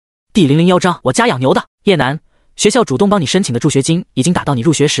第001章，我家养牛的。叶楠，学校主动帮你申请的助学金已经打到你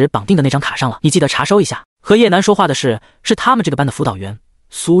入学时绑定的那张卡上了，你记得查收一下。和叶楠说话的是他们这个班的辅导员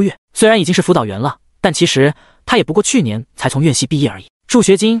苏月，虽然已经是辅导员了，但其实他也不过去年才从院系毕业而已。助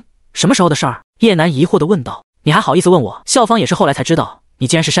学金什么时候的事儿？叶楠疑惑地问道。你还好意思问我？校方也是后来才知道你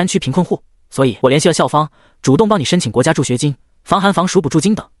竟然是山区贫困户，所以我联系了校方，主动帮你申请国家助学金、防寒防暑补助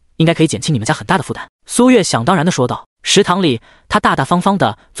金等，应该可以减轻你们家很大的负担。苏月想当然地说道。食堂里，他大大方方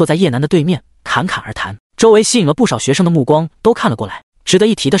地坐在叶楠的对面，侃侃而谈，周围吸引了不少学生的目光都看了过来。值得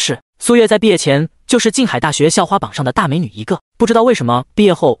一提的是，苏月在毕业前就是静海大学校花榜上的大美女一个，不知道为什么毕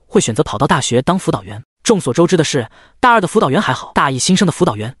业后会选择跑到大学当辅导员。众所周知的是，大二的辅导员还好，大一新生的辅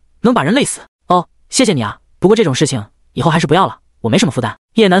导员能把人累死。哦，谢谢你啊，不过这种事情以后还是不要了，我没什么负担。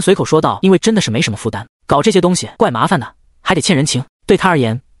叶楠随口说道，因为真的是没什么负担，搞这些东西怪麻烦的，还得欠人情，对他而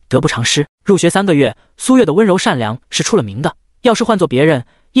言得不偿失。入学3个月，苏月的温柔善良是出了名的，要是换做别人，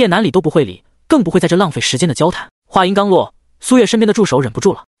叶楠理都不会理，更不会在这浪费时间的交谈。话音刚落，苏月身边的助手忍不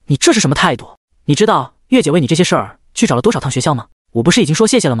住了，你这是什么态度？你知道月姐为你这些事儿去找了多少趟学校吗？我不是已经说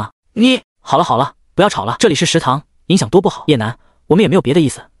谢谢了吗？你好了好了，不要吵了，这里是食堂，影响多不好。叶楠，我们也没有别的意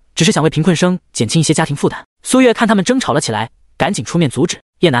思，只是想为贫困生减轻一些家庭负担。苏月看他们争吵了起来，赶紧出面阻止。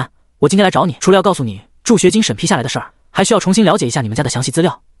叶楠，我今天来找你，除了要告诉你助学金审批下来的事儿，还需要重新了解一下你们家的详细资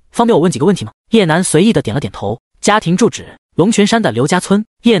料，方便我问几个问题吗？叶楠随意的点了点头。家庭住址龙泉山的刘家村。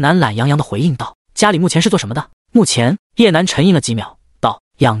叶楠懒洋洋的回应道。家里目前是做什么的？目前，叶楠沉吟了几秒，道：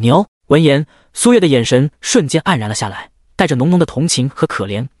养牛。闻言，苏月的眼神瞬间黯然了下来，带着浓浓的同情和可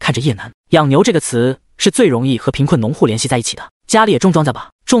怜看着叶楠。养牛这个词是最容易和贫困农户联系在一起的。家里也种庄稼吧？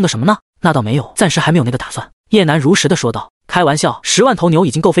种的什么呢？那倒没有，暂时还没有那个打算。叶楠如实的说道。开玩笑，10万头牛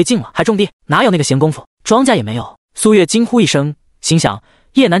已经够费劲了，还种地，哪有那个闲工夫？庄稼也没有。苏月惊呼一声，心想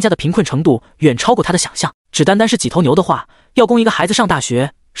叶楠家的贫困程度远超过他的想象，只单单是几头牛的话，要供一个孩子上大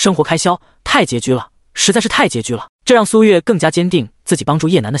学，生活开销太拮据了，实在是太拮据了。这让苏月更加坚定自己帮助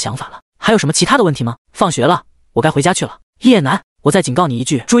叶楠的想法了。还有什么其他的问题吗？放学了，我该回家去了。叶楠，我再警告你一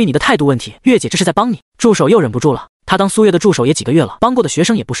句，注意你的态度问题。月姐这是在帮你。助手又忍不住了，他当苏月的助手也几个月了，帮过的学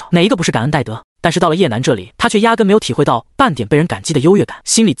生也不少，哪一个不是感恩戴德？但是到了叶楠这里，他却压根没有体会到半点被人感激的优越感，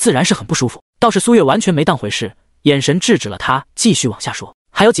心里自然是很不舒服。倒是苏月完全没当回事，眼神制止了他，继续往下说。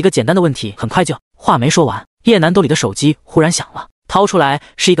还有几个简单的问题，很快就……话没说完，叶楠兜里的手机忽然响了，掏出来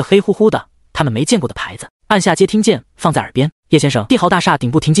是一个黑乎乎的他们没见过的牌子，按下接听键，放在耳边。叶先生，帝豪大厦顶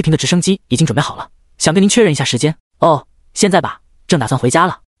部停机坪的直升机已经准备好了，想跟您确认一下时间。哦，现在吧，正打算回家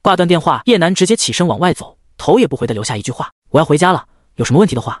了。挂断电话，叶楠直接起身往外走，头也不回的留下一句话：我要回家了，有什么问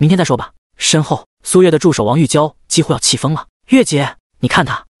题的话明天再说吧。身后，苏月的助手王玉娇几乎要气疯了。月姐，你看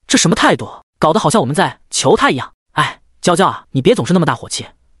他这什么态度，搞得好像我们在求他一样。哎，娇娇啊，你别总是那么大火气，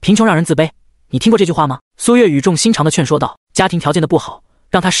贫穷让人自卑，你听过这句话吗？苏月语重心长的劝说道。家庭条件的不好，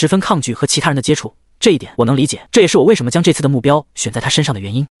让他十分抗拒和其他人的接触，这一点我能理解，这也是我为什么将这次的目标选在他身上的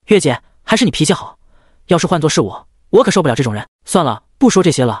原因。月姐，还是你脾气好，要是换作是我可受不了这种人。算了，不说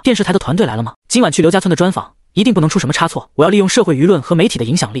这些了，电视台的团队来了吗？今晚去刘家村的专访，一定不能出什么差错。我要利用社会舆论和媒体的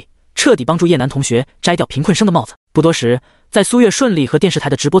影响力，彻底帮助叶楠同学摘掉贫困生的帽子。不多时，在苏月顺利和电视台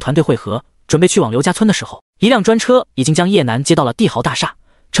的直播团队会合，准备去往刘家村的时候，一辆专车已经将叶楠接到了帝豪大厦，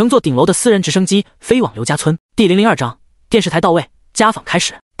乘坐顶楼的私人直升机飞往刘家村。第002章，电视台到位，家访开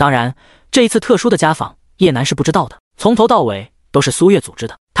始。当然，这一次特殊的家访，叶楠是不知道的，从头到尾都是苏月组织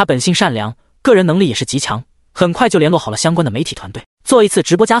的。他本性善良，个人能力也是极强，很快就联络好了相关的媒体团队，做一次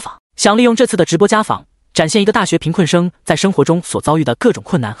直播家访，想利用这次的直播家访，展现一个大学贫困生在生活中所遭遇的各种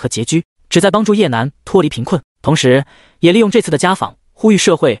困难和拮据，旨在帮助叶楠脱离贫困，同时也利用这次的家访，呼吁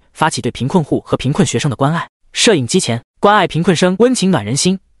社会发起对贫困户和贫困学生的关爱。摄影机前，关爱贫困生，温情暖人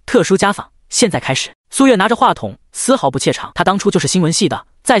心，特殊家访现在开始。苏月拿着话筒，丝毫不怯场，他当初就是新闻系的，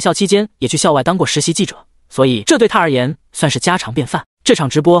在校期间也去校外当过实习记者，所以这对他而言算是家常便饭。这场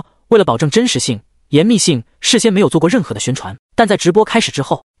直播为了保证真实性、严密性，事先没有做过任何的宣传，但在直播开始之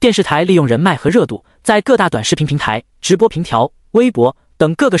后，电视台利用人脉和热度，在各大短视频平台、直播平条、微博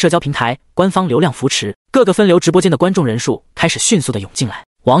等各个社交平台官方流量扶持，各个分流直播间的观众人数开始迅速的涌进来。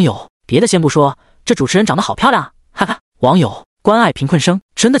网友，别的先不说，这主持人长得好漂亮啊，哈哈。网友，关爱贫困生，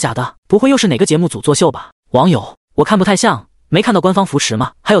真的假的？不会又是哪个节目组作秀吧？网友，我看不太像，没看到官方扶持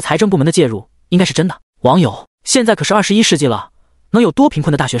吗？还有财政部门的介入，应该是真的。网友，现在可是21世纪了，能有多贫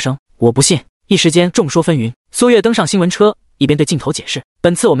困的大学生？我不信。一时间众说纷纭。苏月登上新闻车，一边对镜头解释，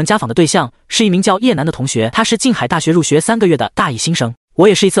本次我们家访的对象是一名叫叶楠的同学，他是静海大学入学3个月的大一新生，我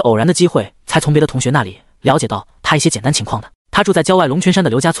也是一次偶然的机会才从别的同学那里了解到他一些简单情况的。他住在郊外龙泉山的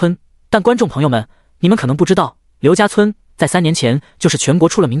刘家村，但观众朋友们，你们可能不知道，刘家村在3年前就是全国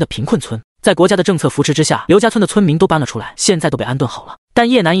出了名的贫困村，在国家的政策扶持之下，刘家村的村民都搬了出来，现在都被安顿好了。但但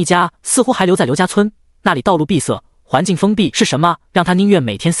叶楠一家似乎还留在刘家村，那里道路闭塞，环境封闭，是什么让他宁愿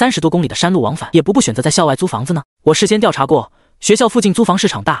每天30多公里的山路往返，也不选择在校外租房子呢？我事先调查过，学校附近租房市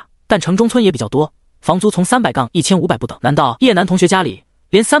场大，但城中村也比较多，房租从300-1500不等。难道叶楠同学家里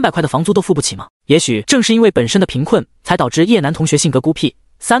连300块的房租都付不起吗？也许正是因为本身的贫困，才导致叶楠同学性格孤僻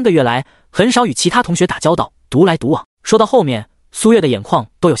，3个月来很少与其他同学打交道，独来独往。说到后面，苏月的眼眶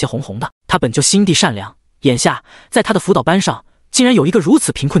都有些红红的。她本就心地善良，眼下在她的辅导班上竟然有一个如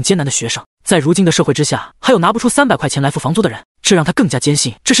此贫困艰难的学生，在如今的社会之下，还有拿不出300块钱来付房租的人，这让她更加坚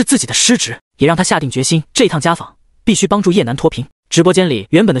信这是自己的失职，也让她下定决心，这一趟家访必须帮助叶楠脱贫。直播间里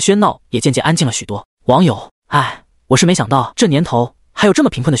原本的喧闹也渐渐安静了许多。网友：我是没想到这年头还有这么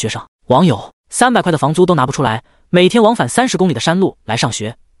贫困的学生。网友：300块的房租都拿不出来，每天往返30公里的山路来上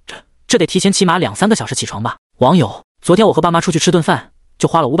学，这得提前起码2-3个小时起床吧。网友：昨天我和爸妈出去吃顿饭，就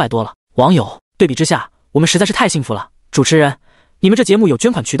花了500多了。网友：对比之下，我们实在是太幸福了。主持人，你们这节目有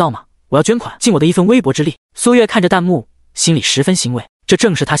捐款渠道吗？我要捐款，尽我的一份微薄之力。苏月看着弹幕，心里十分欣慰，这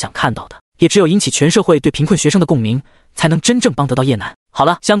正是他想看到的，也只有引起全社会对贫困学生的共鸣，才能真正帮得到叶楠。好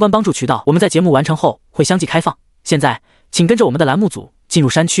了，相关帮助渠道我们在节目完成后会相继开放。现在，请跟着我们的栏目组进入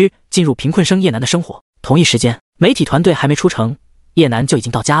山区，进入贫困生叶楠的生活。同一时间，媒体团队还没出城，叶楠就已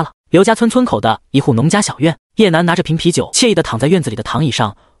经到家了。刘家村村口的一户农家小院，叶楠拿着瓶啤酒，惬意地躺在院子里的躺椅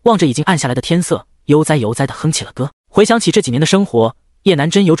上，望着已经暗下来的天色，悠哉悠哉地哼起了歌。回想起这几年的生活，叶楠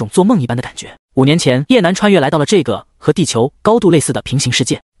真有种做梦一般的感觉。5年前，叶楠穿越来到了这个和地球高度类似的平行世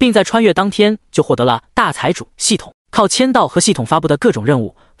界，并在穿越当天就获得了大财主系统，靠签到和系统发布的各种任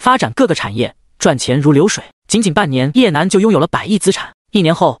务，发展各个产业，赚钱如流水。仅仅半年，叶楠就拥有了100亿资产。1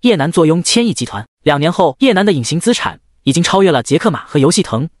年后，叶楠坐拥1000亿集团。2年后，叶楠的隐形资产已经超越了杰克马和游戏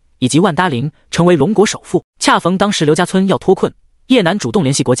腾以及万达林，成为龙国首富。恰逢当时刘家村要脱困，叶楠主动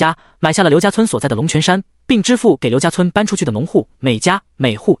联系国家，买下了刘家村所在的龙泉山，并支付给刘家村搬出去的农户每家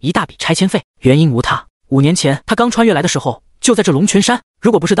每户一大笔拆迁费。原因无他，5年前他刚穿越来的时候就在这龙泉山，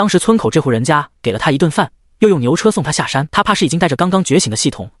如果不是当时村口这户人家给了他一顿饭，又用牛车送他下山，他怕是已经带着刚刚觉醒的系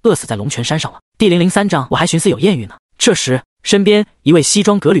统饿死在龙泉山上了。第003章，我还寻思有艳遇呢。这时，身边一位西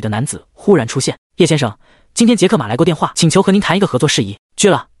装革履的男子忽然出现：叶先生，今天杰克马来过电话，请求和您谈一个合作事宜。拒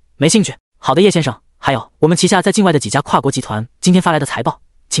了，没兴趣。好的，叶先生。还有，我们旗下在境外的几家跨国集团今天发来的财报，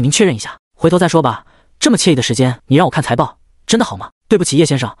请您确认一下，回头再说吧。这么惬意的时间，你让我看财报，真的好吗？对不起，叶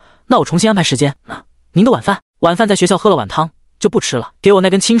先生，那我重新安排时间。您的晚饭，晚饭在学校喝了碗汤，就不吃了。给我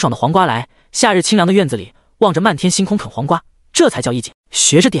那根清爽的黄瓜来。夏日清凉的院子里，望着漫天星空啃黄瓜，这才叫意境。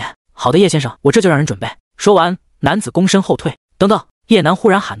学着点。好的，叶先生，我这就让人准备。说完，男子躬身后退。等等，叶楠忽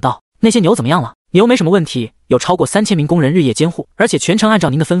然喊道：那些牛怎么样了？牛没什么问题，有超过3000名工人日夜监护，而且全程按照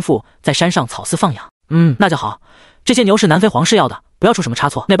您的吩咐在山上草饲放养。那就好。这些牛是南非皇室要的，不要出什么差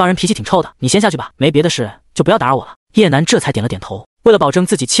错。那帮人脾气挺臭的，你先下去吧，没别的事就不要打扰我了。叶楠这才点了点头。为了保证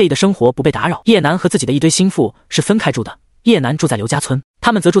自己惬意的生活不被打扰，叶楠和自己的一堆心腹是分开住的。叶楠住在刘家村，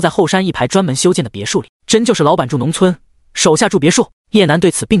他们则住在后山一排专门修建的别墅里。真就是老板住农村，手下住别墅。叶楠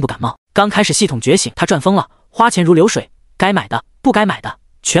对此并不感冒。刚开始系统觉醒，他赚疯了，花钱如流水，该买的不该买的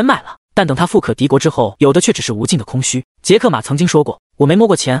全买了。但等他富可敌国之后，有的却只是无尽的空虚。杰克马曾经说过，我没摸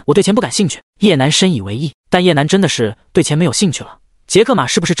过钱，我对钱不感兴趣。叶楠深以为意，但叶楠真的是对钱没有兴趣了。杰克马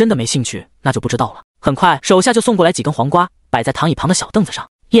是不是真的没兴趣，那就不知道了。很快，手下就送过来几根黄瓜，摆在躺椅旁的小凳子上。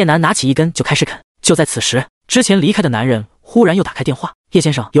叶楠拿起一根就开始啃。就在此时，之前离开的男人忽然又打开电话：叶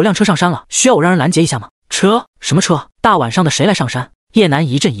先生，有辆车上山了，需要我让人拦截一下吗？车？什么车？大晚上的谁来上山？叶楠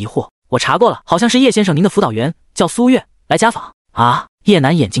一阵疑惑。我查过了，好像是叶先生您的辅导员，叫苏月，来家访。啊！叶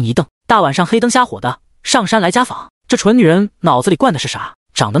楠眼睛一瞪，大晚上黑灯瞎火的上山来家访，这蠢女人脑子里灌的是啥？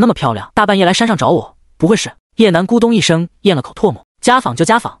长得那么漂亮，大半夜来山上找我，不会是……叶楠咕咚一声咽了口唾沫。家访就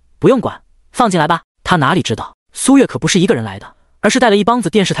家访，不用管，放进来吧。他哪里知道，苏月可不是一个人来的，而是带了一帮子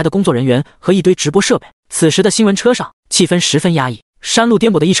电视台的工作人员和一堆直播设备。此时的新闻车上气氛十分压抑，山路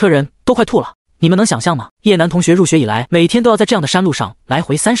颠簸的一车人都快吐了。你们能想象吗？叶楠同学入学以来，每天都要在这样的山路上来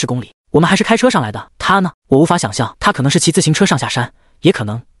回30公里，我们还是开车上来的，他呢？我无法想象，他可能是骑自行车上下山，也可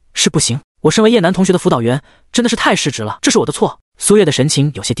能是步行。我身为叶楠同学的辅导员，真的是太失职了，这是我的错。苏月的神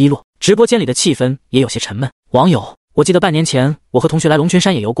情有些低落，直播间里的气氛也有些沉闷。网友：我记得半年前我和同学来龙泉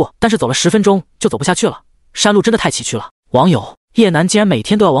山也游过，但是走了10分钟就走不下去了，山路真的太崎岖了。网友：叶楠竟然每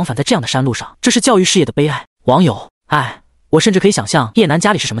天都要往返在这样的山路上，这是教育事业的悲哀。网友：我甚至可以想象叶楠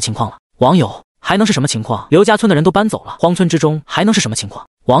家里是什么情况了。网友：还能是什么情况？刘家村的人都搬走了，荒村之中还能是什么情况？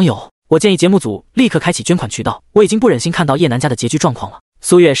网友：我建议节目组立刻开启捐款渠道，我已经不忍心看到叶楠家的拮据状况了。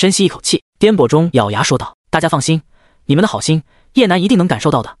苏月深吸一口气，颠簸中咬牙说道：大家放心，你们的好心叶楠一定能感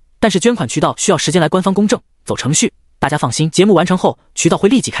受到的，但是捐款渠道需要时间来官方公证走程序，大家放心，节目完成后渠道会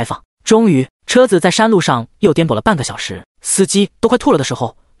立即开放。终于，车子在山路上又颠簸了半个小时，司机都快吐了的时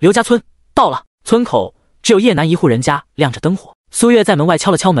候，刘家村到了。村口只有叶南一户人家亮着灯火。苏月在门外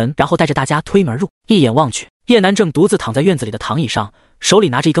敲了敲门，然后带着大家推门入。一眼望去，叶南正独自躺在院子里的躺椅上，手里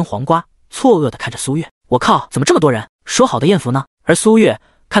拿着一根黄瓜，错愕地看着苏月。我靠，怎么这么多人？说好的艳福呢？而苏月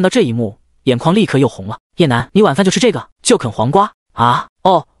看到这一幕，眼眶立刻又红了。叶南，你晚饭就吃这个，就啃黄瓜啊？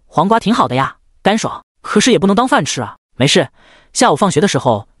哦，黄瓜挺好的呀，干爽，可是也不能当饭吃啊。没事，下午放学的时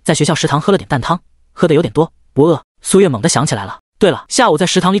候在学校食堂喝了点蛋汤，喝的有点多，不饿。苏月猛地想起来了，对了，下午在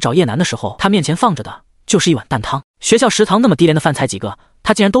食堂里找叶南的时候，他面前放着的就是一碗蛋汤。学校食堂那么低廉的饭菜几个，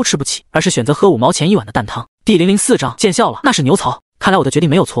他竟然都吃不起，而是选择喝5毛钱一碗的蛋汤。第004章见笑了，那是牛槽。看来我的决定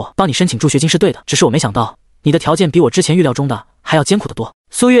没有错，帮你申请助学金是对的，只是我没想到你的条件比我之前预料中的还要艰苦得多。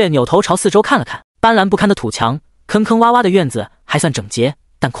苏月扭头朝四周看了看，斑斓不堪的土墙，坑坑洼洼的院子还算整洁，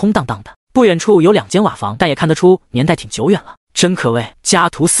但空荡荡的。不远处有2间瓦房，但也看得出年代挺久远了。真可谓家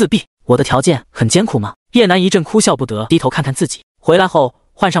徒四壁。我的条件很艰苦吗？叶南一阵哭笑不得，低头看看自己。回来后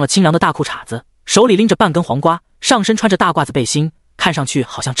换上了清凉的大裤衩子，手里拎着半根黄瓜，上身穿着大褂子背心，看上去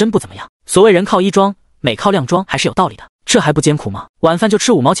好像真不怎么样。所谓人靠衣装，美靠靓装，还是有道理的。这还不艰苦吗？晚饭就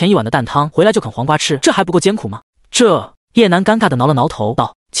吃5毛钱一碗的蛋汤，回来就啃黄瓜吃，这还不够艰苦吗？叶南尴尬地挠了挠头，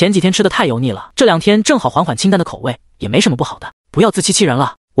道：前几天吃的太油腻了，这2天正好缓缓清淡的口味，也没什么不好的，不要自欺欺人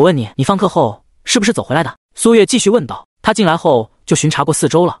了。我问你，你放课后是不是走回来的？苏月继续问道。他进来后就巡查过四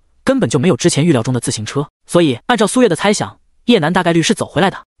周了，根本就没有之前预料中的自行车，所以按照苏月的猜想，叶南大概率是走回来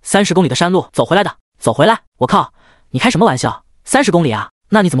的。30公里的山路走回来的。走回来？我靠，你开什么玩笑？30公里啊？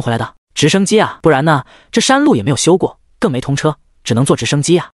那你怎么回来的？直升机啊，不然呢？这山路也没有修过，更没通车，只能坐直升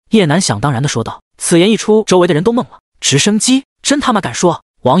机啊。叶南想当然地说道。此言一出，周围的人都懵了。直升机？真他妈敢说？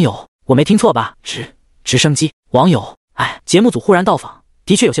网友，我没听错吧？直升机？网友，哎，节目组忽然到访，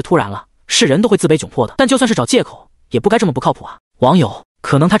的确有些突然了，是人都会自卑窘迫的，但就算是找借口，也不该这么不靠谱啊。网友，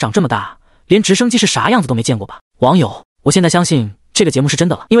可能他长这么大，连直升机是啥样子都没见过吧？网友，我现在相信这个节目是真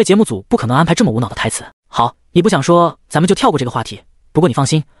的了，因为节目组不可能安排这么无脑的台词。好，你不想说，咱们就跳过这个话题。不过你放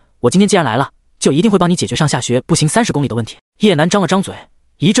心，我今天既然来了，就一定会帮你解决上下学步行30公里的问题。叶南张了张嘴，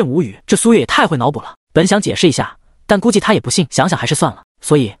一阵无语，这苏月也太会脑补了。本想解释一下，但估计他也不信，想想还是算了。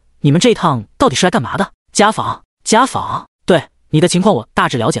所以你们这一趟到底是来干嘛的？家访？家访？对，你的情况我大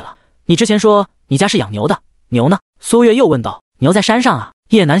致了解了。你之前说你家是养牛的，牛呢？苏月又问道。牛在山上啊。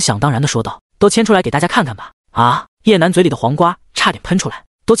叶南想当然地说道。都牵出来给大家看看吧。啊！叶南嘴里的黄瓜差点喷出来。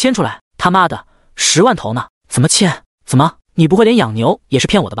都牵出来？他妈的，10万头呢？怎么牵？怎么？你不会连养牛也是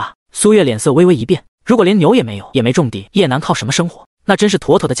骗我的吧？苏月脸色微微一变，如果连牛也没有，也没种地，叶南靠什么生活？那真是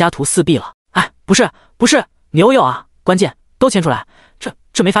妥妥的家徒四壁了。哎，不是，牛有啊，关键都牵出来，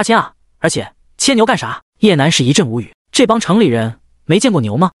这没法牵啊！而且牵牛干啥？叶南是一阵无语。这帮城里人没见过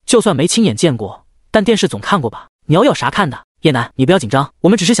牛吗？就算没亲眼见过，但电视总看过吧？牛有啥看的？叶南，你不要紧张，我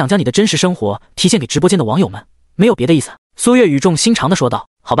们只是想将你的真实生活体现给直播间的网友们，没有别的意思。苏月语重心长地说道。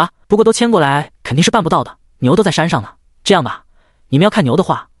好吧，不过都牵过来肯定是办不到的，牛都在山上呢。这样吧，你们要看牛的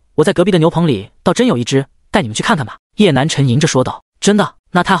话，我在隔壁的牛棚里倒真有一只，带你们去看看吧。叶南沉吟着说道。真的？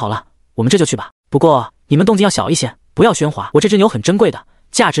那太好了，我们这就去吧。不过你们动静要小一些，不要喧哗，我这只牛很珍贵的，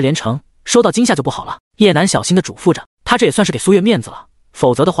价值连城，收到惊吓就不好了。叶南小心地嘱咐着。他这也算是给苏月面子了，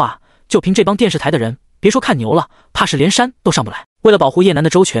否则的话，就凭这帮电视台的人，别说看牛了，怕是连山都上不来。为了保护叶南的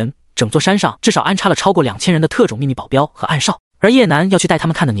周全，整座山上至少安插了超过2000人的特种秘密保镖和暗哨。而叶南要去带他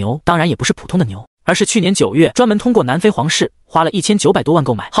们看的牛，当然也不是普通的牛，而是去年9月专门通过南非皇室花了1900多万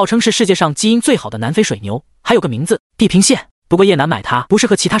购买，号称是世界上基因最好的南非水牛，还有个名字地平线。不过叶南买它不是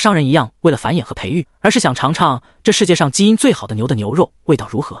和其他商人一样为了繁衍和培育，而是想尝尝这世界上基因最好的牛的牛肉味道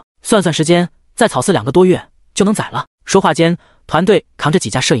如何。算算时间，再草饲2个多月就能宰了。说话间，团队扛着几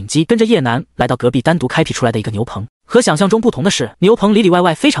架摄影机跟着叶南来到隔壁单独开辟出来的一个牛棚。和想象中不同的是，牛棚里里外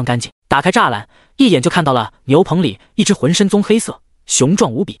外非常干净，打开栅栏，一眼就看到了牛棚里一只浑身棕黑色、雄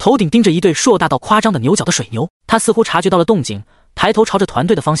壮无比，头顶盯着一对硕大到夸张的牛角的水牛。他似乎察觉到了动静，抬头朝着团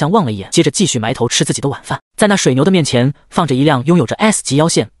队的方向望了一眼，接着继续埋头吃自己的晚饭。在那水牛的面前放着一辆拥有着 S 级腰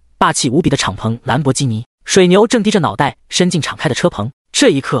线、霸气无比的敞篷兰博基尼，水牛正低着脑袋伸进敞开的车棚。这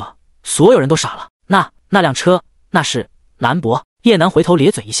一刻，所有人都傻了。那辆车，那是兰博。叶南回头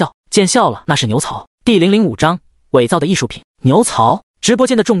咧嘴一笑，见笑了，那是牛槽。第005章伪造的艺术品。牛槽。直播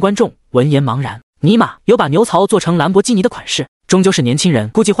间的众观众闻言茫然，尼玛，有把牛槽做成兰博基尼的款式，终究是年轻人，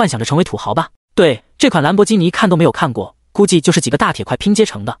估计幻想着成为土豪吧。对，这款兰博基尼看都没有看过，估计就是几个大铁块拼接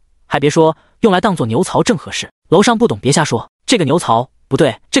成的，还别说，用来当做牛槽正合适。楼上不懂别瞎说，这个牛槽不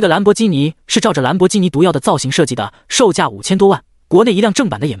对，这个兰博基尼是照着兰博基尼毒药的造型设计的，售价5000多万，国内一辆正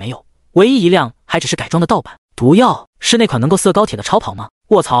版的也没有，唯一一辆还只是改装的盗版。毒药是那款能够色高铁的超跑吗？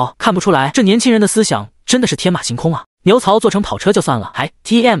卧槽，看不出来这年轻人的思想真的是天马行空啊！牛槽做成跑车就算了，还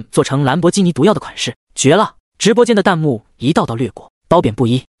TM 做成兰博基尼毒药的款式，绝了！直播间的弹幕一道道掠过，褒贬不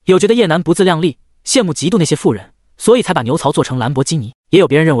一。有觉得叶楠不自量力，羡慕嫉妒那些富人，所以才把牛槽做成兰博基尼；也有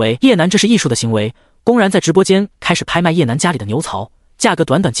别人认为叶楠这是艺术的行为，公然在直播间开始拍卖叶楠家里的牛槽，价格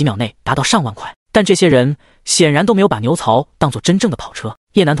短短几秒内达到上万块。但这些人显然都没有把牛槽当作真正的跑车。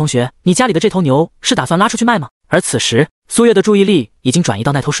叶楠同学，你家里的这头牛是打算拉出去卖吗？而此时，苏月的注意力已经转移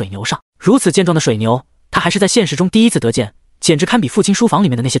到那头水牛上。如此健壮的水牛，他还是在现实中第一次得见，简直堪比父亲书房里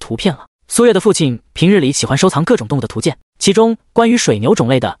面的那些图片了。苏月的父亲平日里喜欢收藏各种动物的图鉴，其中关于水牛种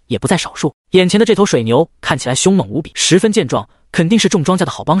类的也不在少数。眼前的这头水牛看起来凶猛无比，十分健壮，肯定是种庄稼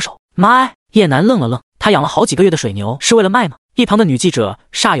的好帮手。妈哎！叶楠愣了愣，他养了好几个月的水牛是为了卖吗？一旁的女记者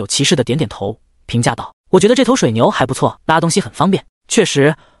煞有其事的点点头，评价道：“我觉得这头水牛还不错，拉东西很方便。确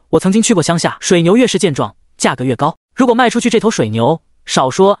实，我曾经去过乡下，水牛越是健壮，价格越高。如果卖出去这头水牛，少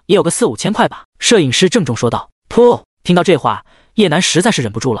说也有个4、5千块吧。”摄影师郑重说道。噗！听到这话，叶楠实在是忍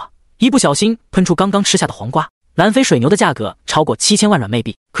不住了，一不小心喷出刚刚吃下的黄瓜。南非水牛的价格超过7000万软妹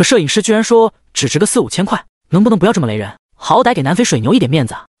币，可摄影师居然说只值个4、5千块，能不能不要这么雷人？好歹给南非水牛一点面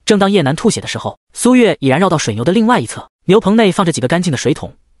子啊！正当叶楠吐血的时候，苏月已然绕到水牛的另外一侧，牛棚内放着几个干净的水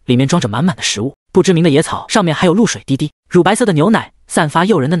桶，里面装着满满的食物，不知名的野草，上面还有露水滴滴，乳白色的牛奶散发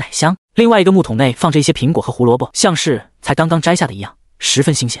诱人的奶香。另外一个木桶内放着一些苹果和胡萝卜，像是才刚刚摘下的一样，十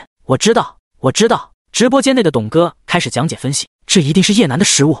分新鲜。我知道。直播间内的董哥开始讲解分析，这一定是叶楠的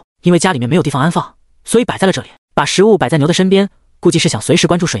食物，因为家里面没有地方安放，所以摆在了这里，把食物摆在牛的身边，估计是想随时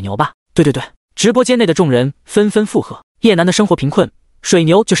关注水牛吧。对，直播间内的众人纷纷附和。叶楠的生活贫困，水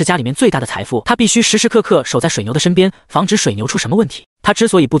牛就是家里面最大的财富，他必须时时刻刻守在水牛的身边，防止水牛出什么问题。他之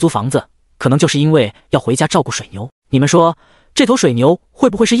所以不租房子，可能就是因为要回家照顾水牛。你们说，这头水牛会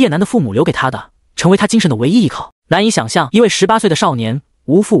不会是叶楠的父母留给他的，成为他精神的唯一依靠？难以想象，一位18岁的少年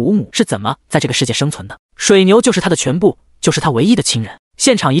无父无母是怎么在这个世界生存的。水牛就是他的全部，就是他唯一的亲人。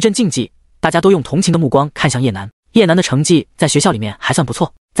现场一阵静寂，大家都用同情的目光看向叶楠。叶楠的成绩在学校里面还算不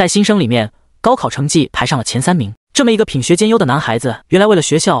错，在新生里面高考成绩排上了前3名。这么一个品学兼优的男孩子，原来为了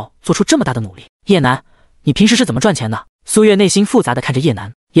学校做出这么大的努力。叶楠，你平时是怎么赚钱的？苏月内心复杂的看着叶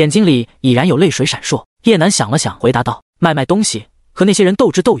楠，眼睛里已然有泪水闪烁。叶楠想了想，回答道：卖东西，和那些人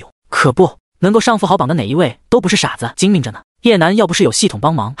斗智斗勇。可不，能够上富豪榜的哪一位都不是傻子，精明着呢。叶楠要不是有系统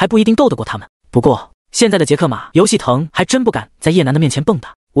帮忙，还不一定斗得过他们。不过现在的杰克马游戏腾还真不敢在叶楠的面前蹦跶，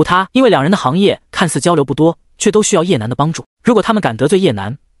无他，因为两人的行业看似交流不多，却都需要叶楠的帮助。如果他们敢得罪叶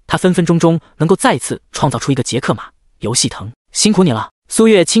楠，他分分钟钟能够再次创造出一个杰克马游戏腾。辛苦你了。苏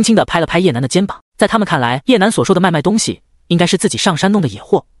月轻轻地拍了拍叶楠的肩膀，在他们看来，叶楠所说的卖东西，应该是自己上山弄的野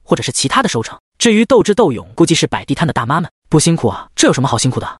货，或者是其他的收成。至于斗智斗勇，估计是摆地摊的大妈们。不辛苦啊，这有什么好辛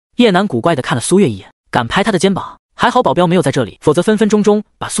苦的？叶楠古怪地看了苏月一眼，敢拍他的肩膀，还好保镖没有在这里，否则分分钟钟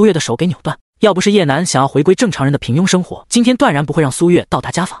把苏月的手给扭断。要不是叶楠想要回归正常人的平庸生活，今天断然不会让苏月到达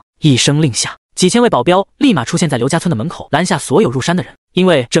家访。一声令下，几千位保镖立马出现在刘家村的门口，拦下所有入山的人。因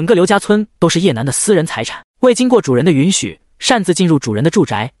为整个刘家村都是叶楠的私人财产，未经过主人的允许擅自进入主人的住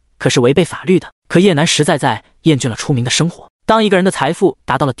宅，可是违背法律的。可叶楠实在厌倦了出名的生活，当一个人的财富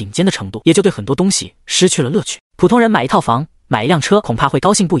达到了顶尖的程度，也就对很多东西失去了乐趣。普通人买一套房，买一辆车，恐怕会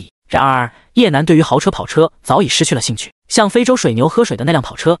高兴不已。然而叶楠对于豪车跑车早已失去了兴趣，像非洲水牛喝水的那辆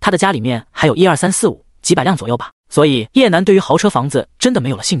跑车，他的家里面还有1、2、3、4、5几百辆左右吧。所以叶楠对于豪车房子真的没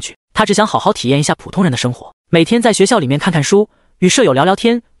有了兴趣，他只想好好体验一下普通人的生活，每天在学校里面看看书，与舍友聊聊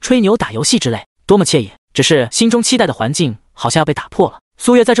天，吹牛打游戏之类，多么惬意。只是心中期待的环境好像要被打破了。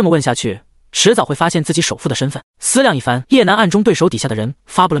苏月再这么问下去，迟早会发现自己首富的身份。思量一番，叶楠暗中对手底下的人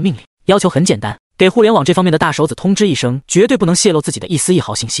发布了命令，要求很简单，给互联网这方面的大手子通知一声，绝对不能泄露自己的一丝一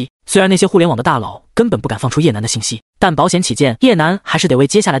毫信息。虽然那些互联网的大佬根本不敢放出叶楠的信息，但保险起见，叶楠还是得为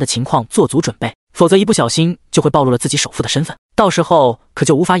接下来的情况做足准备，否则一不小心就会暴露了自己首富的身份，到时候可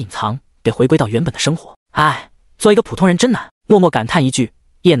就无法隐藏，得回归到原本的生活。唉，做一个普通人真难。默默感叹一句，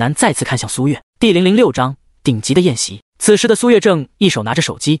叶楠再次看向苏月。第006章顶级的宴席。此时的苏月正一手拿着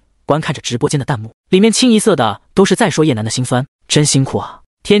手机观看着直播间的弹幕，里面清一色的都是在说叶楠的辛酸。真辛苦啊，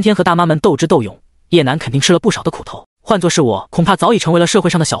天天和大妈们斗智斗勇，叶楠肯定吃了不少的苦头。换作是我，恐怕早已成为了社会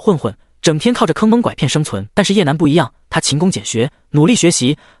上的小混混，整天靠着坑蒙拐骗生存。但是叶楠不一样，他勤工俭学，努力学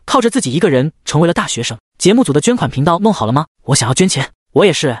习，靠着自己一个人成为了大学生。节目组的捐款频道弄好了吗？我想要捐钱。我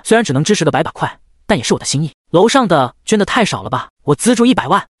也是，虽然只能支持个100把块，但也是我的心意。楼上的捐的太少了吧？我资助100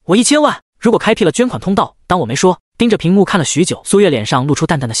万，我1000万。如果开辟了捐款通道，当我没说。盯着屏幕看了许久，苏月脸上露出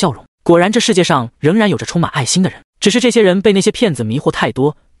淡淡的笑容。果然这世界上仍然有着充满爱心的人，只是这些人被那些骗子迷惑太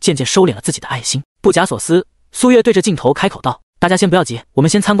多，渐渐收敛了自己的爱心。不假所思，苏月对着镜头开口道：大家先不要急，我们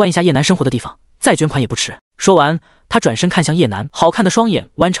先参观一下叶楠生活的地方，再捐款也不迟。说完，他转身看向叶楠，好看的双眼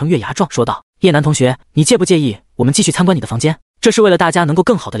弯成月牙状，说道：叶楠同学，你介不介意我们继续参观你的房间？这是为了大家能够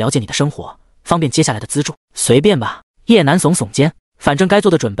更好的了解你的生活，方便接下来的资助。随便吧。叶楠耸耸肩，反正该做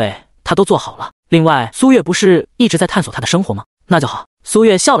的准备他都做好了。另外，苏月不是一直在探索他的生活吗？那就好。苏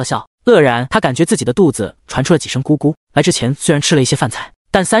月笑了笑，愕然，他感觉自己的肚子传出了几声咕咕。来之前虽然吃了一些饭菜，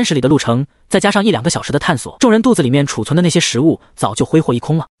但30里的路程，再加上1-2个小时的探索，众人肚子里面储存的那些食物早就挥霍一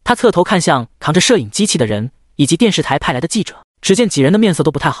空了。他侧头看向扛着摄影机器的人以及电视台派来的记者，只见几人的面色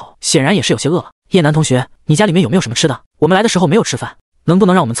都不太好，显然也是有些饿了。叶楠同学，你家里面有没有什么吃的？我们来的时候没有吃饭，能不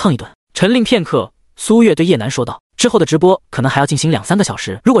能让我们蹭一顿？沉令片刻，苏月对叶楠说道。之后的直播可能还要进行2-3个小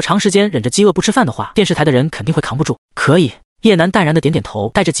时，如果长时间忍着饥饿不吃饭的话，电视台的人肯定会扛不住。可以。叶楠淡然的点点头，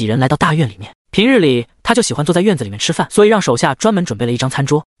带着几人来到大院里面。平日里他就喜欢坐在院子里面吃饭，所以让手下专门准备了一张餐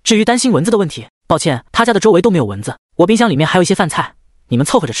桌。至于担心蚊子的问题，抱歉，他家的周围都没有蚊子，我冰箱里面还有一些饭菜，你们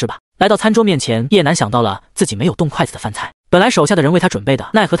凑合着吃吧。来到餐桌面前，叶楠想到了自己没有动筷子的饭菜，本来手下的人为他准备的，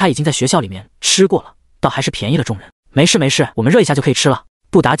奈何他已经在学校里面吃过了，倒还是便宜了众人。没事没事，我们热一下就可以吃了，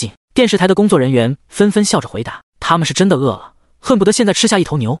不打紧。电视台的工作人员纷纷笑着回答，他们是真的饿了，恨不得现在吃下一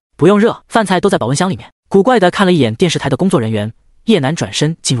头牛。不用热，饭菜都在保温箱里面。古怪的看了一眼电视台的工作人员，叶楠转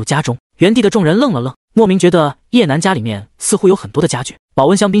身进入家中。原地的众人愣了愣，莫名觉得叶楠家里面似乎有很多的家具，保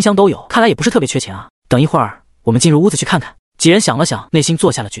温箱、冰箱都有，看来也不是特别缺钱啊。等一会儿我们进入屋子去看看。几人想了想，内心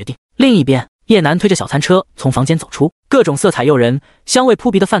做下了决定。另一边，叶楠推着小餐车从房间走出，各种色彩诱人、香味扑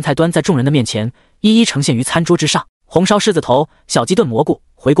鼻的饭菜端在众人的面前，一一呈现于餐桌之上。红烧狮子头、小鸡炖蘑菇、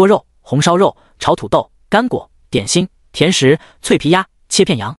回锅肉、红烧肉、炒土豆、干果、点心、甜食、脆皮鸭、切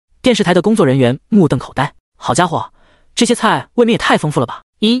片羊。电视台的工作人员目瞪口呆，好家伙，这些菜未免也太丰富了吧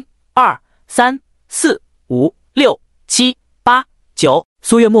！1、2、3、4、5、6、7、8、9。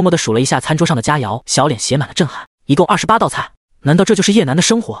苏月默默地数了一下餐桌上的佳肴，小脸写满了震撼。一共28道菜，难道这就是叶楠的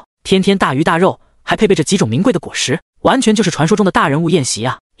生活？天天大鱼大肉，还配备着几种名贵的果实，完全就是传说中的大人物宴席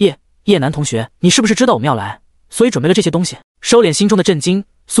啊！叶楠同学，你是不是知道我们要来，所以准备了这些东西？收敛心中的震惊，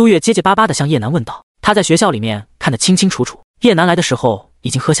苏月结结巴巴地向叶楠问道。他在学校里面看得清清楚楚，叶楠来的时候已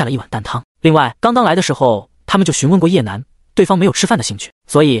经喝下了一碗淡汤。另外，刚刚来的时候，他们就询问过叶楠，对方没有吃饭的兴趣，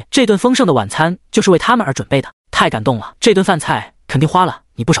所以这顿丰盛的晚餐就是为他们而准备的。太感动了，这顿饭菜肯定花了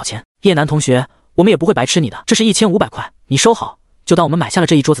你不少钱。叶楠同学，我们也不会白吃你的，这是1500块，你收好，就当我们买下了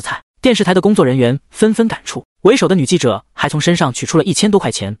这一桌子菜。电视台的工作人员纷纷感触，为首的女记者还从身上取出了1000多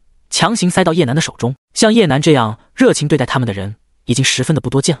块钱，强行塞到叶楠的手中。像叶楠这样热情对待他们的人，已经十分的不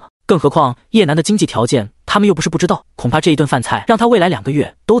多见了。更何况叶楠的经济条件，他们又不是不知道，恐怕这一顿饭菜让他未来2个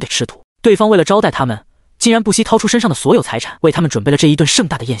月都得吃土。对方为了招待他们，竟然不惜掏出身上的所有财产，为他们准备了这一顿盛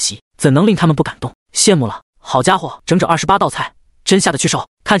大的宴席，怎能令他们不感动？羡慕了。好家伙，整整28道菜，真下得去手，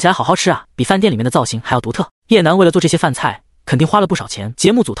看起来好好吃啊，比饭店里面的造型还要独特。叶楠为了做这些饭菜，肯定花了不少钱，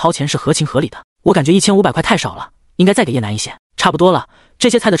节目组掏钱是合情合理的。我感觉1500块太少了，应该再给叶楠一些。差不多了，这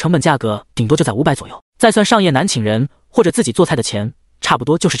些菜的成本价格顶多就在500左右，再算上叶楠请人或者自己做菜的钱，差不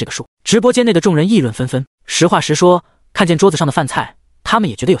多就是这个数。直播间内的众人议论纷纷。实话实说，看见桌子上的饭菜，他们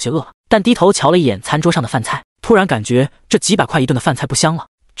也觉得有些饿了，但低头瞧了一眼餐桌上的饭菜，突然感觉这几百块一顿的饭菜不香了。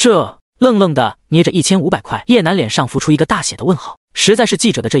愣愣的捏着1500块，叶楠脸上浮出一个大写的问号。实在是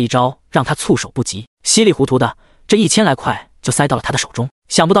记者的这一招让他措手不及，稀里糊涂的这1000来块就塞到了他的手中。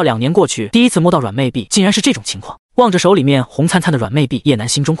想不到2年过去，第一次摸到软妹币竟然是这种情况。望着手里面红灿灿的软妹币，叶楠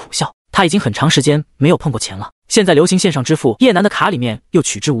心中苦笑。他已经很长时间没有碰过钱了，现在流行线上支付，叶楠的卡里面又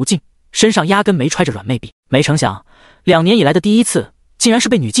取之无尽，身上压根没揣着软妹币。没成想2年以来的第一次，竟然是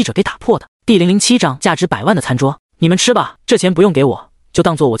被女记者给打破的。第007张价值100万的餐桌，你们吃吧，这钱不用给我，就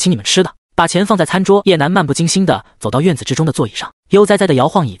当做我请你们吃的。把钱放在餐桌，叶楠漫不经心地走到院子之中的座椅上，悠哉哉地摇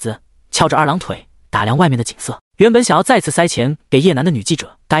晃椅子，翘着2郎腿，打量外面的景色。原本想要再次塞钱给叶楠的女记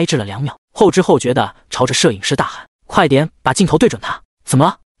者呆滞了2秒，后知后觉地朝着摄影师大喊：快点把镜头对准他！怎么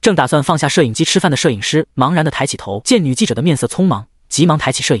了？正打算放下摄影机吃饭的摄影师茫然地抬起头，见女记者的面色匆忙，急忙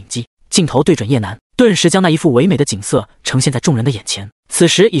抬起摄影机，镜头对准叶楠，顿时将那一幅唯美的景色呈现在众人的眼前。此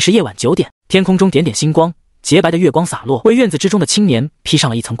时已是夜晚9点，天空中点点星光，洁白的月光洒落，为院子之中的青年披上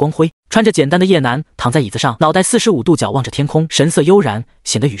了一层光辉。穿着简单的叶楠躺在椅子上，脑袋45度角望着天空，神色悠然，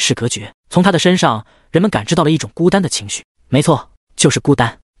显得与世隔绝。从他的身上，人们感知到了一种孤单的情绪。没错，就是孤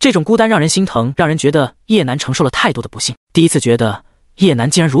单。这种孤单让人心疼，让人觉得叶楠承受了太多的不幸。第一次觉得叶楠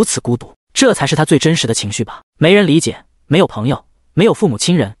竟然如此孤独，这才是他最真实的情绪吧。没人理解，没有朋友，没有父母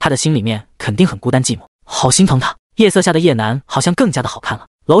亲人，他的心里面肯定很孤单寂寞。好心疼他。夜色下的叶楠好像更加的好看了。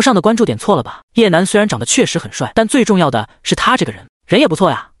楼上的关注点错了吧？叶楠虽然长得确实很帅，但最重要的是他这个人也不错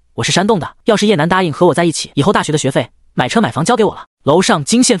呀。我是山东的，要是叶楠答应和我在一起，以后大学的学费、买车买房交给我了。楼上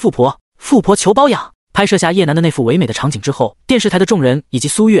惊现富婆求包养。拍摄下叶楠的那幅唯美的场景之后，电视台的众人以及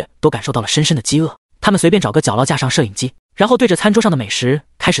苏月都感受到了深深的饥饿。他们随便找个角落架上摄影机，然后对着餐桌上的美食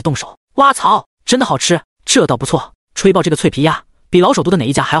开始动手。哇操，真的好吃，这倒不错。吹爆这个脆皮鸭，比老首都的哪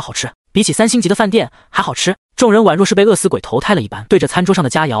一家还要好吃。比起3星级的饭店还好吃。众人宛若是被饿死鬼投胎了一般，对着餐桌上的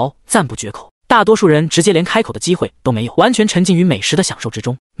佳肴赞不绝口。大多数人直接连开口的机会都没有，完全沉浸于美食的享受之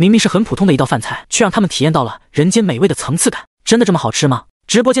中。明明是很普通的一道饭菜，却让他们体验到了人间美味的层次感。真的这么好吃吗？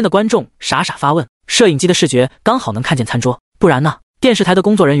直播间的观众傻傻发问。摄影机的视觉刚好能看见餐桌，不然呢？电视台的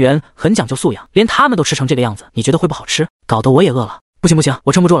工作人员很讲究素养，连他们都吃成这个样子，你觉得会不好吃？搞得我也饿了。不行，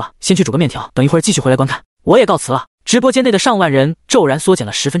我撑不住了，先去煮个面条，等一会儿继续回来观看。我也告辞了。直播间内的上万人骤然缩减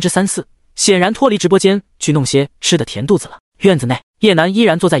了3/4，显然脱离直播间去弄些吃的填肚子了。院子内，叶楠依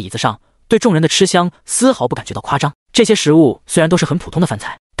然坐在椅子上，对众人的吃香丝毫不感觉到夸张。这些食物虽然都是很普通的饭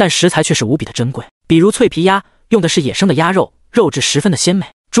菜，但食材却是无比的珍贵。比如脆皮鸭，用的是野生的鸭肉，肉质十分的鲜美；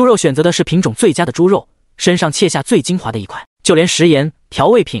猪肉选择的是品种最佳的猪肉，身上切下最精华的一块。就连食盐、调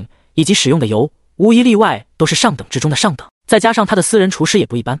味品以及使用的油，无一例外都是上等之中的上等。再加上他的私人厨师也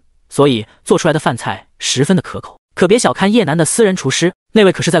不一般，所以做出来的饭菜十分的可口。可别小看叶楠的私人厨师，那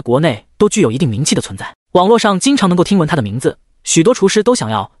位可是在国内都具有一定名气的存在，网络上经常能够听闻他的名字，许多厨师都想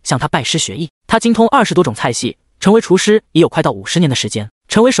要向他拜师学艺。他精通20多种菜系，成为厨师也有快到50年的时间。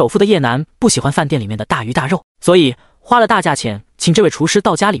成为首富的叶楠不喜欢饭店里面的大鱼大肉，所以花了大价钱请这位厨师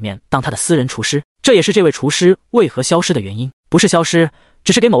到家里面当他的私人厨师。这也是这位厨师为何消失的原因。不是消失，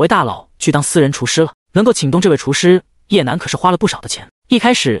只是给某位大佬去当私人厨师了。能够请动这位厨师，叶楠可是花了不少的钱。一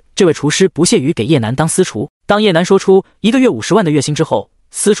开始这位厨师不屑于给叶楠当私厨，当叶楠说出1个月50万的月薪之后，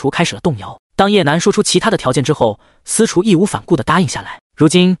私厨开始了动摇。当叶楠说出其他的条件之后，私厨义无反顾地答应下来。如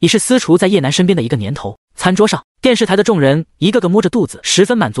今已是私厨在叶楠身边的一个年头。餐桌上，电视台的众人一个个摸着肚子，十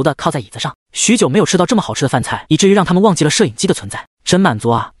分满足地靠在椅子上。许久没有吃到这么好吃的饭菜，以至于让他们忘记了摄影机的存在。真满足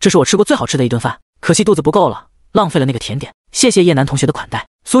啊，这是我吃过最好吃的一顿饭，可惜肚子不够了，浪费了那个甜点。谢谢叶楠同学的款待。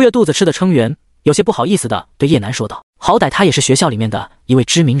苏月肚子吃得撑圆，有些不好意思地对叶楠说道，好歹他也是学校里面的一位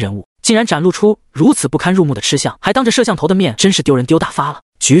知名人物，竟然展露出如此不堪入目的吃相，还当着摄像头的面，真是丢人丢大发了。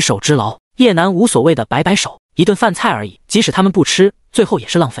举手之劳，叶楠无所谓的摆摆手，一顿饭菜而已，即使他们不吃，最后也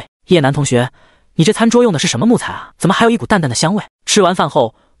是浪费。叶楠同学，你这餐桌用的是什么木材啊？怎么还有一股淡淡的香味？吃完饭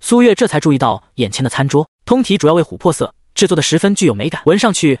后，苏月这才注意到眼前的餐桌，通体主要为琥珀色，制作的十分具有美感，闻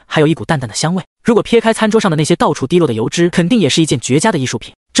上去还有一股淡淡的香味。如果撇开餐桌上的那些到处滴落的油脂，肯定也是一件绝佳的艺术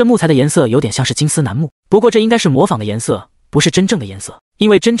品。这木材的颜色有点像是金丝楠木，不过这应该是模仿的颜色，不是真正的颜色。因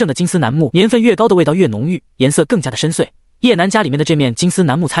为真正的金丝楠木年份越高的味道越浓郁，颜色更加的深邃。叶楠家里面的这面金丝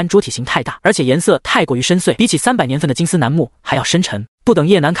楠木餐桌体型太大，而且颜色太过于深邃，比起300年份的金丝楠木还要深沉。不等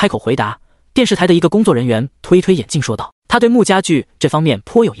叶楠开口回答，电视台的一个工作人员推推眼镜说道，他对木家具这方面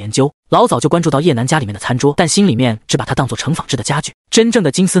颇有研究，老早就关注到叶楠家里面的餐桌，但心里面只把它当作成仿制的家具。真正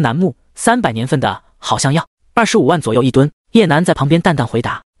的金丝楠木300年份的好像要25万左右一吨。叶楠在旁边淡淡回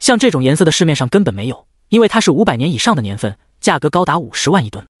答，像这种颜色的市面上根本没有，因为它是500年以上的年份，价格高达50万一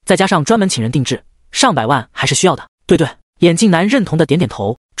吨，再加上专门请人定制，上百万还是需要的。对，眼镜男认同的点点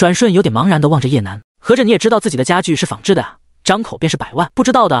头，转瞬有点茫然的望着叶楠，合着你也知道自己的家具是仿制的啊？张口便是100万，不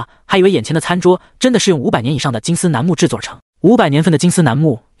知道的还以为眼前的餐桌真的是用500年以上的金丝楠木制作而成。500年份的金丝楠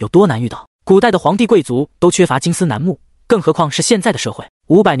木有多难遇到？古代的皇帝贵族都缺乏金丝楠木，更何况是现在的社会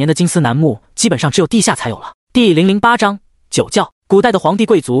，500年的金丝楠木基本上只有地下才有了。第008章酒窖。古代的皇帝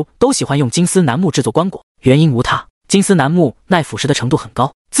贵族都喜欢用金丝楠木制作棺椁，原因无他，金丝楠木耐腐蚀的程度很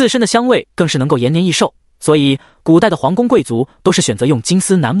高，自身的香味更是能够延年益寿，所以古代的皇宫贵族都是选择用金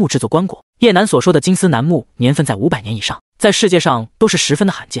丝楠木制作棺椁。叶楠所说的金丝楠木年份在500年以上，在世界上都是十分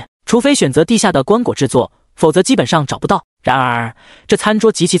的罕见，除非选择地下的棺椁制作，否则基本上找不到。然而这餐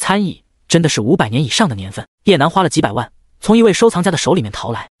桌及其餐椅真的是500年以上的年份，叶楠花了几百万从一位收藏家的手里面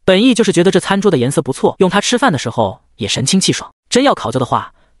淘来，本意就是觉得这餐桌的颜色不错，用它吃饭的时候也神清气爽。真要考究的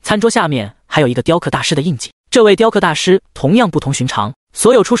话，餐桌下面还有一个雕刻大师的印记，这位雕刻大师同样不同寻常，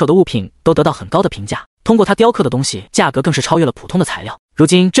所有出手的物品都得到很高的评价，通过他雕刻的东西价格更是超越了普通的材料。如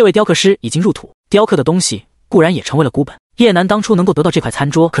今这位雕刻师已经入土，雕刻的东西固然也成为了孤本。叶楠当初能够得到这块餐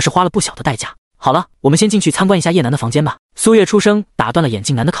桌可是花了不小的代价。好了，我们先进去参观一下叶楠的房间吧。苏月出声打断了眼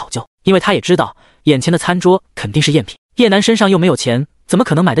镜男的考究，因为他也知道眼前的餐桌肯定是赝品，叶楠身上又没有钱，怎么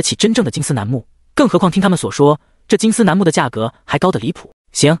可能买得起真正的金丝楠木？更何况听他们所说，这金丝楠木的价格还高得离谱。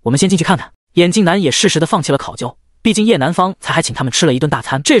行，我们先进去看看。眼镜男也适时的放弃了考究，毕竟叶楠方才还请他们吃了一顿大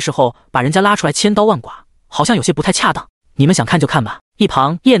餐，这时候把人家拉出来千刀万剐，好像有些不太恰当。你们想看就看吧。一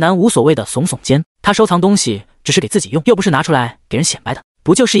旁叶楠无所谓的耸耸肩，他收藏东西只是给自己用，又不是拿出来给人显摆的，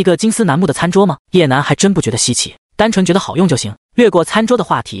不就是一个金丝楠木的餐桌吗？叶楠还真不觉得稀奇，单纯觉得好用就行。略过餐桌的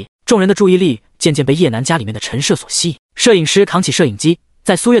话题，众人的注意力渐渐被叶楠家里面的陈设所吸引。摄影师扛起摄影机，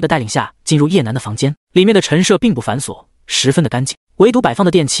在苏月的带领下进入叶楠的房间，里面的陈设并不繁琐，十分的干净，唯独摆放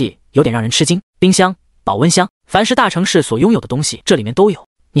的电器有点让人吃惊，冰箱、保温箱，凡是大城市所拥有的东西这里面都有。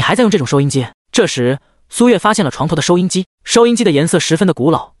你还在用这种收音机？这时苏月发现了床头的收音机，收音机的颜色十分的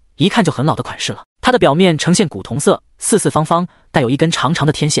古老，一看就很老的款式了。它的表面呈现古铜色，四四方方，带有一根长长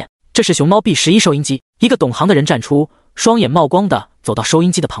的天线。这是熊猫 B11 收音机。一个懂行的人站出，双眼冒光的走到收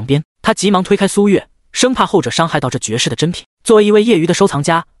音机的旁边，他急忙推开苏月，生怕后者伤害到这绝世的珍品。作为一位业余的收藏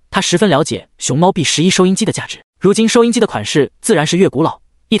家，他十分了解熊猫 B11 收音机的价值。如今收音机的款式自然是越古老，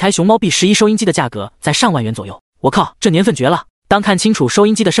一台熊猫 B11 收音机的价格在上万元左右。我靠，这年份绝了！当看清楚收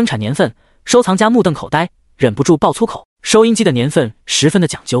音机的生产年份，收藏家目瞪口呆，忍不住爆粗口。收音机的年份十分的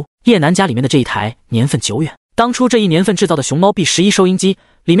讲究，叶南家里面的这一台年份久远。当初这一年份制造的熊猫 B11 收音机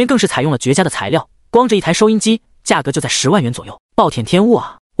里面更是采用了绝佳的材料，光这一台收音机价格就在10万元左右，暴殄天物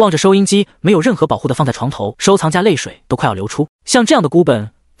啊！望着收音机没有任何保护的放在床头，收藏家泪水都快要流出。像这样的孤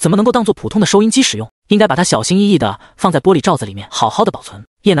本怎么能够当做普通的收音机使用？应该把它小心翼翼的放在玻璃罩子里面，好好的保存。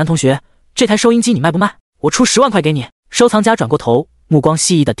叶南同学，这台收音机你卖不卖？我出10万块给你。收藏家转过头，目光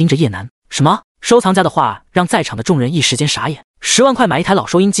细意的盯着叶南。什么？收藏家的话让在场的众人一时间傻眼。10万块买一台老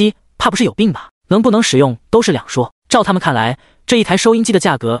收音机，怕不是有病吧？能不能使用都是两说。照他们看来，这一台收音机的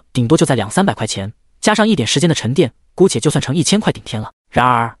价格顶多就在200-300块钱，加上一点时间的沉淀，姑且就算成1000块顶天了。然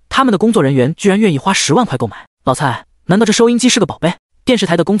而他们的工作人员居然愿意花10万块购买。老蔡，难道这收音机是个宝贝？电视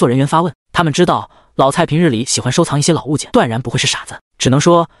台的工作人员发问。他们知道老蔡平日里喜欢收藏一些老物件，断然不会是傻子，只能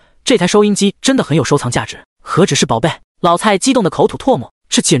说这台收音机真的很有收藏价值，何止是宝贝。老蔡激动的口吐唾沫，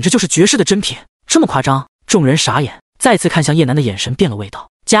这简直就是绝世的珍品，这么夸张？众人傻眼，再次看向叶南的眼神变了味道。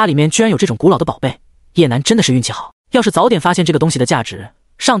家里面居然有这种古老的宝贝，叶南真的是运气好，要是早点发现这个东西的价值，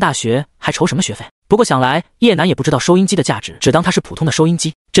上大学还愁什么学费？不过想来叶南也不知道收音机的价值，只当它是普通的收音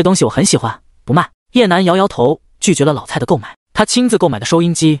机。这东西我很喜欢，不卖。叶南摇摇头，拒绝了老蔡的购买。他亲自购买的收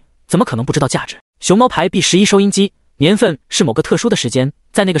音机怎么可能不知道价值？熊猫牌 B11 收音机年份是某个特殊的时间，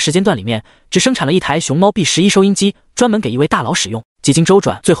在那个时间段里面只生产了一台熊猫 B11 收音机，专门给一位大佬使用，几经周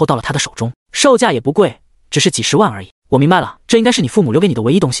转最后到了他的手中，售价也不贵，只是几10万而已。我明白了，这应该是你父母留给你的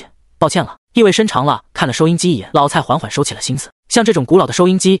唯一东西，抱歉了。意味深长了看了收音机一眼，老蔡缓缓收起了心思。像这种古老的收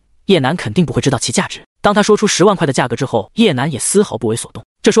音机，叶南肯定不会知道其价值。当他说出10万块的价格之后，叶南也丝毫不为所动。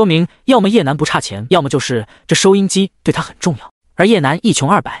这说明要么叶南不差钱，要么就是这收音机对他很重要。而叶南一穷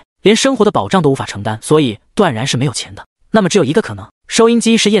二白，连生活的保障都无法承担，所以断然是没有钱的。那么只有一个可能，收音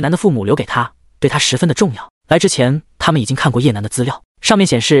机是叶南的父母留给他，对他十分的重要。来之前他们已经看过叶南的资料，上面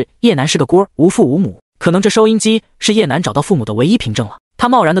显示叶南是个孤儿，无父无母，可能这收音机是叶南找到父母的唯一凭证了。他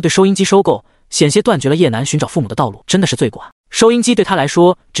贸然的对收音机收购，险些断绝了叶南寻找父母的道路，真的是罪过啊！收音机对他来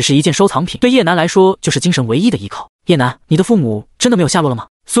说只是一件收藏品，对叶南来说就是精神唯一的依靠。叶南，你的父母真的没有下落了吗？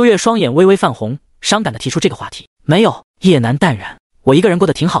苏月双眼微微泛红，伤感的提出这个话题。没有。叶南淡然，我一个人过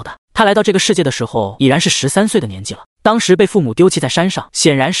得挺好的。他来到这个世界的时候已然是13岁的年纪了，当时被父母丢弃在山上，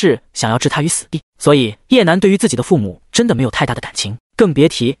显然是想要置他于死地，所以叶南对于自己的父母真的没有太大的感情，更别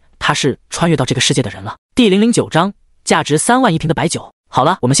提他是穿越到这个世界的人了。第009章，价值3万一瓶的白酒。好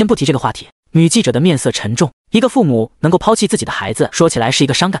了，我们先不提这个话题。女记者的面色沉重，一个父母能够抛弃自己的孩子，说起来是一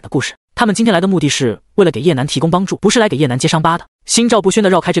个伤感的故事。他们今天来的目的是为了给叶南提供帮助，不是来给叶南揭伤疤的。心照不宣地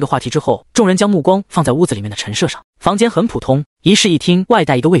绕开这个话题之后，众人将目光放在屋子里面的陈设上。房间很普通，一室一厅，外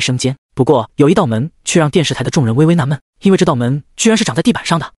带一个卫生间。不过有一道门却让电视台的众人微微纳闷，因为这道门居然是长在地板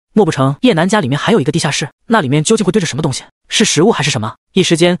上的。莫不成叶南家里面还有一个地下室？那里面究竟会堆着什么东西？是食物还是什么？一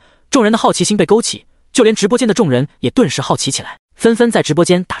时间，众人的好奇心被勾起，就连直播间的众人也顿时好奇起来，纷纷在直播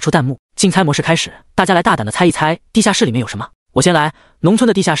间打出弹幕。竞猜模式开始，大家来大胆的猜一猜地下室里面有什么。我先来，农村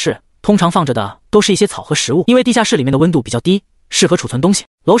的地下室通常放着的都是一些草和食物，因为地下室里面的温度比较低，适合储存东西。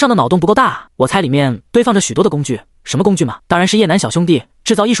楼上的脑洞不够大，我猜里面堆放着许多的工具。什么工具嘛？当然是叶南小兄弟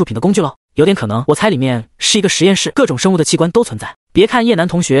制造艺术品的工具咯。有点可能，我猜里面是一个实验室，各种生物的器官都存在。别看叶南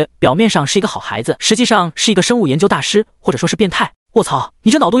同学表面上是一个好孩子，实际上是一个生物研究大师，或者说是变态。卧槽，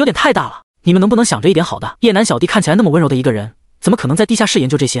你这脑洞有点太大了！你们能不能想着一点好的？叶南小弟看起来那么温柔的一个人，怎么可能在地下室研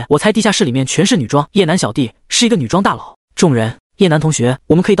究这些？我猜地下室里面全是女装，叶南小弟是一个女装大佬。众人，叶南同学，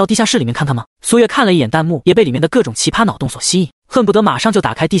我们可以到地下室里面看看吗？苏月看了一眼弹幕，也被里面的各种奇葩脑洞所吸引，恨不得马上就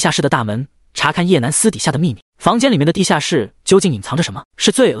打开地下室的大门，查看叶南私底下的秘密。房间里面的地下室究竟隐藏着什么？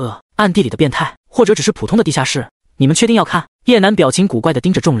是罪恶、暗地里的变态，或者只是普通的地下室？你们确定要看？叶南表情古怪地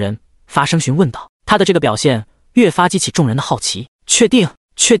盯着众人，发声询问道。他的这个表现越发激起众人的好奇。确定，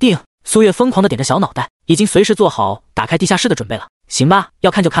确定。苏月疯狂地点着小脑袋，已经随时做好打开地下室的准备了。行吧，要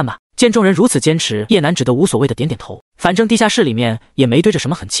看就看吧。见众人如此坚持，叶南只得无所谓的点点头。反正地下室里面也没堆着什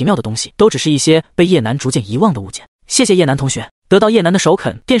么很奇妙的东西，都只是一些被叶南逐渐遗忘的物件。谢谢叶南同学。得到叶南的首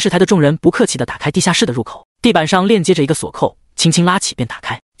肯，电视台的众人不客气地打开地下室的入口。地板上链接着一个锁扣，轻轻拉起便打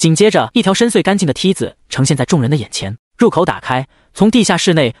开。紧接着，一条深邃干净的梯子呈现在众人的眼前。入口打开，从地下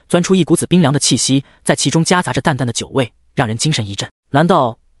室内钻出一股子冰凉的气息，在其中夹杂着淡淡的酒味，让人精神一振。难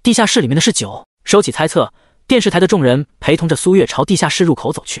道地下室里面的是酒？收起猜测，电视台的众人陪同着苏月朝地下室入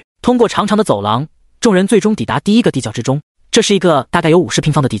口走去。通过长长的走廊，众人最终抵达第一个地窖之中。这是一个大概有50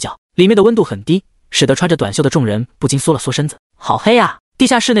平方的地窖，里面的温度很低，使得穿着短袖的众人不禁缩了缩身子。好黑啊！地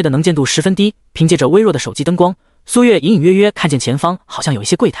下室内的能见度十分低，凭借着微弱的手机灯光，苏月隐隐约约看见前方好像有一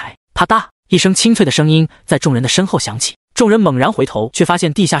些柜台。啪嗒，一声清脆的声音在众人的身后响起，众人猛然回头，却发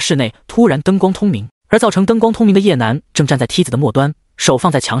现地下室内突然灯光通明，而造成灯光通明的叶楠正站在梯子的末端，手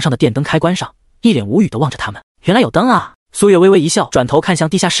放在墙上的电灯开关上，一脸无语地望着他们。原来有灯啊！苏月微微一笑，转头看向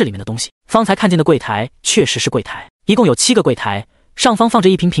地下室里面的东西。方才看见的柜台确实是柜台，一共有7个柜台，上方放着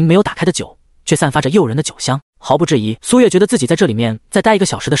一瓶瓶没有打开的酒，却散发着诱人的酒香。毫不质疑，苏月觉得自己在这里面再待1个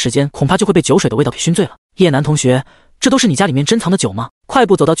小时的时间，恐怕就会被酒水的味道给熏醉了。叶楠同学，这都是你家里面珍藏的酒吗？快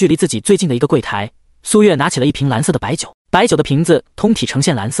步走到距离自己最近的一个柜台，苏月拿起了一瓶蓝色的白酒。白酒的瓶子通体呈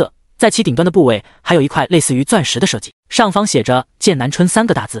现蓝色，在其顶端的部位还有一块类似于钻石的设计，上方写着剑南春3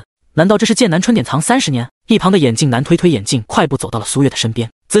个大字。难道这是剑南春典藏30年？一旁的眼镜男推推眼镜，快步走到了苏月的身边，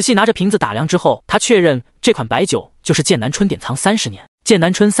仔细拿着瓶子打量之后，他确认这款白酒就是剑南春典藏30年。剑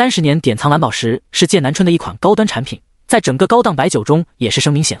南春30年典藏蓝宝石是剑南春的一款高端产品，在整个高档白酒中也是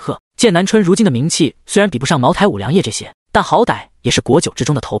声名显赫。剑南春如今的名气虽然比不上茅台、五粮液这些，但好歹也是国酒之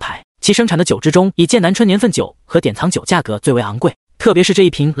中的头牌。其生产的酒之中，以剑南春年份酒和典藏酒价格最为昂贵，特别是这一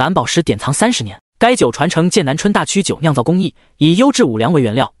瓶蓝宝石典藏30年。该酒传承剑南春大曲酒酿造工艺，以优质五粮为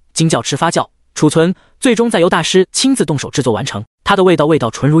原料，经窖池发酵、储存，最终再由大师亲自动手制作完成。它的味道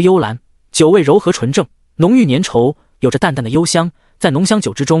纯如幽兰，酒味柔和纯正，浓郁粘稠，有着淡淡的幽香，在浓香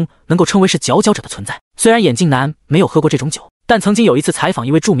酒之中能够称为是佼佼者的存在。虽然眼镜男没有喝过这种酒，但曾经有一次采访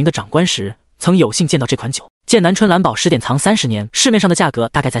一位著名的长官时，曾有幸见到这款酒。剑南春蓝宝石典藏30年，市面上的价格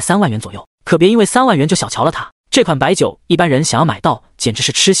大概在3万元左右，可别因为3万元就小瞧了它。这款白酒一般人想要买到简直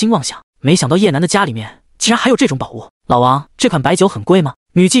是痴心妄想，没想到叶楠的家里面竟然还有这种宝物。老王，这款白酒很贵吗？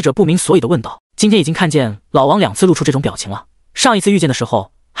女记者不明所以的问道。今天已经看见老王2次露出这种表情了，上一次遇见的时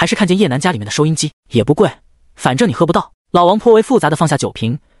候还是看见叶楠家里面的收音机。也不贵，反正你喝不到。老王颇为复杂的放下酒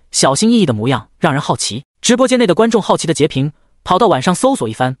瓶，小心翼翼的模样让人好奇。直播间内的观众好奇的截屏，跑到晚上搜索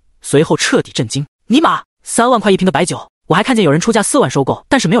一番，随后彻底震惊。尼玛，3万块一瓶的白酒，我还看见有人出价4万收购，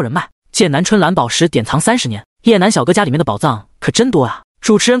但是没有人卖。剑南春蓝宝石典藏30年，叶楠小哥家里面的宝藏可真多啊！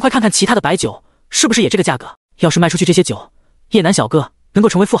主持人快看看其他的白酒，是不是也这个价格？要是卖出去这些酒，叶楠小哥能够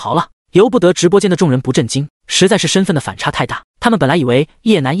成为富豪了。由不得直播间的众人不震惊，实在是身份的反差太大。他们本来以为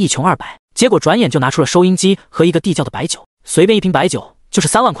叶楠一穷二白，结果转眼就拿出了收音机和一个地窖的白酒，随便一瓶白酒就是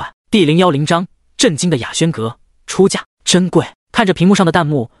3万块。第010章，震惊的雅轩阁出价真贵。看着屏幕上的弹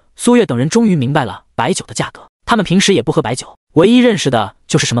幕，苏月等人终于明白了白酒的价格。他们平时也不喝白酒，唯一认识的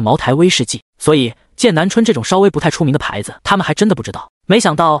就是什么茅台、威士忌，所以剑南春这种稍微不太出名的牌子，他们还真的不知道。没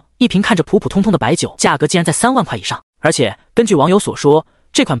想到一瓶看着普普通通的白酒，价格竟然在3万块以上。而且根据网友所说，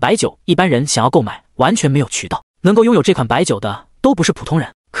这款白酒一般人想要购买完全没有渠道，能够拥有这款白酒的都不是普通人。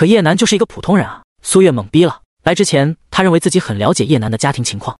可叶楠就是一个普通人啊！苏月懵逼了。来之前，他认为自己很了解叶楠的家庭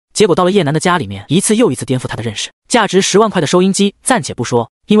情况，结果到了叶楠的家里面，一次又一次颠覆他的认识。价值10万块的收音机暂且不说，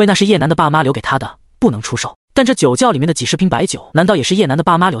因为那是叶楠的爸妈留给他的，不能出售。但这酒窖里面的几十瓶白酒，难道也是叶楠的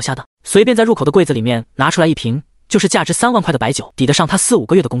爸妈留下的？随便在入口的柜子里面拿出来一瓶，就是价值3万块的白酒，抵得上他4、5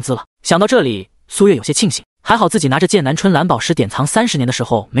个月的工资了。想到这里，苏月有些庆幸，还好自己拿着剑南春蓝宝石典藏30年的时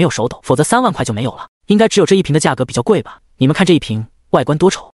候没有手抖，否则3万块就没有了。应该只有这一瓶的价格比较贵吧？你们看这一瓶外观多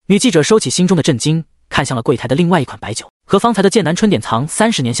丑！女记者收起心中的震惊，看向了柜台的另外一款白酒。和方才的剑南春典藏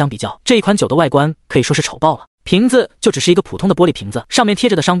30年相比较，这一款酒的外观可以说是丑爆了。瓶子就只是一个普通的玻璃瓶子，上面贴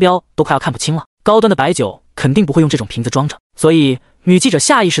着的商标都快要看不清了。高端的白酒肯定不会用这种瓶子装着，所以女记者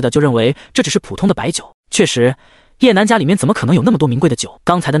下意识的就认为这只是普通的白酒。确实，叶楠家里面怎么可能有那么多名贵的酒？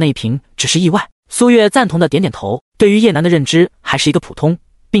刚才的那一瓶只是意外。苏月赞同的点点头，对于叶楠的认知还是一个普通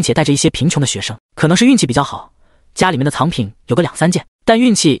并且带着一些贫穷的学生，可能是运气比较好，家里面的藏品有个2、3件，但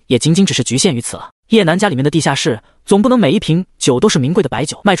运气也仅仅只是局限于此了。叶楠家里面的地下室总不能每一瓶酒都是名贵的白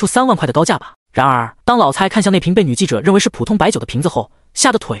酒，卖出3万块的高价吧？然而当老蔡看向那瓶被女记者认为是普通白酒的瓶子后，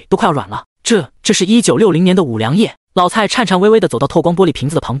吓得腿都快要软了。这是1960年的五粮液。老蔡颤颤巍巍地走到透光玻璃瓶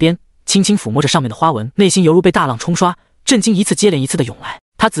子的旁边，轻轻抚摸着上面的花纹，内心犹如被大浪冲刷，震惊一次接连一次的涌来。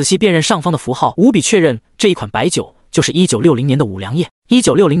他仔细辨认上方的符号，无比确认这一款白酒就是1960年的五粮液。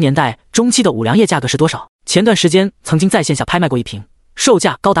1960年代中期的五粮液价格是多少？前段时间曾经在线下拍卖过一瓶，售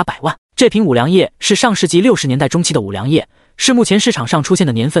价高达100万。这瓶五粮液是上世纪60年代中期的五粮液，是目前市场上出现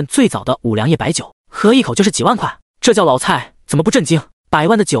的年份最早的五粮液白酒，喝一口就是几万块，这叫老蔡怎么不震惊？100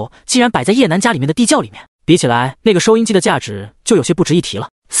万的酒竟然摆在叶楠家里面的地窖里面，比起来那个收音机的价值就有些不值一提了。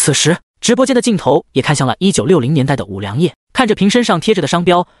此时直播间的镜头也看向了1960年代的五粮液，看着瓶身上贴着的商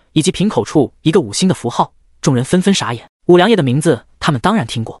标以及瓶口处一个5星的符号，众人纷纷傻眼。五粮液的名字他们当然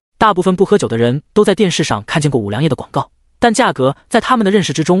听过，大部分不喝酒的人都在电视上看见过五粮液的广告，但价格在他们的认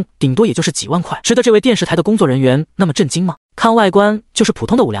识之中，顶多也就是几万块，值得这位电视台的工作人员那么震惊吗？看外观就是普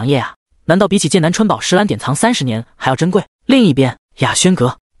通的五粮液啊，难道比起剑南春宝石兰典藏30年还要珍贵？另一边，雅轩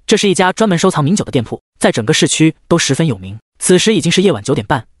阁，这是一家专门收藏名酒的店铺，在整个市区都十分有名。此时已经是夜晚9点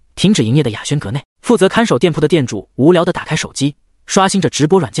半，停止营业的雅轩阁内，负责看守店铺的店主无聊地打开手机，刷新着直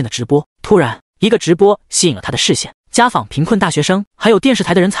播软件的直播。突然，一个直播吸引了他的视线，家访贫困大学生，还有电视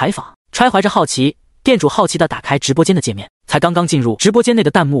台的人采访。揣怀着好奇，店主好奇地打开直播间的界面，才刚刚进入，直播间内的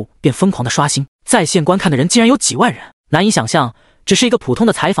弹幕便疯狂地刷新，在线观看的人竟然有几万人，难以想象，只是一个普通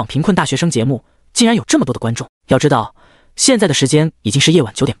的采访贫困大学生节目，竟然有这么多的观众。要知道，现在的时间已经是夜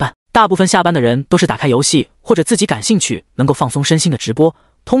晚9点半，大部分下班的人都是打开游戏或者自己感兴趣能够放松身心的直播，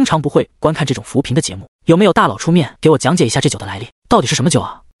通常不会观看这种扶贫的节目。有没有大佬出面给我讲解一下这酒的来历，到底是什么酒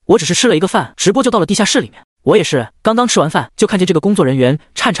啊？我只是吃了一个饭，直播就到了地下室里面。我也是刚刚吃完饭，就看见这个工作人员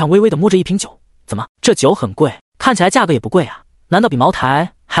颤颤巍巍地摸着一瓶酒。怎么，这酒很贵？看起来价格也不贵啊，难道比茅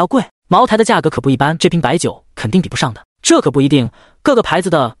台还要贵？茅台的价格可不一般，这瓶白酒肯定比不上的。这可不一定，各个牌子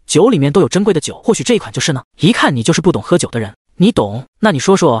的酒里面都有珍贵的酒，或许这一款就是呢。一看你就是不懂喝酒的人。你懂？那你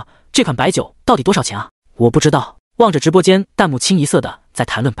说说这款白酒到底多少钱啊？我不知道。望着直播间弹幕清一色的在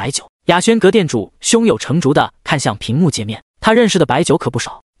谈论白酒，雅轩阁店主胸有成竹的看向屏幕界面，他认识的白酒可不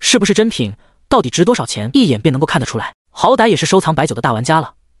少，是不是真品，到底值多少钱，一眼便能够看得出来。好歹也是收藏白酒的大玩家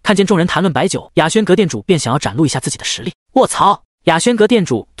了。看见众人谈论白酒，雅轩阁店主便想要展露一下自己的实力。卧槽！雅轩阁店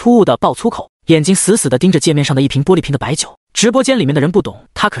主突兀的爆粗口，眼睛死死地盯着界面上的一瓶玻璃瓶的白酒。直播间里面的人不懂，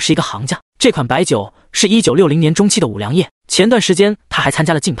他可是一个行家。这款白酒是1960年中期的五粮液，前段时间他还参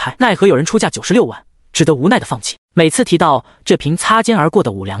加了竞拍，奈何有人出价96万，只得无奈的放弃。每次提到这瓶擦肩而过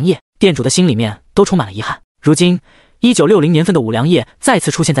的五粮液，店主的心里面都充满了遗憾。如今1960年份的五粮液再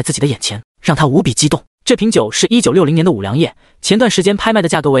次出现在自己的眼前，让他无比激动。这瓶酒是1960年的五粮液，前段时间拍卖的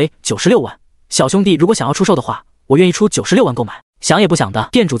价格为96万。小兄弟如果想要出售的话，我愿意出96万购买。想也不想的，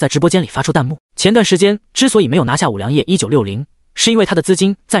店主在直播间里发出弹幕。前段时间之所以没有拿下五粮液1960，是因为他的资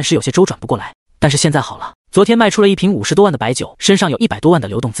金暂时有些周转不过来。但是现在好了，昨天卖出了一瓶50多万的白酒，身上有100多万的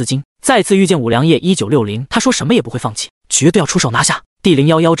流动资金。再次遇见五粮液1960，他说什么也不会放弃，绝对要出手拿下。第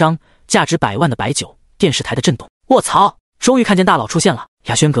011章，价值100万的白酒，电视台的震动。卧槽！终于看见大佬出现了。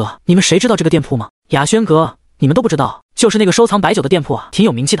雅轩阁，你们谁知道这个店铺吗？雅轩阁，你们都不知道，就是那个收藏白酒的店铺啊，挺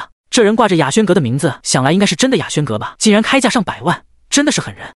有名气的。这人挂着雅轩阁的名字，想来应该是真的雅轩阁吧？竟然开价上100万，真的是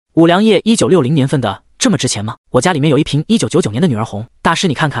狠人。五粮液1960年份的这么值钱吗？我家里面有一瓶1999年的女儿红，大师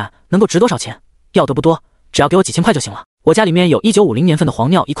你看看能够值多少钱？要得不多，只要给我几千块就行了。我家里面有1950年份的黄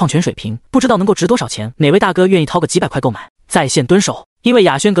尿一矿泉水瓶，不知道能够值多少钱？哪位大哥愿意掏个几百块购买？在线蹲守。因为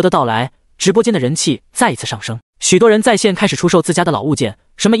雅轩阁的到来，直播间的人气再一次上升，许多人在线开始出售自家的老物件，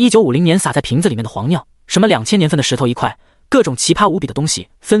什么1950年撒在瓶子里面的黄尿，什么2000年份的石头一块，各种奇葩无比的东西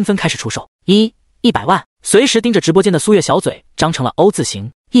纷纷开始出售。100万，随时盯着直播间的苏月小嘴张成了 O 字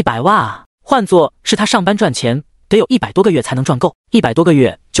形。100万啊，换作是他上班赚钱，得有100多个月才能赚够，100多个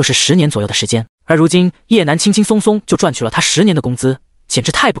月就是10年左右的时间。而如今叶楠轻轻松松就赚取了他10年的工资，简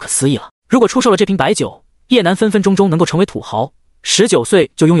直太不可思议了。如果出售了这瓶白酒，叶楠分分钟钟能够成为土豪，19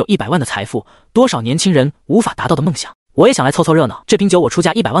岁就拥有100万的财富，多少年轻人无法达到的梦想。我也想来凑凑热闹，这瓶酒我出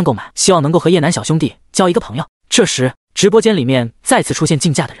价100万购买，希望能够和叶楠小兄弟交一个朋友。这时直播间里面再次出现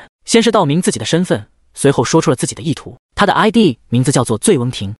竞价的人，先是道明自己的身份，随后说出了自己的意图。他的 ID 名字叫做醉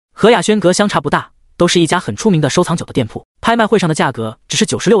翁亭，和雅轩阁相差不大，都是一家很出名的收藏酒的店铺。拍卖会上的价格只是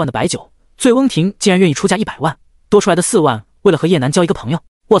96万的白酒，醉翁亭竟然愿意出价100万，多出来的4万为了和叶楠交一个朋友。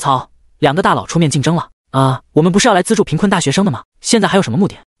卧槽，两个大佬出面竞争了。我们不是要来资助贫困大学生的吗？现在还有什么目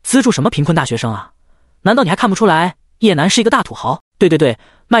的？资助什么贫困大学生啊？难道你还看不出来叶楠是一个大土豪？对，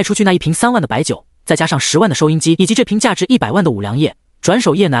卖出去那一瓶3万的白酒，再加上10万的收音机，以及这瓶价值100万的五粮液，转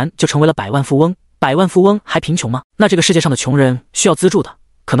手叶楠就成为了百万富翁。百万富翁还贫穷吗？那这个世界上的穷人需要资助的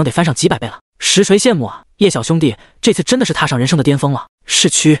可能得翻上几百倍了。实锤羡慕啊，叶小兄弟这次真的是踏上人生的巅峰了。市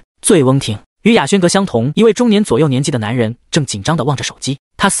区醉翁亭，与雅轩阁相同，一位中年左右年纪的男人正紧张地望着手机，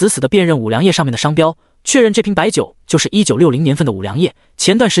他死死地辨认五粮液上面的商标，确认这瓶白酒就是1960年份的五粮液，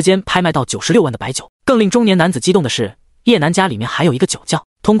前段时间拍卖到96万的白酒。更令中年男子激动的是，叶楠家里面还有一个酒窖。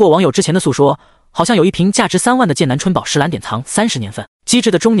通过网友之前的诉说，好像有一瓶价值3万的剑南春宝石兰典藏30年份。机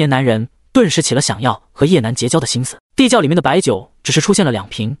智的中年男人顿时起了想要和叶楠结交的心思。地窖里面的白酒只是出现了2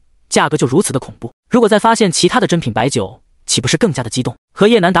瓶，价格就如此的恐怖。如果再发现其他的真品白酒，岂不是更加的激动？和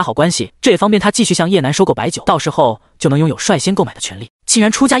叶楠打好关系，这也方便他继续向叶楠收购白酒，到时候就能拥有率先购买的权利。竟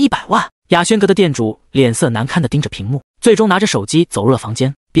然出价100万！雅轩阁的店主脸色难堪地盯着屏幕，最终拿着手机走入了房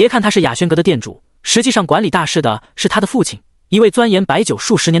间。别看他是雅轩阁的店主，实际上管理大事的是他的父亲，一位钻研白酒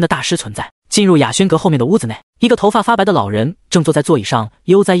数十年的大师存在。进入雅轩阁后面的屋子内，一个头发发白的老人正坐在座椅上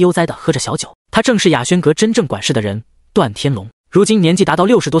悠哉悠哉地喝着小酒。他正是雅轩阁真正管事的人，段天龙。如今年纪达到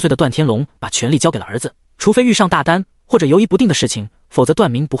60多岁的段天龙把权力交给了儿子，除非遇上大单或者犹疑不定的事情，否则段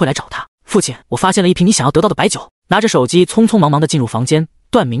明不会来找他。父亲，我发现了一瓶你想要得到的白酒。拿着手机匆匆忙忙地进入房间，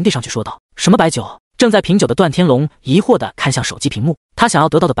段明递上去说道：什么白酒？正在品酒的段天龙疑惑地看向手机屏幕，他想要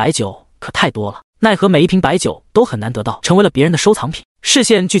得到的白酒可太多了，奈何每一瓶白酒都很难得到，成为了别人的收藏品。视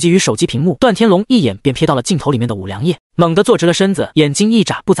线聚集于手机屏幕，段天龙一眼便瞥到了镜头里面的五粮液，猛地坐直了身子，眼睛一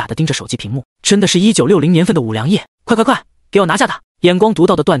眨不眨地盯着手机屏幕。真的是1960年份的五粮液，快快快，给我拿下它！眼光独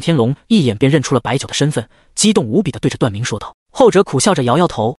到的段天龙一眼便认出了白酒的身份，激动无比地对着段明说道。后者苦笑着摇摇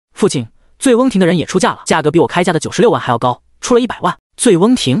头，父亲，醉翁亭的人也出价了，价格比我开价的96万还要高，出了100万。醉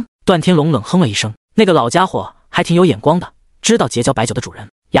翁亭？段天龙冷哼了一声，那个老家伙还挺有眼光的，知道结交白酒的主人。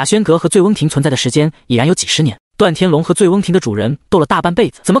雅轩阁和醉翁亭存在的时间已然有几十年，段天龙和醉翁亭的主人斗了大半辈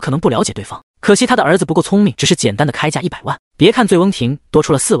子，怎么可能不了解对方？可惜他的儿子不够聪明，只是简单的开价100万。别看醉翁亭多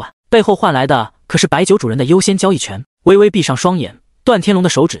出了4万，背后换来的可是白酒主人的优先交易权。微微闭上双眼，段天龙的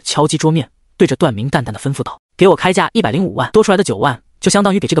手指敲击桌面，对着段明淡淡的吩咐道：给我开价105万，多出来的9万就相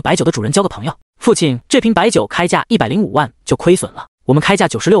当于给这个白酒的主人交个朋友。父亲，这瓶白酒开价105万就亏损了，我们开价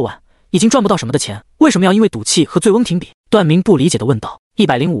96万，已经赚不到什么的钱，为什么要因为赌气和醉翁亭比？段明不理解地问道。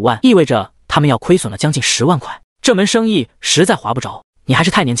105万意味着他们要亏损了将近10万块，这门生意实在划不着。你还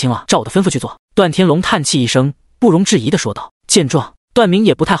是太年轻了，照我的吩咐去做。段天龙叹气一声，不容置疑地说道。见状，段明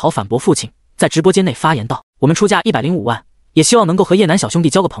也不太好反驳父亲，在直播间内发言道：我们出价105万，也希望能够和叶南小兄弟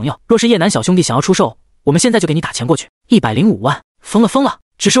交个朋友，若是叶南小兄弟想要出售，我们现在就给你打钱过去。105万？疯了！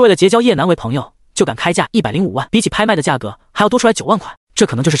只是为了结交叶南为朋友，就敢开价105万，比起拍卖的价格还要多出来9万块，这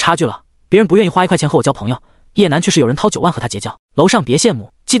可能就是差距了。别人不愿意花1块钱和我交朋友，叶南却是有人掏9万和他结交。楼上别羡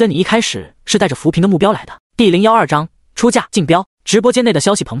慕，记得你一开始是带着扶贫的目标来的。第012章出价竞标。直播间内的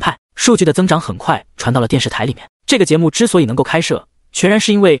消息澎湃，数据的增长很快传到了电视台里面。这个节目之所以能够开设，全然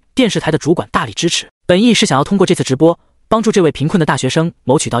是因为电视台的主管大力支持，本意是想要通过这次直播帮助这位贫困的大学生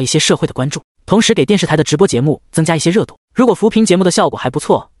谋取到一些社会的关注，同时给电视台的直播节目增加一些热度。如果扶贫节目的效果还不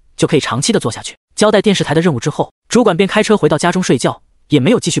错，就可以长期的做下去。交代电视台的任务之后，主管便开车回到家中睡觉，也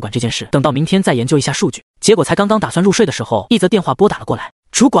没有继续管这件事，等到明天再研究一下数据。结果才刚刚打算入睡的时候，一则电话拨打了过来。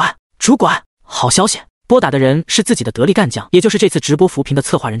主管，好消息！拨打的人是自己的得力干将，也就是这次直播扶贫的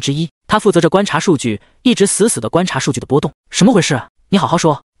策划人之一。他负责着观察数据，一直死死的观察数据的波动。什么回事？你好好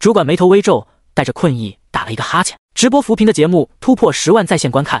说。主管眉头微皱，带着困意打了一个哈欠。直播扶贫的节目突破10万在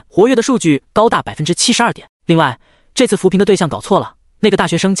线观看，活跃的数据高达72%点。另外，这次扶贫的对象搞错了，那个大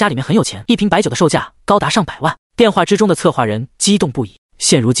学生家里面很有钱，一瓶白酒的售价高达上百万。电话之中的策划人激动不已。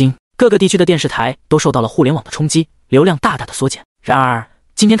现如今，各个地区的电视台都受到了互联网的冲击，流量大大的缩减。然而，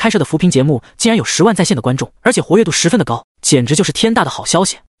今天开设的扶贫节目竟然有10万在线的观众，而且活跃度十分的高，简直就是天大的好消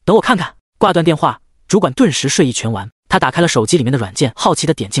息。等我看看。挂断电话，主管顿时睡意全完。他打开了手机里面的软件，好奇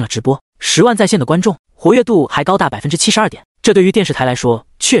地点进了直播。10万在线的观众，活跃度还高达72%点，这对于电视台来说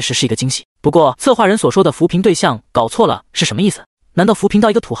确实是一个惊喜。不过，策划人所说的扶贫对象搞错了是什么意思？难道扶贫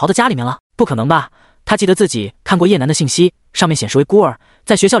到一个土豪的家里面了？不可能吧？他记得自己看过叶南的信息，上面显示为孤儿，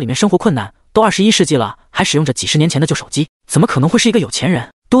在学校里面生活困难，都21世纪了，还使用着几十年前的旧手机，怎么可能会是一个有钱人？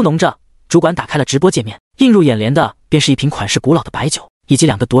嘟哝着，主管打开了直播界面，映入眼帘的便是一瓶款式古老的白酒，以及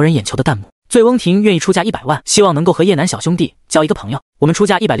2个夺人眼球的弹幕。醉翁亭愿意出价100万，希望能够和叶南小兄弟交一个朋友。我们出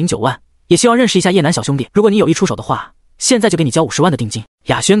价109万，也希望认识一下叶南小兄弟。如果你有意出手的话，现在就给你交50万的定金。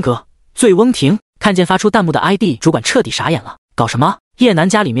雅轩阁，醉翁亭。看见发出弹幕的 ID， 主管彻底傻眼了。搞什么？叶南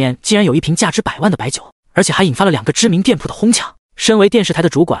家里面竟然有一瓶价值100万的白酒，而且还引发了2个知名店铺的哄抢。身为电视台的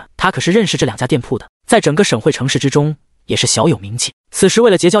主管，他可是认识这2家店铺的，在整个省会城市之中也是小有名气。此时为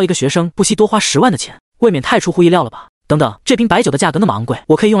了结交一个学生，不惜多花10万的钱，未免太出乎意料了吧？等等，这瓶白酒的价格那么昂贵，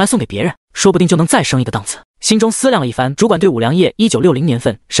我可以用来送给别人，说不定就能再升一个档次。心中思量了一番，主管对五粮液1960年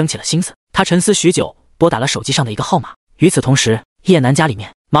份升起了心思。他沉思许久，拨打了手机上的一个号码。与此同时，叶南家里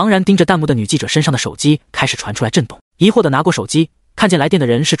面茫然盯着弹幕的女记者身上的手机开始传出来震动，疑惑地拿过手机，看见来电的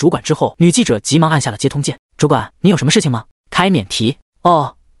人是主管之后，女记者急忙按下了接通键。主管，你有什么事情吗？开免提。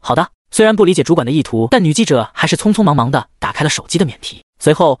哦，好的。虽然不理解主管的意图，但女记者还是匆匆忙忙地打开了手机的免提。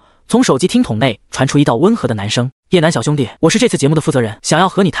随后，从手机听筒内传出一道温和的男声：叶南小兄弟，我是这次节目的负责人，想要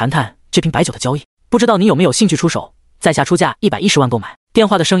和你谈谈这瓶白酒的交易，不知道你有没有兴趣出手，在下出价110万购买。电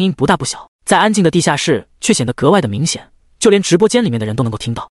话的声音不大不小，在安静的地下室却显得格外的明显，就连直播间里面的人都能够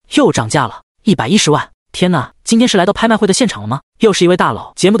听到。又涨价了，110万！天哪，今天是来到拍卖会的现场了吗？又是一位大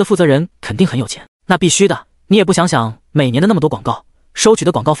佬，节目的负责人肯定很有钱。那必须的，你也不想想每年的那么多广告，收取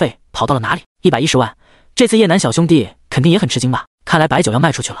的广告费跑到了哪里？110万，这次叶南小兄弟肯定也很吃惊吧？看来白酒要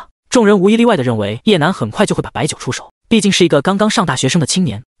卖出去了。众人无一例外地认为叶南很快就会把白酒出手，毕竟是一个刚刚上大学生的青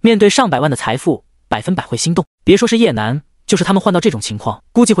年，面对上百万的财富，100%会心动。别说是叶南，就是他们换到这种情况，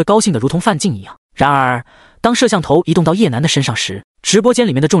估计会高兴的如同范进一样。然而，当摄像头移动到叶楠的身上时，直播间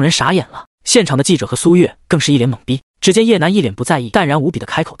里面的众人傻眼了，现场的记者和苏月更是一脸懵逼。只见叶楠一脸不在意，淡然无比的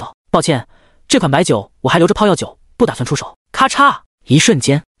开口道：“抱歉，这款白酒我还留着泡药酒，不打算出手。”咔嚓，一瞬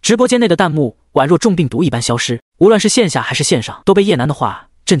间，直播间内的弹幕宛若中病毒一般消失，无论是线下还是线上，都被叶楠的话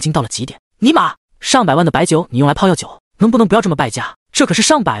震惊到了极点。尼玛，上百万的白酒你用来泡药酒，能不能不要这么败家？这可是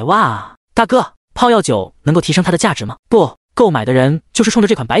上百万啊！大哥，泡药酒能够提升它的价值吗？不，购买的人就是冲着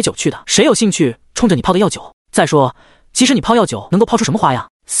这款白酒去的，谁有兴趣冲着你泡的药酒？再说，即使你泡药酒能够泡出什么花样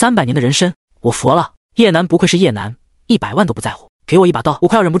？300年的人参，我服了！叶楠不愧是叶楠，100万都不在乎。给我一把刀，我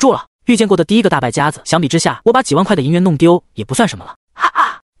快要忍不住了。遇见过的第一个大败家子，相比之下，我把几万块的银元弄丢也不算什么了。哈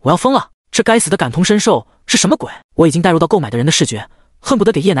哈，我要疯了！这该死的感同身受是什么鬼？我已经带入到购买的人的视觉，恨不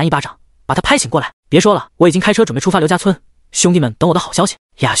得给叶楠一巴掌，把他拍醒过来。别说了，我已经开车准备出发刘家村，兄弟们等我的好消息。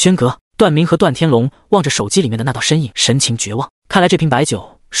雅轩阁，段明和段天龙望着手机里面的那道身影，神情绝望。看来这瓶白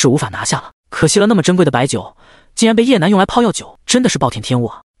酒是无法拿下了，可惜了，那么珍贵的白酒竟然被叶楠用来泡药酒，真的是暴殄天物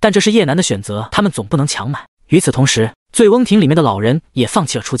啊！但这是叶楠的选择，他们总不能强买。与此同时，醉翁亭里面的老人也放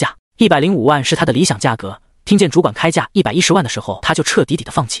弃了出价，105万是他的理想价格。听见主管开价110万的时候，他就彻底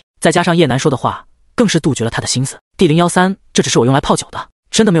的放弃。再加上叶楠说的话，更是杜绝了他的心思。D013，这只是我用来泡酒的，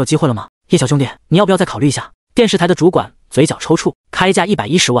真的没有机会了吗？叶小兄弟，你要不要再考虑一下？电视台的主管嘴角抽搐，开价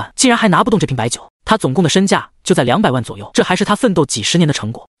110万，竟然还拿不动这瓶白酒。他总共的身价就在200万左右，这还是他奋斗几十年的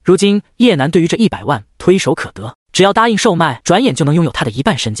成果。如今叶楠对于这100万推手可得，只要答应售卖，转眼就能拥有他的1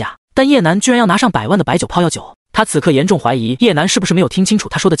半身价。但叶楠居然要拿上100万的白酒泡药酒，他此刻严重怀疑叶楠是不是没有听清楚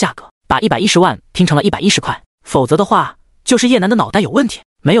他说的价格，把110万听成了110块，否则的话就是叶楠的脑袋有问题。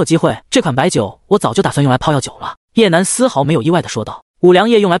没有机会，这款白酒我早就打算用来泡药酒了。叶楠丝毫没有意外地说道。五粮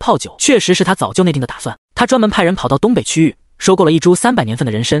液用来泡酒确实是他早就内定的打算，他专门派人跑到东北区域收购了一株300年份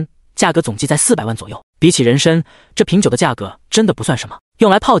的人参，价格总计在400万左右。比起人参，这瓶酒的价格真的不算什么，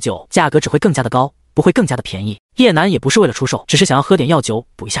用来泡酒价格只会更加的高，不会更加的便宜。叶楠也不是为了出售，只是想要喝点药酒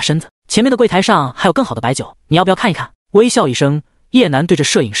补一下身子。前面的柜台上还有更好的白酒，你要不要看一看？微笑一声，叶楠对着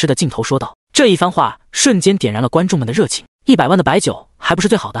摄影师的镜头说道。这一番话瞬间点燃了观众们的热情。100万的白酒还不是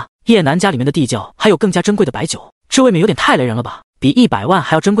最好的，叶楠家里面的地窖还有更加珍贵的白酒，这未免有点太雷人了吧？比100万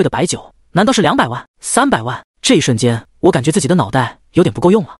还要珍贵的白酒，难道是200万、300万？这一瞬间，我感觉自己的脑袋有点不够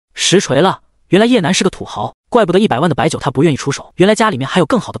用了。实锤了，原来叶楠是个土豪，怪不得100万的白酒他不愿意出手，原来家里面还有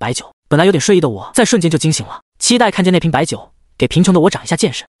更好的白酒。本来有点睡意的我，在瞬间就惊醒了，期待看见那瓶白酒，给贫穷的我长一下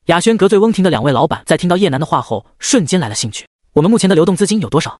见识。雅轩阁醉翁亭的2位老板在听到叶楠的话后，瞬间来了兴趣。我们目前的流动资金有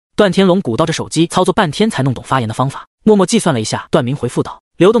多少？段天龙鼓捣着手机，操作半天才弄懂发言的方法，默默计算了一下。段明回复道：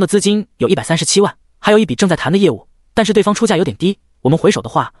流动的资金有137万，还有一笔正在谈的业务，但是对方出价有点低，我们回手的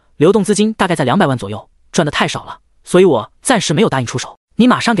话，流动资金大概在200万左右，赚的太少了，所以我暂时没有答应出手。你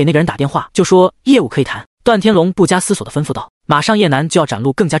马上给那个人打电话，就说业务可以谈。段天龙不加思索地吩咐道。马上叶楠就要展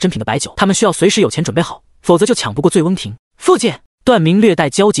露更加珍品的白酒，他们需要随时有钱准备好，否则就抢不过醉翁亭。父亲，段明略带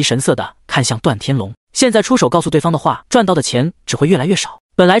焦急神色地看向段天龙，现在出手告诉对方的话，赚到的钱只会越来越少，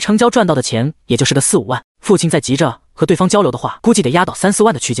本来成交赚到的钱也就是个4、5万，父亲再急着和对方交流的话，估计得压到3、4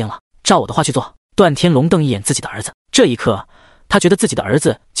万的区间了。照我的话去做。段天龙瞪一眼自己的儿子，这一刻他觉得自己的儿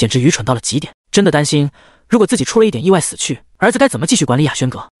子简直愚蠢到了极点，真的担心如果自己出了一点意外死去，儿子该怎么继续管理雅轩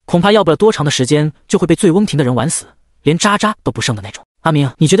阁，恐怕要不了多长的时间就会被醉翁亭的人玩死，连渣渣都不剩的那种。阿明，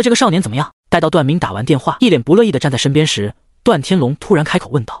你觉得这个少年怎么样？待到段明打完电话，一脸不乐意地站在身边时，段天龙突然开口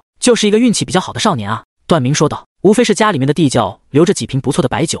问道。就是一个运气比较好的少年啊，段明说道，无非是家里面的地窖留着几瓶不错的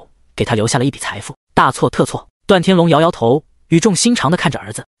白酒，给他留下了一笔财富，大错特错。段天龙摇摇头，语重心长地看着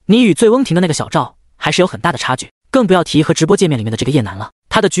儿子，你与醉翁亭的那个小赵还是有很大的差距，更不要提和直播界面里面的这个叶楠了。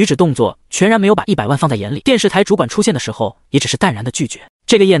他的举止动作全然没有把100万放在眼里，电视台主管出现的时候也只是淡然的拒绝。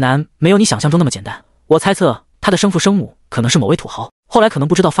这个叶楠没有你想象中那么简单，我猜测他的生父生母可能是某位土豪，后来可能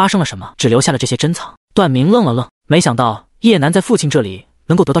不知道发生了什么，只留下了这些珍藏。段明愣了愣，没想到叶楠在父亲这里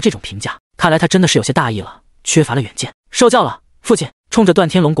能够得到这种评价，看来他真的是有些大意了，缺乏了远见。受教了，父亲。冲着段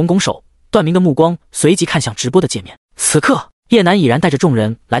天龙拱拱手，段明的目光随即看向直播的界面。此刻叶楠已然带着众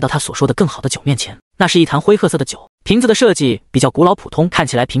人来到他所说的更好的酒面前，那是一坛灰褐色的酒，瓶子的设计比较古老普通，看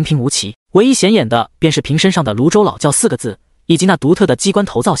起来平平无奇，唯一显眼的便是瓶身上的泸州老窖4个字，以及那独特的机关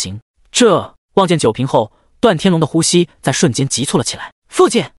头造型。望见酒瓶后，段天龙的呼吸在瞬间急促了起来。父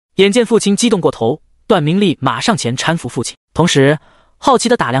亲！眼见父亲激动过头，段明立马上前搀扶父亲，同时好奇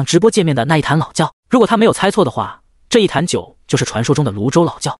地打量直播界面的那一坛老窖。如果他没有猜错的话，这一坛酒就是传说中的泸州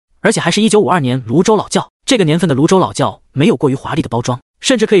老窖，而且还是1952年泸州老窖。这个年份的泸州老窖没有过于华丽的包装，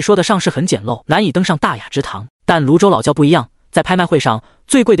甚至可以说得上是很简陋，难以登上大雅之堂。但泸州老窖不一样，在拍卖会上，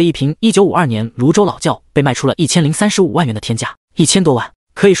最贵的一瓶1952年泸州老窖被卖出了1035万元的天价，1000多万，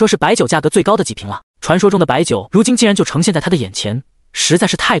可以说是白酒价格最高的几瓶了。传说中的白酒如今竟然就呈现在他的眼前，实在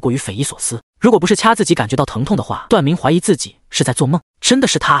是太过于匪夷所思。如果不是掐自己感觉到疼痛的话，段明怀疑自己是在做梦。真的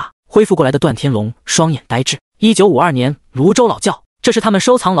是他啊！恢复过来的段天龙双眼呆滞。1952年，泸州老窖，这是他们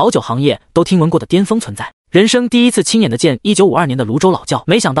收藏老酒行业都听闻过的巅峰存在。人生第一次亲眼的见1952年的泸州老窖，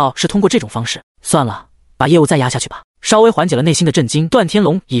没想到是通过这种方式。算了，把业务再压下去吧。稍微缓解了内心的震惊，段天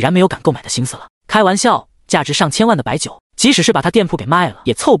龙已然没有敢购买的心思了。开玩笑，价值上千万的白酒，即使是把他店铺给卖了，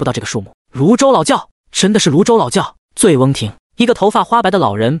也凑不到这个数目。泸州老窖，真的是泸州老窖。醉翁亭，一个头发花白的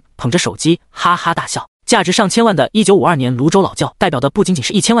老人捧着手机，哈哈大笑。价值上千万的1952年泸州老窖，代表的不仅仅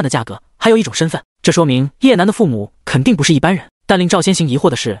是1000万的价格，还有一种身份。这说明叶楠的父母肯定不是一般人。但令赵先行疑惑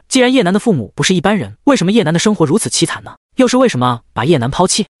的是，既然叶楠的父母不是一般人，为什么叶楠的生活如此凄惨呢？又是为什么把叶楠抛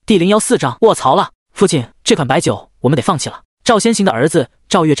弃？第014章，卧槽了！父亲，这款白酒我们得放弃了。赵先行的儿子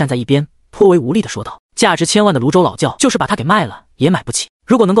赵月站在一边，颇为无力地说道：“价值千万的泸州老窖，就是把它给卖了也买不起。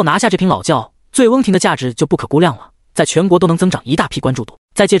如果能够拿下这瓶老窖，醉翁亭的价值就不可估量了，在全国都能增长一大批关注度。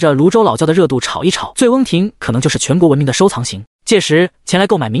再借着泸州老窖的热度炒一炒，醉翁亭可能就是全国闻名的收藏型。届时前来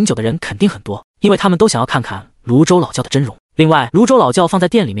购买名酒的人肯定很多，因为他们都想要看看泸州老窖的真容。另外，泸州老窖放在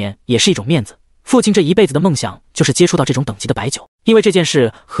店里面也是一种面子。父亲这一辈子的梦想就是接触到这种等级的白酒，因为这件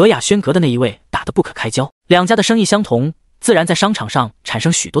事和雅轩阁的那一位打得不可开交，两家的生意相同，自然在商场上产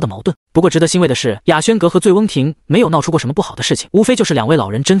生许多的矛盾。不过值得欣慰的是，雅轩阁和醉翁亭没有闹出过什么不好的事情，无非就是两位老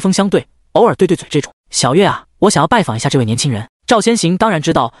人针锋相对，偶尔对对嘴这种。小月啊，我想要拜访一下这位年轻人。赵先行当然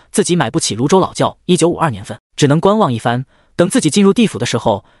知道自己买不起泸州老窖1952年份，只能观望一番，等自己进入地府的时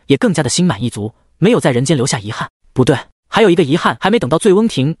候，也更加的心满意足，没有在人间留下遗憾。不对，还有一个遗憾还没等到醉翁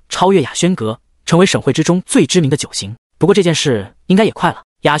亭超越雅轩阁，成为省会之中最知名的酒行。不过这件事应该也快了。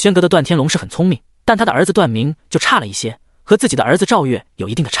雅轩阁的段天龙是很聪明，但他的儿子段明就差了一些，和自己的儿子赵月有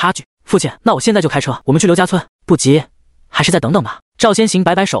一定的差距。父亲，那我现在就开车，我们去刘家村。不急，还是再等等吧。赵先行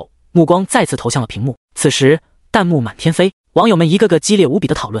摆摆手，目光再次投向了屏幕。此时弹幕满天飞，网友们一个个激烈无比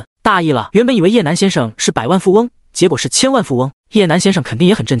的讨论。大意了，原本以为叶楠先生是百万富翁，结果是千万富翁。叶楠先生肯定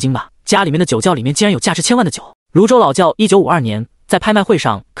也很震惊吧？家里面的酒窖里面竟然有价值千万的酒。泸州老窖1952年在拍卖会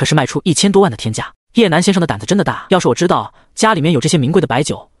上可是卖出1000多万的天价。叶楠先生的胆子真的大，要是我知道家里面有这些名贵的白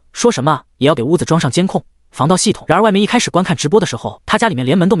酒，说什么也要给屋子装上监控防盗系统。然而外面一开始观看直播的时候，他家里面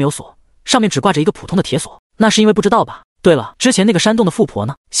连门都没有锁，上面只挂着一个普通的铁锁，那是因为不知道吧？对了，之前那个山洞的富婆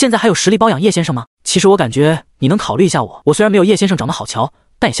呢？现在还有实力包养叶先生吗？其实我感觉你能考虑一下我，我虽然没有叶先生长得好瞧，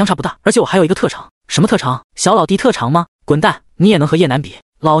但也相差不大，而且我还有一个特长。什么特长？小老弟特长吗？滚蛋，你也能和叶楠比？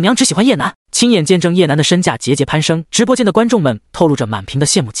老娘只喜欢叶楠。亲眼见证叶楠的身价节节攀升，直播间的观众们透露着满屏的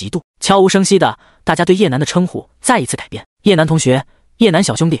羡慕嫉妒。悄无声息的，大家对叶楠的称呼再一次改变，叶楠同学、叶楠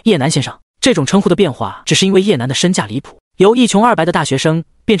小兄弟、叶楠先生。这种称呼的变化只是因为叶楠的身价离谱，由一穷二白的大学生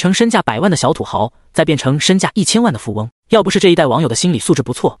变成身价100万的小土豪，再变成身价1000万的富翁。要不是这一代网友的心理素质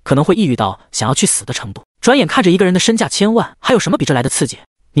不错，可能会抑郁到想要去死的程度。转眼看着一个人的身价1000万，还有什么比这来的刺激？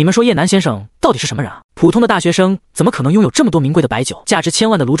你们说叶楠先生到底是什么人啊？普通的大学生怎么可能拥有这么多名贵的白酒？价值1000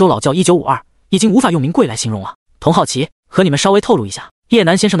万的泸州老窖1952已经无法用名贵来形容了。同好奇，和你们稍微透露一下，叶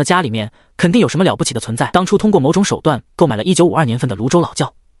楠先生的家里面肯定有什么了不起的存在。当初通过某种手段购买了1952年份的泸州老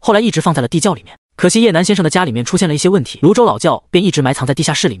窖，后来一直放在了地窖里面。可惜叶楠先生的家里面出现了一些问题，泸州老窖便一直埋藏在地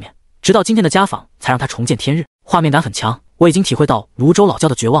下室里面，直到今天的家访才让他重见天日。画面感很强，我已经体会到泸州老窖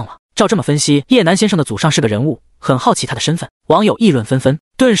的绝望了。照这么分析，叶楠先生的祖上是个人物，很好奇他的身份。网友议论纷纷，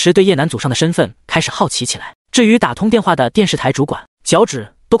顿时对叶楠祖上的身份开始好奇起来。至于打通电话的电视台主管，脚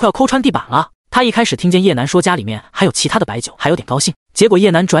趾都快要抠穿地板了。他一开始听见叶楠说家里面还有其他的白酒，还有点高兴。结果叶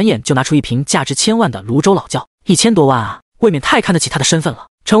楠转眼就拿出一瓶价值1000万的泸州老窖，1000多万啊，未免太看得起他的身份了。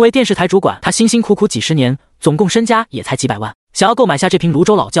成为电视台主管，他辛辛苦苦几十年，总共身家也才几百万。想要购买下这瓶泸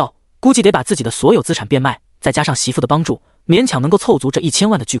州老窖，估计得把自己的所有资产变卖，再加上媳妇的帮助，勉强能够凑足这1000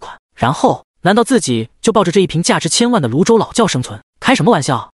万的巨款。然后，难道自己就抱着这一瓶价值1000万的泸州老窖生存？开什么玩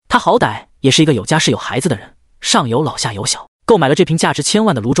笑！他好歹也是一个有家室有孩子的人，上有老下有小，购买了这瓶价值1000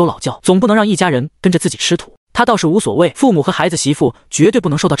万的泸州老窖，总不能让一家人跟着自己吃土。他倒是无所谓，父母和孩子媳妇绝对不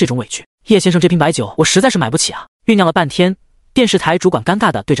能受到这种委屈。叶先生这瓶白酒，我实在是买不起啊！酝酿了半天，电视台主管尴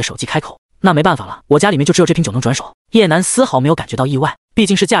尬地对着手机开口：“那没办法了，我家里面就只有这瓶酒能转手。”叶楠丝毫没有感觉到意外，毕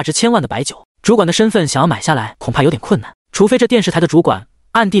竟是价值1000万的白酒，主管的身份想要买下来恐怕有点困难，除非这电视台的主管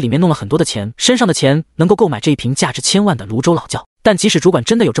暗地里面弄了很多的钱，身上的钱能够购买这一瓶价值1000万的泸州老窖。但即使主管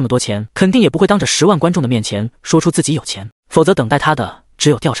真的有这么多钱，肯定也不会当着10万观众的面前说出自己有钱，否则等待他的只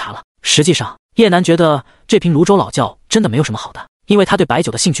有调查了。实际上，叶楠觉得这瓶泸州老窖真的没有什么好的，因为他对白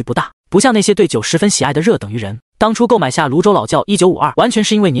酒的兴趣不大，不像那些对酒十分喜爱的热等于人。当初购买下泸州老窖1952，完全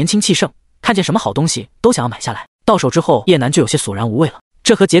是因为年轻气盛，看见什么好东西都想要买下来。到手之后，叶楠就有些索然无味了。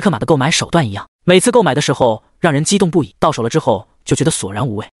这和杰克马的购买手段一样，每次购买的时候让人激动不已，到手了之后就觉得索然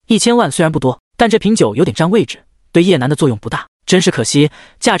无味。1000万虽然不多，但这瓶酒有点占位置，对叶楠的作用不大。真是可惜，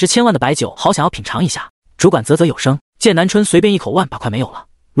价值千万的白酒，好想要品尝一下。主管啧啧有声，剑南春随便一口万把块没有了，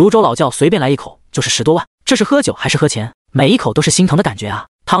泸州老窖随便来一口就是10多万，这是喝酒还是喝钱？每一口都是心疼的感觉啊！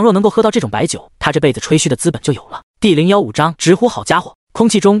倘若能够喝到这种白酒，他这辈子吹嘘的资本就有了。第015章直呼好家伙，空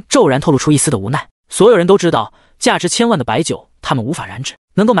气中骤然透露出一丝的无奈。所有人都知道，价值千万的白酒，他们无法染指，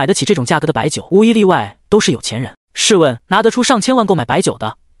能够买得起这种价格的白酒，无一例外都是有钱人。试问，拿得出上千万购买白酒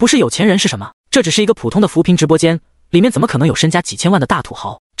的，不是有钱人是什么？这只是一个普通的扶贫直播间，里面怎么可能有身家几千万的大土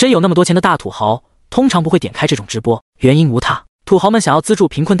豪？真有那么多钱的大土豪，通常不会点开这种直播，原因无他，土豪们想要资助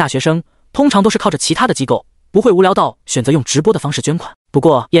贫困大学生，通常都是靠着其他的机构，不会无聊到选择用直播的方式捐款。不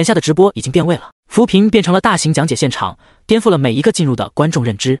过眼下的直播已经变味了，扶贫变成了大型讲解现场，颠覆了每一个进入的观众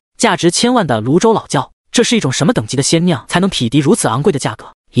认知。价值千万的泸州老窖，这是一种什么等级的鲜酿才能匹敌如此昂贵的价格？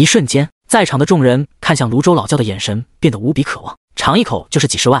一瞬间，在场的众人看向泸州老窖的眼神变得无比渴望，尝一口就是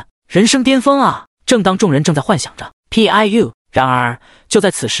几十万，人生巅峰啊！正当众人正在幻想着 PIU， 然而就在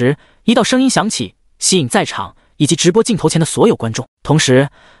此时，一道声音响起，吸引在场以及直播镜头前的所有观众。同时，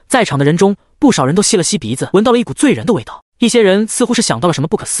在场的人中，不少人都吸了吸鼻子，闻到了一股醉人的味道。一些人似乎是想到了什么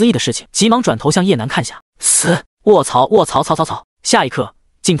不可思议的事情，急忙转头向叶南看下。死！卧槽！卧槽！槽槽槽！下一刻，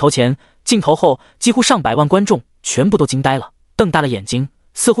镜头前、镜头后，几乎上百万观众全部都惊呆了，瞪大了眼睛，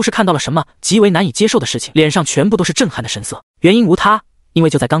似乎是看到了什么极为难以接受的事情，脸上全部都是震撼的神色。原因无他，因为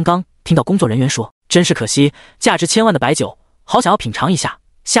就在刚刚，听到工作人员说：“真是可惜，价值千万的白酒，好想要品尝一下。”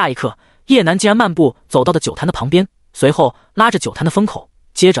下一刻，叶南竟然漫步走到了酒坛的旁边，随后拉着酒坛的封口，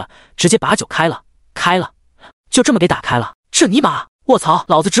接着直接把酒开了，就这么给打开了。这尼玛！卧槽！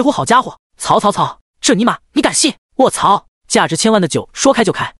老子直呼好家伙！曹！这尼玛！你敢信？卧槽！价值千万的酒说开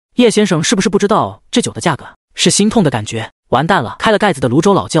就开，叶先生是不是不知道这酒的价格？是心痛的感觉。完蛋了，开了盖子的泸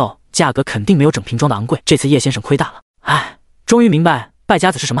州老窖价格肯定没有整瓶装的昂贵，这次叶先生亏大了。唉，终于明白败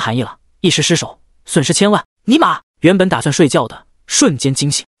家子是什么含义了，一时失手，损失千万。尼玛！原本打算睡觉的，瞬间惊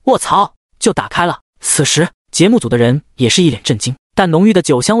醒。卧槽！就打开了。此时，节目组的人也是一脸震惊，但浓郁的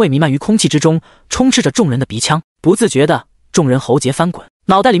酒香味弥漫于空气之中，充斥着众人的鼻腔。不自觉的，众人喉结翻滚，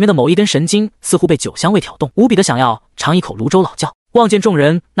脑袋里面的某一根神经似乎被酒香味挑动，无比的想要尝一口泸州老窖。望见众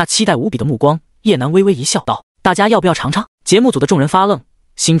人那期待无比的目光，叶南微微一笑，道：“大家要不要尝尝？”节目组的众人发愣，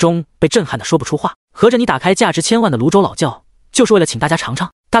心中被震撼的说不出话。合着你打开价值千万的泸州老窖，就是为了请大家尝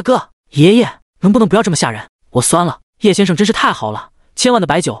尝？大哥，爷爷，能不能不要这么吓人？我酸了。叶先生真是太好了，千万的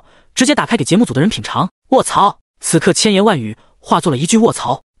白酒直接打开给节目组的人品尝。卧槽！此刻千言万语化作了一句卧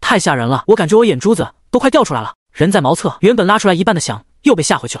槽，太吓人了，我感觉我眼珠子都快掉出来了。人在茅厕，原本拉出来一半的响又被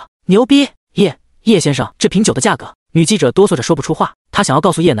吓回去了。牛逼！叶先生，这瓶酒的价格。女记者哆嗦着说不出话，她想要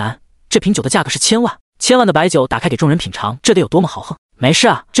告诉叶南，这瓶酒的价格是千万，千万的白酒打开给众人品尝，这得有多么豪横。没事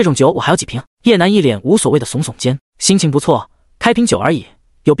啊，这种酒我还有几瓶。叶南一脸无所谓的耸耸肩，心情不错，开瓶酒而已，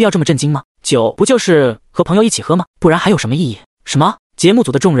有必要这么震惊吗？酒不就是和朋友一起喝吗？不然还有什么意义？什么？节目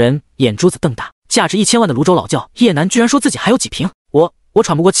组的众人眼珠子瞪大，价值1000万的泸州老窖，叶南居然说自己还有几瓶，我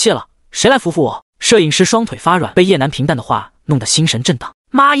喘不过气了，谁来扶扶我？摄影师双腿发软，被叶南平淡的话弄得心神震荡。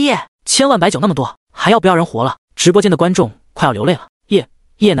妈耶，千万白酒那么多，还要不要人活了？直播间的观众快要流泪了。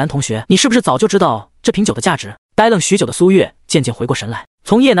叶南同学，你是不是早就知道这瓶酒的价值？呆愣许久的苏月渐渐回过神来，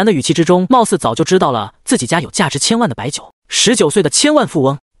从叶南的语气之中，貌似早就知道了自己家有价值千万的白酒。19岁的千万富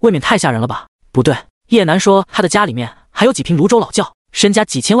翁，未免太吓人了吧？不对，叶南说他的家里面还有几瓶泸州老窖，身家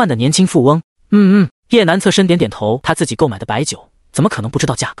几千万的年轻富翁。叶南侧身点点头，他自己购买的白酒怎么可能不知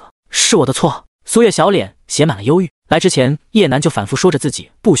道价格？是我的错。苏月小脸写满了忧郁。来之前，叶南就反复说着自己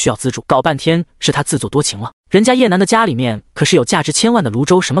不需要资助，搞半天是他自作多情了。人家叶南的家里面可是有价值千万的泸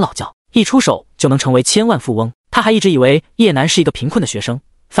州什么老窖，一出手就能成为千万富翁。他还一直以为叶南是一个贫困的学生，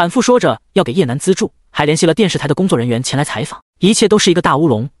反复说着要给叶南资助，还联系了电视台的工作人员前来采访。一切都是一个大乌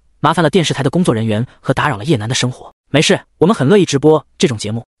龙，麻烦了电视台的工作人员和打扰了叶南的生活。没事，我们很乐意直播这种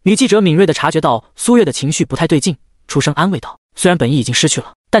节目。女记者敏锐地察觉到苏月的情绪不太对劲，出声安慰道：“虽然本意已经失去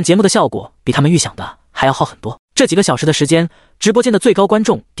了，但节目的效果比他们预想的还要好很多。这几个小时的时间，直播间的最高观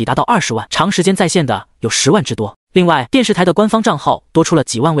众抵达到20万，长时间在线的有10万之多。另外，电视台的官方账号多出了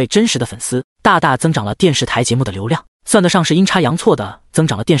几万位真实的粉丝，大大增长了电视台节目的流量，算得上是阴差阳错的增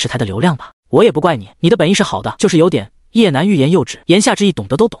长了电视台的流量吧。我也不怪你，你的本意是好的，就是有点……”叶南欲言又止，言下之意懂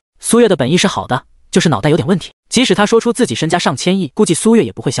得都懂。苏月的本意是好的，就是脑袋有点问题。即使他说出自己身家上千亿，估计苏月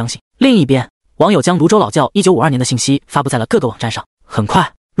也不会相信。另一边，网友将泸州老窖1952年的信息发布在了各个网站上。很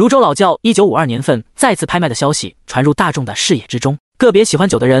快，泸州老窖1952年份再次拍卖的消息传入大众的视野之中。个别喜欢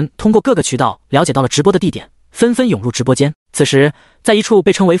酒的人通过各个渠道了解到了直播的地点，纷纷涌入直播间。此时，在一处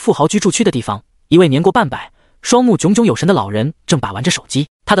被称为富豪居住区的地方，一位年过半百、双目炯炯有神的老人正把玩着手机。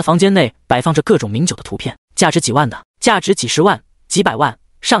他的房间内摆放着各种名酒的图片，价值几万的，价值几十万、几百万、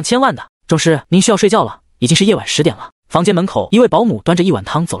上千万的。钟师，您需要睡觉了，已经是夜晚10点了。房间门口，一位保姆端着一碗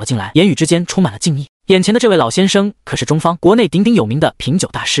汤走了进来，言语之间充满了敬意。眼前的这位老先生可是中方国内鼎鼎有名的品酒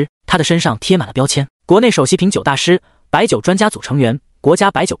大师，他的身上贴满了标签：国内首席品酒大师、白酒专家组成员、国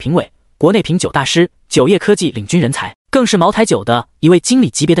家白酒评委、国内品酒大师、酒业科技领军人才，更是茅台酒的一位经理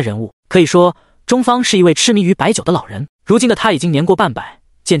级别的人物。可以说，中方是一位痴迷于白酒的老人。如今的他已经年过半百，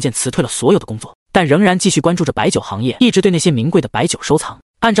渐渐辞退了所有的工作，但仍然继续关注着白酒行业，一直对那些名贵的白酒收藏。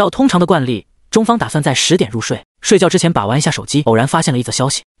按照通常的惯例，中方打算在10点入睡，睡觉之前把玩一下手机，偶然发现了一则消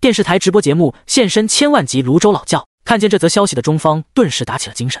息：电视台直播节目现身千万级泸州老窖。看见这则消息的中方顿时打起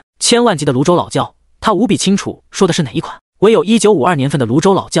了精神。千万级的泸州老窖，他无比清楚说的是哪一款，唯有1952年份的泸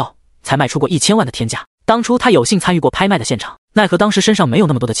州老窖才卖出过1000万的天价。当初他有幸参与过拍卖的现场，奈何当时身上没有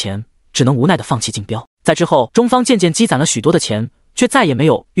那么多的钱，只能无奈的放弃竞标。在之后，中方渐渐积攒了许多的钱，却再也没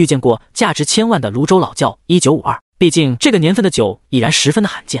有遇见过价值1000万的泸州老窖1952。毕竟这个年份的酒已然十分的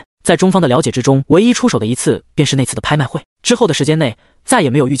罕见。在中方的了解之中，唯一出手的一次便是那次的拍卖会，之后的时间内再也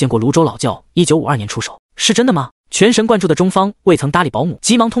没有遇见过泸州老窖1952年出手。是真的吗？全神贯注的中方未曾搭理保姆，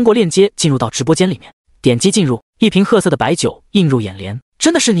急忙通过链接进入到直播间里面，点击进入，一瓶褐色的白酒映入眼帘。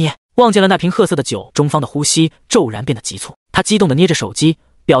真的是你？望见了那瓶褐色的酒，中方的呼吸骤然变得急促，他激动地捏着手机，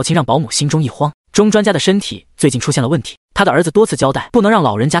表情让保姆心中一慌。钟专家的身体最近出现了问题，他的儿子多次交代，不能让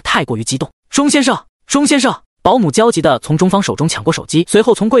老人家太过于激动。钟先生，钟先生！保姆焦急地从中方手中抢过手机，随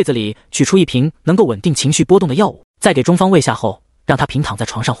后从柜子里取出一瓶能够稳定情绪波动的药物，再给中方喂下后，让他平躺在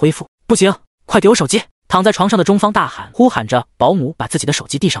床上恢复。不行，快给我手机！躺在床上的中方大喊，呼喊着保姆把自己的手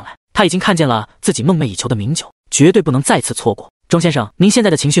机递上来。他已经看见了自己梦寐以求的名酒，绝对不能再次错过。钟先生，您现在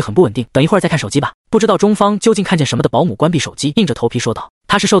的情绪很不稳定，等一会儿再看手机吧。不知道中方究竟看见什么的保姆关闭手机，硬着头皮说道：“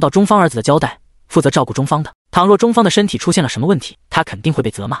他是受到中方儿子的交代，负责照顾中方的。倘若中方的身体出现了什么问题，他肯定会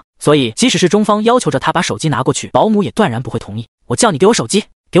被责骂。所以，即使是中方要求着他把手机拿过去，保姆也断然不会同意。我叫你给我手机，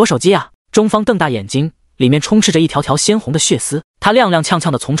给我手机啊！”中方瞪大眼睛，里面充斥着一条条鲜红的血丝。他踉踉跄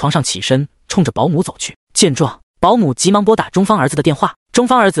跄地从床上起身，冲着保姆走去。见状，保姆急忙拨打中方儿子的电话。中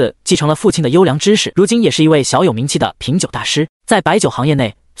方儿子继承了父亲的优良知识，如今也是一位小有名气的品酒大师，在白酒行业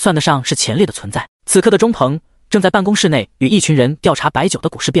内算得上是前列的存在。此刻的钟鹏正在办公室内与一群人调查白酒的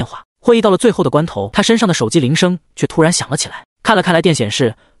股市变化。会议到了最后的关头，他身上的手机铃声却突然响了起来。看了看来电显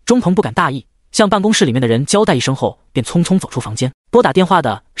示，钟鹏不敢大意，向办公室里面的人交代一声后，便匆匆走出房间。拨打电话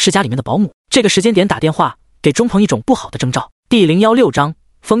的是家里面的保姆，这个时间点打电话给钟鹏一种不好的征兆。第016章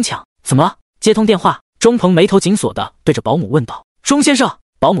疯抢，怎么了？接通电话，钟鹏眉头紧锁地对着保姆问道：“钟先生。”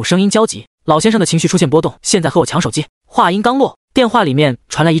保姆声音焦急：“老先生的情绪出现波动，现在和我抢手机。”话音刚落，电话里面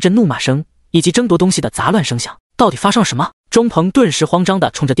传来一阵怒骂声以及争夺东西的杂乱声响。到底发生了什么？钟鹏顿时慌张地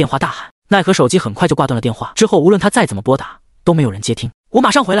冲着电话大喊，奈何手机很快就挂断了电话。之后无论他再怎么拨打，都没有人接听。我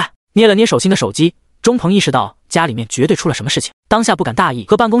马上回来。捏了捏手心的手机，钟鹏意识到家里面绝对出了什么事情，当下不敢大意，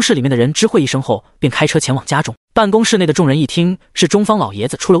和办公室里面的人知会一声后，便开车前往家中。办公室内的众人一听是中方老爷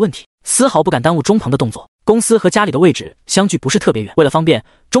子出了问题，丝毫不敢耽误钟鹏的动作。公司和家里的位置相距不是特别远，为了方便，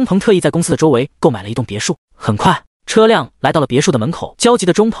钟鹏特意在公司的周围购买了一栋别墅。很快，车辆来到了别墅的门口，焦急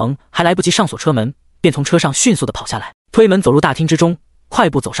的钟鹏还来不及上锁车门，便从车上迅速地跑下来，推门走入大厅之中，快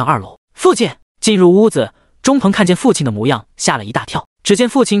步走上2楼。父亲！进入屋子，钟鹏看见父亲的模样，吓了一大跳。只见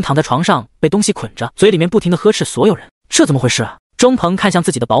父亲躺在床上，被东西捆着，嘴里面不停地呵斥所有人。这怎么回事啊？钟鹏看向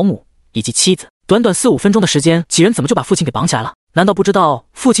自己的保姆以及妻子，短短4-5分钟的时间，几人怎么就把父亲给绑起来了？难道不知道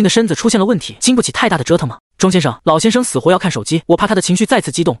父亲的身子出现了问题，经不起太大的折腾吗？钟先生，老先生死活要看手机，我怕他的情绪再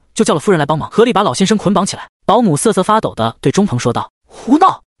次激动，就叫了夫人来帮忙，合力把老先生捆绑起来。保姆瑟瑟发抖地对钟鹏说道。胡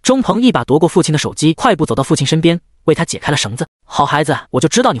闹！钟鹏一把夺过父亲的手机，快步走到父亲身边，为他解开了绳子。好孩子，我就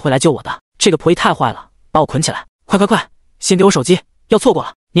知道你会来救我的。这个婆姨太坏了，把我捆起来！快，先给我手机，要错过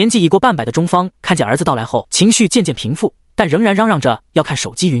了。年纪已过半百的钟方看见儿子到来后，情绪渐渐平复，但仍然嚷嚷着要看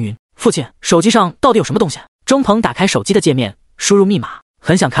手机云。父亲，手机上到底有什么东西？钟鹏打开手机的界面，输入密码，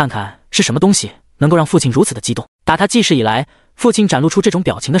很想看看是什么东西能够让父亲如此的激动。打他记事以来，父亲展露出这种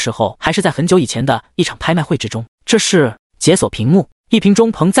表情的时候，还是在很久以前的一场拍卖会之中。这是解锁屏幕，一瓶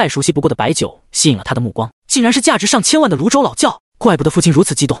钟鹏再熟悉不过的白酒吸引了他的目光，竟然是价值上千万的泸州老窖，怪不得父亲如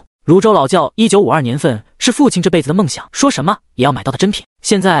此激动。泸州老窖1952年份是父亲这辈子的梦想，说什么也要买到的珍品。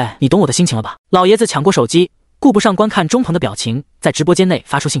现在你懂我的心情了吧？老爷子抢过手机，顾不上观看钟鹏的表情，在直播间内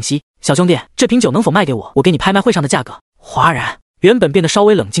发出信息：小兄弟，这瓶酒能否卖给我？我给你拍卖会上的价格。哗然，原本变得稍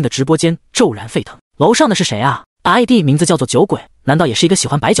微冷静的直播间骤然沸腾。楼上的是谁啊？ ID 名字叫做酒鬼，难道也是一个喜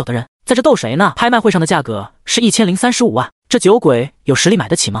欢白酒的人？在这斗谁呢？拍卖会上的价格是1035万，这酒鬼有实力买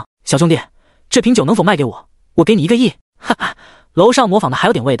得起吗？小兄弟，这瓶酒能否卖给我？我给你1个亿！哈哈，楼上模仿的还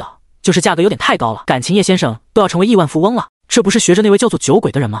有点味道，就是价格有点太高了，感情叶先生都要成为亿万富翁了，这不是学着那位叫做酒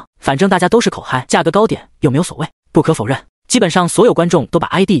鬼的人吗？反正大家都是口嗨，价格高点又没有所谓。不可否认，基本上所有观众都把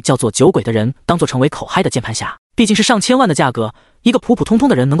ID 叫做酒鬼的人当作成为口嗨的键盘侠，毕竟是上千万的价格，一个普普通通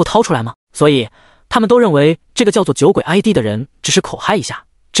的人能够掏出来吗？所以他们都认为这个叫做酒鬼 ID 的人只是口嗨一下，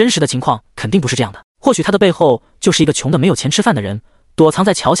真实的情况肯定不是这样的。或许他的背后就是一个穷的没有钱吃饭的人，躲藏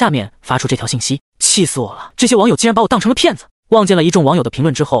在桥下面发出这条信息。气死我了，这些网友竟然把我当成了骗子。望见了一众网友的评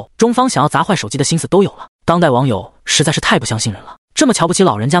论之后，中方想要砸坏手机的心思都有了。当代网友实在是太不相信人了，这么瞧不起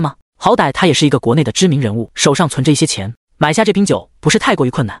老人家吗？好歹他也是一个国内的知名人物，手上存着一些钱，买下这瓶酒不是太过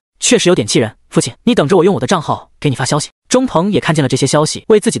于困难，确实有点气人。父亲，你等着我用我的账号给你发消息。钟鹏也看见了这些消息，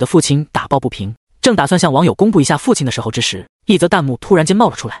为自己的父亲打抱不平，正打算向网友公布一下父亲的时候之时，一则弹幕突然间冒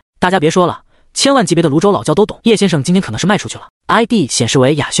了出来。大家别说了，千万级别的泸州老窖都懂，叶先生今天可能是卖出去了。 ID 显示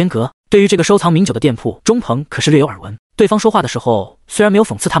为雅轩阁。对于这个收藏名酒的店铺，钟鹏可是略有耳闻。对方说话的时候虽然没有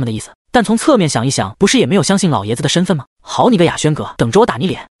讽刺他们的意思，但从侧面想一想，不是也没有相信老爷子的身份吗？好你个雅轩阁，等着我打你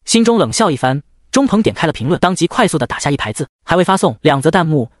脸！心中冷笑一番，钟鹏点开了评论，当即快速的打下一排字，还未发送，两则弹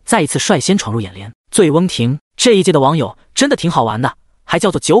幕再一次率先闯入眼帘。醉翁亭，这一届的网友真的挺好玩的，还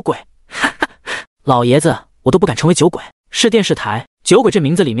叫做酒鬼。老爷子，我都不敢成为酒鬼。是电视台，酒鬼这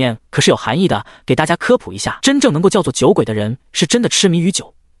名字里面可是有含义的，给大家科普一下，真正能够叫做酒鬼的人，是真的痴迷于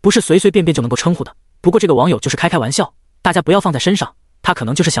酒，不是随随便便就能够称呼的。不过这个网友就是开玩笑，大家不要放在身上，他可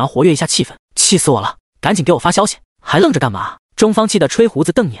能就是想要活跃一下气氛。气死我了，赶紧给我发消息，还愣着干嘛？中方气得吹胡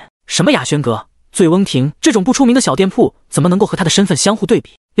子瞪眼，什么雅轩阁、醉翁亭这种不出名的小店铺，怎么能够和他的身份相互对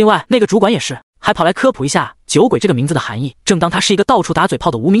比？另外那个主管也是，还跑来科普一下酒鬼这个名字的含义，正当他是一个到处打嘴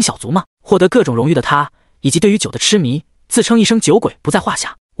炮的无名小卒吗？获得各种荣誉的他，以及对于酒的痴迷，自称一声酒鬼不在话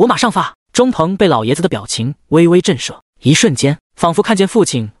下。我马上发。钟鹏被老爷子的表情微微震慑，一瞬间仿佛看见父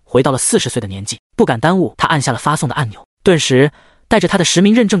亲回到了40岁的年纪，不敢耽误，他按下了发送的按钮，顿时带着他的实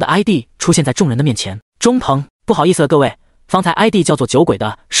名认证的 ID 出现在众人的面前。钟鹏，不好意思了各位，方才 ID 叫做酒鬼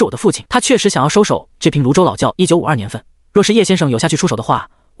的是我的父亲，他确实想要收手这瓶泸州老窖1952年份，若是叶先生有下去出手的话，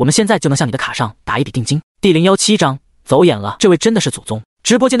我们现在就能向你的卡上打一笔定金。第017章，走眼了，这位真的是祖宗。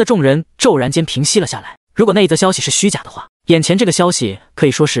直播间的众人骤然间平息了下来，如果那一则消息是虚假的话，眼前这个消息可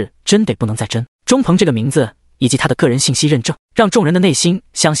以说是真得不能再真。钟鹏这个名字以及他的个人信息认证，让众人的内心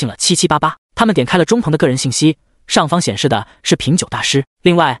相信了77888。他们点开了钟鹏的个人信息，上方显示的是品酒大师，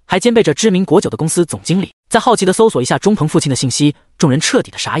另外还兼备着知名国酒的公司总经理。再好奇的搜索一下钟鹏父亲的信息，众人彻底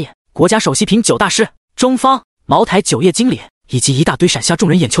的傻眼，国家首席品酒大师、中方、茅台酒业经理，以及一大堆闪瞎众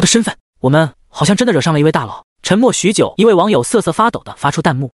人眼球的身份，我们好像真的惹上了一位大佬。沉默许久，一位网友瑟瑟发抖的发出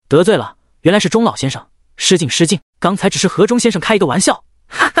弹幕，得罪了，原来是钟老先生，失敬失敬，刚才只是和钟先生开一个玩笑，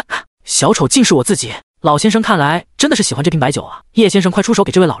哈哈哈，小丑竟是我自己。老先生看来真的是喜欢这瓶白酒啊，叶先生快出手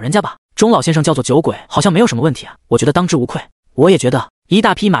给这位老人家吧。钟老先生叫做酒鬼好像没有什么问题啊，我觉得当之无愧。我也觉得。一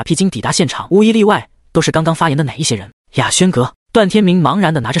大批马屁精抵达现场，无一例外都是刚刚发言的哪一些人？雅轩阁。段天明茫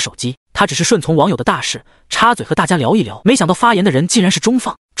然的拿着手机，他只是顺从网友的大事，插嘴和大家聊一聊，没想到发言的人竟然是钟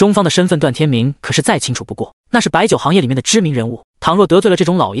方。钟方的身份段天明可是再清楚不过，那是白酒行业里面的知名人物，倘若得罪了这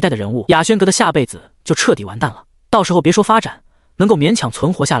种老一代的人物，雅轩阁的下辈子就彻底完蛋了，到时候别说发展，能够勉强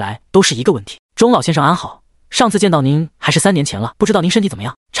存活下来都是一个问题。钟老先生安好，上次见到您还是3年前了，不知道您身体怎么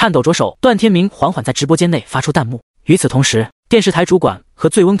样？颤抖着手，段天明缓缓在直播间内发出弹幕。与此同时，电视台主管和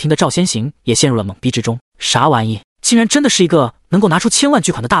醉翁亭的赵先行也陷入了懵逼之中，啥玩意？竟然真的是一个能够拿出千万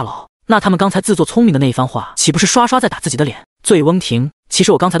巨款的大佬，那他们刚才自作聪明的那一番话，岂不是刷刷在打自己的脸？醉翁亭，其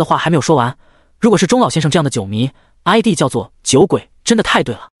实我刚才的话还没有说完，如果是钟老先生这样的酒迷 ，ID 叫做酒鬼，真的太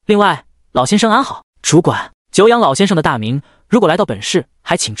对了。另外，老先生安好，主管，久仰老先生的大名，如果来到本市，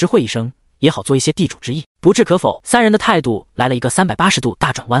还请知会一声，也好做一些地主之谊。不置可否，三人的态度来了一个380度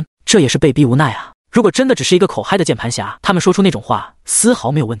大转弯，这也是被逼无奈啊。如果真的只是一个口嗨的键盘侠，他们说出那种话丝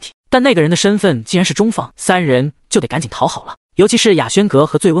毫没有问题，但那个人的身份既然是中方，三人就得赶紧讨好了。尤其是雅轩阁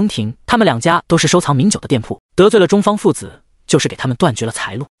和醉翁亭，他们两家都是收藏名酒的店铺，得罪了中方父子，就是给他们断绝了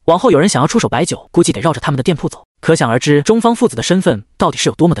财路。往后有人想要出手白酒，估计得绕着他们的店铺走，可想而知中方父子的身份到底是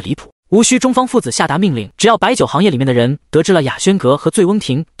有多么的离谱。无需中方父子下达命令，只要白酒行业里面的人得知了雅轩阁和醉翁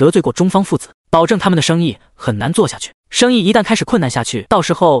亭得罪过中方父子，保证他们的生意很难做下去。生意一旦开始困难下去，到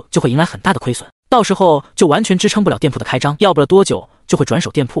时候就会迎来很大的亏损，到时候就完全支撑不了店铺的开张，要不了多久就会转手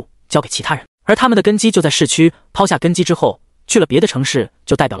店铺交给其他人。而他们的根基就在市区，抛下根基之后，去了别的城市，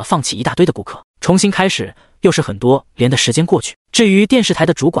就代表了放弃一大堆的顾客，重新开始又是很多年的时间过去。至于电视台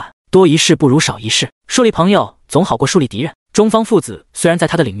的主管，多一事不如少一事，树立朋友总好过树立敌人。中方父子虽然在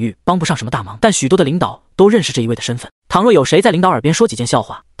他的领域帮不上什么大忙，但许多的领导都认识这一位的身份，倘若有谁在领导耳边说几件笑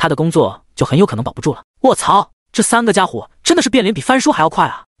话，他的工作就很有可能保不住了。卧槽，这三个家伙真的是变脸比翻书还要快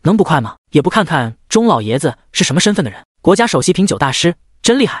啊！能不快吗？也不看看钟老爷子是什么身份的人，国家首席品酒大师，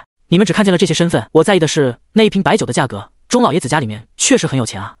真厉害。你们只看见了这些身份，我在意的是那一瓶白酒的价格。钟老爷子家里面确实很有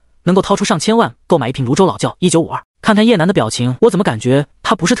钱啊，能够掏出上千万购买一瓶泸州老窖1952。看看叶楠的表情，我怎么感觉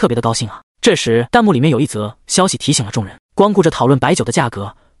他不是特别的高兴啊？这时弹幕里面有一则消息提醒了众人，光顾着讨论白酒的价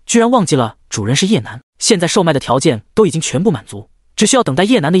格，居然忘记了主人是叶南，现在售卖的条件都已经全部满足，只需要等待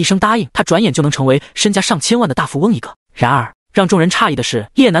叶南的一声答应，他转眼就能成为身家上千万的大富翁一个。然而让众人诧异的是，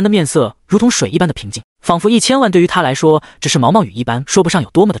叶南的面色如同水一般的平静，仿佛1000万对于他来说只是毛毛雨一般，说不上有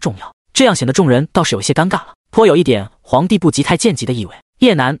多么的重要。这样显得众人倒是有些尴尬了，颇有一点皇帝不急太监急的意味。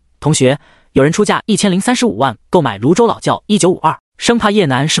叶南同学，有人出价1035万购买泸州老窖1952，生怕叶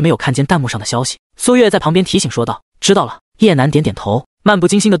南是没有看见弹幕上的消息，苏月在旁边提醒说道：“知道了。”叶南点点头，漫不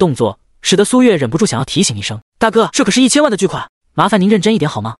经心的动作使得苏月忍不住想要提醒一声：“大哥，这可是1000万的巨款，麻烦您认真一点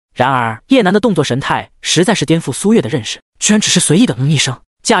好吗？”然而叶南的动作神态实在是颠覆苏月的认识，居然只是随意的一声，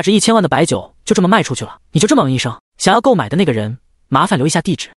价值1000万的白酒就这么卖出去了，你就这么一声？想要购买的那个人，麻烦留一下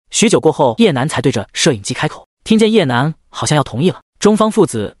地址。许久过后，叶南才对着摄影机开口，听见叶南好像要同意了，中方父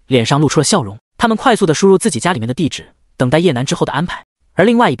子脸上露出了笑容，他们快速的输入自己家里面的地址，等待叶南之后的安排。而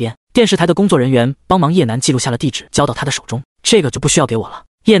另外一边，电视台的工作人员帮忙叶南记录下了地址，交到他的手中。这个就不需要给我了。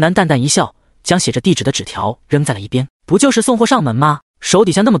叶南淡淡一笑，将写着地址的纸条扔在了一边。不就是送货上门吗？手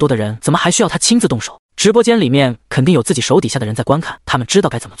底下那么多的人，怎么还需要他亲自动手？直播间里面肯定有自己手底下的人在观看，他们知道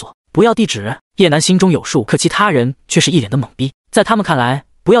该怎么做。不要地址，叶南心中有数，可其他人却是一脸的懵逼。在他们看来，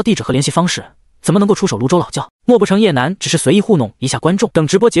不要地址和联系方式，怎么能够出手泸州老窖？莫不成叶南只是随意糊弄一下观众，等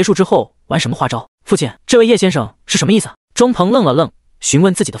直播结束之后玩什么花招？父亲，这位叶先生是什么意思？钟鹏愣了愣，询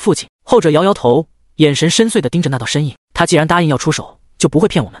问自己的父亲，后者摇摇头，眼神深邃地盯着那道身影。他既然答应要出手，就不会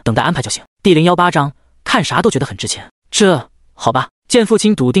骗我们，等待安排就行。第018章，看啥都觉得很值钱。这好吧。见父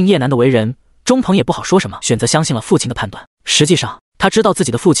亲笃定叶南的为人，钟鹏也不好说什么，选择相信了父亲的判断。实际上他知道自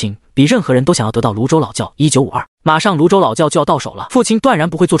己的父亲比任何人都想要得到泸州老窖1952，马上泸州老窖就要到手了，父亲断然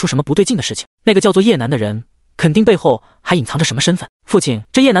不会做出什么不对劲的事情。那个叫做叶南的人，肯定背后还隐藏着什么身份。父亲，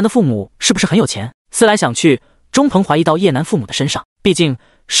这叶南的父母是不是很有钱？思来想去，钟鹏怀疑到叶南父母的身上，毕竟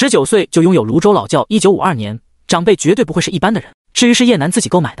19岁就拥有泸州老窖1952年，长辈绝对不会是一般的人。至于是叶南自己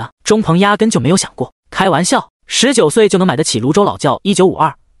购买的，钟鹏压根就没有想过。开玩笑，19岁就能买得起泸州老窖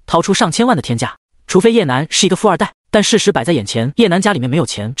1952，掏出上千万的天价，除非叶南是一个富二代。但事实摆在眼前，叶南家里面没有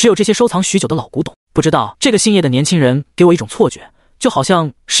钱，只有这些收藏许久的老古董。不知道这个姓叶的年轻人给我一种错觉，就好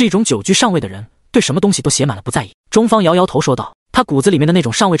像是一种久居上位的人，对什么东西都写满了不在意。钟方摇摇头说道，他骨子里面的那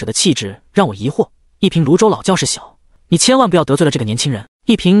种上位者的气质让我疑惑。一瓶泸州老窖是小，你千万不要得罪了这个年轻人。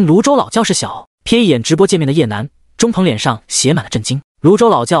一瓶泸州老窖是小，瞥一眼直播界面的叶南，钟鹏脸上写满了震惊。泸州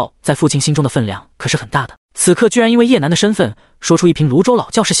老窖在父亲心中的分量可是很大的，此刻居然因为叶南的身份说出一瓶泸州老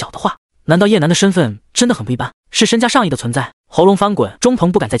窖是小的话，难道叶南的身份真的很不一般，是身家上亿的存在？喉咙翻滚，钟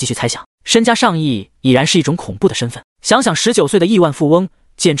鹏不敢再继续猜想，身家上亿已然是一种恐怖的身份。想想19岁的亿万富翁，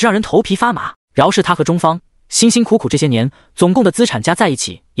简直让人头皮发麻。饶是他和钟方辛辛苦苦这些年，总共的资产加在一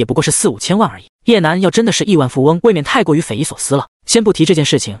起也不过是4、5千万而已。叶南要真的是亿万富翁，未免太过于匪夷所思了。先不提这件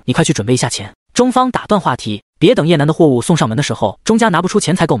事情，你快去准备一下钱。钟方打断话题，别等叶南的货物送上门的时候，钟家拿不出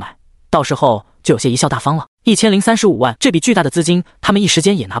钱才购买，到时候就有些贻笑大方了。1035万，这笔巨大的资金，他们一时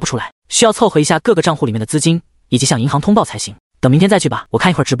间也拿不出来，需要凑合一下各个账户里面的资金，以及向银行通报才行。等明天再去吧，我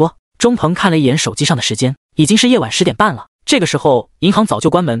看一会儿直播。钟鹏看了一眼手机上的时间，已经是夜晚10点半了。这个时候银行早就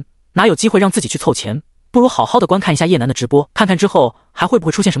关门，哪有机会让自己去凑钱？不如好好的观看一下叶南的直播，看看之后还会不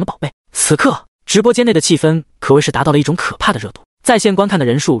会出现什么宝贝。此刻直播间内的气氛可谓是达到了一种可怕的热度，在线观看的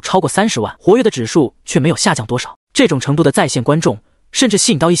人数超过30万，活跃的指数却没有下降多少。这种程度的在线观众，甚至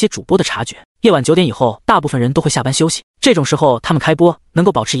吸引到一些主播的察觉。夜晚9点以后，大部分人都会下班休息，这种时候他们开播能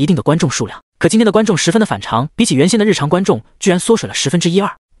够保持一定的观众数量。可今天的观众十分的反常，比起原先的日常观众，居然缩水了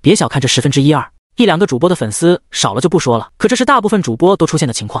1/2。别小看这1/2，一两个主播的粉丝少了就不说了，可这是大部分主播都出现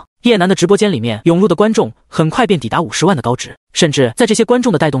的情况。叶南的直播间里面涌入的观众很快便抵达50万的高值，甚至在这些观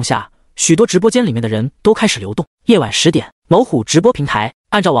众的带动下，许多直播间里面的人都开始流动。夜晚10点，某虎直播平台，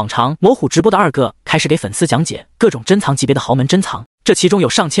按照往常，某虎直播的二哥开始给粉丝讲解各种珍藏级别的豪门珍藏，这其中有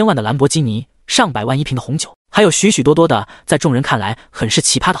上千万的兰博基尼，上百万一瓶的红酒，还有许许多多的在众人看来很是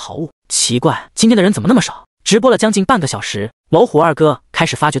奇葩的好物。奇怪，今天的人怎么那么少？直播了将近半个小时，某虎二哥开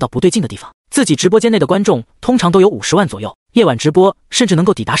始发觉到不对劲的地方。自己直播间内的观众通常都有50万左右，夜晚直播甚至能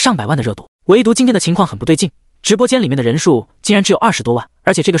够抵达上百万的热度，唯独今天的情况很不对劲，直播间里面的人数竟然只有20多万，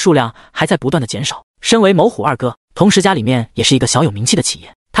而且这个数量还在不断的减少。身为某虎二哥，同时家里面也是一个小有名气的企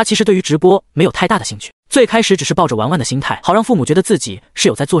业，他其实对于直播没有太大的兴趣，最开始只是抱着玩玩的心态，好让父母觉得自己是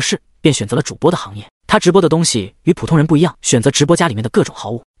有在做事，便选择了主播的行业。他直播的东西与普通人不一样，选择直播家里面的各种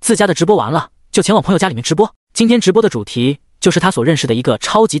好物，自家的直播完了就前往朋友家里面直播。今天直播的主题就是他所认识的一个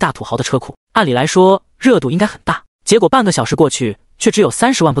超级大土豪的车库，按理来说热度应该很大，结果半个小时过去却只有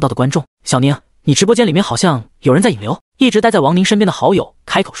30万不到的观众。小宁，你直播间里面好像有人在引流。一直待在王宁身边的好友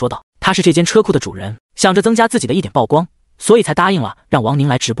开口说道，他是这间车库的主人，想着增加自己的一点曝光，所以才答应了让王宁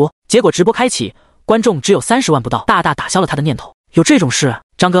来直播。结果直播开启，观众只有30万不到，大大打消了他的念头。有这种事？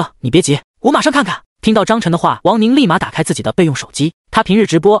张哥，你别急，我马上看看。听到张晨的话，王宁立马打开自己的备用手机。他平日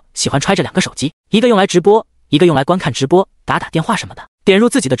直播喜欢揣着2个手机，一个用来直播，一个用来观看直播、打电话什么的。点入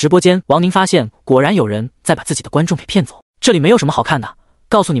自己的直播间，王宁发现果然有人在把自己的观众给骗走。这里没有什么好看的，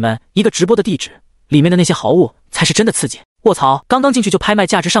告诉你们一个直播的地址，里面的那些豪物才是真的刺激。卧槽，刚刚进去就拍卖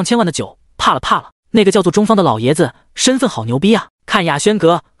价值上千万的酒，怕了。那个叫做中方的老爷子身份好牛逼啊，看雅轩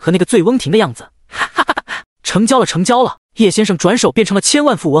阁和那个醉翁亭的样子，哈哈哈哈，成交了。叶先生转手变成了千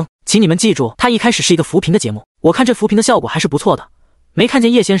万富翁，请你们记住，他一开始是一个扶贫的节目，我看这扶贫的效果还是不错的。没看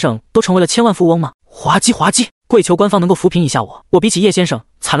见叶先生都成为了千万富翁吗？滑稽，跪求官方能够扶贫一下我比起叶先生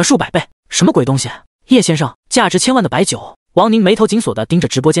惨了数百倍。什么鬼东西？叶先生价值千万的白酒？王宁眉头紧锁地盯着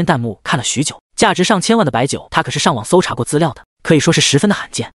直播间弹幕看了许久，价值上千万的白酒，他可是上网搜查过资料的，可以说是十分的罕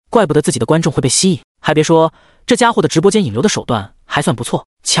见，怪不得自己的观众会被吸引。还别说，这家伙的直播间引流的手段还算不错，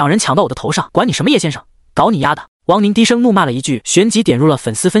抢人抢到我的头上，管你什么叶先生，搞你丫的！王宁低声怒骂了一句，旋即点入了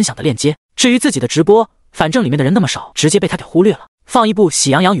粉丝分享的链接。至于自己的直播，反正里面的人那么少，直接被他给忽略了，放一部《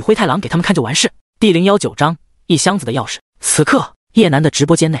喜羊羊与灰太狼》给他们看就完事。第019章，一箱子的钥匙。此刻，叶楠的直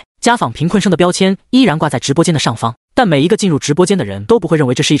播间内，家访贫困生的标签依然挂在直播间的上方，但每一个进入直播间的人都不会认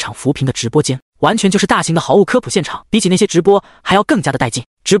为这是一场扶贫的直播间，完全就是大型的豪物科普现场，比起那些直播还要更加的带劲。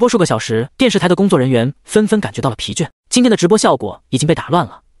直播数个小时，电视台的工作人员纷纷感觉到了疲倦，今天的直播效果已经被打乱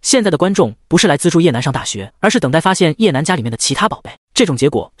了。现在的观众不是来资助叶楠上大学，而是等待发现叶楠家里面的其他宝贝。这种结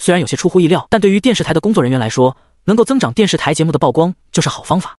果虽然有些出乎意料，但对于电视台的工作人员来说，能够增长电视台节目的曝光就是好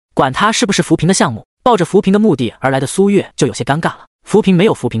方法。管他是不是扶贫的项目，抱着扶贫的目的而来的苏月就有些尴尬了。扶贫没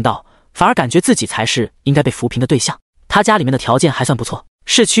有扶贫到，反而感觉自己才是应该被扶贫的对象。他家里面的条件还算不错，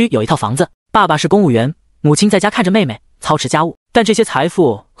市区有一套房子，爸爸是公务员，母亲在家看着妹妹操持家务，但这些财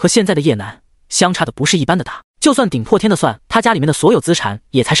富和现在的叶楠相差的不是一般的大，就算顶破天的算，他家里面的所有资产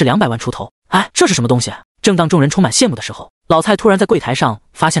也才是200万出头。哎，这是什么东西？正当众人充满羡慕的时候，老蔡突然在柜台上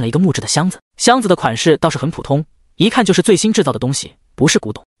发现了一个木质的箱子，箱子的款式倒是很普通，一看就是最新制造的东西，不是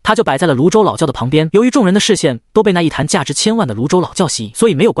古董。他就摆在了泸州老窖的旁边，由于众人的视线都被那一坛价值千万的泸州老窖吸引，所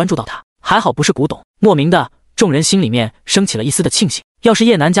以没有关注到他。还好不是古董，莫名的众人心里面升起了一丝的庆幸。要是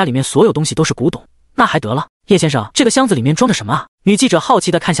叶楠家里面所有东西都是古董，那还得了。叶先生，这个箱子里面装着什么啊？女记者好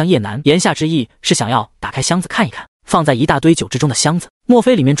奇地看向叶楠，言下之意是想要打开箱子看一看。放在一大堆酒之中的箱子，莫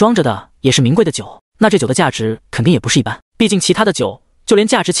非里面装着的也是名贵的酒？那这酒的价值肯定也不是一般，毕竟其他的酒就连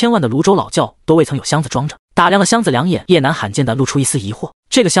价值千万的泸州老窖都未曾有箱子装着。打量了箱子2眼，叶楠罕见地露出一丝疑惑，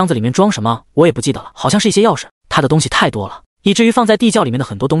这个箱子里面装什么我也不记得了，好像是一些钥匙。他的东西太多了，以至于放在地窖里面的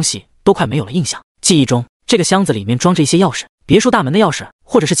很多东西都快没有了印象。记忆中这个箱子里面装着一些钥匙，别墅大门的钥匙，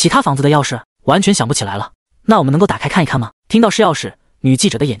或者是其他房子的钥匙，完全想不起来了。那我们能够打开看一看吗？听到是钥匙，女记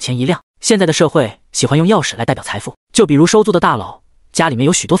者的眼前一亮。现在的社会喜欢用钥匙来代表财富，就比如收租的大佬家里面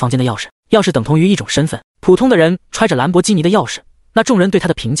有许多房间的钥匙，钥匙等同于一种身份。普通的人揣着兰博基尼的钥匙，那众人对他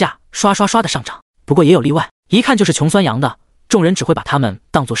的评价刷的上涨。不过也有例外，一看就是穷酸羊的，众人只会把他们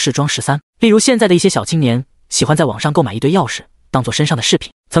当作试装13。例如现在的一些小青年喜欢在网上购买一堆钥匙当作身上的饰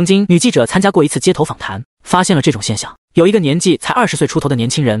品。曾经女记者参加过一次街头访谈，发现了这种现象，有一个年纪才20岁出头的年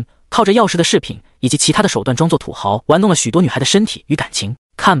轻人，靠着钥匙的饰品以及其他的手段装作土豪，玩弄了许多女孩的身体与感情。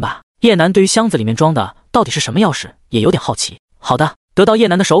看吧，叶楠对于箱子里面装的到底是什么钥匙也有点好奇。好的，得到叶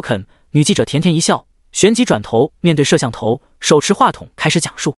楠的首肯，女记者甜甜一笑，旋即转头面对摄像头，手持话筒开始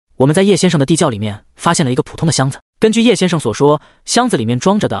讲述。我们在叶先生的地窖里面发现了一个普通的箱子，根据叶先生所说，箱子里面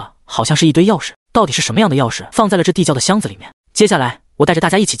装着的好像是一堆钥匙，到底是什么样的钥匙放在了这地窖的箱子里面？接下来我带着大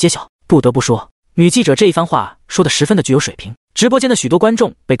家一起揭晓。不得不说，女记者这一番话说的十分的具有水平，直播间的许多观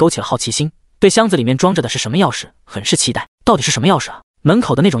众被勾起了好奇心，对箱子里面装着的是什么钥匙很是期待。到底是什么钥匙啊？门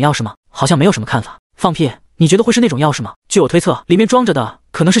口的那种钥匙吗？好像没有什么看法。放屁，你觉得会是那种钥匙吗？据我推测，里面装着的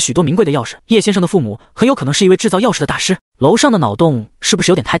可能是许多名贵的钥匙，叶先生的父母很有可能是一位制造钥匙的大师。楼上的脑洞是不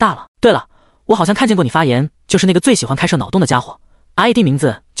是有点太大了？对了，我好像看见过你发言，就是那个最喜欢开设脑洞的家伙， ID 名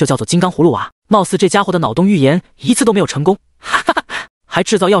字就叫做金刚葫芦娃。貌似这家伙的脑洞预言一次都没有成功，哈哈哈！还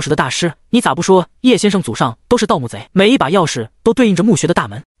制造钥匙的大师，你咋不说叶先生祖上都是盗墓贼？每一把钥匙都对应着墓穴的大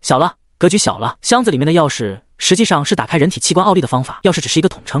门。小了，格局小了，箱子里面的钥匙实际上是打开人体器官奥利的方法，钥匙只是一个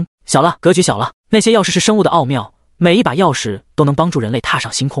统称。小了，格局小了，那些钥匙是生物的奥妙，每一把钥匙都能帮助人类踏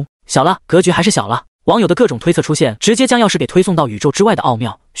上星空。小了，格局还是小了。网友的各种推测出现，直接将钥匙给推送到宇宙之外的奥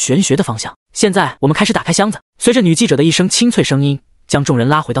妙玄学的方向。现在我们开始打开箱子，随着女记者的一声清脆声音，将众人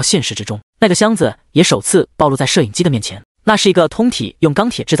拉回到现实之中。那个箱子也首次暴露在摄影机的面前。那是一个通体用钢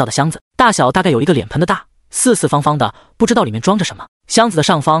铁制造的箱子，大小大概有一个脸盆的大，四四方方的，不知道里面装着什么。箱子的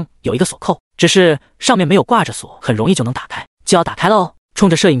上方有一个锁扣，只是上面没有挂着锁，很容易就能打开。就要打开了哦！冲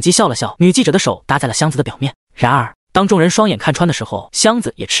着摄影机笑了笑，女记者的手搭在了箱子的表面。然而当众人双眼看穿的时候，箱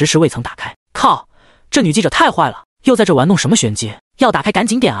子也迟迟未曾打开。靠，这女记者太坏了，又在这玩弄什么玄机？要打开赶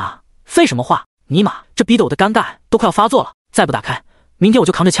紧点啊！废什么话？尼玛，这逼得我的尴尬都快要发作了。再不打开，明天我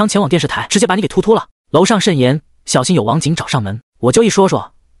就扛着枪前往电视台，直接把你给突了。楼上慎言，小心有网警找上门。我就一说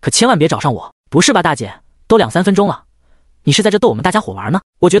说，可千万别找上我。不是吧，大姐，都2-3分钟了，你是在这逗我们大家伙玩呢？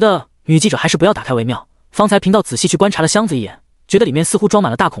我觉得女记者还是不要打开为妙。方才频道仔细去观察了箱子一眼，觉得里面似乎装满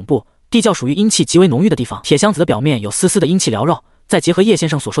了大恐怖。地窖属于阴气极为浓郁的地方，铁箱子的表面有丝丝的阴气缭绕，再结合叶先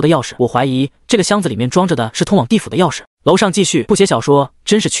生所说的钥匙，我怀疑这个箱子里面装着的是通往地府的钥匙。楼上继续，不写小说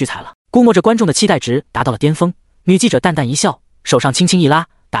真是屈才了。估摸着观众的期待值达到了巅峰，女记者淡淡一笑，手上轻轻一拉，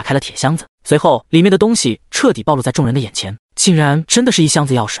打开了铁箱子。随后里面的东西彻底暴露在众人的眼前，竟然真的是一箱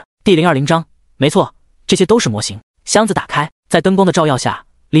子钥匙。第020章，没错，这些都是模型。箱子打开，在灯光的照耀下，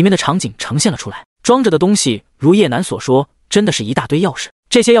里面的场景呈现了出来。装着的东西如叶楠所说，真的是一大堆钥匙。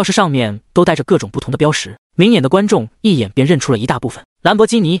这些钥匙上面都带着各种不同的标识，明眼的观众一眼便认出了一大部分：兰博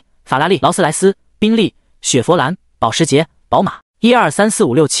基尼、法拉利、劳斯莱斯、宾利、雪佛兰、保时捷、宝马。1、2、3、4、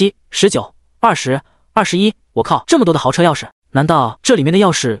5、6、7、19、20、21，我靠，这么多的豪车钥匙！难道这里面的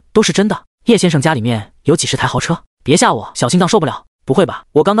钥匙都是真的？叶先生家里面有几十台豪车？别吓我，小心脏受不了！不会吧，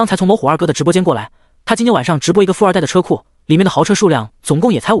我刚刚才从某虎二哥的直播间过来，他今天晚上直播一个富二代的车库，里面的豪车数量总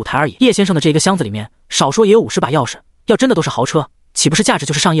共也才5台而已。叶先生的这一个箱子里面，少说也有50把钥匙，要真的都是豪车，岂不是价值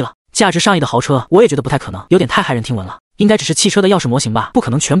就是上亿了？价值上亿的豪车，我也觉得不太可能，有点太骇人听闻了。应该只是汽车的钥匙模型吧，不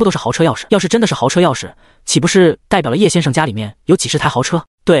可能全部都是豪车钥匙。要是真的是豪车钥匙，岂不是代表了叶先生家里面有几十台豪车？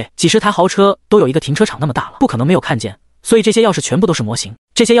对，几十台豪车都有一个停车场那么大了，不可能没有看见。所以这些钥匙全部都是模型。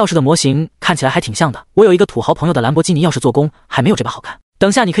这些钥匙的模型看起来还挺像的。我有一个土豪朋友的兰博基尼钥匙做工，还没有这把好看。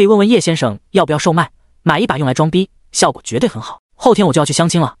等下你可以问问叶先生要不要售卖，买一把用来装逼，效果绝对很好。后天我就要去相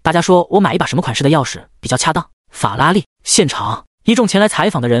亲了，大家说我买一把什么款式的钥匙比较恰当？法拉利。现场一众前来采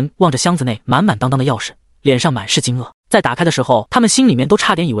访的人望着箱子内满满当当的钥匙，脸上满是惊愕。在打开的时候，他们心里面都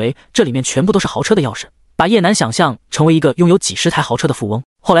差点以为这里面全部都是豪车的钥匙，把叶楠想象成为一个拥有几十台豪车的富翁。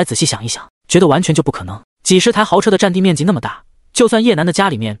后来仔细想一想，觉得完全就不可能。几十台豪车的占地面积那么大，就算叶楠的家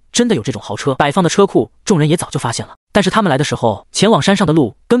里面真的有这种豪车摆放的车库，众人也早就发现了。但是他们来的时候，前往山上的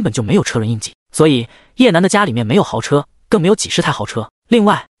路根本就没有车轮印记，所以叶楠的家里面没有豪车，更没有几十台豪车。另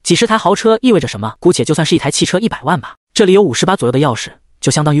外，几十台豪车意味着什么？姑且就算是一台汽车100万吧，这里有50把左右的钥匙，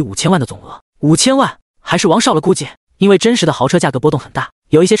就相当于5000万的总额。5000万还是王少了估计，因为真实的豪车价格波动很大，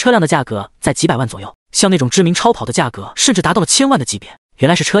有一些车辆的价格在几百万左右，像那种知名超跑的价格甚至达到了1000万的级别。原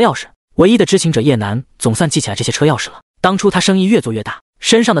来是车钥匙。唯一的知情者叶楠总算记起来这些车钥匙了。当初他生意越做越大，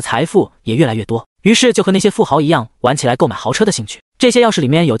身上的财富也越来越多，于是就和那些富豪一样玩起来购买豪车的兴趣。这些钥匙里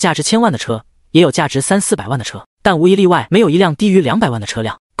面有价值1000万的车，也有价值300-400万的车，但无一例外没有一辆低于200万的车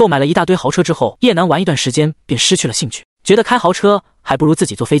辆。购买了一大堆豪车之后，叶楠玩一段时间便失去了兴趣，觉得开豪车还不如自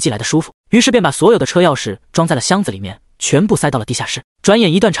己坐飞机来的舒服，于是便把所有的车钥匙装在了箱子里面，全部塞到了地下室。转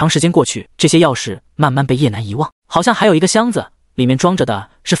眼一段长时间过去，这些钥匙慢慢被叶楠遗忘，好像还有一个箱子，里面装着的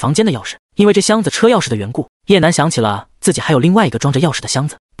是房间的钥匙。因为这箱子车钥匙的缘故，叶楠想起了自己还有另外一个装着钥匙的箱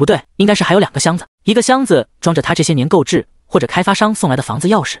子，不对，应该是还有2个箱子。一个箱子装着他这些年购置或者开发商送来的房子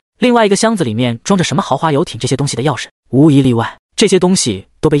钥匙，另外一个箱子里面装着什么豪华游艇这些东西的钥匙。无一例外，这些东西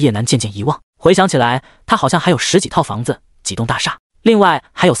都被叶楠渐渐遗忘。回想起来，他好像还有10几套房子，几栋大厦，另外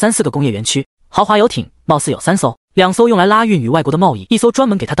还有3-4个工业园区。豪华游艇貌似有3艘，2艘用来拉运与外国的贸易，1艘专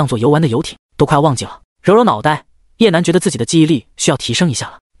门给他当做游玩的游艇，都快要忘记了。揉揉脑袋，叶楠觉得自己的记忆力需要提升一下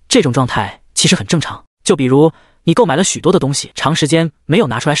了。这种状态其实很正常，就比如你购买了许多的东西，长时间没有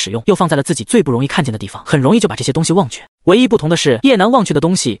拿出来使用，又放在了自己最不容易看见的地方，很容易就把这些东西忘却。唯一不同的是，叶楠忘却的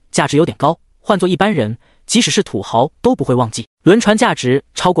东西价值有点高，换做一般人，即使是土豪都不会忘记。轮船价值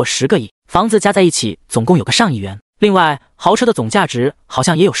超过10个亿，房子加在一起总共有个上亿元，另外豪车的总价值好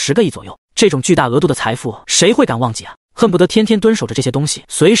像也有10个亿左右。这种巨大额度的财富，谁会敢忘记啊？恨不得天天蹲守着这些东西，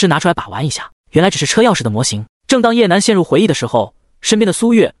随时拿出来把玩一下。原来只是车钥匙的模型。正当叶楠陷入回忆的时候，身边的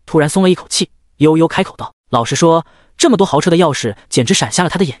苏月突然松了一口气，悠悠开口道：“老实说，这么多豪车的钥匙简直闪瞎了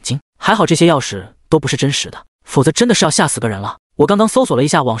他的眼睛。还好这些钥匙都不是真实的，否则真的是要吓死个人了。我刚刚搜索了一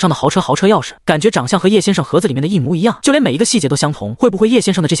下网上的豪车钥匙，感觉长相和叶先生盒子里面的一模一样，就连每一个细节都相同。会不会叶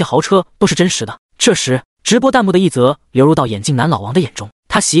先生的这些豪车都是真实的？”这时，直播弹幕的一则流入到眼镜男老王的眼中，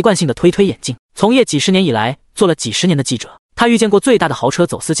他习惯性的推眼镜。从业几十年以来，做了几十年的记者，他遇见过最大的豪车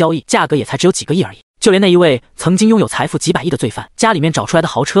走私交易，价格也才只有几个亿而已。就连那一位曾经拥有财富几百亿的罪犯，家里面找出来的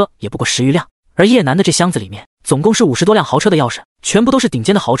豪车也不过10余辆。而叶楠的这箱子里面总共是50多辆豪车的钥匙，全部都是顶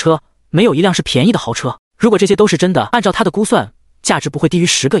尖的豪车，没有一辆是便宜的豪车。如果这些都是真的，按照他的估算，价值不会低于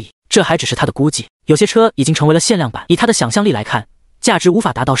10个亿。这还只是他的估计，有些车已经成为了限量版，以他的想象力来看，价值无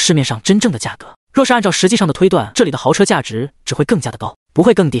法达到市面上真正的价格。若是按照实际上的推断，这里的豪车价值只会更加的高，不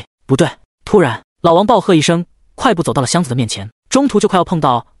会更低。不对，突然老王暴喝一声，快步走到了箱子的面前，中途就快要碰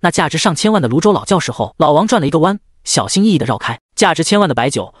到那价值上千万的泸州老窖时候，老王转了一个弯，小心翼翼地绕开。价值千万的白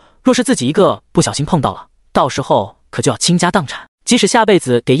酒，若是自己一个不小心碰到了，到时候可就要倾家荡产，即使下辈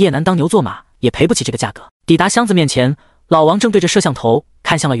子给叶楠当牛做马，也赔不起这个价格。抵达箱子面前，老王正对着摄像头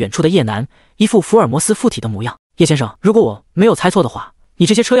看向了远处的叶楠，一副福尔摩斯附体的模样。叶先生，如果我没有猜错的话，你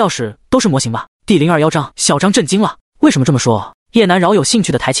这些车钥匙都是模型吧？第021章，小张震惊了。为什么这么说？叶楠饶有兴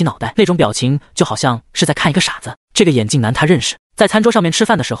趣地抬起脑袋，那种表情就好像是在看一个傻子。这个眼镜男他认识，在餐桌上面吃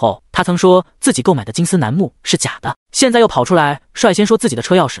饭的时候，他曾说自己购买的金丝楠木是假的，现在又跑出来率先说自己的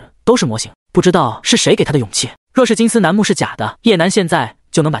车钥匙都是模型，不知道是谁给他的勇气。若是金丝楠木是假的，叶楠现在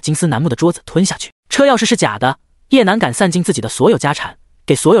就能把金丝楠木的桌子吞下去；车钥匙是假的，叶楠敢散尽自己的所有家产，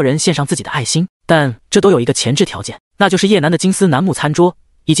给所有人献上自己的爱心。但这都有一个前置条件，那就是叶楠的金丝楠木餐桌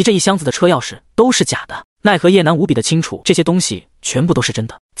以及这一箱子的车钥匙都是假的。奈何叶楠无比的清楚，这些东西全部都是真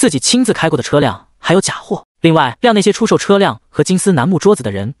的，自己亲自开过的车辆还有假货。另外，让那些出售车辆和金丝楠木桌子的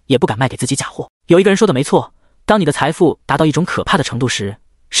人也不敢卖给自己假货。有一个人说的没错，当你的财富达到一种可怕的程度时，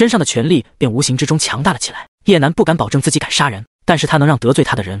身上的权力便无形之中强大了起来。叶楠不敢保证自己敢杀人，但是他能让得罪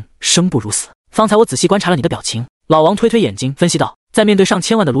他的人生不如死。方才我仔细观察了你的表情，老王推推眼睛分析道，在面对上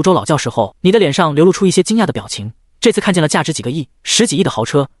千万的泸州老窖时候，你的脸上流露出一些惊讶的表情，这次看见了价值几个亿、十几亿的豪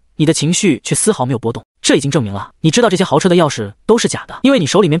车，你的情绪却丝毫没有波动，这已经证明了你知道这些豪车的钥匙都是假的，因为你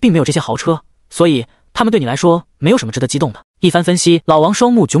手里面并没有这些豪车，所以他们对你来说没有什么值得激动的。一番分析，老王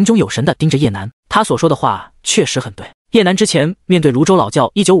双目炯炯有神地盯着叶楠，他所说的话确实很对。叶楠之前面对泸州老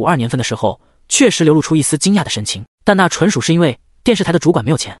窖1952年份的时候，确实流露出一丝惊讶的神情，但那纯属是因为电视台的主管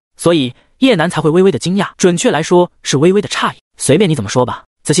没有钱，所以叶楠才会微微的惊讶，准确来说是微微的诧异。随便你怎么说吧，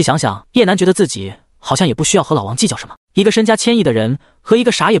仔细想想，叶楠觉得自己好像也不需要和老王计较什么，一个身家千亿的人和一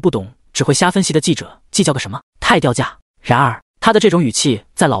个啥也不懂只会瞎分析的记者计较个什么，太掉价。然而他的这种语气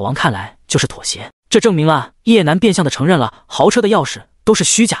在老王看来就是妥协，这证明了叶楠变相的承认了豪车的钥匙都是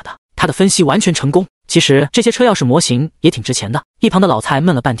虚假的，他的分析完全成功。其实这些车钥匙模型也挺值钱的。一旁的老蔡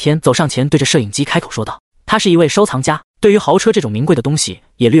闷了半天，走上前对着摄影机开口说道，他是一位收藏家，对于豪车这种名贵的东西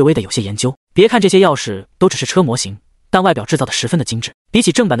也略微的有些研究。别看这些钥匙都只是车模型，但外表制造的十分的精致，比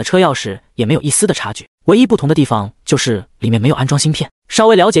起正版的车钥匙也没有一丝的差距，唯一不同的地方就是里面没有安装芯片。稍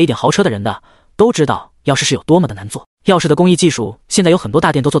微了解一点豪车的人的都知道钥匙是有多么的难做，钥匙的工艺技术现在有很多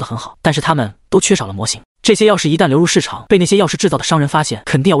大店都做得很好，但是他们都缺少了模型。这些钥匙一旦流入市场，被那些钥匙制造的商人发现，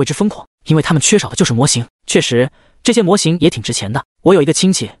肯定要为之疯狂，因为他们缺少的就是模型。确实这些模型也挺值钱的，我有一个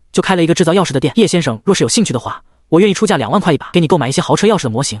亲戚就开了一个制造钥匙的店，叶先生若是有兴趣的话，我愿意出价2万块一把，给你购买一些豪车钥匙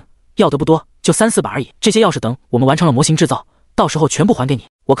的模型，要得不多，就3-4把而已。这些钥匙等我们完成了模型制造，到时候全部还给你。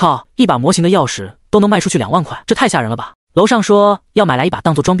我靠，一把模型的钥匙都能卖出去2万块，这太吓人了吧。楼上说要买来一把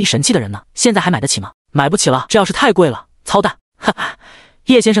当做装逼神器的人呢，现在还买得起吗？买不起了，这钥匙太贵了，操蛋。哈哈，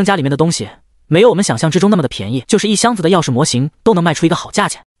叶先生家里面的东西没有我们想象之中那么的便宜，就是一箱子的钥匙模型都能卖出一个好价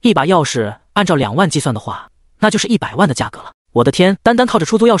钱，一把钥匙按照2万计算的话，那就是100万的价格了。我的天，单单靠着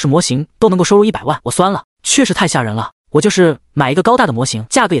出租钥匙模型都能够收入100万，我酸了，确实太吓人了。我就是买一个高大的模型，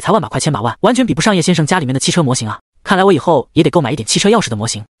价格也才万把块千把万，完全比不上叶先生家里面的汽车模型啊。看来我以后也得购买一点汽车钥匙的模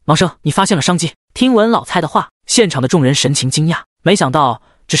型。王生，你发现了商机。听闻老蔡的话，现场的众人神情惊讶，没想到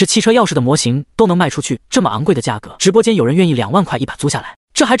只是汽车钥匙的模型都能卖出去这么昂贵的价格，直播间有人愿意2万块一把租下来，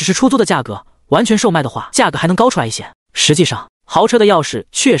这还只是出租的价格，完全售卖的话价格还能高出来一些。实际上豪车的钥匙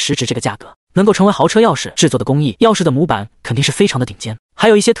确实值这个价格，能够成为豪车钥匙制作的工艺，钥匙的模板肯定是非常的顶尖，还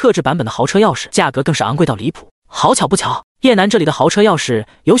有一些特制版本的豪车钥匙价格更是昂贵到离谱。好巧不巧，叶楠这里的豪车钥匙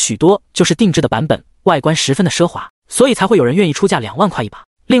有许多就是定制的版本，外观十分的奢华，所以才会有人愿意出价2万块一把。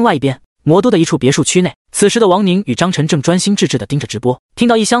另外一边，魔都的一处别墅区内，此时的王宁与张晨正专心致志地盯着直播，听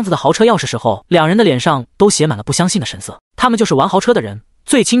到一箱子的豪车钥匙时候，两人的脸上都写满了不相信的神色。他们就是玩豪车的人，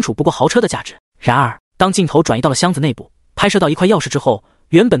最清楚不过豪车的价值。然而当镜头转移到了箱子内部，拍摄到一块钥匙之后，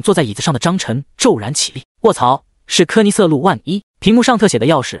原本坐在椅子上的张晨骤然起立。卧槽，是科尼瑟路1-1，屏幕上特写的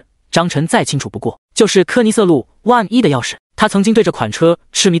钥匙张晨再清楚不过，就是科尼瑟路1-1的钥匙。他曾经对这款车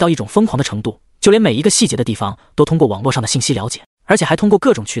痴迷到一种疯狂的程度，就连每一个细节的地方都通过网络上的信息了解，而且还通过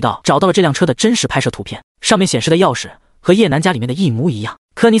各种渠道找到了这辆车的真实拍摄图片，上面显示的钥匙和叶楠家里面的一模一样。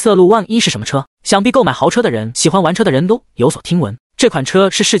科尼瑟路1-1是什么车？想必购买豪车的人、喜欢玩车的人都有所听闻。这款车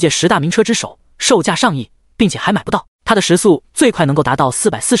是世界10大名车之首，售价上亿，并且还买不到。它的时速最快能够达到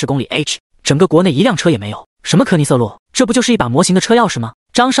440公里 h， 整个国内一辆车也没有。什么科尼瑟路？这不就是一把模型的车钥匙吗？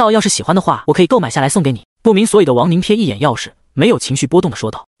张少要是喜欢的话，我可以购买下来送给你。不明所以的王宁瞥一眼钥匙，没有情绪波动的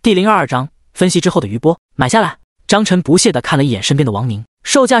说道。第022章分析之后的余波，买下来。张晨不屑地看了一眼身边的王宁，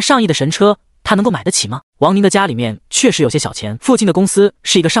售价上亿的神车，他能够买得起吗？王宁的家里面确实有些小钱，父亲的公司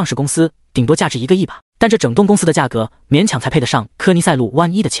是一个上市公司，顶多价值1个亿吧，但这整栋公司的价格勉强才配得上科尼赛路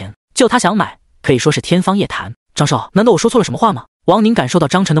1-1的钱，就他想买，可以说是天方夜谭。张少，难道我说错了什么话吗？王宁感受到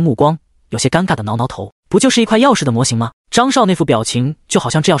张晨的目光，有些尴尬的挠挠头。不就是一块钥匙的模型吗？张少那副表情就好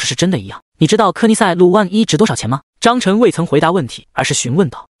像这钥匙是真的一样。你知道科尼塞路1值多少钱吗？张晨未曾回答问题，而是询问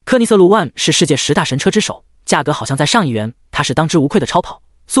道。科尼塞路1是世界10大神车之首，价格好像在上亿元，它是当之无愧的超跑，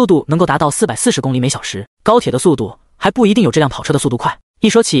速度能够达到440公里每小时，高铁的速度还不一定有这辆跑车的速度快。一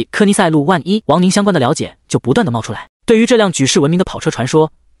说起科尼塞路1，王宁相关的了解就不断的冒出来。对于这辆举世闻名的跑车传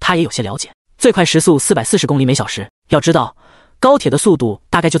说，他也有些了解。最快时速440公里每小时，要知道高铁的速度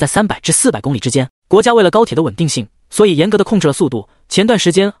大概就在300至400公里之间。国家为了高铁的稳定性，所以严格的控制了速度。前段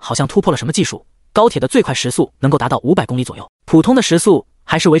时间好像突破了什么技术，高铁的最快时速能够达到500公里左右，普通的时速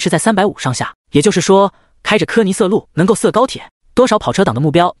还是维持在350上下。也就是说，开着科尼塞路能够塞高铁，多少跑车党的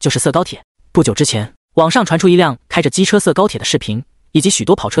目标就是塞高铁。不久之前，网上传出一辆开着机车塞高铁的视频，以及许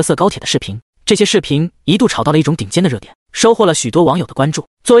多跑车塞高铁的视频。这些视频一度炒到了一种顶尖的热点，收获了许多网友的关注。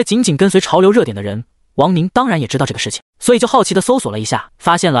作为紧紧跟随潮流热点的人，王宁当然也知道这个事情，所以就好奇地搜索了一下，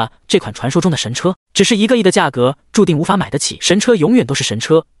发现了这款传说中的神车。只是1个亿的价格，注定无法买得起。神车永远都是神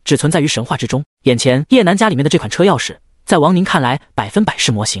车，只存在于神话之中。眼前叶南家里面的这款车钥匙，在王宁看来100%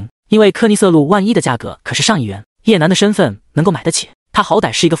是模型，因为科尼塞路1的价格可是上亿元，叶南的身份能够买得起，他好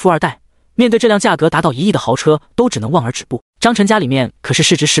歹是一个富二代，面对这辆价格达到1亿的豪车，都只能望而止步。张晨家里面可是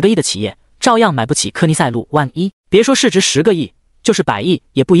市值10个亿的企业，照样买不起科尼塞路1，别说市值10个亿，就是100亿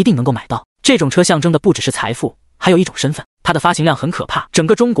也不一定能够买到。这种车象征的不只是财富，还有一种身份。它的发行量很可怕，整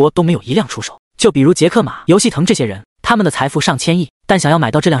个中国都没有一辆出手。就比如杰克马、游戏腾这些人，他们的财富上千亿，但想要买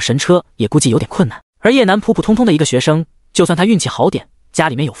到这辆神车也估计有点困难。而叶南普普通通的一个学生，就算他运气好点，家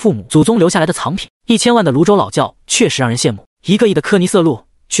里面有父母祖宗留下来的藏品，1000万的泸州老窖确实让人羡慕，1个亿的科尼塞路，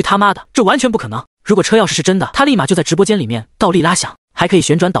去他妈的，这完全不可能。如果车钥匙是真的，他立马就在直播间里面倒立拉响，还可以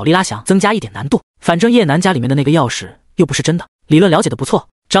旋转倒立拉响，增加一点难度。反正叶南家里面的那个钥匙又不是真的，理论了解的不错。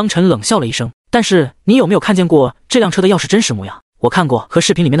张晨冷笑了一声，但是你有没有看见过这辆车的钥匙真实模样？我看过，和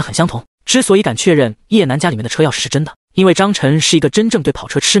视频里面的很相同。之所以敢确认叶南家里面的车钥匙是真的，因为张晨是一个真正对跑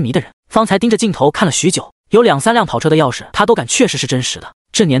车痴迷的人，方才盯着镜头看了许久，有2、3辆跑车的钥匙他都敢确实是真实的。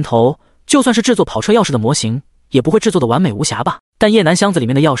这年头，就算是制作跑车钥匙的模型，也不会制作的完美无瑕吧？但叶南箱子里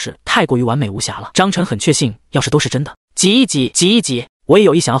面的钥匙太过于完美无瑕了，张晨很确信钥匙都是真的。挤一挤，我也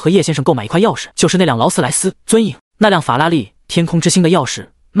有意想要和叶先生购买一块钥匙，就是那辆劳斯莱斯尊影，那辆法拉利天空之星的钥匙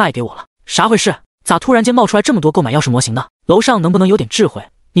卖给我了。啥回事？咋突然间冒出来这么多购买钥匙模型的？楼上能不能有点智慧？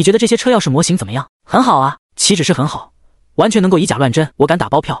你觉得这些车钥匙模型怎么样？很好啊，岂止是很好，完全能够以假乱真。我敢打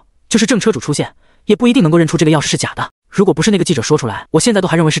包票，就是正车主出现，也不一定能够认出这个钥匙是假的。如果不是那个记者说出来，我现在都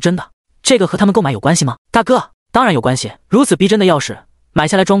还认为是真的。这个和他们购买有关系吗？大哥，当然有关系。如此逼真的钥匙，买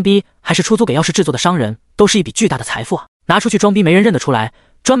下来装逼还是出租给钥匙制作的商人，都是一笔巨大的财富啊！拿出去装逼没人认得出来，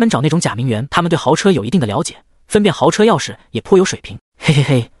专门找那种假名媛，他们对豪车有一定的了解，分辨豪车钥匙也颇有水平。嘿嘿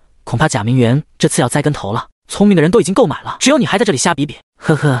嘿，恐怕假名媛这次要栽跟头了。聪明的人都已经购买了，只有你还在这里瞎比比。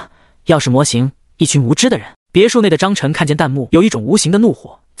呵呵，钥匙模型，一群无知的人。别墅内的张晨看见弹幕，有一种无形的怒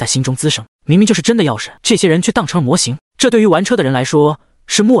火在心中滋生。明明就是真的钥匙，这些人却当成了模型，这对于玩车的人来说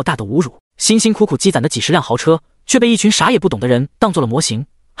是莫大的侮辱。辛辛苦苦积攒的几十辆豪车，却被一群啥也不懂的人当做了模型，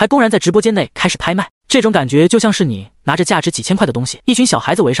还公然在直播间内开始拍卖。这种感觉就像是你拿着价值几千块的东西，一群小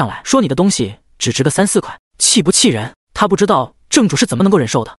孩子围上来说你的东西只值个3、4块，气不气人？他不知道正主是怎么能够忍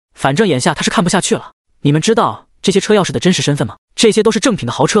受的，反正眼下他是看不下去了。你们知道这些车钥匙的真实身份吗？这些都是正品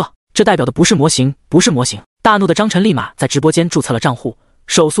的豪车，这代表的不是模型，不是模型。大怒的张晨立马在直播间注册了账户，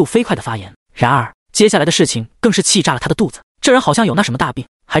手速飞快的发言。然而接下来的事情更是气炸了他的肚子，这人好像有那什么大病，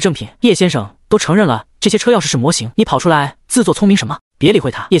还正品。叶先生都承认了这些车钥匙是模型，你跑出来自作聪明什么？别理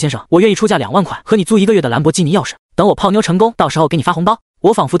会他。叶先生，我愿意出价2万块和你租1个月的兰博基尼钥匙，等我泡妞成功，到时候给你发红包。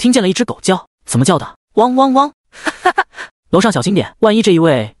我仿佛听见了一只狗叫，怎么叫的？汪汪汪！哈哈，楼上小心点，万一这一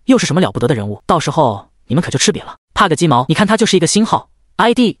位又是什么了不得的人物，到时候你们可就吃瘪了。怕个鸡毛，你看他就是一个新号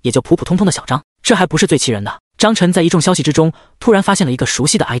 ，ID 也就普普通通的小张，这还不是最气人的。张晨在一众消息之中突然发现了一个熟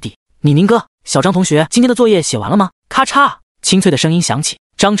悉的 ID， 宁哥，小张同学，今天的作业写完了吗？咔嚓，清脆的声音响起，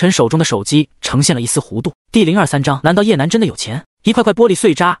张晨手中的手机呈现了一丝弧度。第023章，难道叶楠真的有钱？一块块玻璃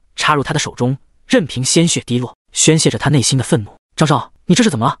碎渣插入他的手中，任凭鲜血滴落，宣泄着他内心的愤怒。张少，你这是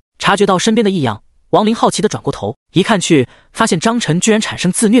怎么了？察觉到身边的异样，王林好奇地转过头，一看去，发现张晨居然产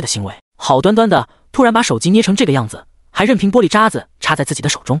生自虐的行为，好端端的突然把手机捏成这个样子，还任凭玻璃渣子插在自己的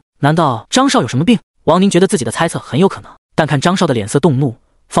手中。难道张少有什么病？王宁觉得自己的猜测很有可能，但看张少的脸色动怒，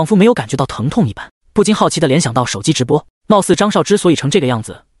仿佛没有感觉到疼痛一般，不禁好奇地联想到手机直播。貌似张少之所以成这个样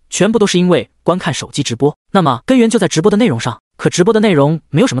子，全部都是因为观看手机直播，那么根源就在直播的内容上。可直播的内容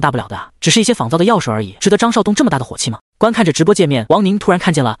没有什么大不了的啊，只是一些仿造的钥匙而已，值得张少动这么大的火气吗？观看着直播界面，王宁突然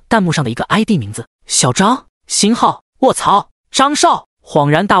看见了弹幕上的一个 ID 名字：小张，新号。卧槽，张少，恍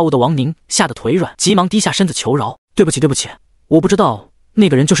然大悟的王宁吓得腿软，急忙低下身子求饶：“对不起，对不起，我不知道那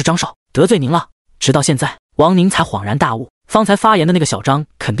个人就是张少，得罪您了。”直到现在，王宁才恍然大悟，方才发言的那个小张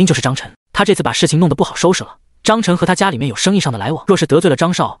肯定就是张晨，他这次把事情弄得不好收拾了。张晨和他家里面有生意上的来往，若是得罪了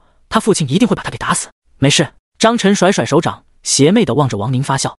张少，他父亲一定会把他给打死。没事，张晨甩甩手掌，邪魅地望着王宁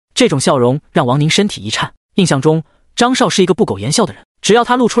发笑，这种笑容让王宁身体一颤。印象中，张少是一个不苟言笑的人，只要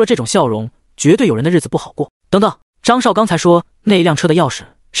他露出了这种笑容，绝对有人的日子不好过。等等，张少刚才说那一辆车的钥匙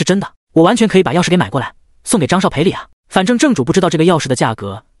是真的，我完全可以把钥匙给买过来，送给张少赔礼啊。反正正主不知道这个钥匙的价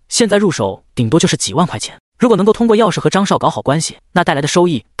格，现在入手顶多就是几万块钱。如果能够通过钥匙和张少搞好关系，那带来的收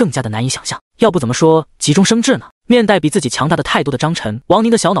益更加的难以想象。要不怎么说急中生智呢？面带比自己强大的太多的张晨，王宁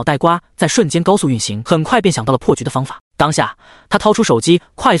的小脑袋瓜在瞬间高速运行，很快便想到了破局的方法。当下，他掏出手机，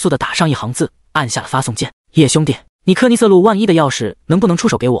快速的打上一行字，按下了发送键：“叶兄弟，你科尼瑟路1-1的钥匙能不能出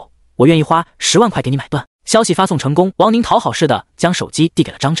手给我？我愿意花10万块给你买断。”消息发送成功，王宁讨好似的将手机递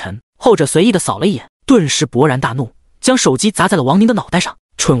给了张晨，后者随意的扫了一眼，顿时勃然大怒，将手机砸在了王宁的脑袋上。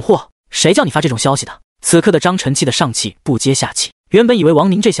蠢货，谁叫你发这种消息的？此刻的张晨气得上气不接下气，原本以为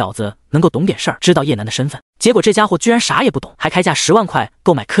王宁这小子能够懂点事儿，知道叶楠的身份，结果这家伙居然啥也不懂，还开价10万块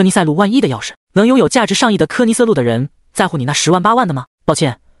购买科尼塞路1-1的钥匙。能拥有价值上亿的科尼瑟路的人，在乎你那10万8万的吗？抱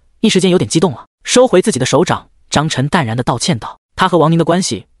歉，一时间有点激动了，收回自己的手掌。张晨淡然的道歉道，他和王宁的关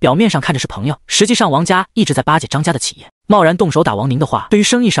系表面上看着是朋友，实际上王家一直在巴结张家的企业，贸然动手打王宁的话，对于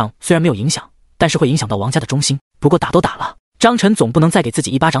生意上虽然没有影响，但是会影响到王家的忠心。不过打都打了，张晨总不能再给自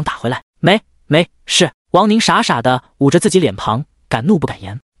己一巴掌打回来。没事。王宁傻傻的捂着自己脸庞，敢怒不敢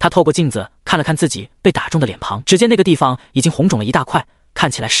言。他透过镜子看了看自己被打中的脸庞，只见那个地方已经红肿了一大块，看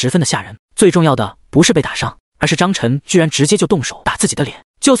起来十分的吓人。最重要的不是被打伤，而是张晨居然直接就动手打自己的脸。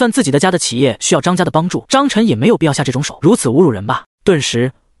就算自己的家的企业需要张家的帮助，张晨也没有必要下这种手，如此侮辱人吧。顿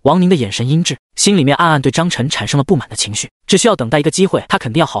时王宁的眼神阴鸷，心里面暗暗对张晨产生了不满的情绪。只需要等待一个机会，他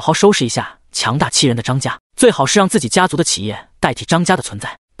肯定要好好收拾一下强大欺人的张家，最好是让自己家族的企业代替张家的存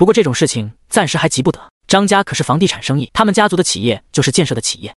在。不过这种事情暂时还急不得，张家可是房地产生意，他们家族的企业就是建设的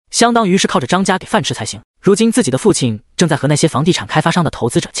企业，相当于是靠着张家给饭吃才行。如今自己的父亲正在和那些房地产开发商的投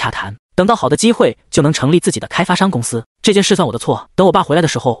资者洽谈，等到好的机会就能成立自己的开发商公司。这件事算我的错，等我爸回来的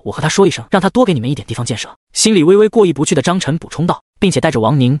时候，我和他说一声，让他多给你们一点地方建设。心里微微过意不去的张晨补充道，并且带着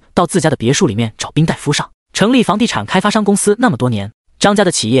王宁到自家的别墅里面找冰袋敷上。成立房地产开发商公司那么多年，张家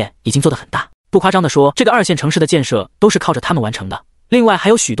的企业已经做得很大，不夸张的说，这个2线城市的建设都是靠着他们完成的。另外还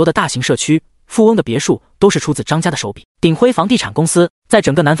有许多的大型社区、富翁的别墅都是出自张家的手笔。鼎晖房地产公司在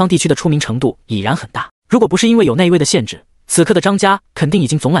整个南方地区的出名程度已然很大，如果不是因为有内卫的限制，此刻的张家肯定已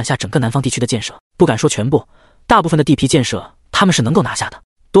经总揽下整个南方地区的建设，不敢说全部，大部分的地皮建设他们是能够拿下的。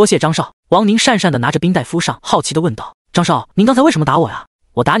多谢张少。王宁讪讪地拿着冰袋敷上，好奇地问道，张少，您刚才为什么打我呀？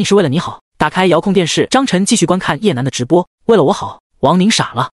我打你是为了你好。打开遥控电视，张晨继续观看叶楠的直播。为了我好？王宁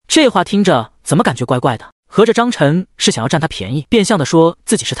傻了，这话听着怎么感觉怪怪的？合着张晨是想要占他便宜，变相的说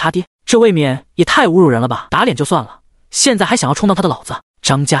自己是他爹，这未免也太侮辱人了吧？打脸就算了，现在还想要冲到他的老子，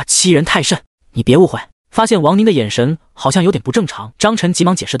张家欺人太甚。你别误会。发现王宁的眼神好像有点不正常，张晨急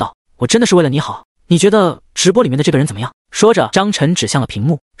忙解释道，我真的是为了你好，你觉得直播里面的这个人怎么样？说着，张晨指向了屏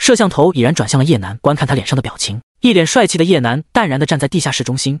幕，摄像头已然转向了叶楠，观看他脸上的表情。一脸帅气的叶楠淡然地站在地下室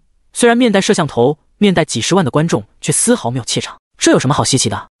中心，虽然面带摄像头，面带几十万的观众，却丝毫没有怯场。这有什么好稀奇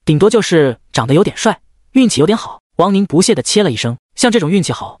的？顶多就是长得有点帅，运气有点好。王宁不屑地切了一声，像这种运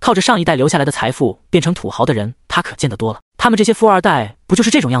气好，靠着上一代留下来的财富变成土豪的人，他可见得多了。他们这些富二代不就是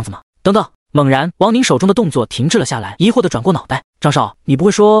这种样子吗？等等，猛然，王宁手中的动作停滞了下来，疑惑地转过脑袋。张少，你不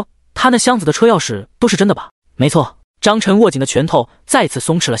会说他那箱子的车钥匙都是真的吧？没错。张晨握紧的拳头再次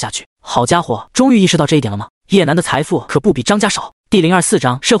松弛了下去。好家伙，终于意识到这一点了吗？叶楠的财富可不比张家少。第024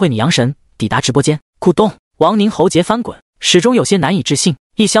章，社会女阳神抵达直播间。咕咚，王宁喉结翻滚，始终有些难以置信，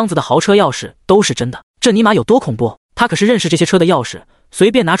一箱子的豪车钥匙都是真的，这尼玛有多恐怖？他可是认识这些车的钥匙，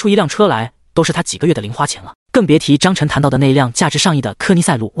随便拿出一辆车来都是他几个月的零花钱了，更别提张晨谈到的那一辆价值上亿的科尼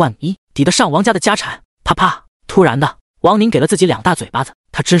塞路1-1，抵得上王家的家产。啪啪，突然的，王宁给了自己2大嘴巴子，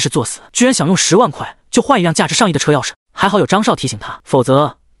他真是作死，居然想用10万块就换一辆价值上亿的车钥匙。还好有张少提醒他，否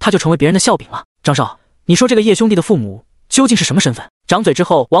则他就成为别人的笑柄了。张少，你说这个叶兄弟的父母究竟是什么身份？掌嘴之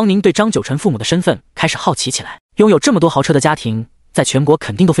后，王宁对张九成父母的身份开始好奇起来。拥有这么多豪车的家庭，在全国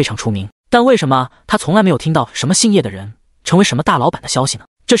肯定都非常出名，但为什么他从来没有听到什么姓叶的人成为什么大老板的消息呢？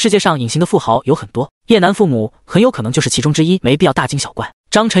这世界上隐形的富豪有很多，叶楠父母很有可能就是其中之一，没必要大惊小怪。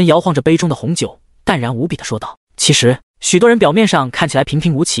张晨摇晃着杯中的红酒，淡然无比地说道，其实许多人表面上看起来平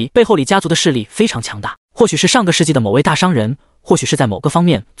平无奇，背后里家族的势力非常强大，或许是上个世纪的某位大商人，或许是在某个方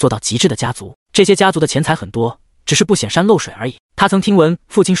面做到极致的家族。这些家族的钱财很多，只是不显山露水而已。他曾听闻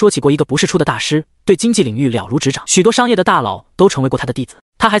父亲说起过一个不世出的大师，对经济领域了如指掌，许多商业的大佬都成为过他的弟子。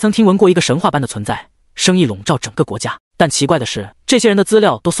他还曾听闻过一个神话般的存在，生意笼罩整个国家。但奇怪的是，这些人的资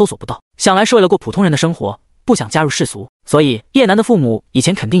料都搜索不到，想来是为了过普通人的生活，不想加入世俗。所以叶楠的父母以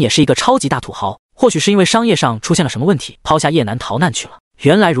前肯定也是一个超级大土豪，或许是因为商业上出现了什么问题，抛下叶楠逃难去了。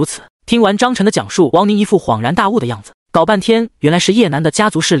原来如此。听完张晨的讲述，王宁一副恍然大悟的样子，搞半天原来是叶楠的家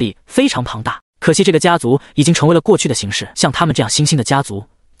族势力非常庞大，可惜这个家族已经成为了过去的形式，像他们这样新兴的家族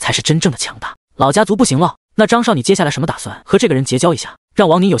才是真正的强大。老家族不行了，那张少你接下来什么打算？和这个人结交一下。让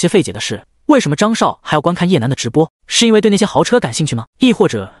王宁有些费解的是，为什么张少还要观看叶楠的直播？是因为对那些豪车感兴趣吗？亦或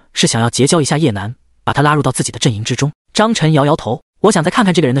者是想要结交一下叶楠，把他拉入到自己的阵营之中？张晨摇摇头，我想再看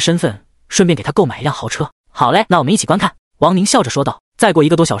看这个人的身份，顺便给他购买一辆豪车。好嘞，那我们一起观看。王宁笑着说道。再过1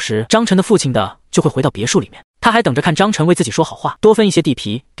个多小时，张晨的父亲就会回到别墅里面，他还等着看张晨为自己说好话，多分一些地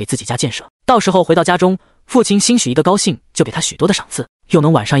皮给自己家建设。到时候回到家中，父亲兴许一个高兴，就给他许多的赏赐，又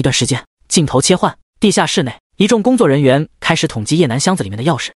能晚上一段时间。镜头切换，地下室内，一众工作人员开始统计叶楠箱子里面的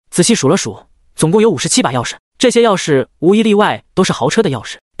钥匙，仔细数了数，总共有57把钥匙。这些钥匙无一例外都是豪车的钥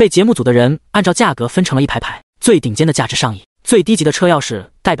匙，被节目组的人按照价格分成了一排排，最顶尖的价值上亿，最低级的车钥匙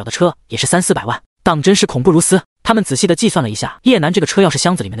代表的车也是300-400万，当真是恐怖如斯。他们仔细地计算了一下，叶楠这个车钥匙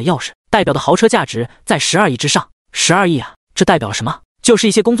箱子里面的钥匙代表的豪车价值在12亿之上。12亿啊，这代表了什么？就是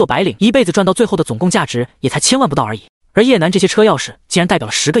一些工作白领一辈子赚到最后的总共价值也才1000万不到而已。而叶楠这些车钥匙竟然代表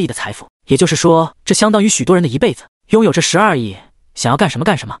了10个亿的财富，也就是说，这相当于许多人的一辈子。拥有这12亿，想要干什么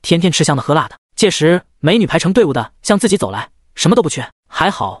干什么，天天吃香的喝辣的。届时美女排成队伍的向自己走来，什么都不缺。还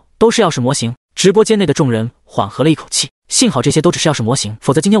好都是钥匙模型。直播间内的众人缓和了一口气，幸好这些都只是钥匙模型，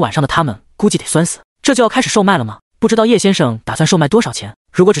否则今天晚上的他们估计得酸死。这就要开始售卖了吗？不知道叶先生打算售卖多少钱？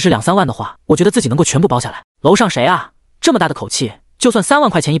如果只是2-3万的话，我觉得自己能够全部包下来。楼上谁啊？这么大的口气，就算3万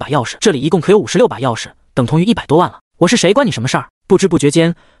块钱一把钥匙，这里一共可有56把钥匙，等同于100多万了。我是谁关你什么事儿？不知不觉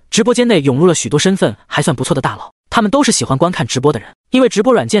间，直播间内涌入了许多身份还算不错的大佬，他们都是喜欢观看直播的人，因为直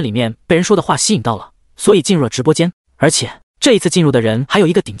播软件里面被人说的话吸引到了，所以进入了直播间。而且这一次进入的人还有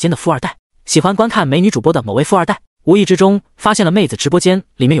一个顶尖的富二代，喜欢观看美女主播的某位富二代。无意之中发现了妹子直播间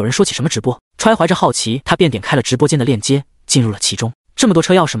里面有人说起什么直播，揣怀着好奇，他便点开了直播间的链接，进入了其中。这么多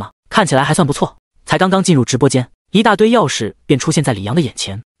车钥匙吗？看起来还算不错。才刚刚进入直播间，一大堆钥匙便出现在李阳的眼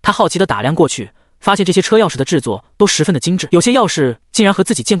前。他好奇地打量过去，发现这些车钥匙的制作都十分的精致，有些钥匙竟然和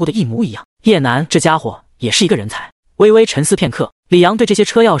自己见过的一模一样。叶楠这家伙也是一个人才。微微沉思片刻，李阳对这些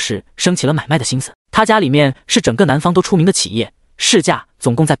车钥匙升起了买卖的心思。他家里面是整个南方都出名的企业，市价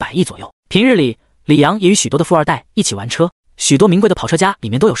总共在100亿左右。平日里李阳也与许多的富二代一起玩车，许多名贵的跑车家里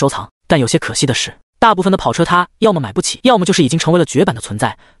面都有收藏。但有些可惜的是，大部分的跑车他要么买不起，要么就是已经成为了绝版的存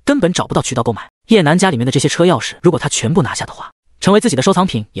在，根本找不到渠道购买。叶楠家里面的这些车钥匙，如果他全部拿下的话，成为自己的收藏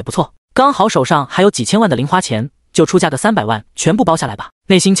品也不错。刚好手上还有几千万的零花钱，就出价个300万全部包下来吧。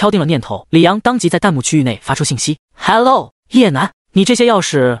内心敲定了念头，李阳当即在弹幕区域内发出信息 ：“Hello， 叶楠，你这些钥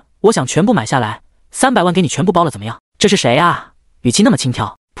匙我想全部买下来，300万给你全部包了，怎么样？”这是谁啊？语气那么轻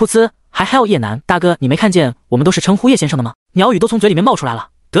佻。噗呲，还有叶楠大哥，你没看见我们都是称呼叶先生的吗？鸟语都从嘴里面冒出来了，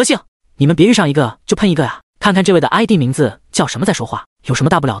德行！你们别遇上一个就喷一个呀！看看这位的 ID 名字叫什么再说话，有什么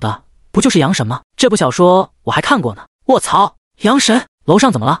大不了的？不就是阳神吗？这部小说我还看过呢。卧槽，阳神！楼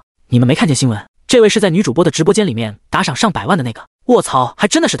上怎么了？你们没看见新闻？这位是在女主播的直播间里面打赏上百万的那个。卧槽，还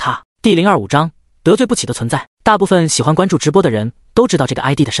真的是他！第025章，得罪不起的存在。大部分喜欢关注直播的人都知道这个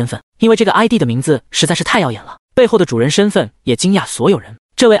ID 的身份，因为这个 ID 的名字实在是太耀眼了，背后的主人身份也惊讶所有人。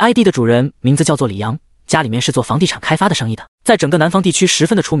这位 ID 的主人名字叫做李阳，家里面是做房地产开发的生意的，在整个南方地区十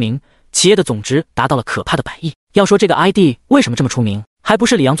分的出名，企业的总值达到了可怕的100亿。要说这个 ID 为什么这么出名，还不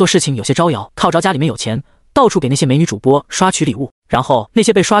是李阳做事情有些招摇，靠着家里面有钱，到处给那些美女主播刷取礼物，然后那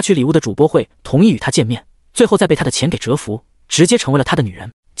些被刷取礼物的主播会同意与他见面，最后再被他的钱给折服，直接成为了他的女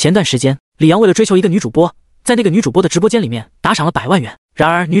人。前段时间，李阳为了追求一个女主播，在那个女主播的直播间里面打赏了100万元，然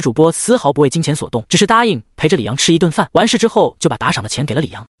而女主播丝毫不为金钱所动，只是答应陪着李阳吃一顿饭，完事之后就把打赏的钱给了李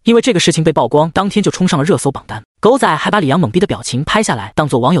阳。因为这个事情被曝光，当天就冲上了热搜榜单，狗仔还把李阳懵逼的表情拍下来当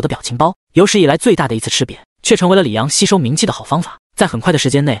做网友的表情包。有史以来最大的一次吃瘪，却成为了李阳吸收名气的好方法。在很快的时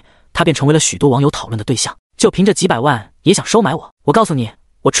间内，他便成为了许多网友讨论的对象，就凭着几百万也想收买我。我告诉你，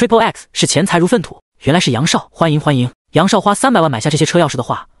我 Triple X 是钱财如粪土。原来是杨少，欢迎欢迎。杨少花300万买下这些车钥匙的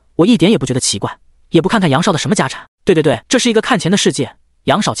话，我一点也不觉得奇怪，也不看看杨少的什么家产。对对对，这是一个看钱的世界，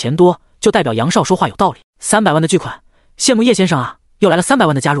杨少钱多就代表杨少说话有道理。300万的巨款，羡慕叶先生啊，又来了300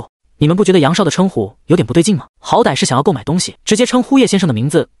万的加入。你们不觉得杨少的称呼有点不对劲吗？好歹是想要购买东西，直接称呼叶先生的名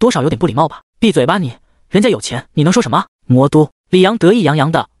字，多少有点不礼貌吧？闭嘴吧你，人家有钱，你能说什么？魔都。李阳得意洋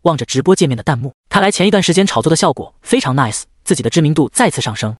洋地望着直播界面的弹幕，看来前一段时间炒作的效果非常 nice， 自己的知名度再次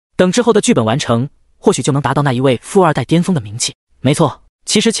上升。等之后的剧本完成，或许就能达到那一位富二代巅峰的名气。没错，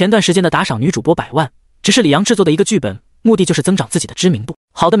其实前段时间的打赏女主播100万，只是李阳制作的一个剧本，目的就是增长自己的知名度。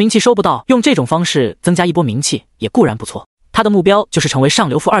好的名气收不到，用这种方式增加一波名气也固然不错。他的目标就是成为上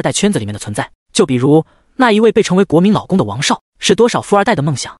流富二代圈子里面的存在。就比如那一位被称为国民老公的王少，是多少富二代的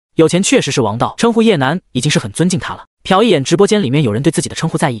梦想。有钱确实是王道，称呼叶楠已经是很尊敬他了。瞟一眼直播间里面有人对自己的称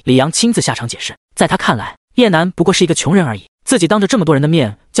呼在意，李阳亲自下场解释，在他看来，叶楠不过是一个穷人而已，自己当着这么多人的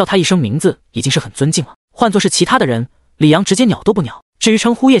面叫他一声名字，已经是很尊敬了。换作是其他的人，李阳直接鸟都不鸟。至于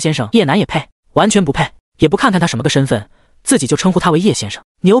称呼叶先生，叶楠也配？完全不配。也不看看他什么个身份，自己就称呼他为叶先生，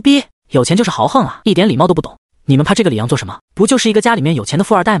牛逼！有钱就是豪横啊，一点礼貌都不懂。你们怕这个李阳做什么？不就是一个家里面有钱的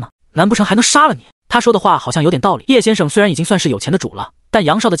富二代吗？难不成还能杀了你？他说的话好像有点道理。叶先生虽然已经算是有钱的主了，但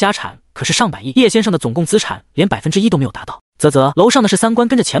杨少的家产可是上百亿，叶先生的总共资产连1%都没有达到。啧，楼上的是三观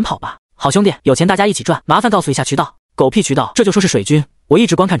跟着钱跑吧？好兄弟，有钱大家一起赚，麻烦告诉一下渠道。狗屁渠道，这就说是水军。我一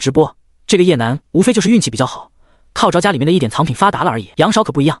直观看直播，这个叶楠无非就是运气比较好，靠着家里面的一点藏品发达了而已。杨少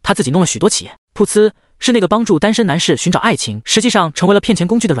可不一样，他自己弄了许多企业。噗呲，是那个帮助单身男士寻找爱情，实际上成为了骗钱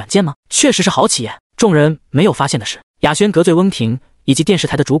工具的软件吗？确实是好企业。众人没有发现的是，雅轩隔罪翁婷以及电视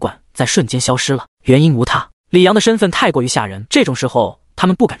台的主管在瞬间消失了，原因无他，李阳的身份太过于吓人，这种时候他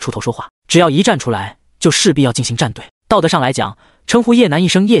们不敢出头说话，只要一站出来，就势必要进行站队。道德上来讲，称呼叶楠一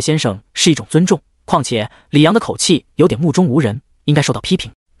声叶先生是一种尊重，况且李阳的口气有点目中无人，应该受到批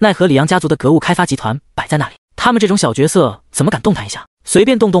评。奈何李阳家族的格物开发集团摆在那里，他们这种小角色怎么敢动弹一下？随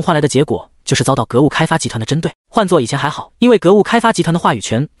便动换来的结果就是遭到格物开发集团的针对。换做以前还好，因为格物开发集团的话语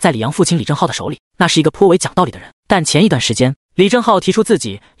权在李阳父亲李正浩的手里，那是一个颇为讲道理的人。但前一段时间，李正浩提出自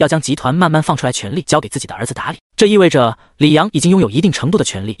己要将集团慢慢放出来权力交给自己的儿子打理，这意味着李阳已经拥有一定程度的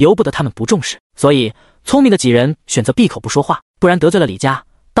权力，由不得他们不重视。所以聪明的几人选择闭口不说话，不然得罪了李家，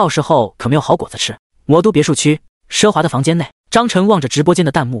到时候可没有好果子吃。魔都别墅区奢华的房间内，张晨望着直播间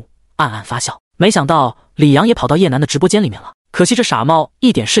的弹幕暗暗发笑，没想到李阳也跑到叶楠的直播间里面了。可惜这傻帽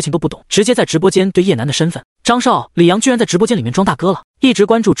一点事情都不懂，直接在直播间对叶楠的身份张少李阳居然在直播间里面装大哥了。一直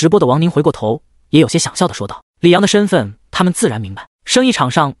关注直播的王宁回过头，也有些想笑的说道，李阳的身份他们自然明白，生意场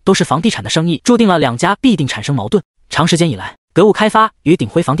上都是房地产的生意，注定了两家必定产生矛盾。长时间以来，格物开发与鼎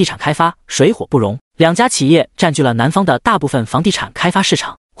晖房地产开发水火不容，两家企业占据了南方的大部分房地产开发市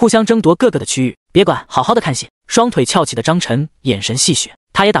场，互相争夺各个的区域。别管，好好的看戏。双腿翘起的张晨眼神戏谑，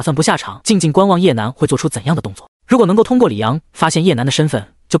他也打算不下场，静静观望叶楠会做出怎样的动作。如果能够通过李阳发现叶楠的身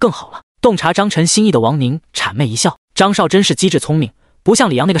份就更好了。洞察张晨心意的王宁谄媚一笑，张少真是机智聪明，不像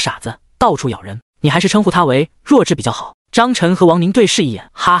李阳那个傻子到处咬人，你还是称呼他为弱智比较好。张晨和王宁对视一眼，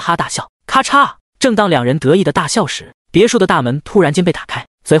哈哈大笑。咔嚓，正当两人得意的大笑时，别墅的大门突然间被打开，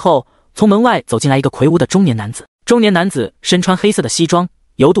随后从门外走进来一个魁梧的中年男子。中年男子身穿黑色的西装，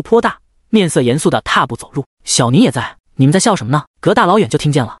油度颇大，面色严肃的踏步走入。小宁也在，你们在笑什么呢？隔大老远就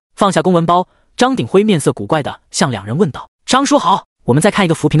听见了。放下公文包，张鼎辉面色古怪的向两人问道，张叔好，我们在看一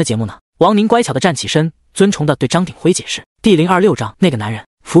个扶贫的节目呢。王宁乖巧的站起身，尊崇的对张鼎辉解释，第026章那个男人，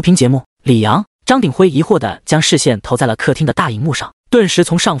扶贫节目。李阳。张鼎辉疑惑的将视线投在了客厅的大荧幕上，顿时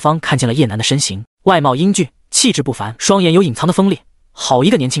从上方看见了叶楠的身形，外貌英俊，气质不凡，双眼有隐藏的锋利，好一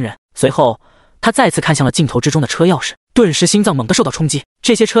个年轻人。随后他再次看向了镜头之中的车钥匙，顿时心脏猛地受到冲击，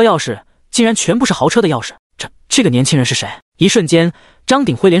这些车钥匙竟然全部是豪车的钥匙，这个年轻人是谁？一瞬间，张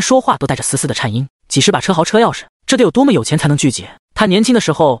鼎辉连说话都带着丝丝的颤音。几十把车豪车钥匙，这得有多么有钱才能聚集？他年轻的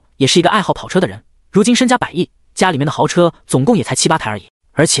时候也是一个爱好跑车的人，如今身家100亿，家里面的豪车总共也才7、8台而已。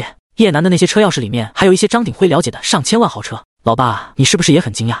而且叶楠的那些车钥匙里面还有一些张鼎辉了解的上千万豪车。老爸，你是不是也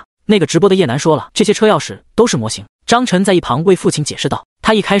很惊讶？那个直播的叶楠说了，这些车钥匙都是模型。张晨在一旁为父亲解释道，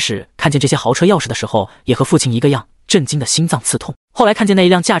他一开始看见这些豪车钥匙的时候，也和父亲一个样，震惊的心脏刺痛。后来看见那一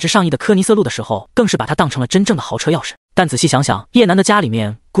辆价值上亿的科尼瑟路的时候，更是把它当成了真正的豪车钥匙。但仔细想想，叶楠的家里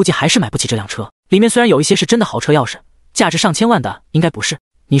面估计还是买不起这辆车，里面虽然有一些是真的豪车钥匙，价值上千万的应该不是。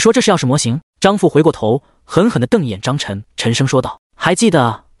你说这是钥匙模型？张父回过头，狠狠地瞪一眼张晨，沉声说道，还记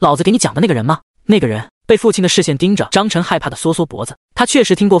得老子给你讲的那个人吗？那个人被父亲的视线盯着，张晨害怕地缩缩脖子。他确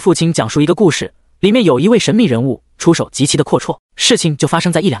实听过父亲讲述一个故事，里面有一位神秘人物出手极其的阔绰，事情就发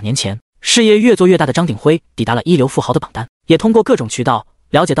生在1、2年前。事业越做越大的张鼎辉抵达了一流富豪的榜单，也通过各种渠道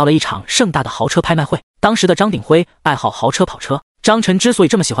了解到了一场盛大的豪车拍卖会。当时的张鼎辉爱好豪车跑车，张晨之所以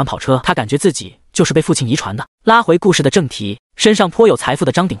这么喜欢跑车，他感觉自己就是被父亲遗传的。拉回故事的正题，身上颇有财富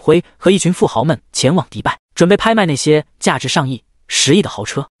的张鼎辉和一群富豪们前往迪拜，准备拍卖那些价值上亿、10亿的豪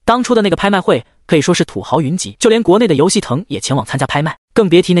车。当初的那个拍卖会可以说是土豪云集，就连国内的游戏腾也前往参加拍卖，更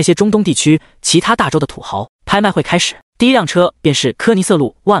别提那些中东地区其他大洲的土豪。拍卖会开始，第一辆车便是科尼瑟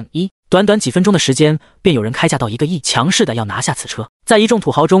路1短短几分钟的时间，便有人开价到1个亿，强势的要拿下此车。在一众土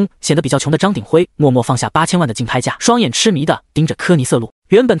豪中，显得比较穷的张鼎辉默默放下8000万的竞拍价，双眼痴迷的盯着科尼瑟路。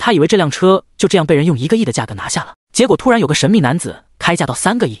原本他以为这辆车就这样被人用1个亿的价格拿下了，结果突然有个神秘男子开价到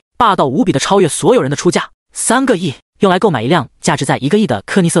3个亿，霸道无比的超越所有人的出价。3个亿用来购买一辆价值在1个亿的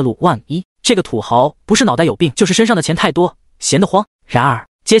科尼瑟路1.1，这个土豪不是脑袋有病，就是身上的钱太多，闲得慌。然而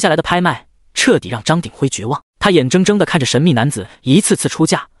接下来的拍卖彻底让张鼎辉绝望，他眼睁睁地看着神秘男子一次次出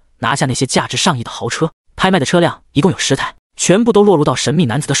价，拿下那些价值上亿的豪车。拍卖的车辆一共有10台，全部都落入到神秘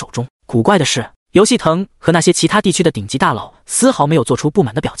男子的手中。古怪的是，游戏腾和那些其他地区的顶级大佬丝毫没有做出不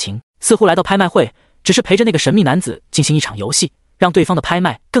满的表情，似乎来到拍卖会只是陪着那个神秘男子进行一场游戏，让对方的拍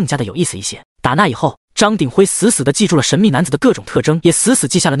卖更加的有意思一些。打那以后，张鼎辉死死地记住了神秘男子的各种特征，也死死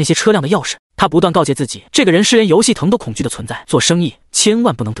记下了那些车辆的钥匙。他不断告诫自己，这个人是连游戏腾都恐惧的存在，做生意千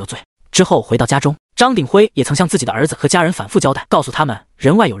万不能得罪。之后回到家中，张鼎辉也曾向自己的儿子和家人反复交代，告诉他们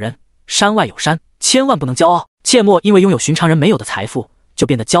人外有人，山外有山，千万不能骄傲，切莫因为拥有寻常人没有的财富就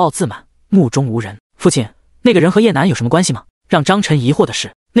变得骄傲自满，目中无人。父亲，那个人和叶南有什么关系吗？让张晨疑惑的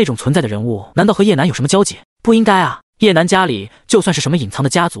是，那种存在的人物难道和叶南有什么交集？不应该啊，叶南家里就算是什么隐藏的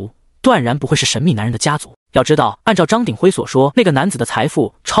家族，断然不会是神秘男人的家族。要知道，按照张鼎辉所说，那个男子的财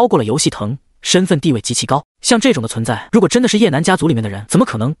富超过了游戏腾，身份地位极其高。像这种的存在，如果真的是叶南家族里面的人，怎么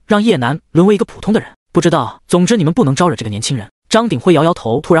可能让叶南沦为一个普通的人？不知道，总之你们不能招惹这个年轻人。张鼎辉摇摇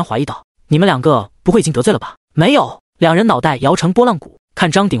头，突然怀疑道：你们2个不会已经得罪了吧？没有。2人脑袋摇成拨浪鼓，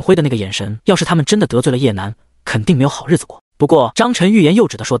看张鼎辉的那个眼神，要是他们真的得罪了叶南，肯定没有好日子过。不过张晨欲言又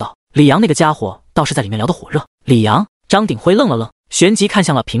止的说道：李阳那个家伙倒是在里面聊得火热。李阳？张鼎辉愣了愣，旋即看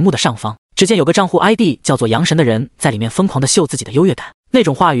向了屏幕的上方，只见有个账户 ID 叫做阳神的人在里面疯狂的秀自己的优越感，那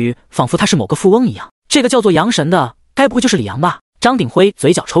种话语仿佛他是某个富翁一样。这个叫做阳神的，该不会就是李阳吧？张鼎辉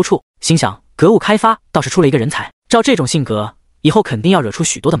嘴角抽搐，心想格物开发倒是出了一个人才，照这种性格，以后肯定要惹出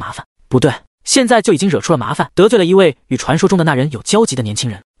许多的麻烦。不对，现在就已经惹出了麻烦，得罪了一位与传说中的那人有交集的年轻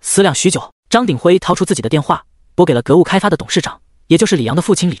人。思量许久，张鼎辉掏出自己的电话，拨给了格物开发的董事长，也就是李阳的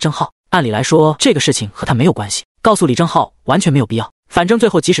父亲李正浩。按理来说，这个事情和他没有关系，告诉李正浩完全没有必要，反正最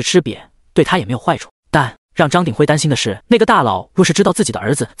后即使吃瘪，对他也没有坏处。但让张鼎辉担心的是，那个大佬若是知道自己的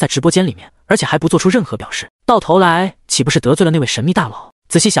儿子在直播间里面，而且还不做出任何表示，到头来岂不是得罪了那位神秘大佬？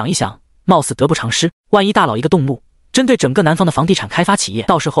仔细想一想，貌似得不偿失。万一大佬一个动怒，针对整个南方的房地产开发企业，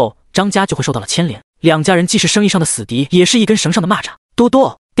到时候张家就会受到了牵连。2家人既是生意上的死敌，也是一根绳上的蚂蚱。多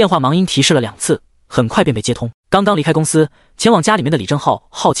多，电话忙音提示了2次，很快便被接通。刚刚离开公司，前往家里面的李正浩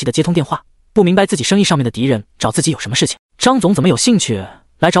好奇的接通电话，不明白自己生意上面的敌人找自己有什么事情。张总怎么有兴趣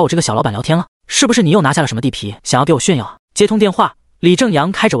来找我这个小老板聊天了？是不是你又拿下了什么地皮，想要给我炫耀啊？接通电话，李正阳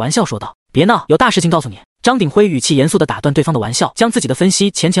开着玩笑说道：别闹，有大事情告诉你。张鼎辉语气严肃地打断对方的玩笑，将自己的分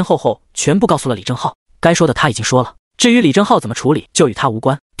析前前后后全部告诉了李正浩。该说的他已经说了，至于李正浩怎么处理，就与他无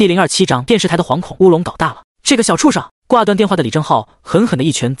关。第027章，电视台的惶恐乌龙搞大了。这个小畜生！挂断电话的李正浩狠狠的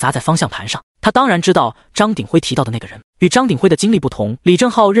一拳砸在方向盘上。他当然知道张鼎辉提到的那个人，与张鼎辉的经历不同，李正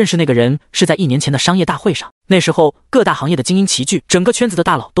浩认识那个人是在1年前的商业大会上，那时候各大行业的精英齐聚，整个圈子的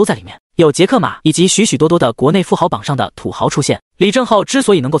大佬都在里面，有杰克马以及许许多多的国内富豪榜上的土豪出现。李正浩之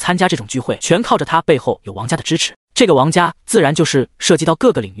所以能够参加这种聚会，全靠着他背后有王家的支持。这个王家自然就是涉及到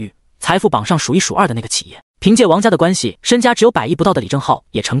各个领域财富榜上数1数2的那个企业。凭借王家的关系，身家只有100亿不到的李正浩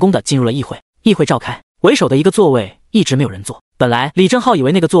也成功的进入了议会。议会召开，为首的一个座位一直没有人坐。本来李正浩以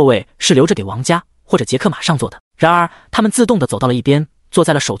为那个座位是留着给王家或者杰克马上坐的，然而他们自动的走到了一边，坐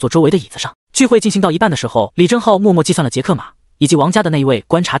在了首座周围的椅子上。聚会进行到一半的时候，李正浩默默计算了杰克马以及王家的那一位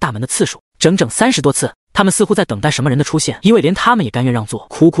观察大门的次数，整整30多次。他们似乎在等待什么人的出现，一位连他们也甘愿让座、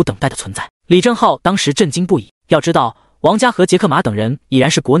苦苦等待的存在。李正浩当时震惊不已。要知道，王家和杰克马等人已然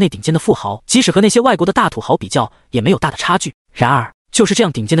是国内顶尖的富豪，即使和那些外国的大土豪比较，也没有大的差距。然而就是这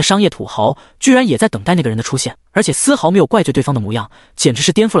样顶尖的商业土豪，居然也在等待那个人的出现，而且丝毫没有怪罪对方的模样，简直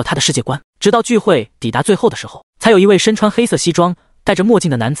是颠覆了他的世界观。直到聚会抵达最后的时候，才有一位身穿黑色西装、戴着墨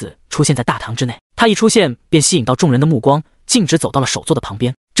镜的男子出现在大堂之内。他一出现便吸引到众人的目光，径直走到了首座的旁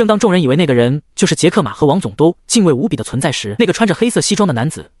边。正当众人以为那个人就是杰克马和王总都敬畏无比的存在时，那个穿着黑色西装的男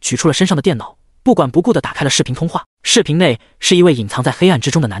子取出了身上的电脑，不管不顾地打开了视频通话。视频内是一位隐藏在黑暗之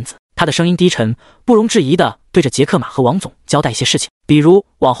中的男子，他的声音低沉，不容置疑地对着杰克马和王总交代一些事情，比如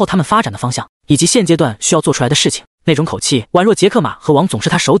往后他们发展的方向，以及现阶段需要做出来的事情。那种口气宛若杰克马和王总是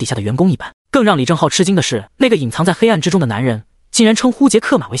他手底下的员工一般。更让李正浩吃惊的是，那个隐藏在黑暗之中的男人竟然称呼杰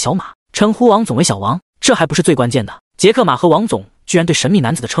克马为小马，称呼王总为小王。这还不是最关键的，杰克马和王总居然对神秘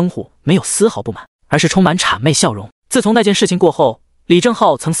男子的称呼没有丝毫不满，而是充满谄媚笑容。自从那件事情过后，李正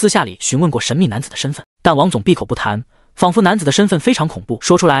浩曾私下里询问过神秘男子的身份，但王总闭口不谈，仿佛男子的身份非常恐怖，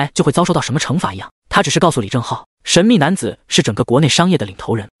说出来就会遭受到什么惩罚一样。他只是告诉李正浩，神秘男子是整个国内商业的领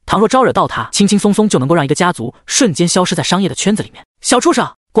头人，倘若招惹到他，轻轻松松就能够让一个家族瞬间消失在商业的圈子里面。小畜生，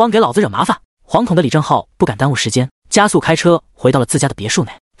光给老子惹麻烦！惶恐的李正浩不敢耽误时间，加速开车回到了自家的别墅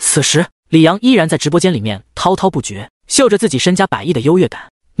内。此时，李阳依然在直播间里面滔滔不绝，秀着自己身家100亿的优越感。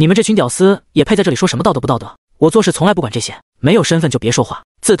你们这群屌丝也配在这里说什么道德不道德？我做事从来不管这些，没有身份就别说话，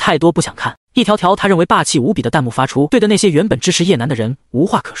字太多不想看。一条条他认为霸气无比的弹幕发出，对的那些原本支持叶楠的人无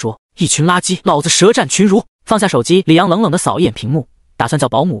话可说，一群垃圾，老子舌战群儒。放下手机，李阳冷冷地扫一眼屏幕，打算叫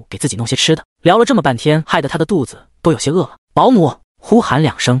保姆给自己弄些吃的。聊了这么半天，害得他的肚子都有些饿了。保姆呼喊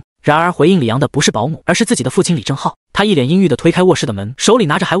2声，然而回应李阳的不是保姆，而是自己的父亲李正浩。他一脸阴郁地推开卧室的门，手里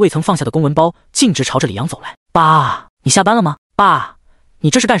拿着还未曾放下的公文包，径直朝着李阳走来。爸，你下班了吗？爸，你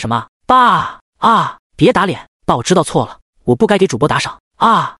这是干什么？爸啊，别打脸，爸，我知道错了，我不该给主播打赏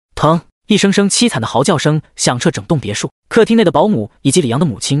啊，疼！一声声凄惨的嚎叫声响彻整栋别墅。客厅内的保姆以及李阳的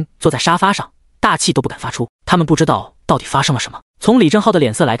母亲坐在沙发上，大气都不敢发出。他们不知道到底发生了什么。从李正浩的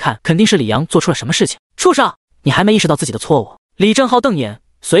脸色来看，肯定是李阳做出了什么事情。畜生，你还没意识到自己的错误？李正浩瞪眼，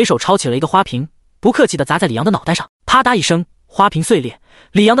随手抄起了一个花瓶，不客气地砸在李阳的脑袋上。啪嗒一声，花瓶碎裂，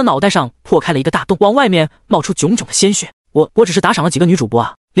李阳的脑袋上破开了一个大洞，往外面冒出炯炯的鲜血。我只是打赏了几个女主播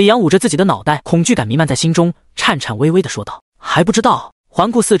啊！李阳捂着自己的脑袋，恐惧感弥漫在心中，颤颤巍巍地说道：“还不知道。”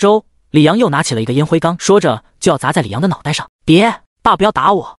环顾四周，李阳又拿起了一个烟灰缸，说着就要砸在李阳的脑袋上。别，爸，不要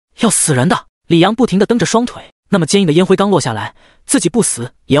打我，要死人的！李阳不停地蹬着双腿，那么坚硬的烟灰缸落下来，自己不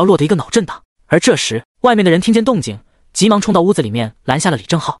死也要落得一个脑震荡。而这时，外面的人听见动静，急忙冲到屋子里面拦下了李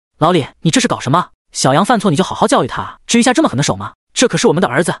正浩。老李，你这是搞什么？小杨犯错你就好好教育他，至于下这么狠的手吗？这可是我们的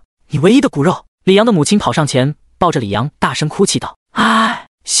儿子，你唯一的骨肉。李阳的母亲跑上前，抱着李阳大声哭泣道：“哎，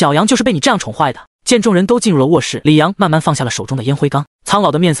小杨就是被你这样宠坏的。”见众人都进入了卧室，李阳慢慢放下了手中的烟灰缸，苍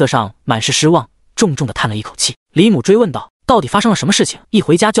老的面色上满是失望，重重地叹了一口气。李母追问道：“到底发生了什么事情？一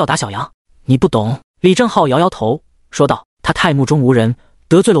回家就要打小杨？”你不懂。李正浩摇摇头说道：“他太目中无人，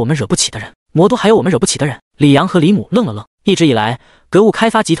得罪了我们惹不起的人。魔都还有我们惹不起的人。”李阳和李母愣了愣，一直以来，格物开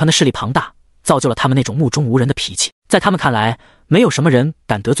发集团的势力庞大，造就了他们那种目中无人的脾气。在他们看来，没有什么人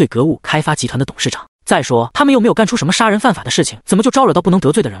敢得罪格物开发集团的董事长。再说，他们又没有干出什么杀人犯法的事情，怎么就招惹到不能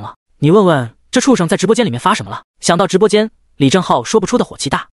得罪的人了？你问问这畜生在直播间里面发什么了？想到直播间，李正浩说不出的火气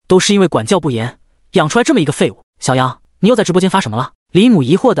大，都是因为管教不严，养出来这么一个废物。小杨，你又在直播间发什么了？李母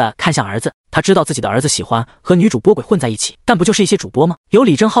疑惑地看向儿子，他知道自己的儿子喜欢和女主播鬼混在一起，但不就是一些主播吗？有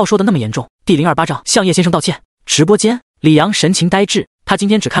李正浩说的那么严重？第028章向叶先生道歉。直播间，李阳神情呆滞，他今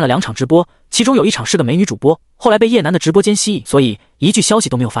天只看了2场直播，其中有一场是个美女主播，后来被叶楠的直播间吸引，所以一句消息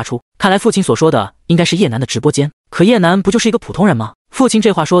都没有发出。看来父亲所说的应该是叶楠的直播间，可叶楠不就是一个普通人吗？父亲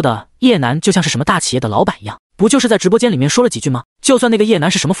这话说的，叶楠就像是什么大企业的老板一样，不就是在直播间里面说了几句吗？就算那个叶楠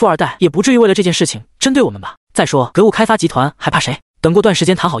是什么富二代，也不至于为了这件事情针对我们吧？再说，格物开发集团还怕谁？等过段时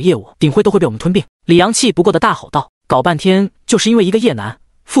间谈好业务，顶会都会被我们吞并。李阳气不过的大吼道：“搞半天就是因为一个叶楠，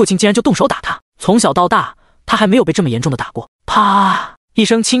父亲竟然就动手打他！从小到大，他还没有被这么严重的打过。”啪！一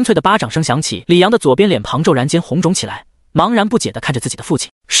声清脆的巴掌声响起，李阳的左边脸庞骤然间红肿起来，茫然不解地看着自己的父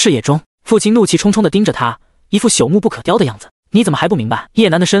亲。视野中，父亲怒气冲冲地盯着他，一副朽木不可雕的样子。你怎么还不明白？叶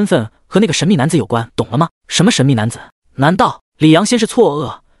楠的身份和那个神秘男子有关，懂了吗？什么神秘男子？难道……李阳先是错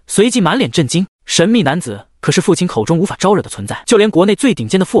愕，随即满脸震惊。神秘男子可是父亲口中无法招惹的存在，就连国内最顶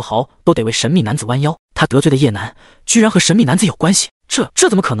尖的富豪都得为神秘男子弯腰。他得罪的叶楠，居然和神秘男子有关系，这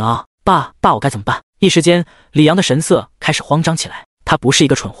怎么可能啊？爸，我该怎么办？一时间，李阳的神色开始慌张起来。他不是一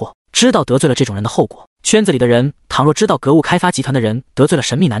个蠢货，知道得罪了这种人的后果。圈子里的人倘若知道格物开发集团的人得罪了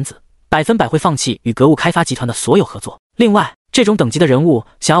神秘男子，100%会放弃与格物开发集团的所有合作。另外，这种等级的人物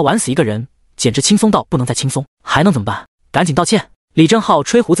想要玩死一个人，简直轻松到不能再轻松，还能怎么办？赶紧道歉！李正浩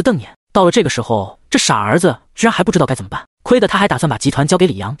吹胡子瞪眼。到了这个时候，这傻儿子居然还不知道该怎么办。亏得他还打算把集团交给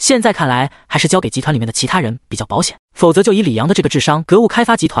李阳，现在看来还是交给集团里面的其他人比较保险，否则就以李阳的这个智商，格物开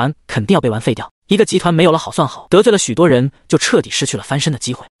发集团肯定要被玩废掉。一个集团没有了好算好，得罪了许多人，就彻底失去了翻身的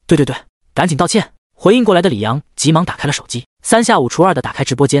机会。对，赶紧道歉！回应过来的李阳急忙打开了手机，3下5除2的打开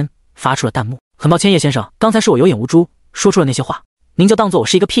直播间，发出了弹幕。很抱歉叶先生，刚才是我有眼无珠，说出了那些话，您就当做我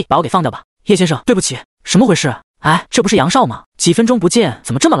是一个屁，把我给放掉吧。叶先生，对不起。什么回事？哎，这不是杨少吗？几分钟不见，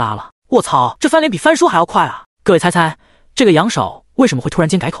怎么这么拉了？卧槽，这翻脸比翻书还要快啊！各位猜猜，这个杨少为什么会突然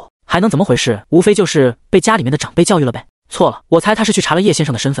间改口？还能怎么回事？无非就是被家里面的长辈教育了呗。错了，我猜他是去查了叶先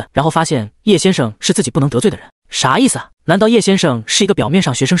生的身份，然后发现叶先生是自己不能得罪的人。啥意思啊？难道叶先生是一个表面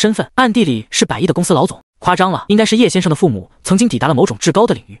上学生身份，暗地里是100亿的公司老总？夸张了，应该是叶先生的父母曾经抵达了某种至高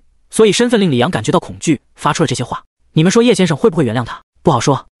的领域，所以身份令李阳感觉到恐惧，发出了这些话。你们说叶先生会不会原谅他？不好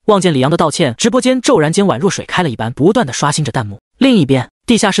说。望见李阳的道歉，直播间骤然间宛若水开了一般，不断的刷新着弹幕。另一边，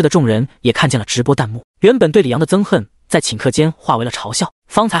地下室的众人也看见了直播弹幕，原本对李阳的憎恨在顷刻间化为了嘲笑。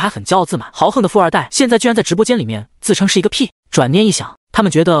方才还很骄傲自满、豪横的富二代，现在居然在直播间里面自称是一个屁。转念一想，他们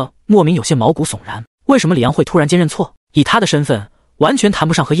觉得莫名有些毛骨悚然。为什么李阳会突然间认错？以他的身份，完全谈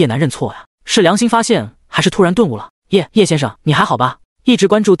不上和叶楠认错呀。是良心发现，还是突然顿悟了？叶先生，你还好吧？一直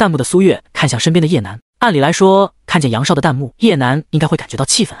关注弹幕的苏月看向身边的叶楠。按理来说，看见杨少的弹幕，叶楠应该会感觉到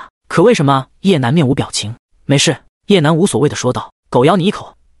气愤啊。可为什么叶楠面无表情？没事，叶楠无所谓的说道。狗咬你一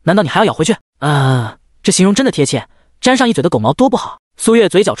口，难道你还要咬回去？这形容真的贴切，沾上一嘴的狗毛多不好。苏月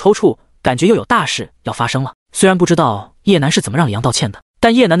嘴角抽搐，感觉又有大事要发生了。虽然不知道叶楠是怎么让李阳道歉的，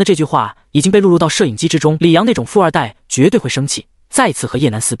但叶楠的这句话已经被录入到摄影机之中。李阳那种富二代绝对会生气，再次和叶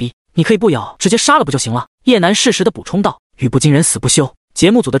楠撕逼。你可以不咬，直接杀了不就行了？叶楠适时的补充道。语不惊人死不休。节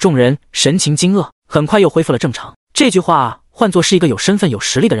目组的众人神情惊愕，很快又恢复了正常。这句话换作是一个有身份有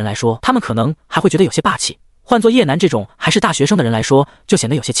实力的人来说，他们可能还会觉得有些霸气；换作叶楠这种还是大学生的人来说，就显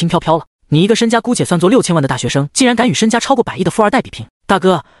得有些轻飘飘了。你一个身家姑且算作6000万的大学生，竟然敢与身家超过100亿的富二代比拼，大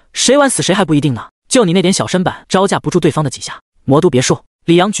哥，谁玩死谁还不一定呢。就你那点小身板，招架不住对方的几下。魔都别墅，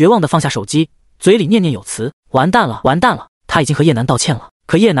李阳绝望地放下手机，嘴里念念有词。完蛋了，完蛋了，他已经和叶楠道歉了，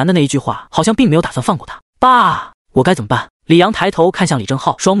可叶楠的那一句话好像并没有打算放过他。爸，我该怎么办？李阳抬头看向李正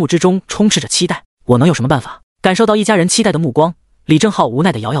浩，双目之中充斥着期待。我能有什么办法？感受到一家人期待的目光，李正浩无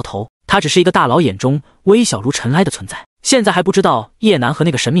奈地摇摇头。他只是一个大佬眼中微小如尘埃的存在，现在还不知道叶楠和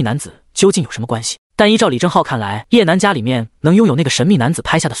那个神秘男子究竟有什么关系。但依照李正浩看来，叶楠家里面能拥有那个神秘男子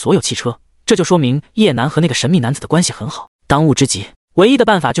拍下的所有汽车，这就说明叶楠和那个神秘男子的关系很好。当务之急，唯一的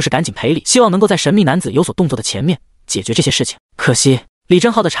办法就是赶紧赔礼，希望能够在神秘男子有所动作的前面解决这些事情。可惜李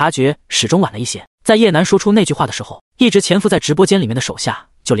正浩的察觉始终晚了一些，在叶楠说出那句话的时候，一直潜伏在直播间里面的手下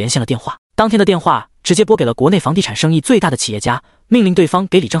就连线了电话。当天的电话直接拨给了国内房地产生意最大的企业家，命令对方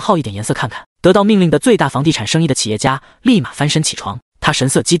给李正浩一点颜色看看。得到命令的最大房地产生意的企业家立马翻身起床，他神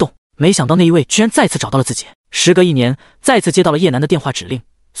色激动，没想到那一位居然再次找到了自己。时隔1年，再次接到了叶楠的电话指令，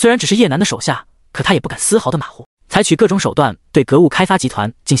虽然只是叶楠的手下，可他也不敢丝毫的马虎，采取各种手段对格物开发集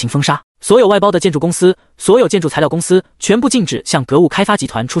团进行封杀。所有外包的建筑公司，所有建筑材料公司全部禁止向格物开发集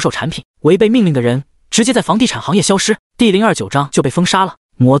团出售产品，违背命令的人直接在房地产行业消失。第029章就被封杀了。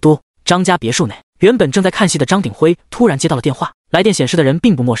魔都张家别墅内，原本正在看戏的张鼎辉突然接到了电话，来电显示的人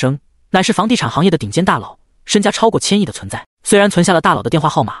并不陌生，乃是房地产行业的顶尖大佬，身家超过1000亿的存在。虽然存下了大佬的电话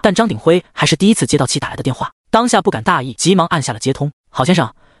号码，但张鼎辉还是第一次接到其打来的电话，当下不敢大意，急忙按下了接通。郝先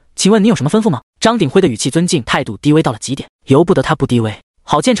生，请问你有什么吩咐吗？张鼎辉的语气尊敬，态度低微到了极点，由不得他不低微。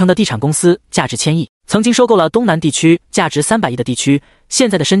郝建成的地产公司价值1000亿，曾经收购了东南地区价值300亿的地区，现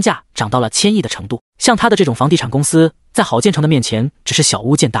在的身价涨到了1000亿的程度。像他的这种房地产公司，在郝建成的面前只是小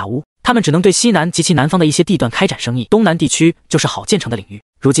巫见大巫，他们只能对西南及其南方的一些地段开展生意，东南地区就是郝建成的领域。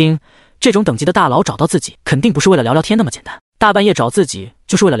如今这种等级的大佬找到自己，肯定不是为了聊聊天那么简单，大半夜找自己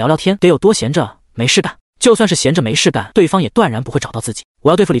就是为了聊聊天，得有多闲着没事干。就算是闲着没事干，对方也断然不会找到自己。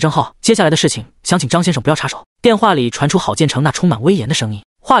我要对付李正浩，接下来的事情想请张先生不要插手。电话里传出郝建成那充满威严的声音，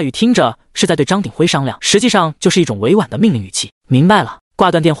话语听着是在对张鼎辉商量，实际上就是一种委婉的命令语气。明白了。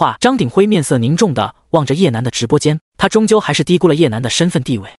挂断电话，张鼎辉面色凝重地望着叶楠的直播间，他终究还是低估了叶楠的身份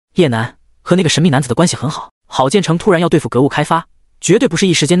地位。叶楠和那个神秘男子的关系很好，郝建成突然要对付格物开发，绝对不是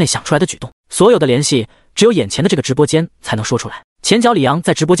一时间内想出来的举动。所有的联系只有眼前的这个直播间才能说出来。前脚李阳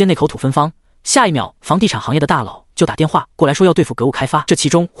在直播间内口吐芬芳，下一秒房地产行业的大佬就打电话过来说要对付格物开发，这其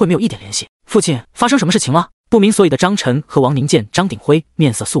中会没有一点联系？父亲，发生什么事情了？不明所以的张晨和王宁见张鼎辉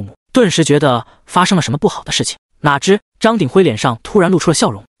面色肃穆，顿时觉得发生了什么不好的事情。哪知张鼎辉脸上突然露出了笑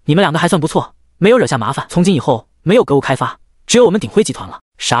容，你们两个还算不错，没有惹下麻烦，从今以后没有格物开发，只有我们鼎辉集团了。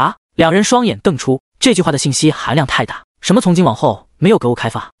啥？两人双眼瞪出，这句话的信息含量太大。什么从今往后没有格物开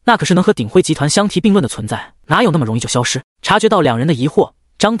发？那可是能和鼎辉集团相提并论的存在，哪有那么容易就消失？察觉到两人的疑惑，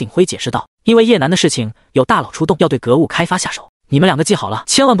张鼎辉解释道，因为叶楠的事情有大佬出动，要对格物开发下手，你们两个记好了，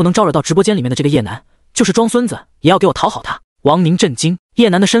千万不能招惹到直播间里面的这个叶楠，就是装孙子也要给我讨好他。王宁震惊，叶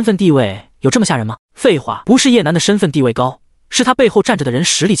楠的身份地位有这么吓人吗？废话，不是叶楠的身份地位高，是他背后站着的人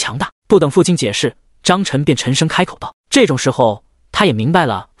实力强大。不等父亲解释，张晨便沉声开口道，这种时候他也明白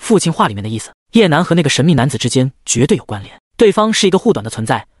了父亲话里面的意思，叶楠和那个神秘男子之间绝对有关联，对方是一个护短的存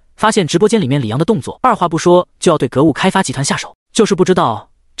在，发现直播间里面李阳的动作，二话不说就要对格物开发集团下手，就是不知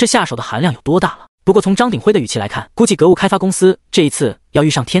道这下手的含量有多大了。不过从张鼎辉的语气来看，估计格物开发公司这一次要遇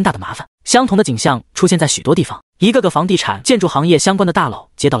上天大的麻烦。相同的景象出现在许多地方，一个个房地产建筑行业相关的大佬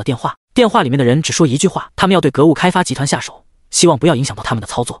接到了电话，电话里面的人只说一句话，他们要对格物开发集团下手，希望不要影响到他们的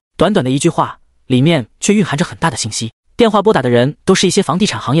操作。短短的一句话里面却蕴含着很大的信息，电话拨打的人都是一些房地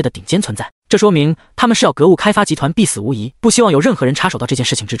产行业的顶尖存在，这说明他们是要格物开发集团必死无疑，不希望有任何人插手到这件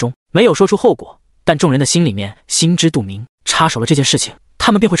事情之中。没有说出后果，但众人的心里面心知肚明，插手了这件事情，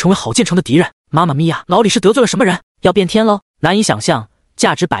他们便会成为郝建成的敌人。妈妈咪呀，老李是得罪了什么人？要变天喽！难以想象，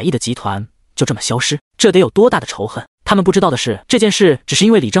价值100亿的集团就这么消失，这得有多大的仇恨？他们不知道的是，这件事只是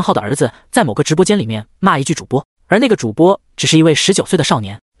因为李正浩的儿子在某个直播间里面骂一句主播，而那个主播只是一位19岁的少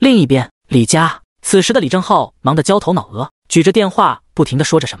年。另一边，李家，此时的李正浩忙得焦头脑额，举着电话不停地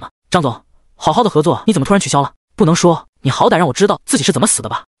说着什么。张总，好好的合作，你怎么突然取消了？不能说，你好歹让我知道自己是怎么死的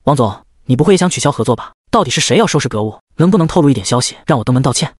吧。王总，你不会也想取消合作吧？到底是谁要收拾格物？能不能透露一点消息，让我登门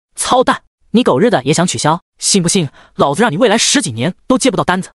道歉？操蛋！你狗日的也想取消？信不信老子让你未来10几年都接不到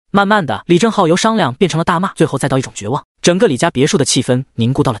单子？慢慢的，李正浩由商量变成了大骂，最后再到一种绝望。整个李家别墅的气氛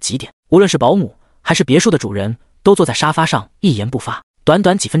凝固到了极点，无论是保姆还是别墅的主人，都坐在沙发上一言不发。短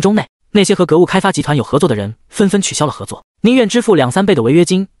短几分钟内，那些和格物开发集团有合作的人纷纷取消了合作，宁愿支付2-3倍的违约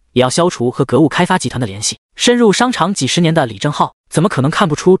金，也要消除和格物开发集团的联系。深入商场几十年的李正浩，怎么可能看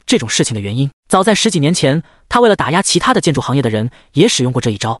不出这种事情的原因？早在10几年前，他为了打压其他的建筑行业的人，也使用过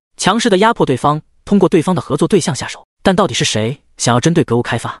这一招，强势的压迫对方，通过对方的合作对象下手。但到底是谁想要针对格物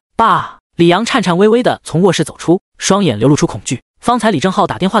开发？爸！李阳颤颤巍巍地从卧室走出，双眼流露出恐惧。方才李正浩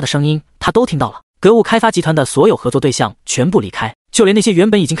打电话的声音，他都听到了。格物开发集团的所有合作对象全部离开，就连那些原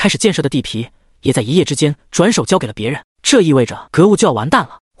本已经开始建设的地皮，也在一夜之间转手交给了别人。这意味着格物就要完蛋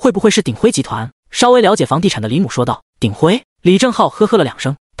了。会不会是鼎晖集团？稍微了解房地产的李母说道。鼎晖？李正浩呵呵了2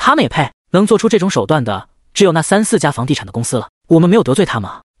声，他们也配？能做出这种手段的，只有那3-4家房地产的公司了。我们没有得罪他们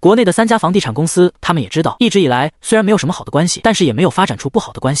啊。国内的3家房地产公司，他们也知道，一直以来虽然没有什么好的关系，但是也没有发展出不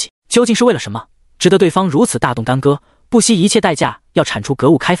好的关系。究竟是为了什么，值得对方如此大动干戈，不惜一切代价要铲除格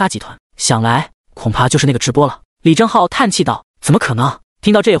物开发集团？想来恐怕就是那个直播了。李正浩叹气道：“怎么可能？”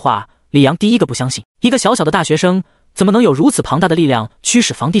听到这话，李阳第一个不相信，一个小小的大学生怎么能有如此庞大的力量驱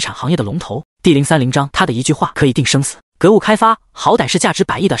使房地产行业的龙头？第030章，他的一句话可以定生死。格物开发好歹是价值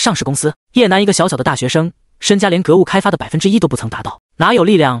100亿的上市公司，叶南一个小小的大学生，身家连格物开发的1%都不曾达到，哪有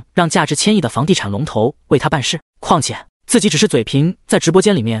力量让价值1000亿的房地产龙头为他办事？况且自己只是嘴贫，在直播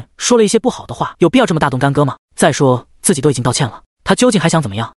间里面说了一些不好的话，有必要这么大动干戈吗？再说自己都已经道歉了，他究竟还想怎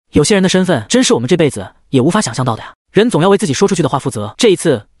么样？有些人的身份真是我们这辈子也无法想象到的呀。人总要为自己说出去的话负责，这一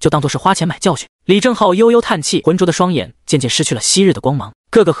次就当作是花钱买教训。李正浩悠悠叹气，浑浊的双眼渐渐失去了昔日的光芒，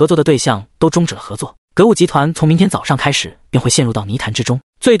各个合作的对象都终止了合作。格物集团从明天早上开始便会陷入到泥潭之中，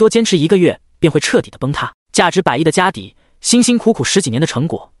最多坚持1个月便会彻底的崩塌。价值100亿的家底，辛辛苦苦10几年的成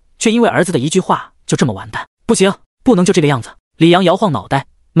果，却因为儿子的一句话就这么完蛋。不行，不能就这个样子。李阳摇晃脑袋，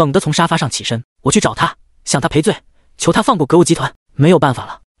猛地从沙发上起身，我去找他，向他赔罪，求他放过格物集团。没有办法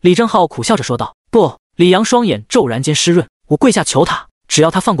了，李正浩苦笑着说道。不，李阳双眼骤然间湿润，我跪下求他，只要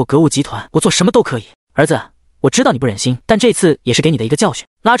他放过格物集团，我做什么都可以。儿子，我知道你不忍心，但这次也是给你的一个教训。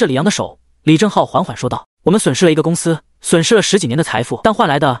拉着李阳的手，李正浩缓缓说道，我们损失了一个公司，损失了10几年的财富，但换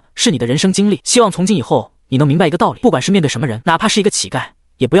来的是你的人生经历。希望从今以后你能明白一个道理，不管是面对什么人，哪怕是一个乞丐，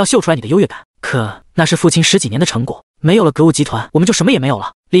也不要秀出来你的优越感。可那是父亲10几年的成果，没有了格物集团，我们就什么也没有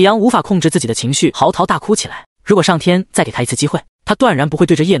了。李阳无法控制自己的情绪，嚎啕大哭起来。如果上天再给他一次机会，他断然不会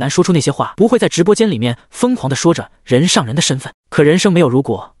对着叶南说出那些话，不会在直播间里面疯狂地说着人上人的身份。可人生没有如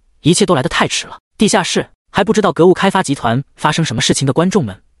果，一切都来得太迟了。地下室，还不知道格物开发集团发生什么事情的观众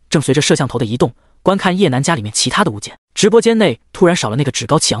们，正随着摄像头的移动观看叶南家里面其他的物件。直播间内突然少了那个趾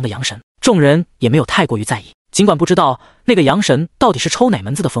高气扬的阳神，众人也没有太过于在意，尽管不知道那个阳神到底是抽哪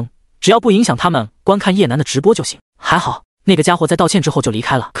门子的风，只要不影响他们观看叶南的直播就行。还好那个家伙在道歉之后就离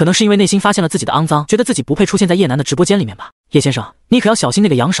开了，可能是因为内心发现了自己的肮脏，觉得自己不配出现在叶南的直播间里面吧。叶先生，你可要小心那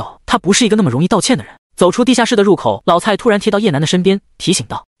个阳手，他不是一个那么容易道歉的人。走出地下室的入口，老蔡突然贴到叶南的身边，提醒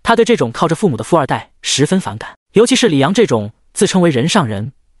道，他对这种靠着父母的富二代十分反感，尤其是李阳这种自称为人上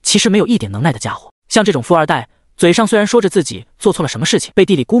人，其实没有一点能耐的家伙。像这种富二代，嘴上虽然说着自己做错了什么事情，背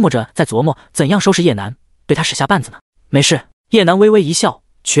地里估摸着在琢磨怎样收拾叶南，对他使下绊子呢。没事，叶南微微一笑，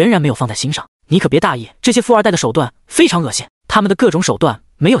全然没有放在心上。你可别大意，这些富二代的手段非常恶心，他们的各种手段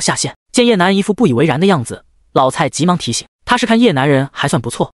没有下限。见叶南一副不以为然的样子，老蔡急忙提醒，他是看叶南人还算不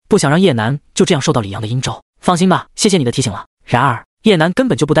错，不想让叶南就这样受到李阳的阴招。放心吧，谢谢你的提醒了。然而叶南根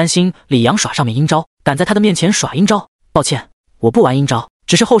本就不担心李阳耍上面阴招，敢在他的面前耍阴招。抱歉，我不玩阴招，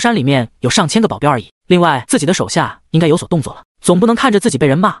只是后山里面有上千个保镖而已。另外自己的手下应该有所动作了，总不能看着自己被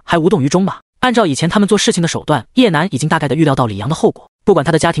人骂还无动于衷吧。按照以前他们做事情的手段，叶南已经大概的预料到李阳的后果，不管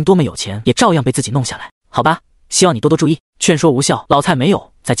他的家庭多么有钱，也照样被自己弄下来。好吧，希望你多多注意。劝说无效，老蔡没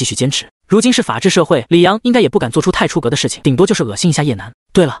有再继续坚持。如今是法治社会，李阳应该也不敢做出太出格的事情，顶多就是恶心一下叶南。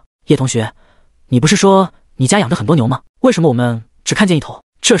对了，叶同学，你不是说你家养着很多牛吗？为什么我们只看见一头？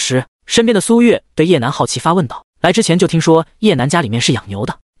这时身边的苏月对叶南好奇发问道。来之前就听说叶南家里面是养牛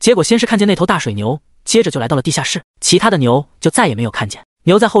的，结果先是看见那头大水牛，接着就来到了地下室，其他的牛就再也没有看见。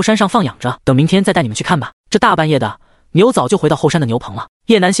牛在后山上放养着，等明天再带你们去看吧。这大半夜的，牛早就回到后山的牛棚了。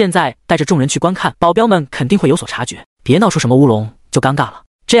叶楠现在带着众人去观看，保镖们肯定会有所察觉，别闹出什么乌龙就尴尬了。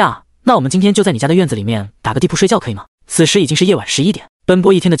这样，那我们今天就在你家的院子里面打个地铺睡觉可以吗？此时已经是夜晚11点，奔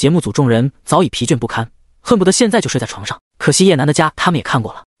波一天的节目组众人早已疲倦不堪，恨不得现在就睡在床上。可惜叶楠的家他们也看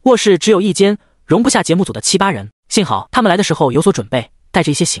过了，卧室只有一间，容不下节目组的7、8人。幸好他们来的时候有所准备，带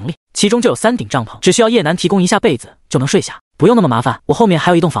着一些行李，其中就有3顶帐篷，只需要叶楠提供一下被子就能睡下，不用那么麻烦。我后面还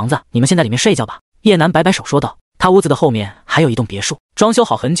有一栋房子，你们先在里面睡一觉吧。叶楠摆摆手说道。他屋子的后面还有一栋别墅，装修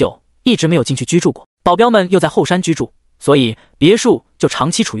好很久，一直没有进去居住过。保镖们又在后山居住，所以别墅就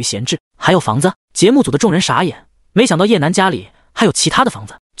长期处于闲置。还有房子？节目组的众人傻眼，没想到叶楠家里还有其他的房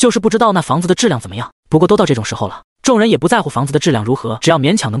子，就是不知道那房子的质量怎么样。不过都到这种时候了，众人也不在乎房子的质量如何，只要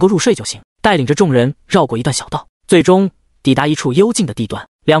勉强能够入睡就行。带领着众人绕过一段小道，最终抵达一处幽静的地段，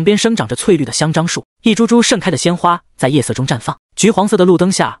两边生长着翠绿的香樟树，一株株盛开的鲜花在夜色中绽放。橘黄色的路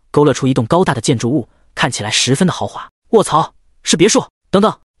灯下勾勒出一栋高大的建筑物，看起来十分的豪华。卧槽，是别墅！等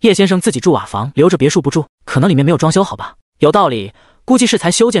等，叶先生自己住瓦房，留着别墅不住，可能里面没有装修好吧？有道理，估计是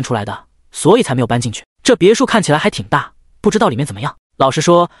才修建出来的，所以才没有搬进去。这别墅看起来还挺大，不知道里面怎么样。老实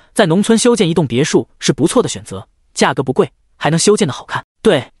说，在农村修建一栋别墅是不错的选择，价格不贵，还能修建的好看。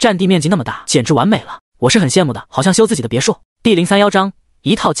对，占地面积那么大，简直完美了。我是很羡慕的，好像修自己的别墅。第031章，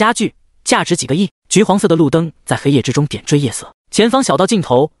一套家具价值几个亿。橘黄色的路灯在黑夜之中点缀夜色，前方小道尽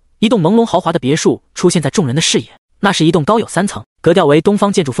头，一栋朦胧豪华的别墅出现在众人的视野。那是一栋高有3层，格调为东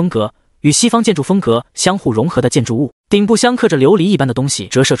方建筑风格与西方建筑风格相互融合的建筑物，顶部镶刻着琉璃一般的东西，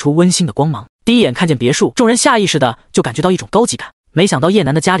折射出温馨的光芒。第一眼看见别墅，众人下意识的就感觉到一种高级感。没想到叶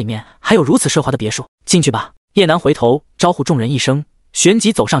楠的家里面还有如此奢华的别墅，进去吧。叶楠回头招呼众人一声，旋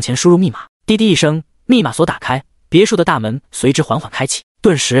即走上前输入密码，滴滴一声，密码锁打开，别墅的大门随之缓缓开启。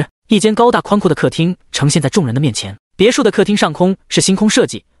顿时，一间高大宽阔的客厅呈现在众人的面前。别墅的客厅上空是星空设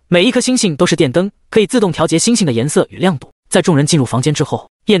计，每一颗星星都是电灯，可以自动调节星星的颜色与亮度。在众人进入房间之后，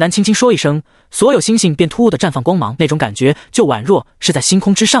叶楠轻轻说一声，所有星星便突兀地绽放光芒，那种感觉就宛若是在星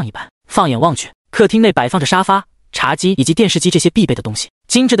空之上一般。放眼望去，客厅内摆放着沙发、茶几以及电视机这些必备的东西，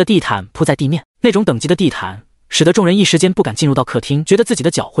精致的地毯铺在地面，那种等级的地毯使得众人一时间不敢进入到客厅，觉得自己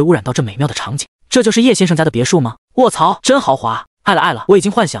的脚会污染到这美妙的场景。这就是叶先生家的别墅吗？卧槽，真豪华！爱了爱了，我已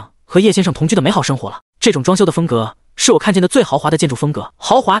经幻想和叶先生同居的美好生活了。这种装修的风格是我看见的最豪华的建筑风格，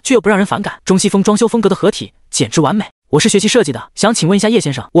豪华却又不让人反感，中西风装修风格的合体简直完美。我是学习设计的，想请问一下叶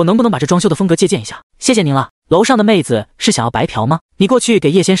先生，我能不能把这装修的风格借鉴一下？谢谢您了。楼上的妹子是想要白嫖吗？你过去给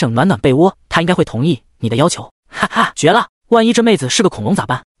叶先生暖暖被窝，他应该会同意你的要求。哈哈，绝了！万一这妹子是个恐龙咋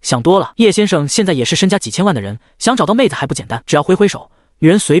办？想多了，叶先生现在也是身家几千万的人，想找到妹子还不简单，只要挥挥手，女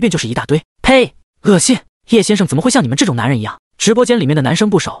人随便就是一大堆。呸，恶心！叶先生怎么会像你们这种男人一样？直播间里面的男生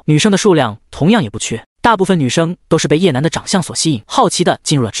不少，女生的数量同样也不缺，大部分女生都是被叶楠的长相所吸引，好奇的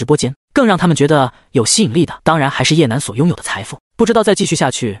进入了直播间。更让他们觉得有吸引力的，当然还是叶楠所拥有的财富。不知道再继续下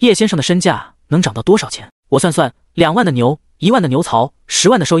去，叶先生的身价能涨到多少钱？我算算，2万的牛，1万的牛槽，10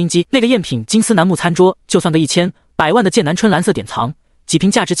万的收音机，那个赝品金丝楠木餐桌，就算个1000，100万的剑南春蓝色典藏，几瓶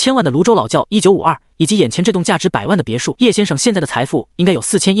价值1000万的泸州老窖1952，以及眼前这栋价值100万的别墅，叶先生现在的财富应该有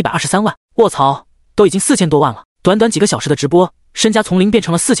4123万。卧槽，都已经4000多万了！短短几个小时的直播，身家从0变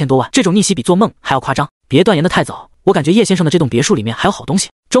成了4000多万，这种逆袭比做梦还要夸张。别断言的太早，我感觉叶先生的这栋别墅里面还有好东西。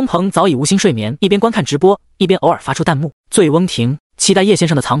钟鹏早已无心睡眠，一边观看直播，一边偶尔发出弹幕。醉翁亭，期待叶先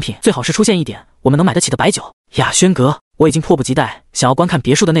生的藏品，最好是出现一点我们能买得起的白酒。雅轩阁，我已经迫不及待想要观看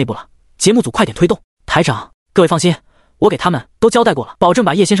别墅的内部了，节目组快点推动。台长，各位放心，我给他们都交代过了，保证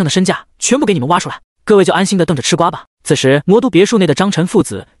把叶先生的身价全部给你们挖出来，各位就安心的瞪着吃瓜吧。此时，魔都别墅内的张晨父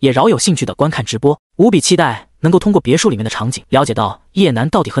子也饶有兴趣的观看直播，无比期待能够通过别墅里面的场景，了解到叶楠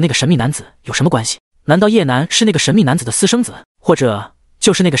到底和那个神秘男子有什么关系。难道叶楠是那个神秘男子的私生子，或者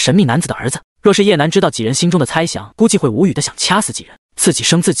就是那个神秘男子的儿子？若是叶楠知道几人心中的猜想，估计会无语的想掐死几人。自己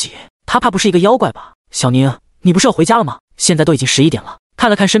生自己，他怕不是一个妖怪吧？小宁，你不是要回家了吗？现在都已经11点了。看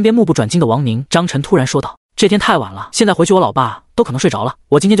了看身边目不转睛的王宁，张晨突然说道：“这天太晚了，现在回去我老爸都可能睡着了，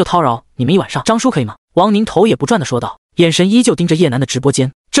我今天就叨扰你们一晚上，张叔可以吗？”王宁头也不转的说道，眼神依旧盯着叶楠的直播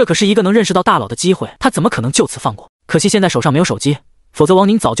间。这可是一个能认识到大佬的机会，他怎么可能就此放过？可惜现在手上没有手机，否则王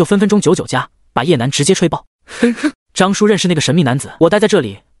宁早就分分钟99加，把叶楠直接吹爆。哼哼，张叔认识那个神秘男子，我待在这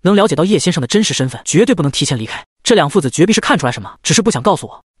里能了解到叶先生的真实身份，绝对不能提前离开。这两父子绝壁是看出来什么，只是不想告诉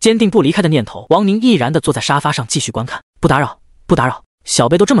我。坚定不离开的念头，王宁毅然地坐在沙发上继续观看。不打扰，不打扰。小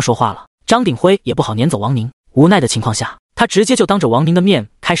辈都这么说话了，张鼎辉也不好撵走王宁。无奈的情况下，他直接就当着王宁的面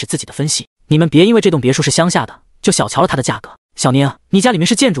开始自己的分析。你们别因为这栋别墅是乡下的，就小瞧了它的价格。小宁，你家里面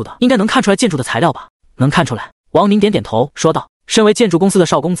是建筑的，应该能看出来建筑的材料吧？能看出来。王宁点点头说道。身为建筑公司的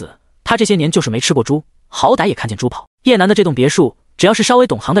少公子，他这些年就是没吃过猪，好歹也看见猪跑。叶楠的这栋别墅只要是稍微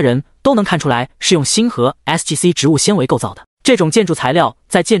懂行的人都能看出来是用锌和 SGC 植物纤维构造的。这种建筑材料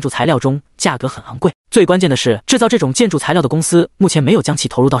在建筑材料中价格很昂贵，最关键的是，制造这种建筑材料的公司目前没有将其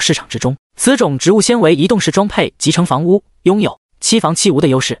投入到市场之中。此种植物纤维移动式装配集成房屋拥有7防7无的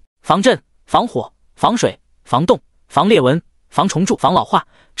优势，防震、防火、防水、防冻、防裂纹、防虫蛀、防老化，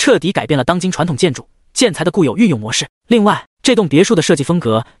彻底改变了当今传统建筑建材的固有运用模式。另外，这栋别墅的设计风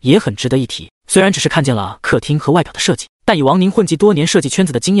格也很值得一提。虽然只是看见了客厅和外表的设计，但以王宁混迹多年设计圈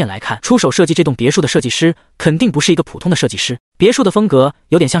子的经验来看，出手设计这栋别墅的设计师肯定不是一个普通的设计师。别墅的风格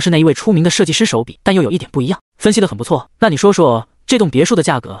有点像是那一位出名的设计师手笔，但又有一点不一样。分析得很不错，那你说说这栋别墅的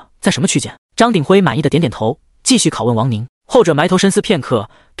价格在什么区间？张鼎辉满意的点点头，继续拷问王宁。后者埋头深思片刻，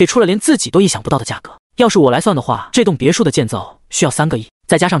给出了连自己都意想不到的价格。要是我来算的话，这栋别墅的建造需要3个亿，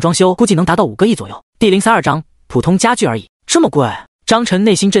再加上装修，估计能达到5个亿左右。第032章，普通家具而已，这么贵？张晨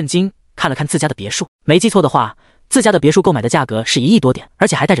内心震惊，看了看自家的别墅，没记错的话，自家的别墅购买的价格是1亿多点，而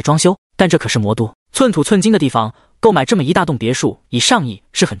且还带着装修。但这可是魔都，寸土寸金的地方，购买这么一大栋别墅，以上亿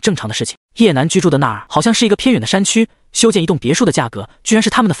是很正常的事情。叶楠居住的那儿好像是一个偏远的山区，修建一栋别墅的价格居然是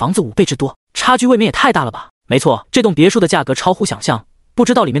他们的房子5倍之多，差距未免也太大了吧？没错，这栋别墅的价格超乎想象，不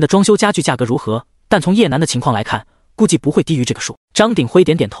知道里面的装修家具价格如何，但从叶楠的情况来看，估计不会低于这个数。张鼎辉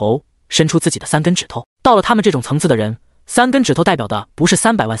点点头，伸出自己的3根指头。到了他们这种层次的人，3根指头代表的不是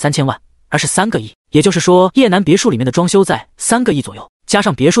300万3000万，而是3个亿。也就是说，叶楠别墅里面的装修在3个亿左右，加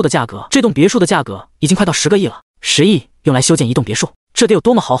上别墅的价格，这栋别墅的价格已经快到10个亿了。10亿用来修建一栋别墅，这得有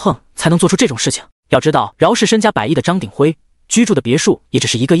多么豪横才能做出这种事情？要知道，饶是身家100亿的张鼎辉居住的别墅也只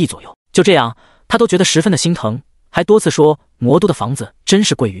是1个亿左右。就这样，他都觉得十分的心疼，还多次说魔都的房子真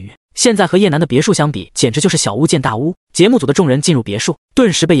是贵云云。现在和叶楠的别墅相比，简直就是小巫见大巫。节目组的众人进入别墅，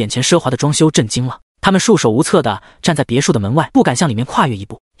顿时被眼前奢华的装修震惊了。他们束手无策地站在别墅的门外，不敢向里面跨越一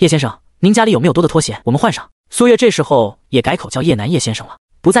步。叶先生，您家里有没有多的拖鞋？我们换上。苏月这时候也改口叫叶楠叶先生了，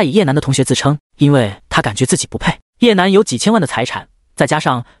不再以叶楠的同学自称，因为他感觉自己不配。叶楠有几千万的财产，再加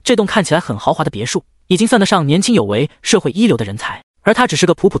上这栋看起来很豪华的别墅，已经算得上年轻有为、社会一流的人才，而他只是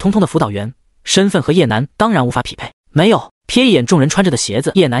个普普通通的辅导员，身份和叶楠当然无法匹配。没有。瞥一眼众人穿着的鞋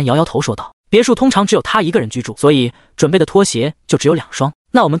子，叶楠摇摇头说道：“别墅通常只有他一个人居住，所以准备的拖鞋就只有2双。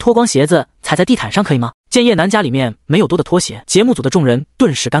那我们脱光鞋子踩在地毯上可以吗？”见叶楠家里面没有多的拖鞋，节目组的众人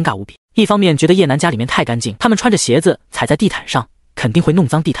顿时尴尬无比。一方面觉得叶楠家里面太干净，他们穿着鞋子踩在地毯上肯定会弄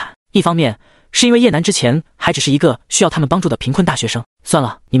脏地毯；一方面是因为叶楠之前还只是一个需要他们帮助的贫困大学生。算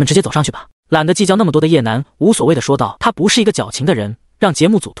了，你们直接走上去吧。懒得计较那么多的叶楠无所谓的说道：“他不是一个矫情的人，让节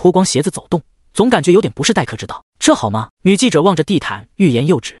目组脱光鞋子走动，总感觉有点不是待客之道，这好吗？”女记者望着地毯，欲言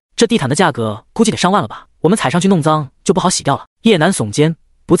又止。这地毯的价格估计得上万了吧？我们踩上去弄脏就不好洗掉了。叶楠耸肩，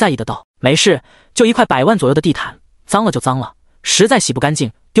不在意的道：“没事，就一块100万左右的地毯，脏了就脏了，实在洗不干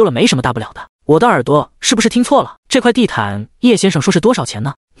净，丢了没什么大不了的。”我的耳朵是不是听错了？这块地毯叶先生说是多少钱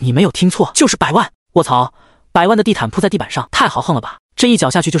呢？你没有听错，就是100万。卧槽，100万的地毯铺在地板上，太豪横了吧？这一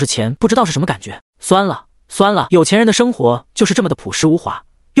脚下去就是钱，不知道是什么感觉。酸了，酸了，有钱人的生活就是这么的朴实无华。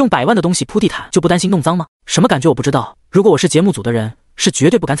用100万的东西铺地毯就不担心弄脏吗？什么感觉我不知道，如果我是节目组的人，是绝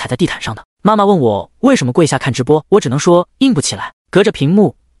对不敢踩在地毯上的。妈妈问我为什么跪下看直播，我只能说硬不起来。隔着屏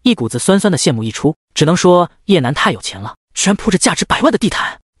幕，一股子酸酸的羡慕溢出，只能说叶楠太有钱了，居然铺着价值100万的地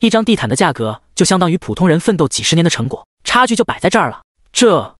毯。一张地毯的价格就相当于普通人奋斗几十年的成果，差距就摆在这儿了。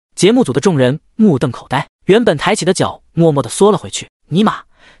这节目组的众人目瞪口呆，原本抬起的脚默默地缩了回去。尼玛，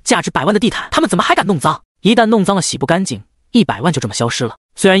价值100万的地毯，他们怎么还敢弄脏？一旦弄脏了洗不干净，100万就这么消失了。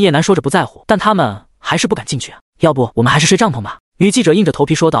虽然叶楠说着不在乎，但他们还是不敢进去啊。要不我们还是睡帐篷吧？女记者硬着头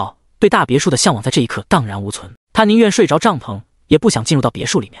皮说道，对大别墅的向往在这一刻荡然无存。她宁愿睡着帐篷，也不想进入到别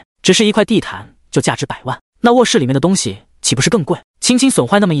墅里面。只是一块地毯就价值100万，那卧室里面的东西岂不是更贵？轻轻损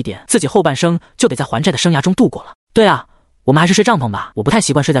坏那么一点，自己后半生就得在还债的生涯中度过了。对啊，我们还是睡帐篷吧，我不太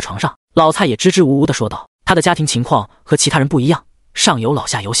习惯睡在床上。老蔡也支支吾吾地说道，他的家庭情况和其他人不一样，上有老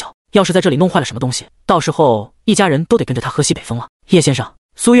下有小，要是在这里弄坏了什么东西，到时候一家人都得跟着他喝西北风了。叶先生，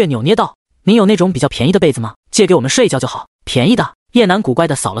苏月扭捏道，您有那种比较便宜的被子吗？借给我们睡一觉就好。便宜的？叶楠古怪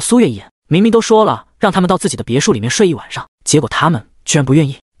地扫了苏月一眼，明明都说了让他们到自己的别墅里面睡一晚上，结果他们居然不愿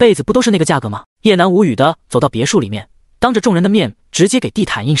意。被子不都是那个价格吗？叶楠无语地走到别墅里面，当着众人的面直接给地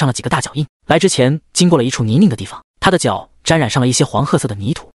毯印上了几个大脚印。来之前经过了一处泥泞的地方，他的脚沾染上了一些黄褐色的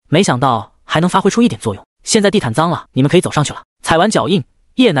泥土，没想到还能发挥出一点作用。现在地毯脏了，你们可以走上去了。踩完脚印，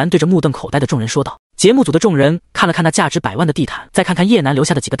叶楠对着目瞪口呆的众人说道。节目组的众人看了看那价值100万的地毯，再看看叶楠留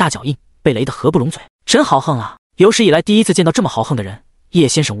下的几个大脚印，被雷得合不拢嘴。真豪横啊，有史以来第一次见到这么豪横的人。叶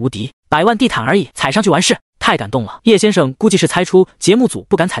先生无敌，100万地毯而已，踩上去完事，太感动了。叶先生估计是猜出节目组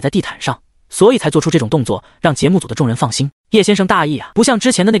不敢踩在地毯上，所以才做出这种动作，让节目组的众人放心。叶先生大意啊，不像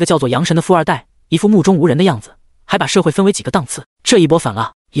之前的那个叫做杨神的富二代，一副目中无人的样子，还把社会分为几个档次。这一波粉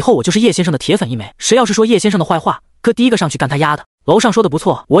了，以后我就是叶先生的铁粉一枚，谁要是说叶先生的坏话，哥第一个上去干他丫的。楼上说的不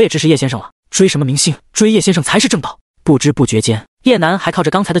错，我也支持叶先生了。追什么明星，追叶先生才是正道。不知不觉间，叶楠还靠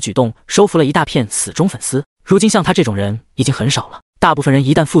着刚才的举动收服了一大片死忠粉丝。如今像他这种人已经很少了，大部分人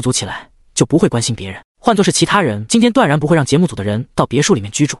一旦富足起来，就不会关心别人。换作是其他人，今天断然不会让节目组的人到别墅里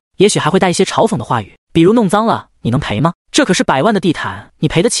面居住，也许还会带一些嘲讽的话语，比如弄脏了你能赔吗？这可是100万的地毯，你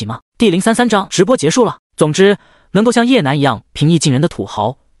赔得起吗？第033章直播结束了。总之，能够像叶楠一样平易近人的土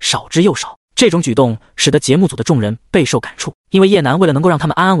豪少之又少。这种举动使得节目组的众人备受感触，因为叶楠为了能够让他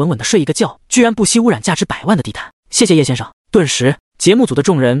们安安稳稳的睡一个觉，居然不惜污染价值100万的地毯。谢谢叶先生。顿时，节目组的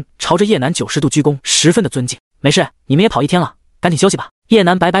众人朝着叶楠90度鞠躬，十分的尊敬。没事，你们也跑1天了，赶紧休息吧。叶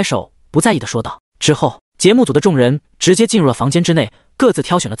楠摆摆手，不在意的说道。之后，节目组的众人直接进入了房间之内，各自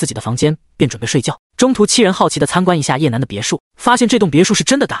挑选了自己的房间，便准备睡觉。中途7人好奇的参观一下叶楠的别墅，发现这栋别墅是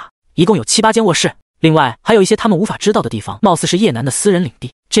真的大，一共有7、8间卧室，另外还有一些他们无法知道的地方，貌似是叶楠的私人领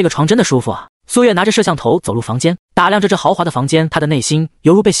地。这个床真的舒服啊。苏月拿着摄像头走入房间，打量着这豪华的房间，她的内心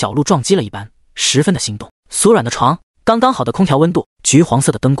犹如被小鹿撞击了一般，十分的心动。酥软的床，刚刚好的空调温度，橘黄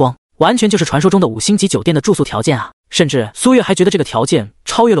色的灯光，完全就是传说中的5星级酒店的住宿条件啊！甚至苏月还觉得这个条件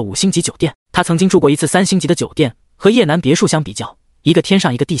超越了5星级酒店。她曾经住过一次3星级的酒店，和叶楠别墅相比较，一个天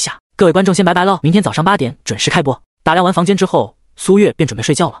上一个地下。各位观众先拜拜喽，明天早上8点准时开播。打量完房间之后，苏月便准备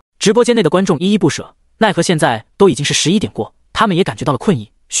睡觉了。直播间内的观众依依不舍，奈何现在都已经是11点过，他们也感觉到了困意，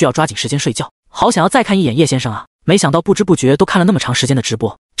需要抓紧时间睡觉。好想要再看一眼叶先生啊！没想到不知不觉都看了那么长时间的直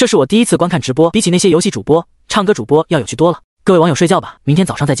播，这是我第一次观看直播，比起那些游戏主播、唱歌主播要有趣多了。各位网友睡觉吧，明天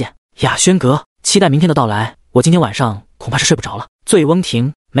早上再见。雅轩阁，期待明天的到来，我今天晚上恐怕是睡不着了。醉翁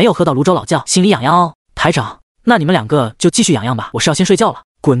亭，没有喝到泸州老窖，心里痒痒哦。台长，那你们2个就继续痒痒吧，我是要先睡觉了。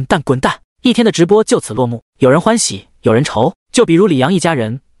滚蛋滚蛋！一天的直播就此落幕，有人欢喜，有人愁。就比如李阳一家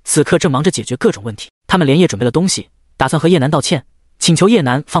人，此刻正忙着解决各种问题，他们连夜准备了东西，打算和叶楠道歉，请求叶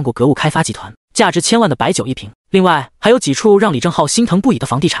楠放过格物开发集团。价值1000万的白酒1瓶，另外还有几处让李正浩心疼不已的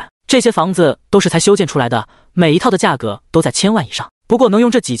房地产，这些房子都是才修建出来的，每一套的价格都在1000万以上。不过能用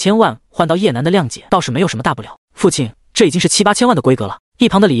这几千万换到叶楠的谅解，倒是没有什么大不了。父亲，这已经是7、8千万的规格了。一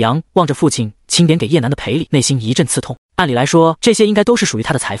旁的李阳望着父亲钦点给叶楠的赔礼，内心一阵刺痛。按理来说，这些应该都是属于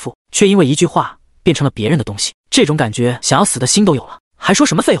他的财富，却因为一句话变成了别人的东西，这种感觉想要死的心都有了，还说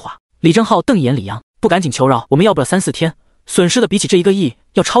什么废话？李正浩瞪一眼李阳，不赶紧求饶，我们要不了3、4天，损失的比起这1个亿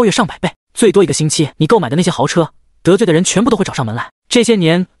要超越上百倍。最多1个星期，你购买的那些豪车，得罪的人全部都会找上门来。这些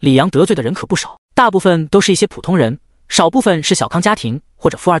年，李阳得罪的人可不少，大部分都是一些普通人，少部分是小康家庭或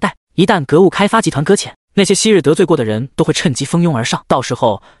者富二代。一旦格物开发集团搁浅，那些昔日得罪过的人都会趁机蜂拥而上，到时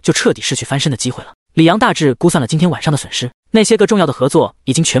候就彻底失去翻身的机会了。李阳大致估算了今天晚上的损失，那些个重要的合作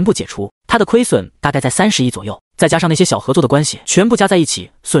已经全部解除，他的亏损大概在30亿左右，再加上那些小合作的关系，全部加在一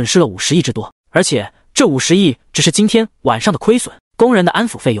起，损失了50亿之多。而且这50亿只是今天晚上的亏损，工人的安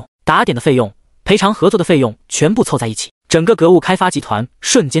抚费用、打点的费用、赔偿合作的费用全部凑在一起，整个格物开发集团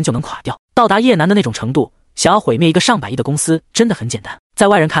瞬间就能垮掉，到达叶楠的那种程度。想要毁灭一个上百亿的公司真的很简单，在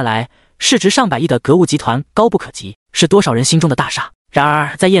外人看来，市值上百亿的格物集团高不可及，是多少人心中的大厦。然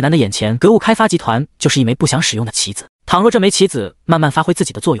而在叶楠的眼前，格物开发集团就是一枚不想使用的棋子。倘若这枚棋子慢慢发挥自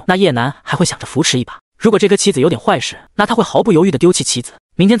己的作用，那叶楠还会想着扶持一把。如果这颗棋子有点坏事，那他会毫不犹豫地丢弃棋子。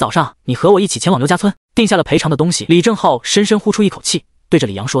明天早上你和我一起前往刘家村，定下了赔偿的东西。李正浩深深呼出一口气，对着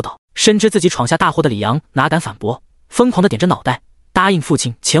李阳说道。深知自己闯下大祸的李阳哪敢反驳，疯狂地点着脑袋，答应父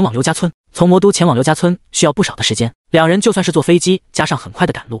亲前往刘家村。从魔都前往刘家村需要不少的时间，两人就算是坐飞机加上很快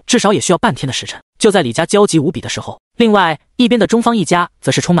的赶路，至少也需要半天的时辰。就在李家焦急无比的时候，另外一边的中方一家则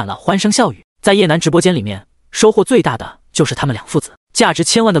是充满了欢声笑语。在叶楠直播间里面，收获最大的就是他们两父子，价值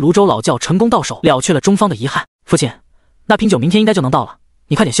1000万的泸州老窖成功到手，了却了中方的遗憾。父亲，那瓶酒明天应该就能到了，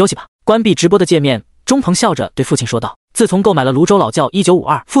你快点休息吧。关闭直播的界面，钟鹏笑着对父亲说道。自从购买了泸州老窖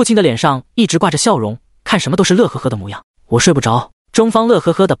1952，父亲的脸上一直挂着笑容，看什么都是乐呵呵的模样。我睡不着。中方乐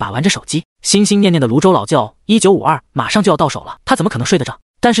呵呵地把玩着手机，心心念念的泸州老窖1952马上就要到手了，他怎么可能睡得着？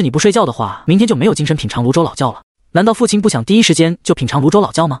但是你不睡觉的话，明天就没有精神品尝泸州老窖了。难道父亲不想第一时间就品尝泸州老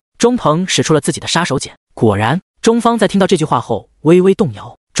窖吗？钟鹏使出了自己的杀手锏，果然，中方在听到这句话后微微动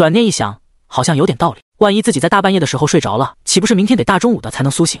摇，转念一想，好像有点道理。万一自己在大半夜的时候睡着了，岂不是明天得大中午的才能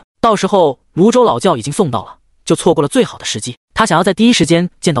苏醒？到时候泸州老窖已经送到了，就错过了最好的时机。他想要在第一时间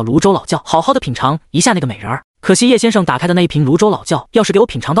见到泸州老窖，好好的品尝一下那个美人儿。可惜叶先生打开的那一瓶泸州老窖，要是给我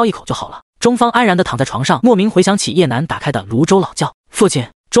品尝到一口就好了。中方安然地躺在床上，莫名回想起叶楠打开的泸州老窖。父亲，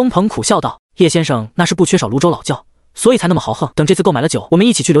钟鹏苦笑道，叶先生那是不缺少泸州老窖，所以才那么豪横。等这次购买了酒，我们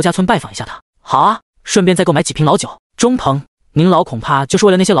一起去刘家村拜访一下他。好啊，顺便再购买几瓶老酒。钟鹏，您老恐怕就是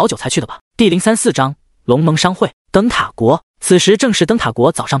为了那些老酒才去的吧？第034章龙盟商会。灯塔国。此时正是灯塔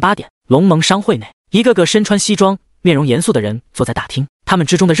国早上8点，龙盟商会内，一个个身穿西装、面容严肃的人坐在大厅，他们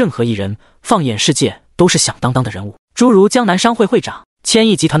之中的任何一人，放眼世界都是响当当的人物，诸如江南商会会长、千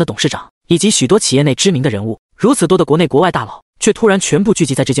亿集团的董事长，以及许多企业内知名的人物。如此多的国内国外大佬，却突然全部聚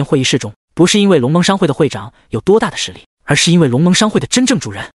集在这间会议室中，不是因为龙盟商会的会长有多大的实力，而是因为龙盟商会的真正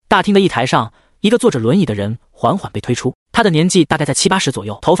主人。大厅的议台上，一个坐着轮椅的人缓缓被推出，他的年纪大概在70-80左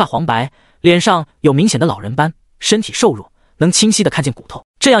右，头发黄白，脸上有明显的老人斑，身体瘦弱，能清晰地看见骨头。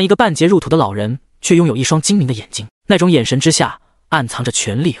这样一个半截入土的老人，却拥有一双精明的眼睛，那种眼神之下暗藏着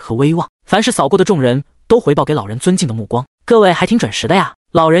权力和威望。凡是扫过的众人都回报给老人尊敬的目光。各位还挺准时的呀，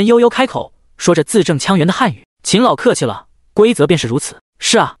老人悠悠开口，说着字正腔圆的汉语。秦老客气了，规则便是如此。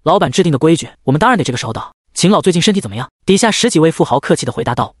是啊，老板制定的规矩，我们当然得这个时候到。秦老最近身体怎么样？底下10几位富豪客气地回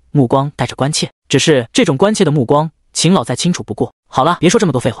答道，目光带着关切。只是这种关切的目光，秦老再清楚不过。好了，别说这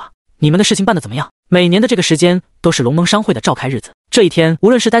么多废话，你们的事情办得怎么样？每年的这个时间都是龙盟商会的召开日子，这一天无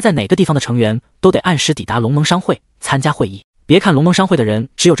论是待在哪个地方的成员，都得按时抵达龙盟商会参加会议。别看龙盟商会的人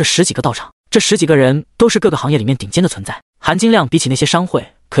只有这10几个到场，这10几个人都是各个行业里面顶尖的存在，含金量比起那些商会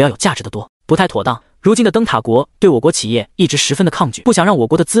可要有价值的多，不太妥当。如今的灯塔国对我国企业一直十分的抗拒，不想让我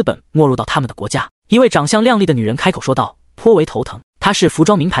国的资本没入到他们的国家。一位长相靓丽的女人开口说道，颇为头疼。她是服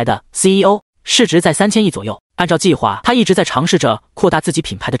装名牌的 CEO， 市值在3000亿左右。按照计划，她一直在尝试着扩大自己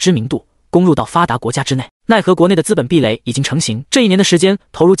品牌的知名度，攻入到发达国家之内。奈何国内的资本壁垒已经成型，这1年的时间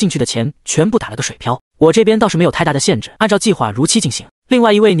投入进去的钱全部打了个水漂。我这边倒是没有太大的限制，按照计划如期进行。另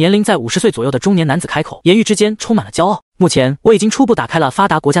外一位年龄在50岁左右的中年男子开口，言语之间充满了骄傲。目前我已经初步打开了发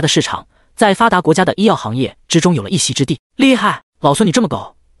达国家的市场，在发达国家的医药行业之中有了一席之地。厉害，老孙你这么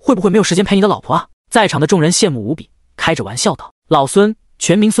狗，会不会没有时间陪你的老婆啊？在场的众人羡慕无比，开着玩笑道。老孙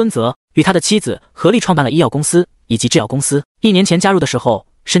全名孙泽，与他的妻子合力创办了医药公司以及制药公司。1年前加入的时候，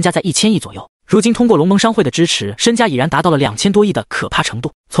身家在1000亿左右，如今通过龙盟商会的支持，身家已然达到了2000多亿的可怕程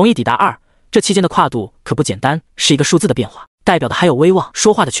度。从1抵达2，这期间的跨度可不简单，是一个数字的变化，代表的还有威望、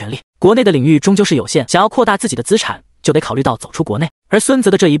说话的权利。国内的领域终究是有限，想要扩大自己的资产，就得考虑到走出国内。而孙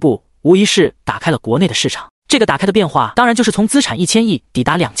泽的这一步，无疑是打开了国内的市场。这个打开的变化，当然就是从资产1000亿抵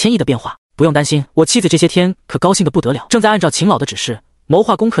达2000亿的变化。不用担心，我妻子这些天可高兴得不得了，正在按照秦老的指示谋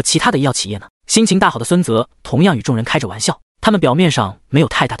划攻克其他的医药企业呢。心情大好的孙泽同样与众人开着玩笑，他们表面上没有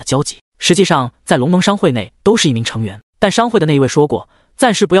太大的交集，实际上在龙盟商会内都是一名成员。但商会的那一位说过，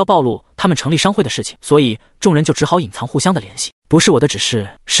暂时不要暴露他们成立商会的事情，所以众人就只好隐藏互相的联系。不是我的指示，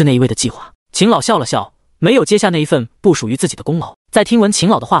是那一位的计划。秦老笑了笑，没有接下那一份不属于自己的功劳。在听闻秦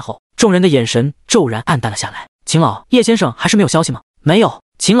老的话后，众人的眼神骤然暗淡了下来。秦老，叶先生还是没有消息吗？没有。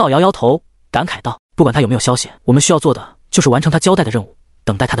秦老摇摇头，感慨道，不管他有没有消息，我们需要做的就是完成他交代的任务，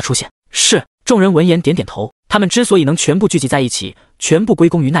等待他的出现。是。众人闻言点点头，他们之所以能全部聚集在一起，全部归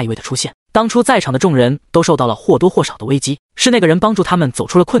功于那一位的出现。当初在场的众人都受到了或多或少的危机，是那个人帮助他们走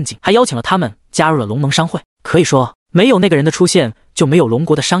出了困境，还邀请了他们加入了龙盟商会。可以说，没有那个人的出现，就没有龙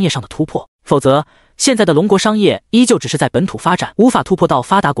国的商业上的突破，否则现在的龙国商业依旧只是在本土发展，无法突破到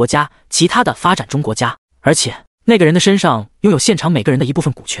发达国家、其他的发展中国家。而且那个人的身上拥有现场每个人的一部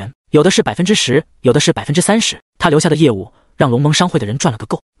分股权，有的是10%，有的是30%。他留下的业务让龙盟商会的人赚了个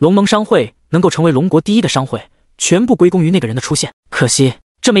够，龙盟商会能够成为龙国第一的商会，全部归功于那个人的出现。可惜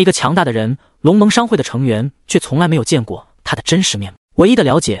这么一个强大的人，龙盟商会的成员却从来没有见过他的真实面目，唯一的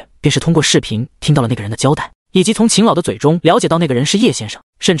了解便是通过视频听到了那个人的交代，以及从秦老的嘴中了解到那个人是叶先生，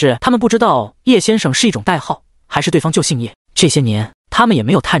甚至他们不知道叶先生是一种代号，还是对方就姓叶。这些年他们也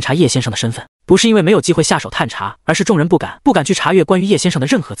没有探查叶先生的身份，不是因为没有机会下手探查，而是众人不敢去查阅关于叶先生的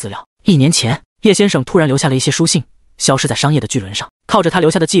任何资料。1年前，叶先生突然留下了一些书信，消失在商业的巨轮上。靠着他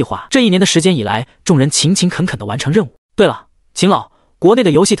留下的计划，这1年的时间以来，众人勤勤恳恳地完成任务。对了，秦老，国内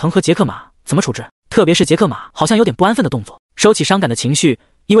的游戏腾和杰克马怎么处置？特别是杰克马好像有点不安分的动作。收起伤感的情绪，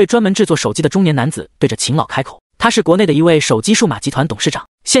一位专门制作手机的中年男子对着秦老开口。他是国内的一位手机数码集团董事长，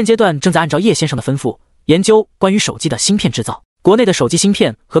现阶段正在按照叶先生的吩咐研究关于手机的芯片制造。国内的手机芯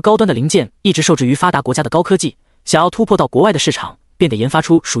片和高端的零件一直受制于发达国家的高科技，想要突破到国外的市场，便得研发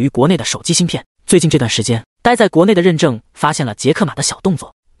出属于国内的手机芯片。最近这段时间，待在国内的认证发现了杰克马的小动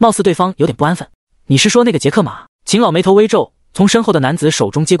作，貌似对方有点不安分。你是说那个杰克马？秦老眉头微皱，从身后的男子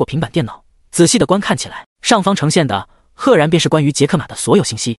手中接过平板电脑，仔细的观看起来。上方呈现的赫然便是关于杰克马的所有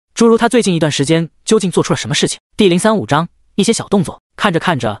信息，诸如他最近一段时间究竟做出了什么事情。第035章，一些小动作。看着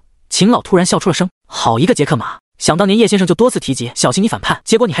看着，秦老突然笑出了声。好一个杰克马！想当年叶先生就多次提及小心你反叛，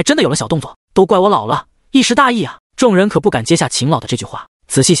结果你还真的有了小动作，都怪我老了，一时大意啊！众人可不敢接下秦老的这句话。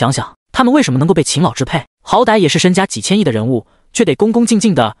仔细想想，他们为什么能够被秦老支配？好歹也是身家几千亿的人物，却得恭恭敬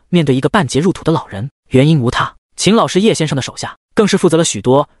敬地面对一个半截入土的老人。原因无他，秦老是叶先生的手下，更是负责了许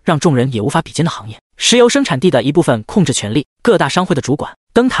多让众人也无法比肩的行业。石油生产地的一部分控制权力，各大商会的主管，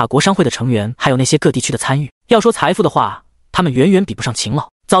灯塔国商会的成员，还有那些各地区的参与。要说财富的话，他们远远比不上秦老。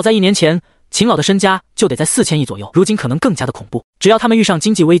早在1年前，秦老的身家就得在4000亿左右，如今可能更加的恐怖。只要他们遇上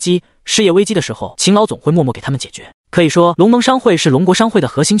经济危机、事业危机的时候，秦老总会默默给他们解决。可以说，龙盟商会是龙国商会的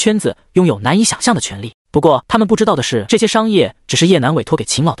核心圈子，拥有难以想象的权利。不过，他们不知道的是，这些商业只是叶南委托给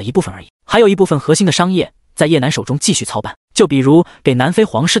秦老的一部分而已，还有一部分核心的商业在叶南手中继续操办。就比如给南非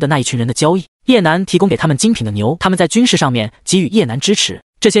皇室的那一群人的交易，叶南提供给他们精品的牛，他们在军事上面给予叶南支持。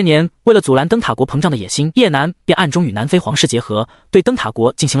这些年，为了阻拦灯塔国膨胀的野心，叶南便暗中与南非皇室结合，对灯塔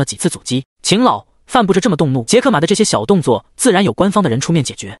国进行了几次阻击。秦老犯不着这么动怒，杰克马的这些小动作自然有官方的人出面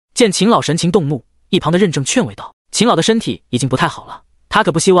解决。见秦老神情动怒，一旁的认证劝慰道：“秦老的身体已经不太好了，他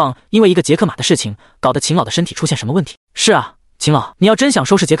可不希望因为一个杰克马的事情，搞得秦老的身体出现什么问题。”是啊，秦老，你要真想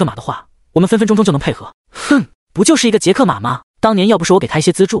收拾杰克马的话，我们分分钟就能配合。哼，不就是一个杰克马吗？当年要不是我给他一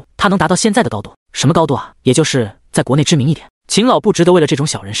些资助，他能达到现在的高度。什么高度啊？也就是在国内知名一点。秦老不值得为了这种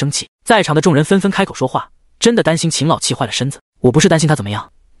小人生气。在场的众人纷纷开口说话，真的担心秦老气坏了身子。我不是担心他怎么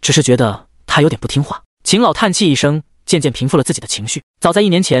样，只是觉得他有点不听话。秦老叹气一声，渐渐平复了自己的情绪。早在1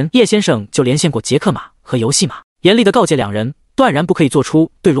年前，叶先生就连线过杰克马和游戏马，严厉地告诫两人，断然不可以做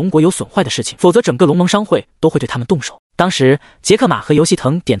出对龙国有损坏的事情，否则整个龙盟商会都会对他们动手。当时杰克马和游戏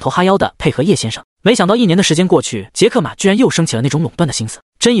腾点头哈腰的配合叶先生，没想到1年的时间过去，杰克马居然又升起了那种垄断的心思，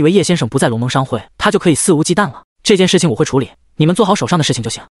真以为叶先生不在龙盟商会，他就可以肆无忌惮了。这件事情我会处理，你们做好手上的事情就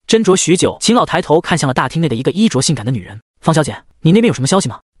行。斟酌许久，秦老抬头看向了大厅内的一个衣着性感的女人。方小姐，你那边有什么消息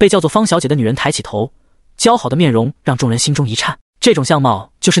吗？被叫做方小姐的女人抬起头，姣好的面容让众人心中一颤。这种相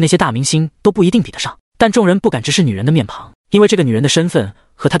貌就是那些大明星都不一定比得上，但众人不敢直视女人的面庞，因为这个女人的身份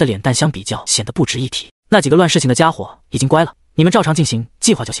和她的脸蛋相比较显得不值一提。那几个乱事情的家伙已经乖了，你们照常进行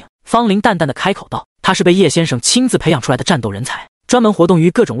计划就行。方林淡淡的开口道，她是被叶先生亲自培养出来的战斗人才，专门活动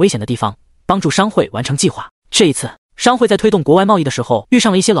于各种危险的地方，帮助商会完成计划。这一次商会在推动国外贸易的时候，遇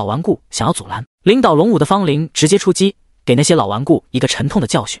上了一些老顽固，想要阻拦。领导龙武的方林直接出击，给那些老顽固一个沉痛的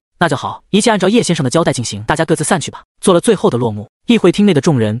教训。那就好，一切按照叶先生的交代进行，大家各自散去吧。做了最后的落幕，议会厅内的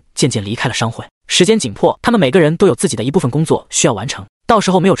众人渐渐离开了商会。时间紧迫，他们每个人都有自己的一部分工作需要完成，到时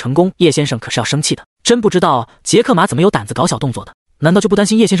候没有成功，叶先生可是要生气的。真不知道杰克马怎么有胆子搞小动作的，难道就不担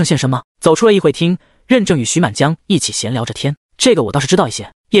心叶先生现身吗？走出了议会厅，任正与徐满江一起闲聊着天。这个我倒是知道一些，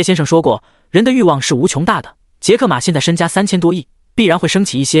叶先生说过，人的欲望是无穷大的。杰克马现在身家3000多亿，必然会升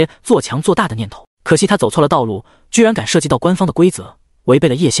起一些做强做大的念头。可惜他走错了道路，居然敢涉及到官方的规则，违背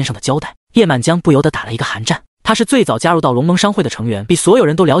了叶先生的交代。叶满江不由得打了一个寒战。他是最早加入到龙盟商会的成员，比所有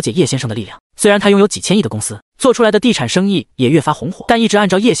人都了解叶先生的力量。虽然他拥有几千亿的公司，做出来的地产生意也越发红火，但一直按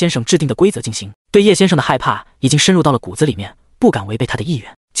照叶先生制定的规则进行。对叶先生的害怕已经深入到了骨子里面，不敢违背他的意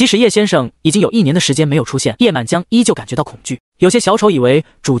愿。即使叶先生已经有1年的时间没有出现，叶满江依旧感觉到恐惧。有些小丑以为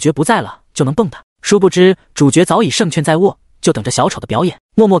主角不在了就能蹦跶，殊不知主角早已胜券在握，就等着小丑的表演。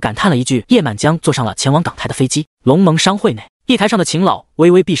默默感叹了一句，叶满江坐上了前往港台的飞机。龙盟商会内，议台上的秦老微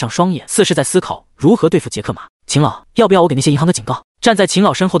微闭上双眼，似是在思考如何对付杰克马。秦老，要不要我给那些银行的警告？站在秦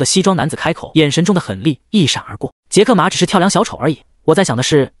老身后的西装男子开口，眼神中的狠戾一闪而过。杰克马只是跳梁小丑而已，我在想的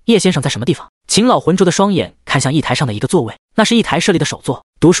是叶先生在什么地方。秦老浑浊的双眼看向议台上的一个座位，那是一台设立的首座，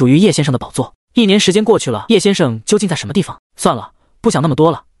独属于叶先生的宝座。1年时间过去了，叶先生究竟在什么地方？算了，不想那么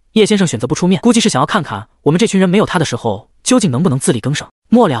多了。叶先生选择不出面，估计是想要看看我们这群人没有他的时候，究竟能不能自力更生。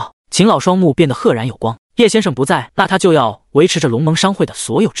末了，秦老双目变得赫然有光。叶先生不在，那他就要维持着龙盟商会的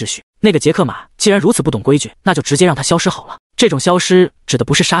所有秩序。那个杰克马既然如此不懂规矩，那就直接让他消失好了。这种消失指的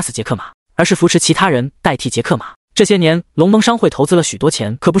不是杀死杰克马，而是扶持其他人代替杰克马。这些年，龙盟商会投资了许多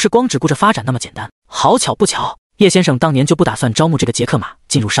钱，可不是光只顾着发展那么简单。好巧不巧，叶先生当年就不打算招募这个杰克马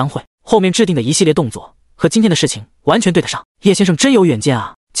进入商会，后面制定的一系列动作和今天的事情完全对得上。叶先生真有远见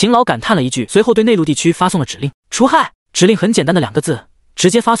啊！秦老感叹了一句，随后对内陆地区发送了指令，除害。指令很简单的2个字，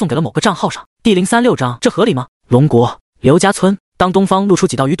直接发送给了某个账号上。第036章，这合理吗？龙国刘家村。当东方露出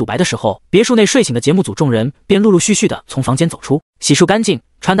几道鱼肚白的时候，别墅内睡醒的节目组众人便陆陆续续的从房间走出，洗漱干净，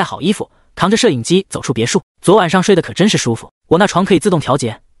穿戴好衣服，扛着摄影机走出别墅。昨晚上睡得可真是舒服，我那床可以自动调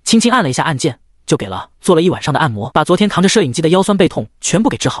节，轻轻按了一下按键就给了。做了一晚上的按摩，把昨天扛着摄影机的腰酸背痛全部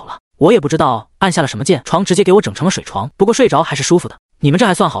给治好了。我也不知道按下了什么键，床直接给我整成了水床，不过睡着还是舒服的。你们这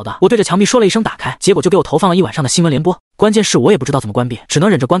还算好的，我对着墙壁说了一声打开，结果就给我投放了一晚上的新闻联播。关键是我也不知道怎么关闭，只能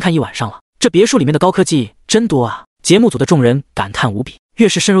忍着观看一晚上了。这别墅里面的高科技真多啊！节目组的众人感叹无比。越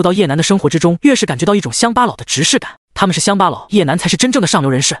是深入到叶南的生活之中，越是感觉到一种乡巴佬的直视感。他们是乡巴佬，叶南才是真正的上流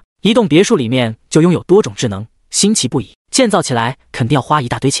人士。一栋别墅里面就拥有多种智能，新奇不已，建造起来肯定要花一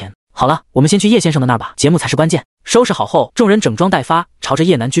大堆钱。好了，我们先去叶先生的那儿吧，节目才是关键。收拾好后，众人整装待发，朝着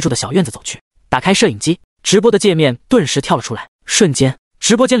叶南居住的小院子走去。打开摄影机，直播的界面顿时跳了出来，瞬间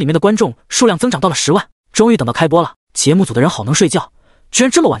直播间里面的观众数量增长到了10万。终于等到开播了，节目组的人好能睡觉，居然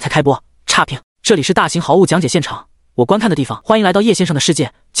这么晚才开播，差评！这里是大型好物讲解现场，我观看的地方，欢迎来到叶先生的世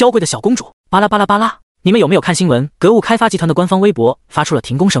界。娇贵的小公主，巴拉巴拉巴拉！你们有没有看新闻？格物开发集团的官方微博发出了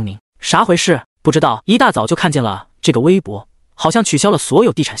停工声明，啥回事？不知道，一大早就看见了这个微博，好像取消了所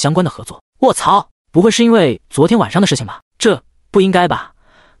有地产相关的合作。卧槽，不会是因为昨天晚上的事情吧？这不应该吧？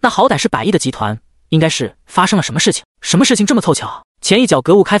那好歹是100亿的集团，应该是发生了什么事情？什么事情这么凑巧？前一脚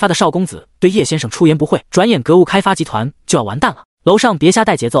格物开发的少公子对叶先生出言不讳，转眼格物开发集团就要完蛋了。楼上别瞎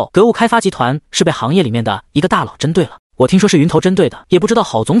带节奏，格物开发集团是被行业里面的一个大佬针对了。我听说是云头针对的，也不知道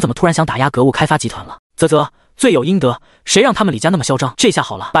郝总怎么突然想打压格物开发集团了。啧啧，罪有应得，谁让他们李家那么嚣张？这下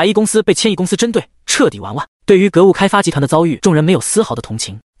好了，100亿公司被1000亿公司针对，彻底完。对于格物开发集团的遭遇，众人没有丝毫的同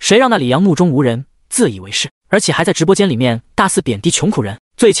情。谁让那李阳目中无人，自以为是，而且还在直播间里面大肆贬低穷苦人。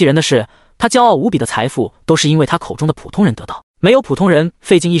最气人的是，他骄傲无比的财富都是因为他口中的普通人得到。没有普通人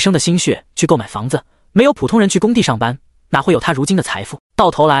费尽一生的心血去购买房子，没有普通人去工地上班，哪会有他如今的财富？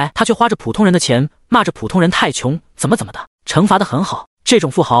到头来他却花着普通人的钱，骂着普通人太穷，怎么的，惩罚得很好。这种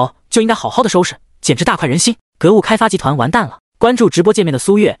富豪就应该好好的收拾，简直大快人心。格物开发集团完蛋了。关注直播界面的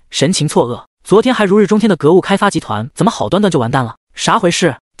苏月神情错愕，昨天还如日中天的格物开发集团怎么好端端就完蛋了？啥回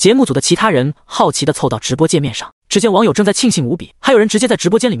事？节目组的其他人好奇地凑到直播界面上，只见网友正在庆幸无比，还有人直接在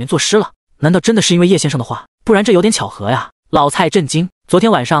直播间里面作诗了。难道真的是因为叶先生的话？不然这有点巧合呀。老蔡震惊，昨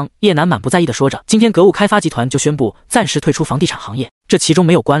天晚上叶楠满不在意地说着，今天格物开发集团就宣布暂时退出房地产行业，这其中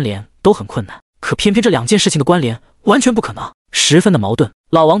没有关联都很困难，可偏偏这2件事情的关联完全不可能，十分的矛盾。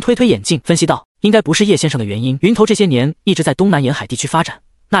老王推眼镜分析道，应该不是叶先生的原因，云头这些年一直在东南沿海地区发展，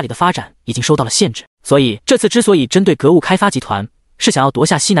那里的发展已经受到了限制，所以这次之所以针对格物开发集团，是想要夺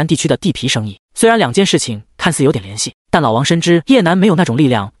下西南地区的地皮生意。虽然2件事情看似有点联系，但老王深知叶楠没有那种力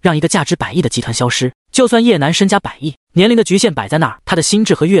量让一个价值100亿的集团消失。就算叶楠身家100亿，年龄的局限摆在那儿，他的心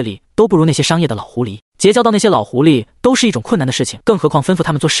智和阅历都不如那些商业的老狐狸，结交到那些老狐狸都是一种困难的事情，更何况吩咐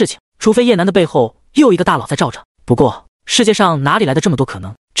他们做事情，除非叶楠的背后又一个大佬在罩着。不过世界上哪里来的这么多可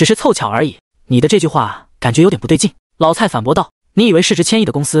能？只是凑巧而已。你的这句话感觉有点不对劲。老蔡反驳道，你以为市值1000亿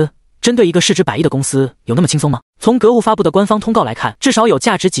的公司针对一个市值100亿的公司有那么轻松吗？从格物发布的官方通告来看，至少有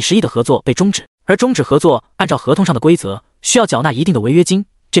价值几十亿的合作被终止，而终止合作按照合同上的规则需要缴纳一定的违约金，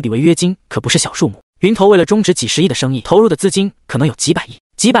这笔违约金可不是小数目。云头为了终止几十亿的生意，投入的资金可能有几百亿，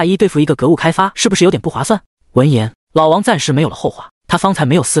几百亿对付一个格物开发，是不是有点不划算？闻言，老王暂时没有了后话，他方才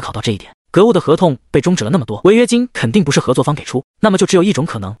没有思考到这一点。格物的合同被终止了那么多，违约金肯定不是合作方给出，那么就只有一种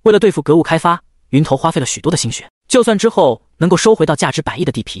可能，为了对付格物开发，云头花费了许多的心血，就算之后能够收回到价值100亿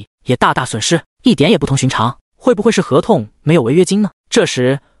的地皮，也大大损失，一点也不同寻常。会不会是合同没有违约金呢？这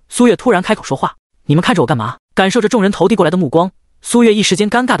时苏月突然开口说话，你们看着我干嘛？感受着众人投递过来的目光，苏月一时间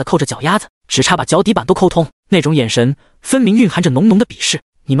尴尬地扣着脚丫子，只差把脚底板都抠通，那种眼神分明蕴含着浓浓的鄙视。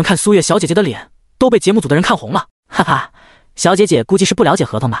你们看苏月小姐姐的脸都被节目组的人看红了，哈哈，小姐姐估计是不了解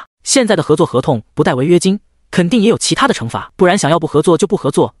合同吧？现在的合作合同不带违约金，肯定也有其他的惩罚，不然想要不合作就不合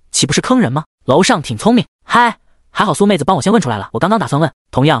作，岂不是坑人吗？楼上挺聪明，嗨，还好苏妹子帮我先问出来了，我刚刚打算问。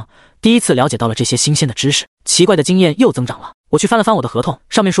同样，第一次了解到了这些新鲜的知识，奇怪的经验又增长了。我去翻了翻我的合同，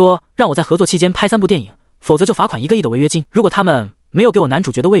上面说让我在合作期间拍3部电影，否则就罚款1个亿的违约金。如果他们没有给我男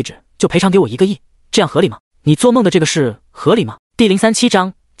主角的位置，就赔偿给我1个亿，这样合理吗？你做梦的这个事合理吗？第037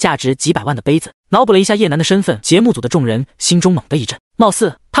章，价值几百万的杯子。脑补了一下叶楠的身份，节目组的众人心中猛地一震，貌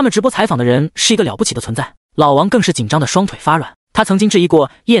似他们直播采访的人是一个了不起的存在。老王更是紧张的双腿发软，他曾经质疑过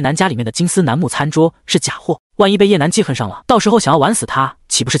叶楠家里面的金丝楠木餐桌是假货，万一被叶楠记恨上了，到时候想要玩死他，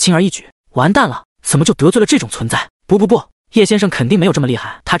岂不是轻而易举？完蛋了，怎么就得罪了这种存在？不，叶先生肯定没有这么厉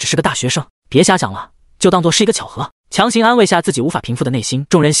害，他只是个大学生，别瞎想了，就当做是一个巧合。强行安慰下自己无法平复的内心，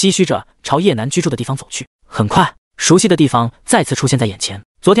众人唏嘘着朝叶楠居住的地方走去。很快，熟悉的地方再次出现在眼前。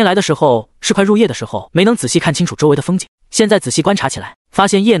昨天来的时候是快入夜的时候，没能仔细看清楚周围的风景，现在仔细观察起来，发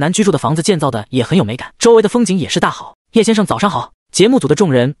现叶楠居住的房子建造的也很有美感，周围的风景也是大好。叶先生早上好。节目组的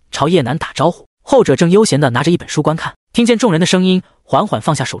众人朝叶楠打招呼，后者正悠闲地拿着一本书观看，听见众人的声音，缓缓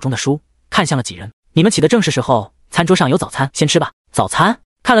放下手中的书，看向了几人。你们起得正是时候，餐桌上有早餐，先吃吧。早餐？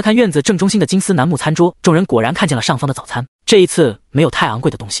看了看院子正中心的金丝楠木餐桌，众人果然看见了上方的早餐。这一次没有太昂贵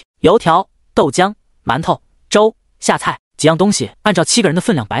的东西，油条、豆浆、馒头、粥、下菜几样东西，按照7个人的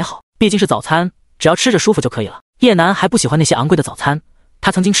分量摆好。毕竟是早餐，只要吃着舒服就可以了。叶楠还不喜欢那些昂贵的早餐，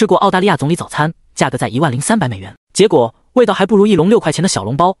他曾经吃过澳大利亚总理早餐，价格在10300美元，结果味道还不如一笼6块钱的小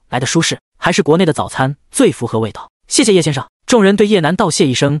笼包来的舒适，还是国内的早餐最符合味道。谢谢叶先生。众人对叶楠道谢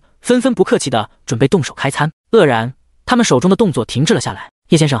一声，纷纷不客气的准备动手开餐。愕然，他们手中的动作停滞了下来。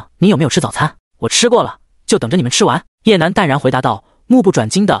叶先生，你有没有吃早餐？我吃过了，就等着你们吃完。叶楠淡然回答道，目不转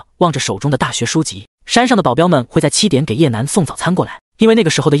睛的望着手中的大学书籍。山上的保镖们会在7点给叶楠送早餐过来，因为那个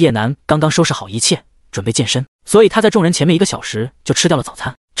时候的叶楠刚刚收拾好一切，准备健身。所以他在众人前面1个小时就吃掉了早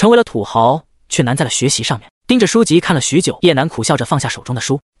餐，成为了土豪，却难在了学习上面。盯着书籍看了许久，叶楠苦笑着放下手中的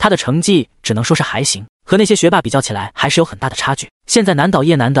书。他的成绩只能说是还行，和那些学霸比较起来还是有很大的差距。现在难倒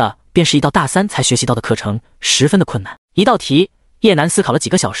叶楠的便是一到大3才学习到的课程，十分的困难。一道题，叶楠思考了几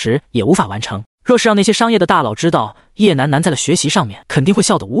个小时也无法完成。若是让那些商业的大佬知道叶楠难在了学习上面，肯定会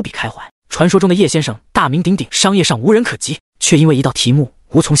笑得无比开怀。传说中的叶先生大名鼎鼎，商业上无人可及，却因为一道题目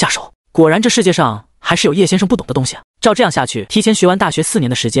无从下手。果然这世界上还是有叶先生不懂的东西啊！照这样下去，提前学完大学4年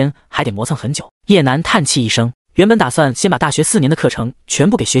的时间还得磨蹭很久。叶楠叹气一声，原本打算先把大学4年的课程全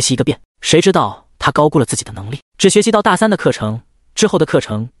部给学习一个遍，谁知道他高估了自己的能力，只学习到大3的课程，之后的课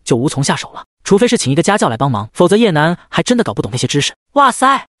程就无从下手了，除非是请一个家教来帮忙，否则叶楠还真的搞不懂那些知识。哇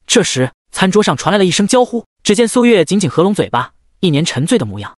塞！这时餐桌上传来了一声娇呼，只见苏月紧紧合拢嘴巴，一脸沉醉的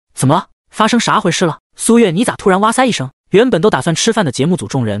模样。怎么了？发生啥回事了？苏月，你咋突然哇塞一声？原本都打算吃饭的节目组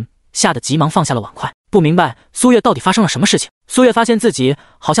众人吓得急忙放下了碗筷，不明白苏月到底发生了什么事情。苏月发现自己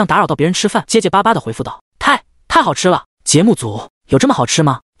好像打扰到别人吃饭，结结巴巴地回复道：太好吃了！节目组有这么好吃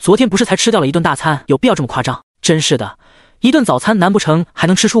吗？昨天不是才吃掉了一顿大餐，有必要这么夸张？真是的，一顿早餐难不成还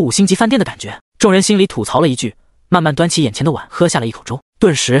能吃出5星级饭店的感觉？众人心里吐槽了一句，慢慢端起眼前的碗喝下了一口粥，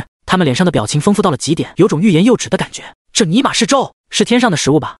顿时他们脸上的表情丰富到了极点，有种欲言又止的感觉。这尼玛是粥，是天上的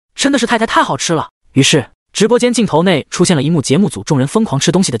食物吧？真的是太好吃了！于是直播间镜头内出现了一幕节目组众人疯狂吃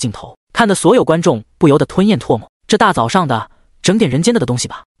东西的镜头，看得所有观众不由得吞咽唾沫。这大早上的整点人间的东西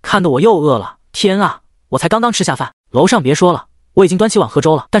吧，看得我又饿了。天啊，我才刚吃下饭，楼上别说了，我已经端起碗喝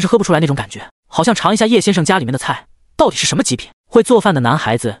粥了，但是喝不出来那种感觉，好像尝一下叶先生家里面的菜到底是什么极品。会做饭的男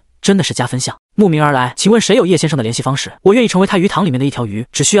孩子真的是加分项。慕名而来，请问谁有叶先生的联系方式？我愿意成为他鱼塘里面的一条鱼，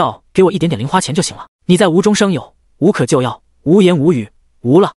只需要给我一点点零花钱就行了。你在无中生有，无可救药，无言无语，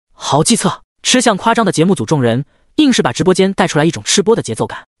无了，好计策！吃相夸张的节目组众人硬是把直播间带出来一种吃播的节奏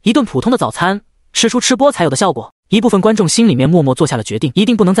感，一顿普通的早餐吃出吃播才有的效果。一部分观众心里面默默做下了决定，一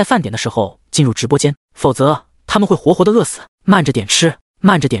定不能在饭点的时候进入直播间，否则他们会活活的饿死。慢着点吃，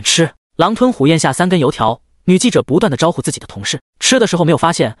慢着点吃！狼吞虎咽下3根油条，女记者不断的招呼自己的同事。吃的时候没有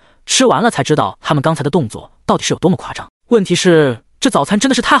发现，吃完了才知道他们刚才的动作到底是有多么夸张。问题是这早餐真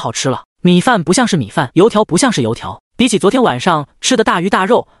的是太好吃了，米饭不像是米饭，油条不像是油条，比起昨天晚上吃的大鱼大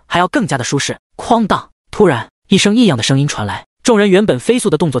肉还要更加的舒适。哐当！突然一声异样的声音传来，众人原本飞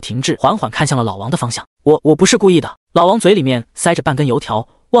速的动作停滞，缓缓看向了老王的方向。我不是故意的。老王嘴里面塞着半根油条，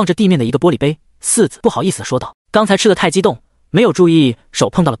望着地面的一个玻璃杯，4字不好意思地说道：刚才吃的太激动，没有注意手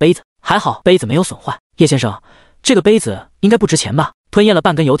碰到了杯子，还好杯子没有损坏。叶先生，这个杯子应该不值钱吧？吞咽了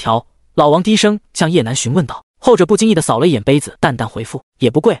半根油条，老王低声向叶楠询问道。后者不经意地扫了一眼杯子，淡淡回复：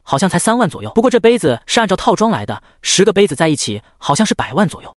也不贵，好像才3万左右。不过这杯子是按照套装来的，10个杯子在一起好像是100万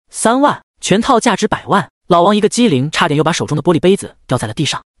左右。3万，全套价值100万。老王一个机灵，差点又把手中的玻璃杯子掉在了地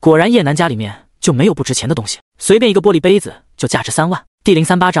上。果然叶楠家里面就没有不值钱的东西，随便一个玻璃杯子就价值3万。第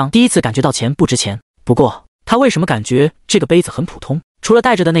038章第一次感觉到钱不值钱。不过他为什么感觉这个杯子很普通？除了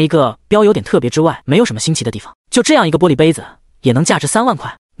带着的那一个标有点特别之外，没有什么新奇的地方。就这样一个玻璃杯子也能价值3万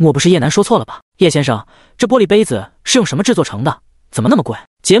块，莫不是叶楠说错了吧？叶先生，这玻璃杯子是用什么制作成的？怎么那么贵？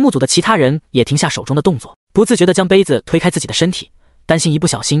节目组的其他人也停下手中的动作，不自觉地将杯子推开自己的身体，担心一不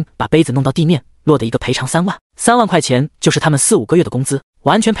小心把杯子弄到地面，落得一个赔偿3万。3万块钱就是他们4、5个月的工资，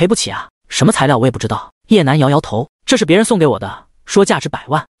完全赔不起啊！什么材料我也不知道。叶楠摇摇头，这是别人送给我的，说价值100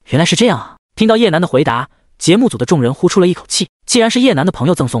万。原来是这样啊！听到叶楠的回答，节目组的众人呼出了一口气。既然是叶楠的朋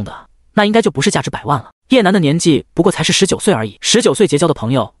友赠送的，那应该就不是价值100万了。叶楠的年纪不过才是19岁而已，19岁结交的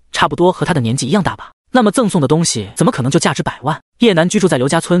朋友差不多和他的年纪一样大吧？那么赠送的东西怎么可能就价值100万？叶楠居住在刘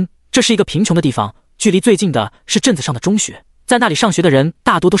家村，这是一个贫穷的地方，距离最近的是镇子上的中学，在那里上学的人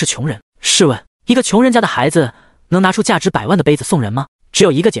大多都是穷人。试问，一个穷人家的孩子能拿出价值100万的杯子送人吗？只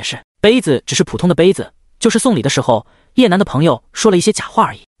有一个解释，杯子只是普通的杯子，就是送礼的时候叶楠的朋友说了一些假话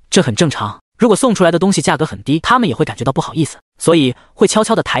而已，这很正常。如果送出来的东西价格很低，他们也会感觉到不好意思，所以会悄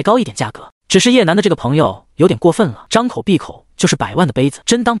悄地抬高一点价格。只是叶楠的这个朋友有点过分了，张口闭口就是100万的杯子，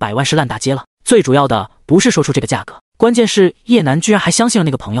真当100万是烂大街了。最主要的不是说出这个价格，关键是叶楠居然还相信了那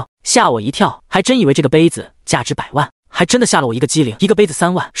个朋友，吓我一跳，还真以为这个杯子价值100万，还真的吓了我一个机灵。一个杯子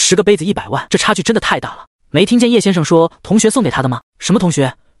3万，10个杯子100万，这差距真的太大了。没听见叶先生说同学送给他的吗？什么同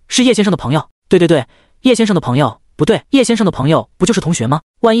学？是叶先生的朋友。对，叶先生的朋友。不对，叶先生的朋友不就是同学吗？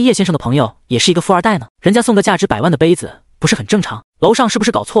万一叶先生的朋友也是一个富二代呢？人家送个价值100万的杯子不是很正常？楼上是不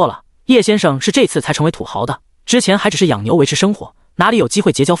是搞错了？叶先生是这次才成为土豪的，之前还只是养牛维持生活，哪里有机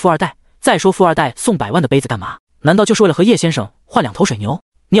会结交富二代？再说富二代送100万的杯子干嘛？难道就是为了和叶先生换2头水牛？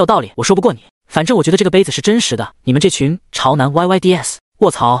你有道理，我说不过你。反正我觉得这个杯子是真实的，你们这群潮男 YYDS，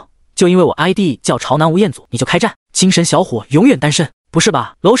 卧槽！就因为我 ID 叫潮男吴彦祖，你就开战？精神小伙永远单身。不是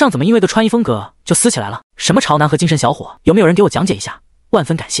吧，楼上怎么因为个穿衣风格就撕起来了？什么潮男和精神小伙？有没有人给我讲解一下？万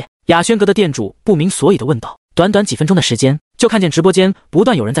分感谢。雅轩阁的店主不明所以的问道。短短几分钟的时间，就看见直播间不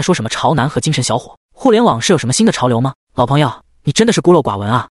断有人在说什么潮男和精神小伙。互联网是有什么新的潮流吗？老朋友，你真的是孤陋寡闻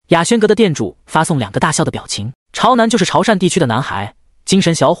啊！雅轩阁的店主发送2个大笑的表情。潮男就是潮汕地区的男孩，精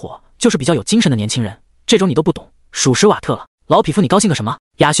神小伙就是比较有精神的年轻人，这种你都不懂，属实瓦特了。老匹夫，你高兴个什么？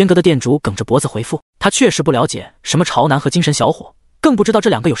雅轩阁的店主梗着脖子回复，他确实不了解什么潮男和精神小伙，更不知道这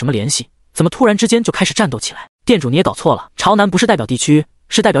2个有什么联系，怎么突然之间就开始战斗起来？店主你也搞错了，潮男不是代表地区，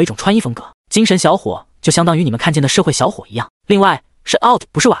是代表一种穿衣风格，精神小伙就相当于你们看见的社会小伙一样。另外是 out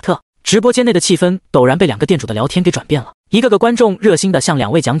不是瓦特。直播间内的气氛陡然被2个店主的聊天给转变了，一个个观众热心的向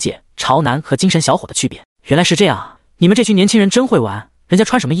2位讲解潮男和精神小伙的区别。原来是这样啊，你们这群年轻人真会玩，人家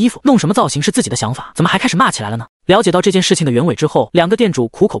穿什么衣服弄什么造型是自己的想法，怎么还开始骂起来了呢？了解到这件事情的原委之后，2个店主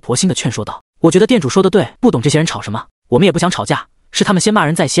苦口婆心的劝说道，我觉得店主说的对，不懂这些人吵什么，我们也不想吵架，是他们先骂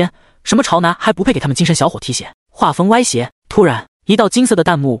人在先，什么潮男还不配给他们精神小伙提鞋。话锋歪斜，突然一道金色的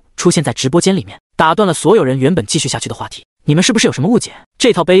弹幕出现在直播间里面，打断了所有人原本继续下去的话题。你们是不是有什么误解？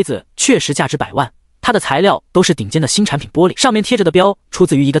这套杯子确实价值100万，它的材料都是顶尖的新产品玻璃，上面贴着的标出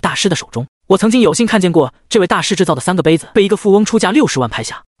自于一个大师的手中。我曾经有幸看见过这位大师制造的3个杯子被一个富翁出价60万拍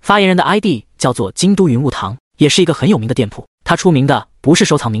下。发言人的 ID 叫做京都云雾堂，也是一个很有名的店铺。他出名的不是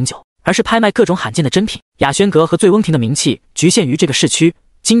收藏名酒，而是拍卖各种罕见的珍品。雅轩阁和醉翁亭的名气局限于这个市区，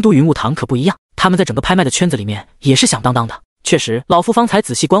京都云雾堂可不一样，他们在整个拍卖的圈子里面也是响当当的。确实，老夫方才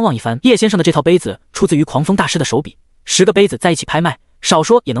仔细观望一番，叶先生的这套杯子出自于狂风大师的手笔，10个杯子在一起拍卖，少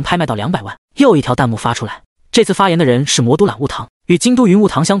说也能拍卖到200万。又一条弹幕发出来，这次发言的人是魔都览雾堂，与京都云雾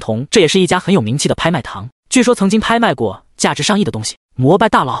堂相同，这也是一家很有名气的拍卖堂，据说曾经拍卖过价值上亿的东西。膜拜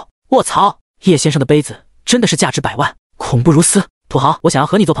大佬，卧槽，叶先生的杯子真的是价值100万，恐怖如斯。土豪，我想要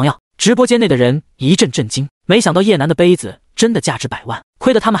和你做朋友。直播间内的人一阵震惊，没想到叶南的杯子真的价值100万，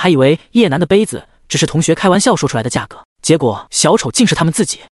亏得他们还以为叶南的杯子只是同学开玩笑说出来的价格，结果小丑竟是他们自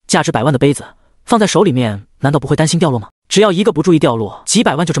己。价值100万的杯子放在手里面，难道不会担心掉落吗？只要一个不注意掉落，几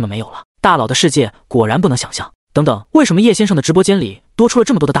百万就这么没有了。大佬的世界果然不能想象。等等，为什么叶先生的直播间里多出了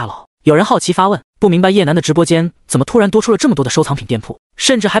这么多的大佬？有人好奇发问，不明白叶南的直播间怎么突然多出了这么多的收藏品店铺，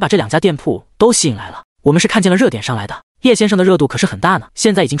甚至还把这2家店铺都吸引来了。我们是看见了热点上来的，叶先生的热度可是很大呢，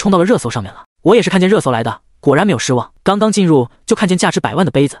现在已经冲到了热搜上面了。我也是看见热搜来的，果然没有失望。刚刚进入就看见价值100万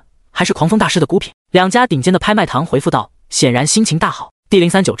的杯子，还是狂风大师的孤品。2家顶尖的拍卖堂回复道，显然心情大好。第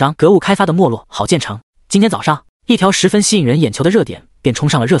039章格物开发的没落好建成。今天早上，一条十分吸引人眼球的热点便冲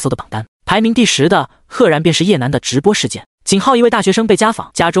上了热搜的榜单，排名第10的赫然便是叶南的直播事件。井号一位大学生被家访，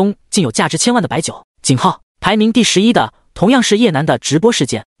家中竟有价值1000万的白酒。井号排名第11的同样是叶南的直播事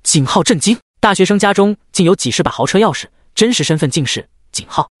件。井号震惊，大学生家中竟有几十把豪车钥匙，真实身份竟是井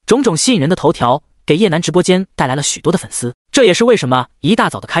号。种种吸引人的头条给叶南直播间带来了许多的粉丝，这也是为什么一大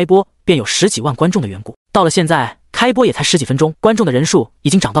早的开播便有10几万观众的缘故。到了现在，开播也才10几分钟，观众的人数已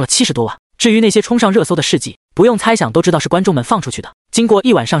经涨到了70多万。至于那些冲上热搜的事迹，不用猜想都知道是观众们放出去的。经过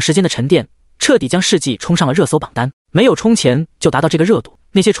1晚上时间的沉淀，彻底将事迹冲上了热搜榜单。没有充钱就达到这个热度，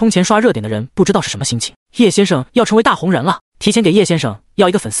那些充钱刷热点的人不知道是什么心情。叶先生要成为大红人了，提前给叶先生要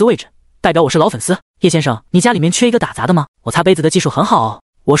一个粉丝位置，代表我是老粉丝。叶先生，你家里面缺一个打杂的吗？我擦杯子的技术很好哦，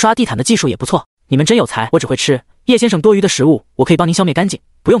我刷地毯的技术也不错。你们真有才，我只会吃。叶先生多余的食物我可以帮您消灭干净，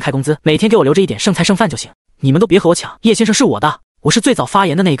不用开工资，每天给我留着一点剩菜剩饭就行。你们都别和我抢，叶先生是我的，我是最早发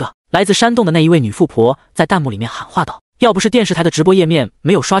言的那个。来自山洞的那一位女富婆在弹幕里面喊话道，要不是电视台的直播页面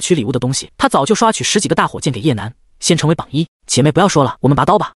没有刷取礼物的东西，她早就刷取10几个大火箭给叶南，先成为榜1。姐妹不要说了，我们拔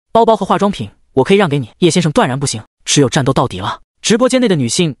刀吧，包包和化妆品我可以让给你，叶先生断然不行，只有战斗到底了。直播间内的女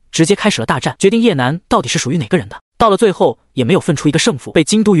性直接开始了大战，决定叶南到底是属于哪个人的。到了最后也没有分出一个胜负，被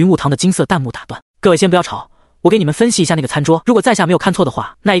京都云雾堂的金色弹幕打断。各位先不要吵，我给你们分析一下那个餐桌，如果在下没有看错的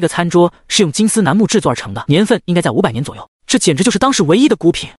话，那一个餐桌是用金丝楠木制作而成的，年份应该在500年左右，这简直就是当时唯一的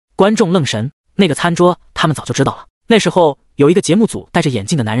孤品。观众愣神，那个餐桌他们早就知道了。那时候有一个节目组戴着眼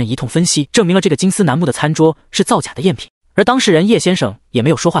镜的男人一通分析，证明了这个金丝楠木的餐桌是造假的赝品，而当事人叶先生也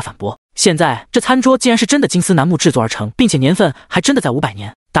没有说话反驳。现在这餐桌竟然是真的金丝楠木制作而成，并且年份还真的在500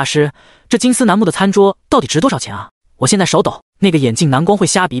年。大师，这金丝楠木的餐桌到底值多少钱啊？我现在手抖。那个眼镜男光会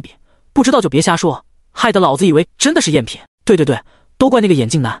瞎比比，不知道就别瞎说，害得老子以为真的是赝品。对，都怪那个眼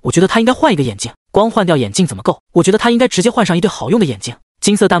镜男，我觉得他应该换一个眼镜，光换掉眼镜怎么够？我觉得他应该直接换上一对好用的眼镜。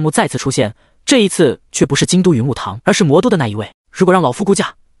金色弹幕再次出现，这一次却不是京都云雾堂，而是魔都的那一位。如果让老夫估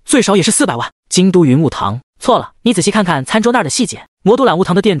价，最少也是400万。京都云雾堂错了，你仔细看看餐桌那儿的细节。魔都览雾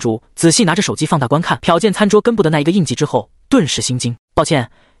堂的店主仔细拿着手机放大观看，瞟见餐桌根部的那一个印记之后，顿时心惊。抱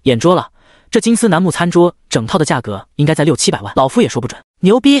歉，眼拙了，这金丝楠木餐桌整套的价格应该在600-700万，老夫也说不准。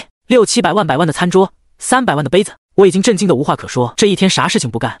牛逼，600-700万，100万的餐桌，300万的杯子，我已经震惊得无话可说，这一天啥事情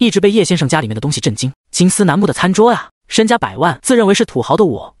不干，一直被叶先生家里面的东西震惊。金丝楠木的餐桌啊，身家100万，自认为是土豪的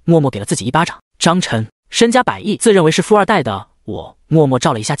我，默默给了自己一巴掌。张晨，身家100亿，自认为是富二代的我，默默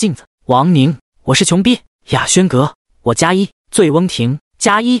照了一下镜子。王宁，我是穷逼。雅轩阁，我+1。醉翁亭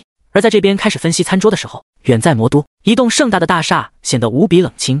+1。而在这边开始分析餐桌的时候，远在魔都，一栋盛大的大厦显得无比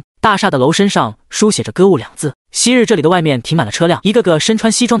冷清。大厦的楼身上书写着歌舞2字。昔日这里的外面停满了车辆，一个个身穿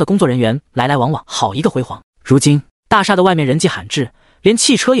西装的工作人员来来往往，好一个辉煌。如今大厦的外面人迹罕至，连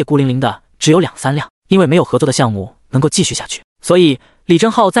汽车也孤零零的只有2、3辆。因为没有合作的项目能够继续下去，所以李正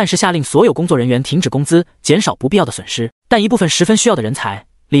浩暂时下令所有工作人员停止工资，减少不必要的损失。但一部分十分需要的人才，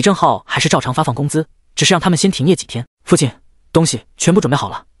李正浩还是照常发放工资，只是让他们先停业几天。父亲，东西全部准备好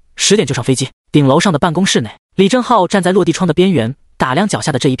了，10点就上飞机。顶楼上的办公室内，李正浩站在落地窗的边缘，打量脚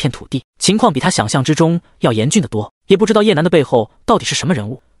下的这一片土地，情况比他想象之中要严峻得多。也不知道叶楠的背后到底是什么人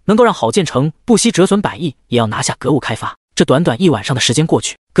物，能够让郝建成不惜折损100亿也要拿下格物开发。这短短1晚上的时间过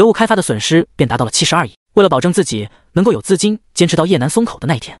去，格物开发的损失便达到了72亿。为了保证自己能够有资金坚持到叶楠松口的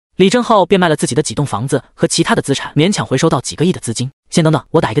那一天，李正浩便卖了自己的几栋房子和其他的资产，勉强回收到几个亿的资金。先等等，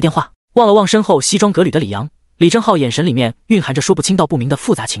我打一个电话。望了望身后西装革履的李阳，李正浩眼神里面蕴含着说不清道不明的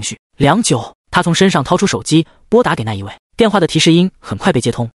复杂情绪。良久，他从身上掏出手机拨打给那一位，电话的提示音很快被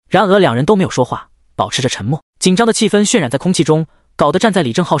接通。然而两人都没有说话，保持着沉默。紧张的气氛渲染在空气中，搞得站在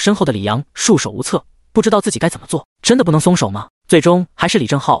李正浩身后的李阳束手无策，不知道自己该怎么做。真的不能松手吗？最终还是李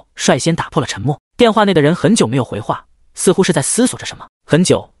正浩率先打破了沉默。电话内的人很久没有回话，似乎是在思索着什么。很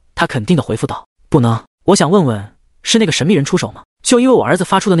久，他肯定地回复道：不能，我想问问，是那个神秘人出手吗？就因为我儿子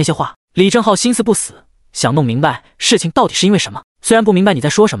发出的那些话。李正浩心思不死，想弄明白事情到底是因为什么。虽然不明白你在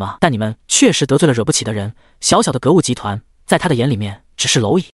说什么，但你们确实得罪了惹不起的人，小小的格物集团在他的眼里面只是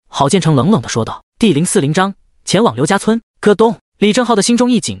蝼蚁。郝建成冷冷地说道。第040章，前往刘家村。咯咚，李正浩的心中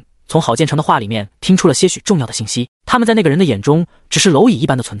一紧，从郝建成的话里面听出了些许重要的信息。他们在那个人的眼中只是蝼蚁一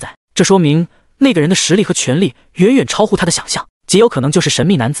般的存在，这说明那个人的实力和权力远远超乎他的想象，极有可能就是神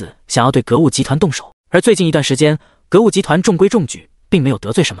秘男子想要对格物集团动手。而最近一段时间，格物集团中规中矩，并没有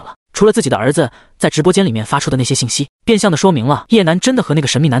得罪什么了，除了自己的儿子在直播间里面发出的那些信息，变相的说明了叶楠真的和那个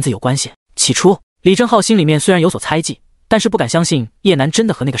神秘男子有关系。起初李正浩心里面虽然有所猜忌，但是不敢相信叶楠真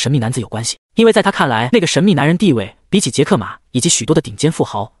的和那个神秘男子有关系，因为在他看来，那个神秘男人地位比起杰克马以及许多的顶尖富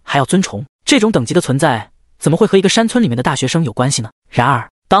豪还要尊崇，这种等级的存在怎么会和一个山村里面的大学生有关系呢？然而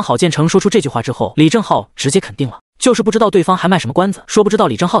当郝建成说出这句话之后，李正浩直接肯定了，就是不知道对方还卖什么关子，说不知道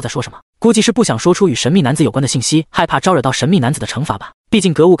李正浩在说什么，估计是不想说出与神秘男子有关的信息，害怕招惹到神秘男子的惩罚吧。毕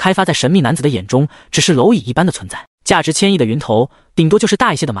竟格物开发在神秘男子的眼中只是蝼蚁一般的存在，价值千亿的云头顶多就是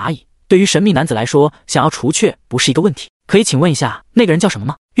大一些的蚂蚁，对于神秘男子来说，想要除却不是一个问题。可以请问一下，那个人叫什么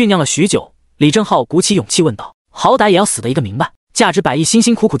吗？酝酿了许久，李正浩鼓起勇气问道。好歹也要死得一个明白，价值100亿辛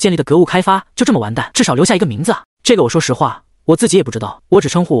辛苦苦建立的格物开发就这么完蛋，至少留下一个名字啊。这个我说实话，我自己也不知道，我只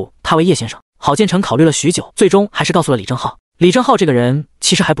称呼他为叶先生。郝建成考虑了许久，最终还是告诉了李正浩。李正浩这个人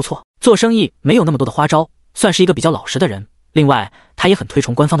其实还不错，做生意没有那么多的花招，算是一个比较老实的人。另外他也很推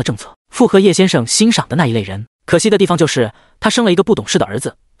崇官方的政策，附和叶先生欣赏的那一类人。可惜的地方就是他生了一个不懂事的儿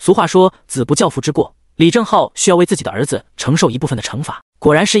子，俗话说子不教父之过，李正浩需要为自己的儿子承受一部分的惩罚。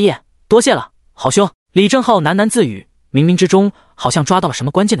果然是叶，多谢了郝兄。李正浩喃喃自语，冥冥之中好像抓到了什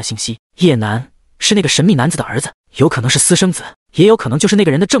么关键的信息。叶楠是那个神秘男子的儿子，有可能是私生子，也有可能就是那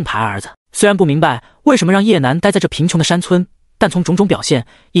个人的正牌儿子。虽然不明白为什么让叶楠待在这贫穷的山村，但从种种表现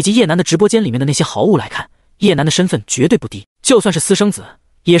以及叶楠的直播间里面的那些好物来看，叶楠的身份绝对不低，就算是私生子，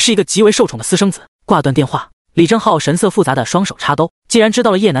也是一个极为受宠的私生子。挂断电话，李正浩神色复杂的双手插兜，既然知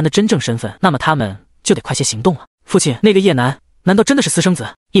道了叶楠的真正身份，那么他们就得快些行动了。父亲，那个叶楠难道真的是私生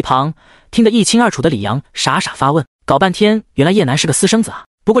子？一旁听得一清二楚的李阳傻傻发问，搞半天原来叶楠是个私生子啊。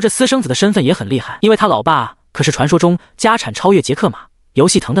不过这私生子的身份也很厉害，因为他老爸可是传说中家产超越杰克马、游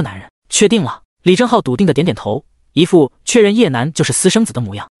戏腾的男人。确定了，李正浩笃定的点点头，一副确认叶楠就是私生子的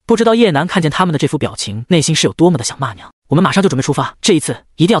模样。不知道叶楠看见他们的这副表情，内心是有多么的想骂娘。我们马上就准备出发，这一次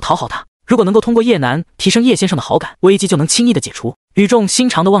一定要讨好他。如果能够通过叶楠提升叶先生的好感，危机就能轻易的解除。语重心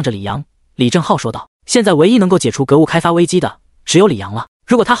长的望着李阳，李正浩说道：现在唯一能够解除格物开发危机的只有李阳了。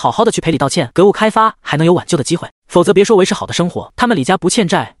如果他好好的去赔礼道歉，格物开发还能有挽救的机会，否则别说维持好的生活，他们李家不欠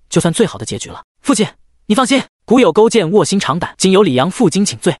债就算最好的结局了。父亲，你放心，古有勾践卧薪尝胆，今由李阳负荆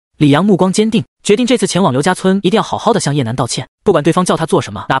请罪。李阳目光坚定，决定这次前往刘家村一定要好好的向叶楠道歉，不管对方叫他做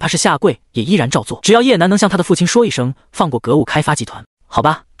什么，哪怕是下跪也依然照做，只要叶楠能向他的父亲说一声放过格物开发集团。好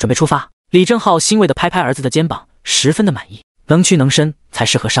吧，准备出发。李正浩欣慰地拍拍儿子的肩膀，十分的满意。能屈能伸才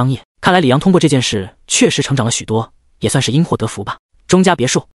适合商业，看来李阳通过这件事确实成长了许多，也算是因祸得福吧。钟家别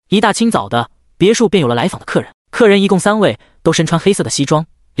墅，一大清早的别墅便有了来访的客人，客人一共3位，都身穿黑色的西装，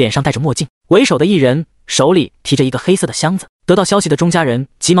脸上戴着墨镜，为首的一人手里提着一个黑色的箱子。得到消息的钟家人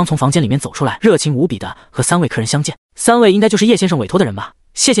急忙从房间里面走出来，热情无比的和3位客人相见。3位应该就是叶先生委托的人吧？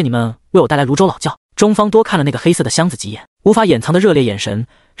谢谢你们为我带来泸州老窖。钟方多看了那个黑色的箱子几眼，无法掩藏的热烈眼神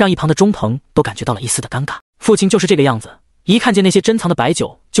让一旁的钟鹏都感觉到了一丝的尴尬。父亲就是这个样子，一看见那些珍藏的白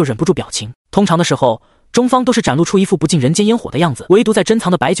酒就忍不住表情。通常的时候，钟方都是展露出一副不近人间烟火的样子，唯独在珍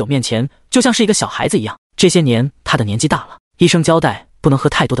藏的白酒面前，就像是一个小孩子一样。这些年他的年纪大了，医生交代不能喝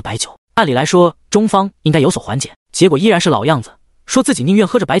太多的白酒。按理来说，钟方应该有所缓解，结果依然是老样子，说自己宁愿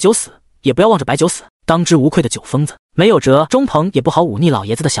喝着白酒死，也不要望着白酒死。当之无愧的酒疯子，没有辙，钟鹏也不好忤逆老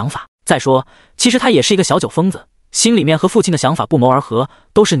爷子的想法。再说，其实他也是一个小酒疯子，心里面和父亲的想法不谋而合，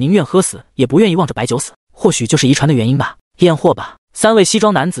都是宁愿喝死，也不愿意望着白酒死。或许就是遗传的原因吧。验货吧。3位西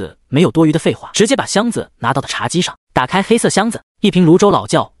装男子没有多余的废话，直接把箱子拿到了茶几上，打开黑色箱子，一瓶泸州老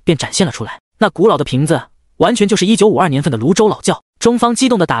窖便展现了出来。那古老的瓶子完全就是1952年份的泸州老窖。钟方激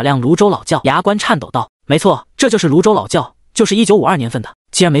动地打量泸州老窖，牙关颤抖道：“没错，这就是泸州老窖，就是1952年份的。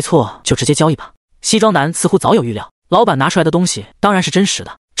既然没错，就直接交易吧。”西装男似乎早有预料，老板拿出来的东西当然是真实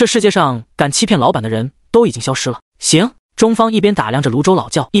的，这世界上敢欺骗老板的人都已经消失了。行。钟方一边打量着泸州老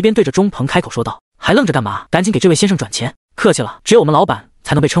窖，一边对着钟鹏开口说道：“还愣着干嘛？赶紧给这位先生转钱。”客气了，只有我们老板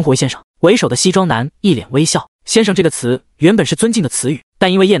才能被称呼为先生。为首的西装男一脸微笑。先生这个词原本是尊敬的词语，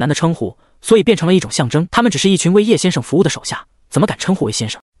但因为叶楠的称呼，所以变成了一种象征。他们只是一群为叶先生服务的手下，怎么敢称呼为先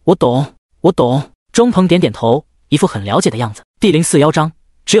生？我懂，我懂。钟鹏点点头，一副很了解的样子。第041章，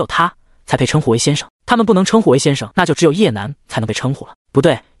只有他才配称呼为先生，他们不能称呼为先生，那就只有叶楠才能被称呼了。不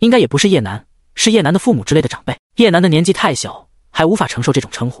对，应该也不是叶楠，是叶楠的父母之类的长辈。叶楠的年纪太小，还无法承受这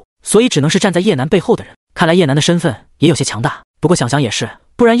种称呼，所以只能是站在叶楠背后的人。看来叶楠的身份也有些强大，不过想想也是，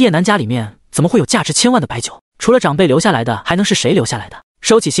不然叶楠家里面怎么会有价值千万的白酒？除了长辈留下来的，还能是谁留下来的？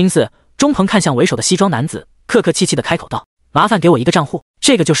收起心思，钟鹏看向为首的西装男子，客客气气的开口道：“麻烦给我一个账户。”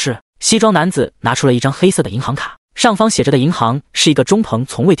这个就是。西装男子拿出了一张黑色的银行卡，上方写着的银行是一个钟鹏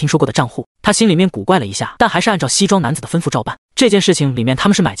从未听说过的账户。他心里面古怪了一下，但还是按照西装男子的吩咐照办。这件事情里面他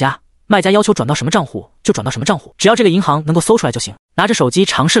们是买家，卖家要求转到什么账户就转到什么账户，只要这个银行能够搜出来就行。拿着手机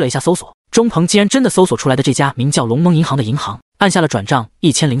尝试了一下搜索，钟鹏竟然真的搜索出来的这家名叫龙蒙银行的银行，按下了转账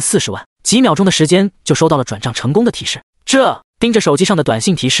1040万，几秒钟的时间就收到了转账成功的提示。盯着手机上的短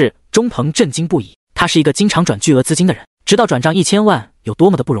信提示，钟鹏震惊不已。他是一个经常转巨额资金的人，知道转账1000万有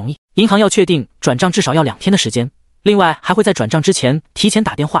多么的不容易。银行要确定转账至少要2天的时间，另外还会在转账之前提前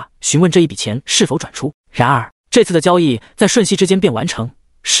打电话询问这一笔钱是否转出。然而这次的交易在瞬息之间便完成，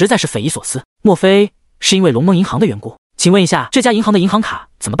实在是匪夷所思。莫非是因为龙蒙银行的缘故？请问一下，这家银行的银行卡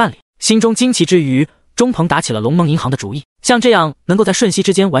怎么办理？心中惊奇之余，钟鹏打起了龙蒙银行的主意。像这样能够在瞬息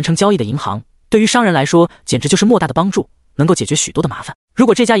之间完成交易的银行，对于商人来说简直就是莫大的帮助，能够解决许多的麻烦。如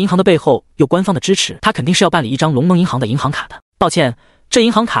果这家银行的背后有官方的支持，他肯定是要办理一张龙蒙银行的银行卡的。抱歉，这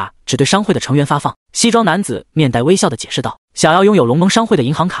银行卡只对商会的成员发放。西装男子面带微笑的解释道，想要拥有龙蒙商会的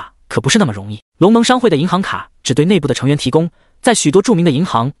银行卡可不是那么容易。龙蒙商会的银行卡只对内部的成员提供，在许多著名的银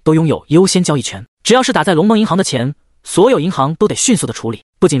行都拥有优先交易权，只要是打在龙蒙银行的钱，所有银行都得迅速的处理。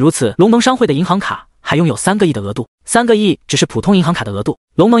不仅如此，龙蒙商会的银行卡还拥有3个亿的额度，3个亿只是普通银行卡的额度。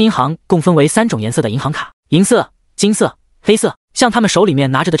龙蒙银行共分为3种颜色的银行卡，银色、金色、黑色。像他们手里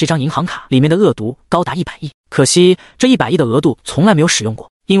面拿着的这张银行卡里面的额度高达100亿，可惜这100亿的额度从来没有使用过，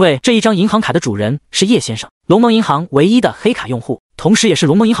因为这一张银行卡的主人是叶先生，龙蒙银行唯一的黑卡用户，同时也是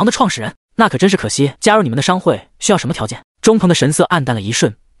龙蒙银行的创始人。那可真是可惜，加入你们的商会需要什么条件？钟鹏的神色暗淡了一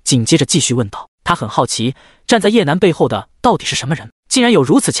瞬，紧接着继续问道。他很好奇，站在叶楠背后的到底是什么人，竟然有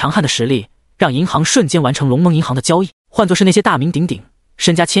如此强悍的实力，让银行瞬间完成龙蒙银行的交易。换作是那些大名鼎鼎、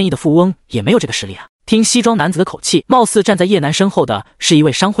身家千亿的富翁，也没有这个实力啊。听西装男子的口气，貌似站在叶楠身后的是一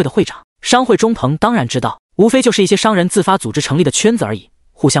位商会的会长。商会钟鹏当然知道，无非就是一些商人自发组织成立的圈子而已，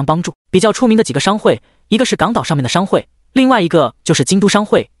互相帮助。比较出名的几个商会，一个是港岛上面的商会，另外一个就是京都商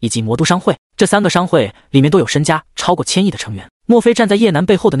会以及魔都商会。这3个商会里面都有身家超过1000亿的成员。莫非站在叶楠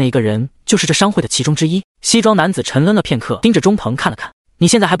背后的那一个人就是这商会的其中之一？西装男子沉沦了片刻，盯着钟鹏看了看。你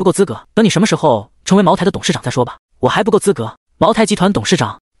现在还不够资格，等你什么时候成为茅台的董事长再说吧。我还不够资格？茅台集团董事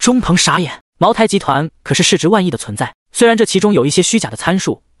长？钟鹏傻眼。茅台集团可是市值万亿的存在，虽然这其中有一些虚假的参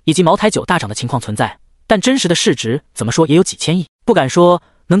数以及茅台酒大涨的情况存在，但真实的市值怎么说也有几千亿，不敢说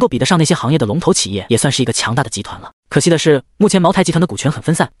能够比得上那些行业的龙头企业，也算是一个强大的集团了。可惜的是，目前茅台集团的股权很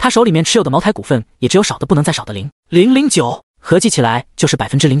分散，他手里面持有的茅台股份也只有少的不能再少的0.009%，合计起来就是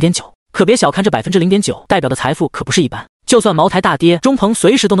0.9%。可别小看这0.9%，代表的财富可不是一般。就算茅台大跌，钟鹏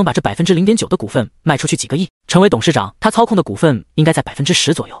随时都能把这0.9%的股份卖出去几个亿。成为董事长，他操控的股份应该在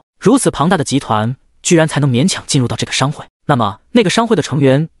10%左右。如此庞大的集团，居然才能勉强进入到这个商会，那么那个商会的成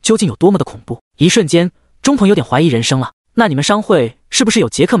员究竟有多么的恐怖？一瞬间，钟鹏有点怀疑人生了。那你们商会是不是有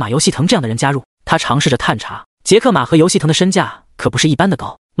杰克马尤戏藤这样的人加入？他尝试着探查，杰克马和游戏腾的身价可不是一般的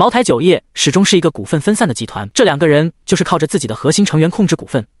高。茅台酒业始终是一个股份分散的集团，这2个人就是靠着自己的核心成员控制股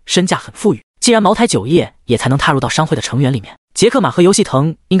份，身价很富裕。既然茅台酒业也才能踏入到商会的成员里面，杰克马和游戏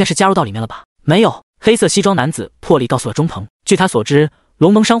腾应该是加入到里面了吧？没有。黑色西装男子破例告诉了中鹏，据他所知，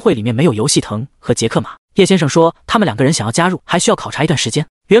龙盟商会里面没有游戏腾和杰克马。叶先生说他们2个人想要加入，还需要考察一段时间。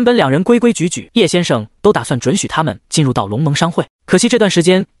原本2人规规矩矩，叶先生都打算准许他们进入到龙盟商会，可惜这段时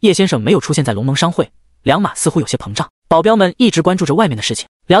间叶先生没有出现在龙盟商会，两马似乎有些膨胀。保镖们一直关注着外面的事情，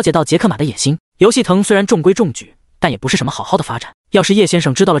了解到杰克马的野心。游戏腾虽然中规中矩，但也不是什么好好的发展。要是叶先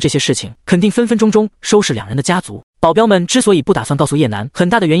生知道了这些事情，肯定分分钟钟收拾2人的家族。保镖们之所以不打算告诉叶楠，很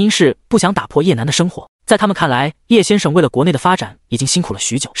大的原因是不想打破叶楠的生活。在他们看来，叶先生为了国内的发展已经辛苦了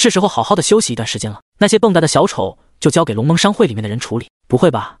许久，是时候好好的休息一段时间了。那些蹦跶的小丑就交给龙盟商会里面的人处理。不会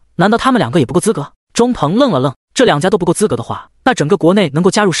吧？难道他们2个也不够资格？中鹏愣了愣，这2家都不够资格的话，那整个国内能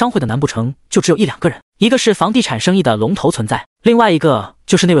够加入商会的难不成就只有1-2个人？一个是房地产生意的龙头存在，另外一个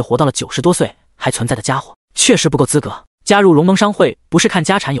就是那位活到了90多岁还存在的家伙，确实不够资格。加入龙盟商会不是看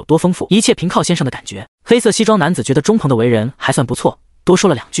家产有多丰富，一切凭靠先生的感觉。黑色西装男子觉得中鹏的为人还算不错，多说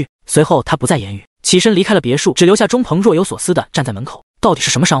了2句，随后他不再言语，起身离开了别墅，只留下中鹏若有所思地站在门口。到底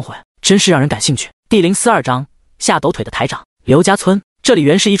是什么商会？真是让人感兴趣。第042章下抖腿的台长刘家村。这里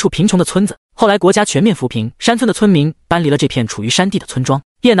原是一处贫穷的村子，后来国家全面扶贫，山村的村民搬离了这片处于山地的村庄。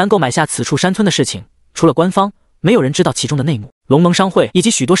叶楠购买下此处山村的事情，除了官方，没有人知道其中的内幕。龙盟商会以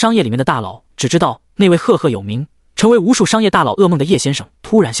及许多商业里面的大佬只知道那位赫赫有名，成为无数商业大佬噩梦的叶先生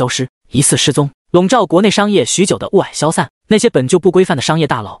突然消失，疑似失踪。笼罩国内商业许久的雾霭消散，那些本就不规范的商业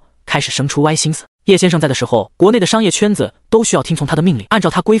大佬开始生出歪心思。叶先生在的时候，国内的商业圈子都需要听从他的命令，按照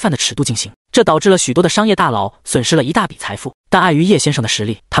他规范的尺度进行，这导致了许多的商业大佬损失了一大笔财富。但碍于叶先生的实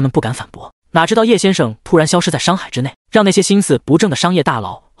力，他们不敢反驳。哪知道叶先生突然消失在商海之内，让那些心思不正的商业大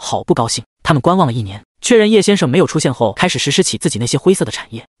佬好不高兴。他们观望了1年，确认叶先生没有出现后，开始实施起自己那些灰色的产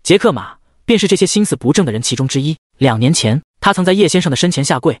业。杰克马便是这些心思不正的人其中之一。2年前，他曾在叶先生的身前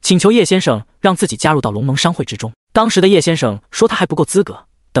下跪，请求叶先生让自己加入到龙盟商会之中。当时的叶先生说他还不够资格，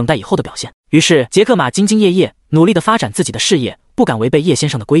等待以后的表现。于是杰克马兢兢业业，努力地发展自己的事业，不敢违背叶先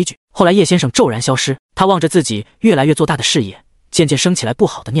生的规矩。后来叶先生骤然消失，他望着自己越来越做大的事业，渐渐升起来不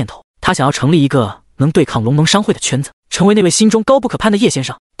好的念头。他想要成立一个能对抗龙盟商会的圈子，成为那位心中高不可攀的叶先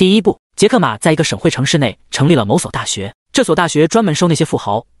生。第一步，杰克马在一个省会城市内成立了某所大学。这所大学专门收那些富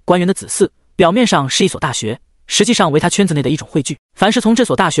豪官员的子嗣，表面上是一所大学，实际上为他圈子内的一种汇聚。凡是从这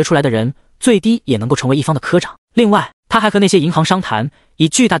所大学出来的人，最低也能够成为一方的科长。另外，他还和那些银行商谈，以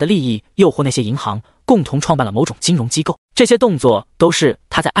巨大的利益诱惑那些银行，共同创办了某种金融机构。这些动作都是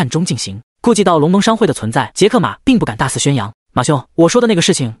他在暗中进行。顾及到龙盟商会的存在，杰克马并不敢大肆宣扬。马兄，我说的那个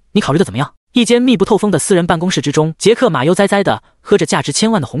事情，你考虑的怎么样？一间密不透风的私人办公室之中，杰克马悠哉哉的喝着价值1000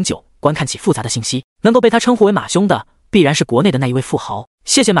万的红酒，观看起复杂的信息。能够被他称呼为马兄的，必然是国内的那一位富豪。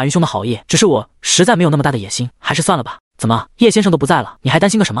谢谢马云兄的好意，只是我实在没有那么大的野心，还是算了吧。怎么，叶先生都不在了，你还担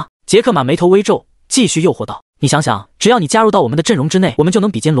心个什么？杰克马眉头微皱，继续诱惑道：你想想，只要你加入到我们的阵容之内，我们就能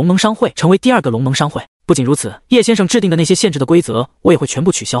比肩龙盟商会，成为第2个龙盟商会。不仅如此，叶先生制定的那些限制的规则，我也会全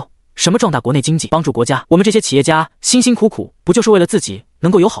部取消。什么壮大国内经济，帮助国家，我们这些企业家辛辛苦苦，不就是为了自己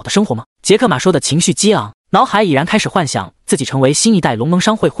能够有好的生活吗？杰克马说的情绪激昂，脑海已然开始幻想自己成为新一代龙盟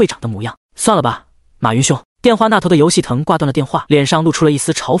商会会长的模样。算了吧，马云兄。电话那头的游戏腾挂断了电话，脸上露出了一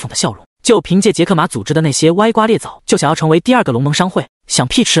丝嘲讽的笑容。就凭借杰克马组织的那些歪瓜裂枣，就想要成为第2个龙盟商会，想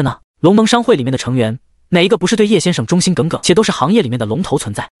屁吃呢？龙盟商会里面的成员，哪一个不是对叶先生忠心耿耿，且都是行业里面的龙头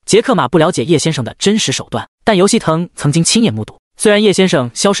存在？杰克马不了解叶先生的真实手段，但游戏腾曾经亲眼目睹。虽然叶先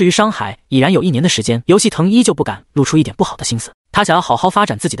生消失于商海已然有1年的时间，游戏腾依旧不敢露出一点不好的心思。他想要好好发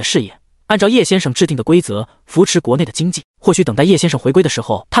展自己的事业，按照叶先生制定的规则扶持国内的经济。或许等待叶先生回归的时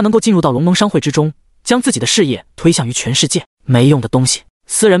候，他能够进入到龙盟商会之中，将自己的事业推向于全世界。没用的东西！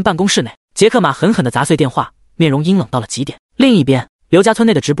私人办公室内，杰克马狠狠地砸碎电话，面容阴冷到了极点。另一边，刘家村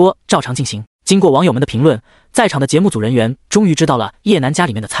内的直播照常进行。经过网友们的评论，在场的节目组人员终于知道了叶楠家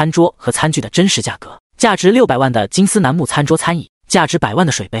里面的餐桌和餐具的真实价格：价值600万的金丝楠木餐桌餐椅，价值100万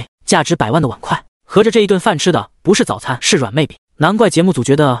的水杯，价值100万的碗筷。合着这一顿饭吃的不是早餐，是软妹饼。难怪节目组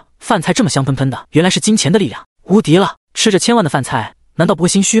觉得饭菜这么香喷喷的，原来是金钱的力量，无敌了！吃着1000万的饭菜，难道不会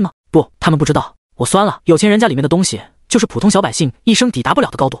心虚吗？不，他们不知道，我酸了。有钱人家里面的东西，就是普通小百姓一生抵达不了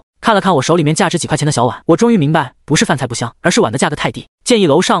的高度。看了看我手里面价值几块钱的小碗，我终于明白，不是饭菜不香，而是碗的价格太低。建议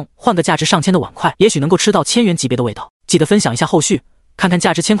楼上换个价值上千的碗筷，也许能够吃到1000元级别的味道。记得分享一下后续，看看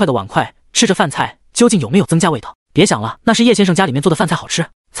价值1000块的碗筷吃着饭菜究竟有没有增加味道。别想了，那是叶先生家里面做的饭菜好吃。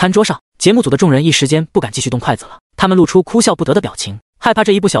餐桌上，节目组的众人一时间不敢继续动筷子了，他们露出哭笑不得的表情，害怕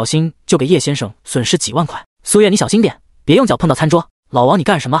这一不小心就给叶先生损失几万块。苏月，你小心点，别用脚碰到餐桌。老王你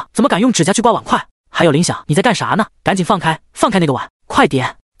干什么？怎么敢用指甲去刮碗筷？还有林想，你在干啥呢？赶紧放开，放开那个碗，快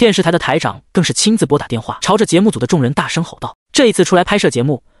点！电视台的台长更是亲自拨打电话，朝着节目组的众人大声吼道：这一次出来拍摄节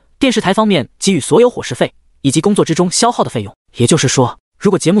目，电视台方面给予所有伙食费以及工作之中消耗的费用，也就是说，如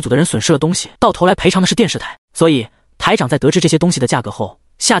果节目组的人损失了东西，到头来赔偿的是电视台。所以台长在得知这些东西的价格后，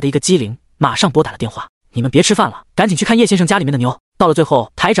吓得一个机灵，马上拨打了电话：你们别吃饭了，赶紧去看叶先生家里面的牛。到了最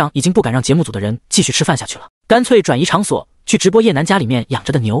后，台长已经不敢让节目组的人继续吃饭下去了，干脆转移场所，去直播叶南家里面养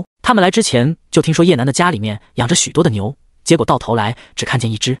着的牛。他们来之前就听说叶南的家里面养着许多的牛，结果到头来只看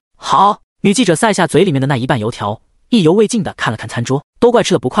见一只。好，女记者塞下嘴里面的那一半油条，意犹未尽地看了看餐桌，都怪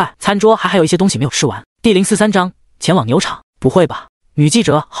吃得不快，餐桌还有一些东西没有吃完。第043章前往牛场。不会吧，女记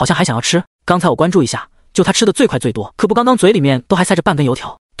者好像还想要吃，刚才我关注一下，就她吃的最快最多，可不刚刚嘴里面都还塞着半根油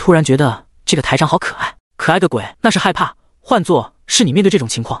条。突然觉得这个台长好可爱，可爱个鬼，那是害怕，换做是你面对这种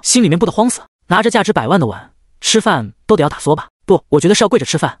情况，心里面不得慌死。拿着价值100万的碗，吃饭都得要打缩吧？不，我觉得是要跪着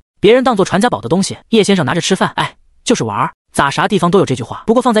吃饭，别人当做传家宝的东西，叶先生拿着吃饭，哎，就是玩儿，咋啥地方都有这句话。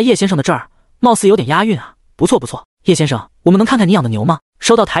不过放在叶先生的这儿，貌似有点押韵啊，不错不错。叶先生，我们能看看你养的牛吗？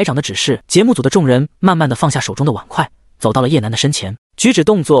收到台长的指示，节目组的众人慢慢地放下手中的碗筷，走到了叶南的身前，举止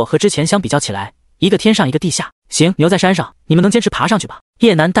动作和之前相比较起来，一个天上一个地下。行，牛在山上，你们能坚持爬上去吧？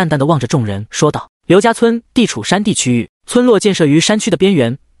叶南淡淡地望着众人说道。刘家村地处山地区域，村落建设于山区的边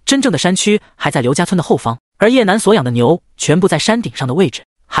缘，真正的山区还在刘家村的后方，而叶南所养的牛全部在山顶上的位置，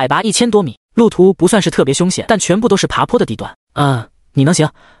海拔1000多米，路途不算是特别凶险，但全部都是爬坡的地段。你能行，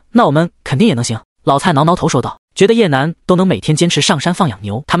那我们肯定也能行。老蔡挠挠头说道，觉得叶南都能每天坚持上山放养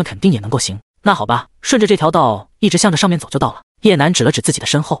牛，他们肯定也能够行。那好吧，顺着这条道一直向着上面走就到了。叶南指了指自己的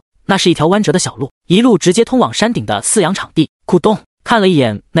身后，那是一条弯折的小路，一路直接通往山顶的饲养场地。咕咚，看了一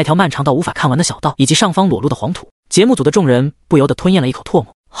眼那条漫长到无法看完的小道，以及上方裸露的黄土，节目组的众人不由得吞咽了一口唾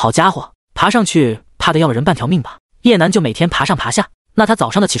沫。好家伙，爬上去怕得要了人半条命吧？叶南就每天爬上爬下，那他早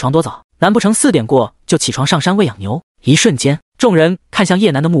上的起床多早？难不成4点过就起床上山喂养牛？一瞬间，众人看向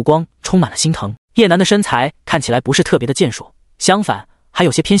叶南的目光充满了心疼。叶南的身材看起来不是特别的健硕，相反还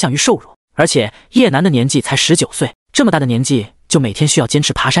有些偏向于瘦弱，而且叶南的年纪才19岁，这么大的年纪就每天需要坚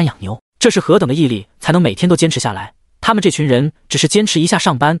持爬山养牛，这是何等的毅力才能每天都坚持下来？他们这群人只是坚持一下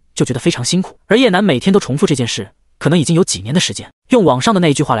上班就觉得非常辛苦，而叶南每天都重复这件事，可能已经有几年的时间。用网上的那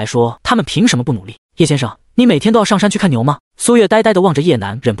一句话来说，他们凭什么不努力？叶先生，你每天都要上山去看牛吗？苏月呆呆地望着叶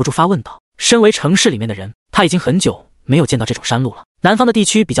南，忍不住发问道。身为城市里面的人，他已经很久没有见到这种山路了。南方的地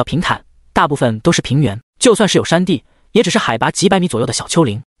区比较平坦，大部分都是平原，就算是有山地，也只是海拔几百米左右的小丘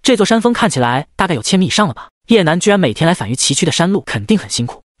陵。这座山峰看起来大概有1000米以上了吧？叶南居然每天来返于崎岖的山路，肯定很辛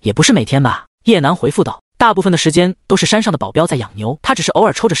苦。也不是每天吧？叶南回复道，大部分的时间都是山上的保镖在养牛，他只是偶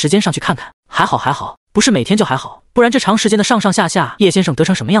尔抽着时间上去看看。还好还好，不是每天就还好，不然这长时间的上上下下，叶先生得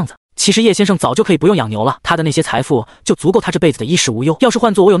成什么样子？其实叶先生早就可以不用养牛了，他的那些财富就足够他这辈子的衣食无忧。要是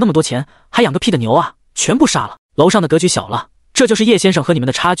换做我有那么多钱，还养个屁的牛啊，全部杀了。楼上的格局小了，这就是叶先生和你们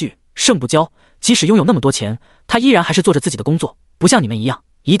的差距。胜不骄，即使拥有那么多钱，他依然还是做着自己的工作，不像你们一样，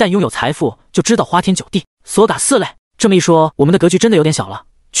一旦拥有财富就知道花天酒地。索嘎4类，这么一说，我们的格局真的有点小了，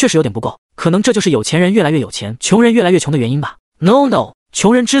确实有点不够。可能这就是有钱人越来越有钱，穷人越来越穷的原因吧。No，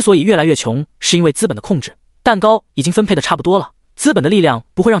 穷人之所以越来越穷，是因为资本的控制，蛋糕已经分配的差不多了，资本的力量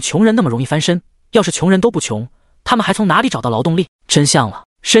不会让穷人那么容易翻身。要是穷人都不穷，他们还从哪里找到劳动力？真相了。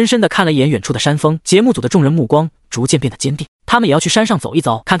深深地看了一眼远处的山峰，节目组的众人目光逐渐变得坚定，他们也要去山上走一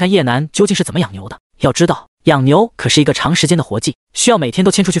遭，看看叶南究竟是怎么养牛的。要知道，养牛可是一个长时间的活计，需要每天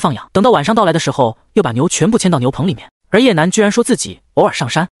都牵出去放养，等到晚上到来的时候，又把牛全部牵到牛棚里面。而叶南居然说自己偶尔上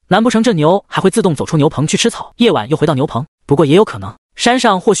山，难不成这牛还会自动走出牛棚去吃草，夜晚又回到牛棚？不过也有可能，山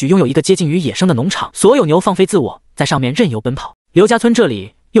上或许拥有一个接近于野生的农场，所有牛放飞自我，在上面任由奔跑。刘家村这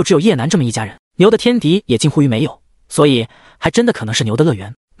里又只有叶南这么一家人，牛的天敌也近乎于没有，所以还真的可能是牛的乐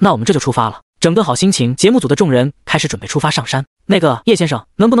园。那我们这就出发了。整顿好心情，节目组的众人开始准备出发上山。那个叶先生，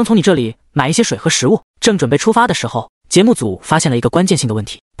能不能从你这里买一些水和食物？正准备出发的时候，节目组发现了一个关键性的问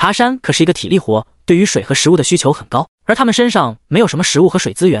题。爬山可是一个体力活，对于水和食物的需求很高，而他们身上没有什么食物和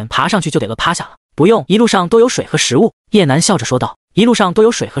水资源，爬上去就得饿趴下了。不用，一路上都有水和食物。叶南笑着说道。一路上都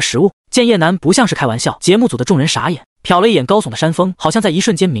有水和食物。见叶南不像是开玩笑，节目组的众人傻眼，瞟了一眼高耸的山峰，好像在一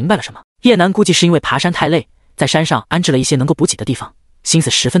瞬间明白了什么。叶南估计是因为爬山太累，在山上安置了一些能够补给的地方，心思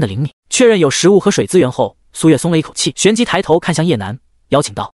十分的灵敏。确认有食物和水资源后，苏月松了一口气，旋即抬头看向叶南，邀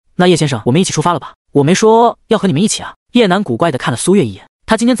请道：那叶先生，我们一起出发了吧？我没说要和你们一起啊。叶南古怪地看了苏月一眼，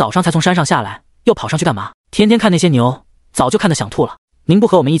他今天早上才从山上下来，又跑上去干嘛？天天看那些牛，早就看得想吐了。您不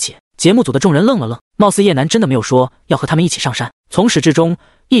和我们一起？节目组的众人愣了愣，貌似叶南真的没有说要和他们一起上山，从始至终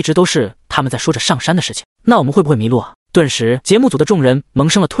一直都是他们在说着上山的事情。那我们会不会迷路啊？顿时节目组的众人萌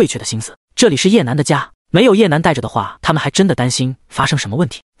生了退却的心思。这里是叶南的家，没有叶楠带着的话，他们还真的担心发生什么问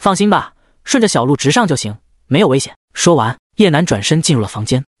题。放心吧，顺着小路直上就行，没有危险。说完，叶楠转身进入了房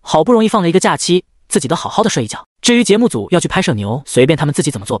间。好不容易放了一个假期，自己得好好的睡一觉。至于节目组要去拍摄牛，随便他们自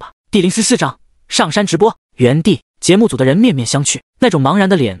己怎么做吧。第044章上山直播。原地，节目组的人面面相觑，那种茫然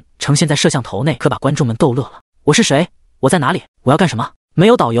的脸呈现在摄像头内，可把观众们逗乐了。我是谁？我在哪里？我要干什么？没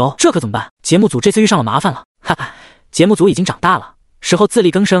有导游，这可怎么办？节目组这次遇上了麻烦了。哈哈，节目组已经长大了，时候自力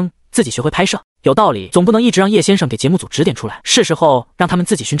更生，自己学会拍摄。有道理，总不能一直让叶先生给节目组指点出来，是时候让他们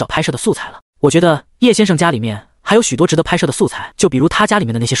自己寻找拍摄的素材了。我觉得叶先生家里面还有许多值得拍摄的素材，就比如他家里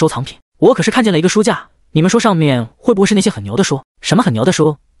面的那些收藏品。我可是看见了一个书架，你们说上面会不会是那些很牛的书？什么很牛的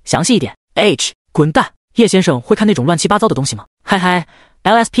书？详细一点。滚蛋！叶先生会看那种乱七八糟的东西吗？嗨嗨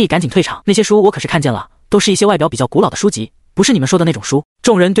 ，LSP 赶紧退场，那些书我可是看见了，都是一些外表比较古老的书籍，不是你们说的那种书。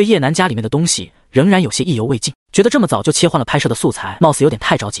众人对叶楠家里面的东西仍然有些意犹未尽，觉得这么早就切换了拍摄的素材，貌似有点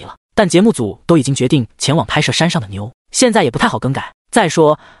太着急了。但节目组都已经决定前往拍摄山上的牛，现在也不太好更改。再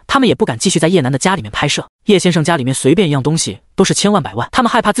说，他们也不敢继续在叶楠的家里面拍摄。叶先生家里面随便一样东西都是千万百万，他们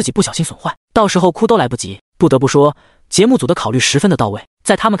害怕自己不小心损坏，到时候哭都来不及。不得不说，节目组的考虑十分的到位。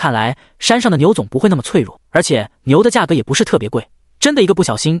在他们看来，山上的牛总不会那么脆弱，而且牛的价格也不是特别贵。真的一个不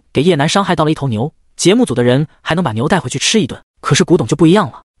小心给叶楠伤害到了一头牛，节目组的人还能把牛带回去吃一顿。可是古董就不一样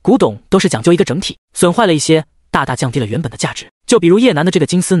了，古董都是讲究一个整体，损坏了一些，大大降低了原本的价值。就比如叶楠的这个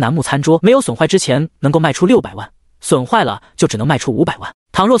金丝楠木餐桌，没有损坏之前能够卖出600万，损坏了就只能卖出500万。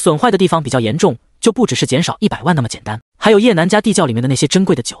倘若损坏的地方比较严重，就不只是减少100万那么简单。还有叶楠家地窖里面的那些珍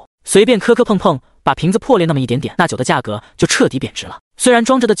贵的酒，随便磕磕碰碰，把瓶子破裂那么一点点，那酒的价格就彻底贬值了。虽然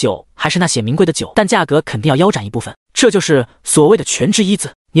装着的酒还是那些名贵的酒，但价格肯定要腰斩一部分。这就是所谓的全之一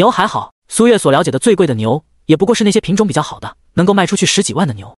字。牛还好，苏月所了解的最贵的牛，也不过是那些品种比较好的，能够卖出去10几万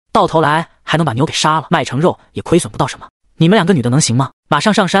的牛，到头来还能把牛给杀了，卖成肉也亏损不到什么。你们2个女的能行吗？马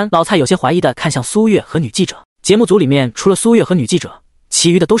上上山！老蔡有些怀疑的看向苏月和女记者。节目组里面除了苏月和女记者，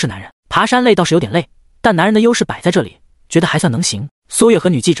其余的都是男人。爬山累倒是有点累，但男人的优势摆在这里，觉得还算能行。苏月和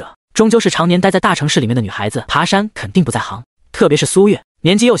女记者终究是常年待在大城市里面的女孩子，爬山肯定不在行。特别是苏月，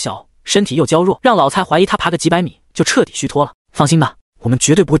年纪又小，身体又娇弱，让老蔡怀疑她爬个几百米就彻底虚脱了。放心吧，我们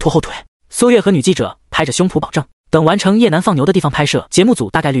绝对不会拖后腿。苏月和女记者拍着胸脯保证，等完成叶楠放牛的地方拍摄，节目组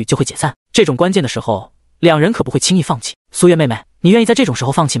大概率就会解散。这种关键的时候，2人可不会轻易放弃。苏月妹妹，你愿意在这种时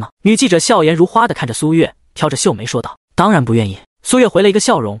候放弃吗？女记者笑颜如花地看着苏月，挑着秀眉说道。当然不愿意。苏月回了一个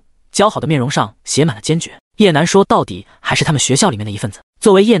笑容，姣好的面容上写满了坚决。叶楠说到底还是他们学校里面的一份子，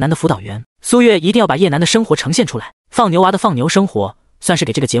作为叶楠的辅导员，苏月一定要把叶楠的生活呈现出来。放牛娃的放牛生活算是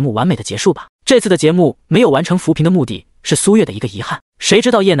给这个节目完美的结束吧。这次的节目没有完成扶贫的目的是苏月的一个遗憾。谁知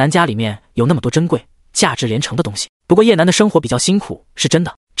道叶楠家里面有那么多珍贵价值连城的东西。不过叶楠的生活比较辛苦是真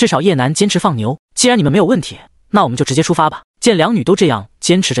的，至少叶楠坚持放牛。既然你们没有问题，那我们就直接出发吧。见2女都这样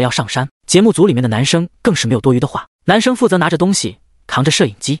坚持着要上山，节目组里面的男生更是没有多余的话。男生负责拿着东西，扛着摄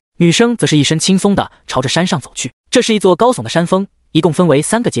影机，女生则是一身轻松的朝着山上走去。这是一座高耸的山峰，一共分为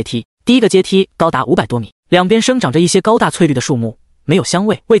3个阶梯。第一个阶梯高达500多米，两边生长着一些高大翠绿的树木，没有香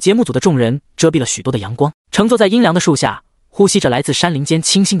味，为节目组的众人遮蔽了许多的阳光。乘坐在阴凉的树下，呼吸着来自山林间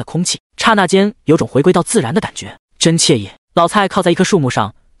清新的空气，刹那间有种回归到自然的感觉，真惬意。老蔡靠在一棵树木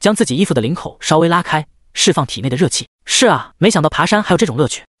上，将自己衣服的领口稍微拉开，释放体内的热气。是啊，没想到爬山还有这种乐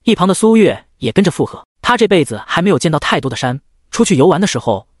趣。一旁的苏月也跟着附和，他这辈子还没有见到太多的山，出去游玩的时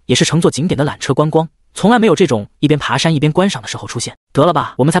候也是乘坐景点的缆车观光，从来没有这种一边爬山一边观赏的时候出现。得了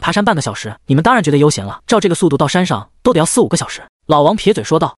吧，我们才爬山半个小时，你们当然觉得悠闲了，照这个速度到山上都得要4、5个小时。老王撇嘴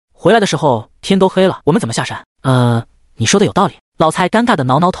说道，回来的时候天都黑了，我们怎么下山？你说的有道理。老蔡尴尬的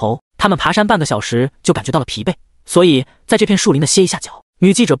挠挠头，他们爬山半个小时就感觉到了疲惫，所以在这片树林的歇一下脚。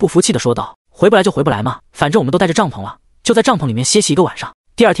女记者不服气的说道，回不来就回不来嘛，反正我们都带着帐篷了，就在帐篷里面歇息1个晚上，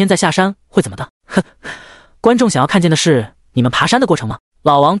第2天再下山会怎么的？哼，观众想要看见的是你们爬山的过程吗？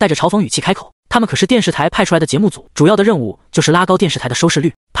老王带着嘲讽语气开口，他们可是电视台派出来的节目组，主要的任务就是拉高电视台的收视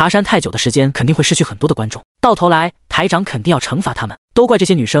率。爬山太久的时间肯定会失去很多的观众，到头来台长肯定要惩罚他们。都怪这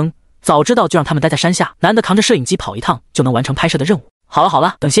些女生，早知道就让他们待在山下，男的扛着摄影机跑一趟就能完成拍摄的任务。好了好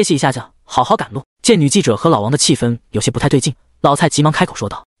了，等歇息一下就好好赶路。见女记者和老王的气氛有些不太对劲，老蔡急忙开口说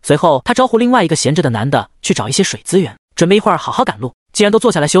道。随后他招呼另外一个闲着的男的去找一些水资源，准备一会儿好好赶路。既然都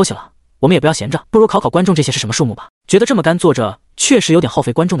坐下来休息了，我们也不要闲着，不如考考观众这些是什么树木吧。觉得这么干坐着确实有点耗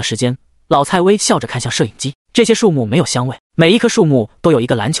费观众的时间，老蔡微笑着看向摄影机。这些树木没有香味，每一棵树木都有一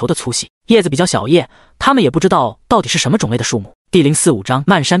个篮球的粗细，叶子比较小叶，他们也不知道到底是什么种类的树木。第045章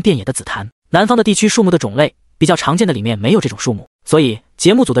漫山遍野的紫檀。南方的地区树木的种类比较常见的里面没有这种树木，所以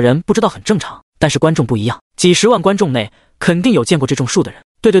节目组的人不知道很正常。但是观众不一样，几十万观众内肯定有见过这种树的人。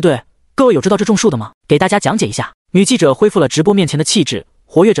对，各位有知道这种树的吗？给大家讲解一下。女记者恢复了直播面前的气质，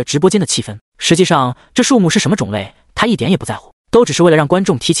活跃着直播间的气氛。实际上，这树木是什么种类，他一点也不在乎，都只是为了让观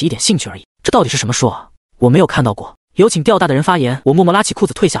众提起一点兴趣而已。这到底是什么树啊？我没有看到过。有请钓大的人发言。我默默拉起裤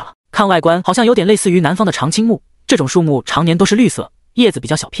子退下了。看外观好像有点类似于南方的常青木，这种树木常年都是绿色，叶子比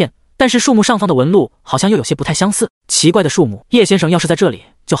较小片，但是树木上方的纹路好像又有些不太相似。奇怪的树木，叶先生要是在这里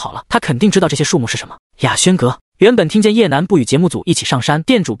就好了，他肯定知道这些树木是什么。雅轩阁。原本听见叶楠不与节目组一起上山，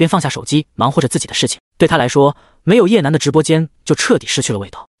店主便放下手机，忙活着自己的事情。对他来说，没有叶楠的直播间就彻底失去了味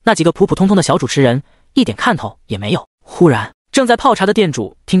道。那几个普普通通的小主持人一点看头也没有。忽然，正在泡茶的店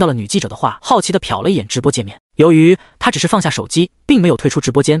主听到了女记者的话，好奇地瞟了一眼直播界面。由于他只是放下手机，并没有退出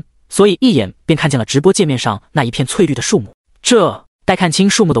直播间，所以一眼便看见了直播界面上那一片翠绿的树木。待看清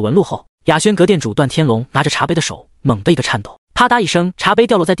树木的纹路后，雅轩阁店主段天龙拿着茶杯的手猛地一个颤抖，啪嗒一声，茶杯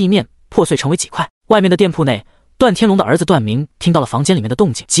掉落在地面，破碎成为几块。外面的店铺内，段天龙的儿子段明听到了房间里面的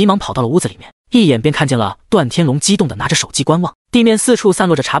动静，急忙跑到了屋子里面，一眼便看见了段天龙激动地拿着手机观望。地面四处散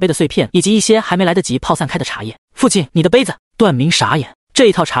落着茶杯的碎片，以及一些还没来得及泡散开的茶叶。父亲，你的杯子！段明傻眼，这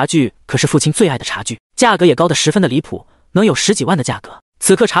一套茶具可是父亲最爱的茶具，价格也高得十分的离谱，能有10几万的价格。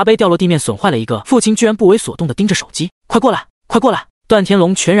此刻茶杯掉落地面，损坏了一个，父亲居然不为所动地盯着手机。快过来，快过来！段天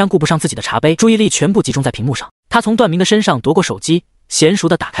龙全然顾不上自己的茶杯，注意力全部集中在屏幕上。他从段明的身上夺过手机，娴熟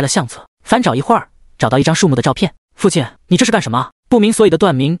地打开了相册，翻找一会儿，找到一张树木的照片。父亲，你这是干什么？不明所以的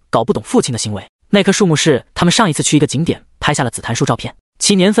段明搞不懂父亲的行为。那棵树木是他们上一次去一个景点拍下了紫檀树照片，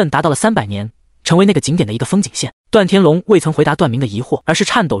其年份达到了300年，成为那个景点的一个风景线。段天龙未曾回答段明的疑惑，而是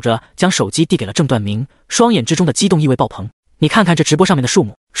颤抖着将手机递给了郑段明，双眼之中的激动意味爆棚。你看看这直播上面的树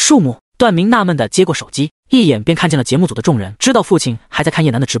木。树木？段明纳闷地接过手机，一眼便看见了节目组的众人，知道父亲还在看叶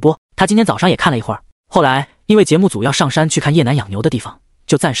楠的直播。他今天早上也看了一会儿，后来因为节目组要上山去看叶楠养牛的地方，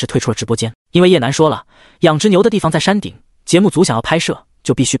就暂时退出了直播间。因为叶楠说了，养殖牛的地方在山顶，节目组想要拍摄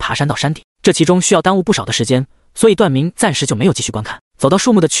就必须爬山到山顶，这其中需要耽误不少的时间，所以段明暂时就没有继续观看。走到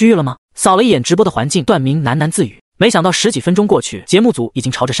树木的区域了吗？扫了一眼直播的环境，段明喃喃自语。没想到10几分钟过去，节目组已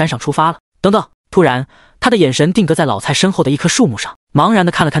经朝着山上出发了。等等！突然，他的眼神定格在老蔡身后的一棵树木上，茫然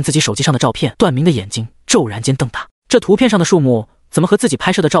地看了看自己手机上的照片，段明的眼睛骤然间瞪大。这图片上的树木怎么和自己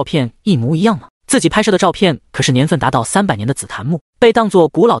拍摄的照片一模一样呢？自己拍摄的照片可是年份达到300年的紫檀木，被当作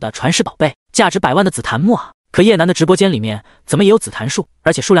古老的传世宝贝，价值100万的紫檀木啊！可叶楠的直播间里面怎么也有紫檀树，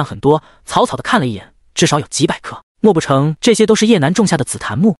而且数量很多。草草地看了一眼，至少有几百棵。莫不成这些都是叶楠种下的紫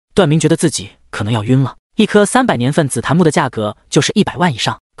檀木？段明觉得自己可能要晕了。一棵300年份紫檀木的价格就是100万以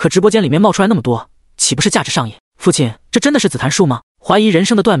上，可直播间里面冒出来那么多，岂不是价值上亿？父亲，这真的是紫檀树吗？怀疑人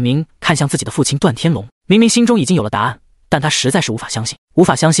生的段明看向自己的父亲段天龙，明明心中已经有了答案，但他实在是无法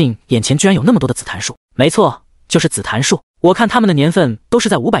相信眼前居然有那么多的紫檀树。没错，就是紫檀树，我看他们的年份都是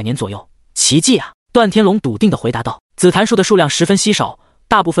在500年左右，奇迹啊！段天龙笃定地回答道。紫檀树的数量十分稀少，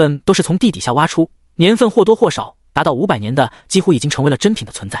大部分都是从地底下挖出，年份或多或少达到500年的几乎已经成为了珍品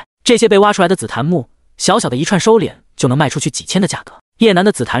的存在。这些被挖出来的紫檀木，小小的一串收敛就能卖出去几千的价格。叶楠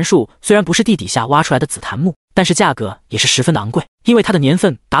的紫檀树虽然不是地底下挖出来的紫檀木，但是价格也是十分的昂贵，因为它的年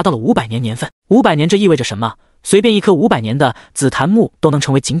份达到了500年年份。500年这意味着什么？随便一棵500年的紫檀木都能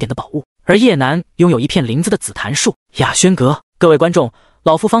成为景点的宝物，而叶楠拥有一片林子的紫檀树。雅轩阁，各位观众，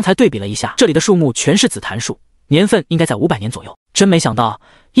老夫方才对比了一下，这里的树木全是紫檀树，年份应该在500年左右。真没想到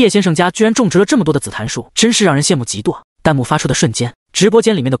叶先生家居然种植了这么多的紫檀树，真是让人羡慕嫉妒啊！弹幕发出的瞬间，直播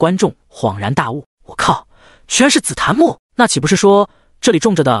间里面的观众恍然大悟，我靠，居然是紫檀木，那岂不是说这里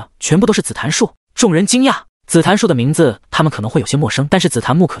种着的全部都是紫檀树？众人惊讶。紫檀树的名字他们可能会有些陌生，但是紫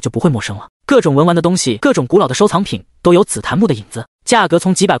檀木可就不会陌生了。各种文玩的东西，各种古老的收藏品都有紫檀木的影子，价格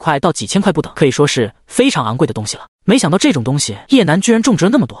从几百块到几千块不等，可以说是非常昂贵的东西了。没想到这种东西叶楠居然种植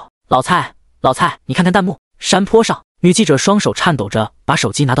了那么多。老蔡，你看看弹幕。山坡上，女记者双手颤抖着把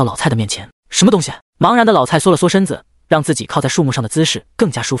手机拿到老蔡的面前。什么东西？茫然的老蔡缩了缩身子，让自己靠在树木上的姿势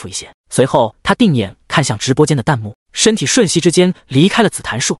更加舒服一些。随后他定眼看向直播间的弹幕，身体瞬息之间离开了紫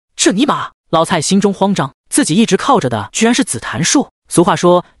檀树。这尼玛！老蔡心中慌张，自己一直靠着的居然是紫檀树。俗话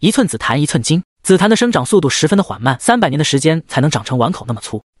说一寸紫檀一寸金，紫檀的生长速度十分的缓慢，300年的时间才能长成碗口那么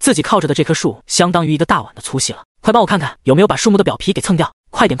粗。自己靠着的这棵树相当于一个大碗的粗细了，快帮我看看有没有把树木的表皮给蹭掉，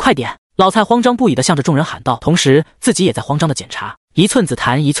快点！老蔡慌张不已地向着众人喊道，同时自己也在慌张地检查。一寸紫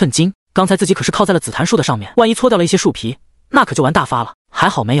檀一寸金，刚才自己可是靠在了紫檀树的上面，万一搓掉了一些树皮，那可就玩大发了。还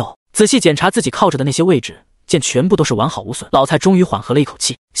好没有。仔细检查自己靠着的那些位置，见全部都是完好无损，老蔡终于缓和了一口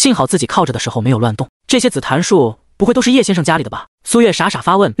气，幸好自己靠着的时候没有乱动。这些紫檀树不会都是叶先生家里的吧？苏月傻傻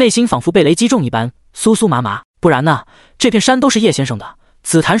发问，内心仿佛被雷击中一般，酥酥麻麻。不然呢？这片山都是叶先生的，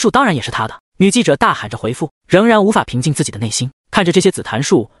紫檀树当然也是他的。女记者大喊着回复，仍然无法平静自己的内心，看着这些紫檀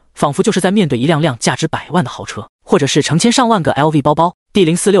树，仿佛就是在面对一辆辆价值100万的豪车，或者是成千上万个 LV 包包。第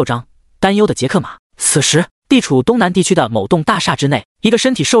046章，担忧的杰克马。此时地处东南地区的某栋大厦之内，一个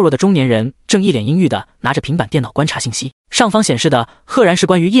身体瘦弱的中年人正一脸阴郁地拿着平板电脑观察信息。上方显示的赫然是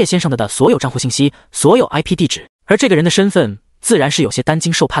关于叶先生的所有账户信息、所有 IP 地址，而这个人的身份自然是有些担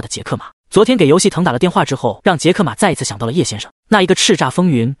惊受怕的杰克马。昨天给游戏腾打了电话之后，让杰克马再一次想到了叶先生，那一个叱咤风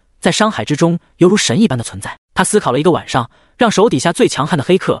云，在商海之中犹如神一般的存在。他思考了一个晚上，让手底下最强悍的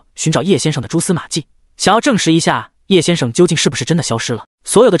黑客寻找叶先生的蛛丝马迹，想要证实一下叶先生究竟是不是真的消失了。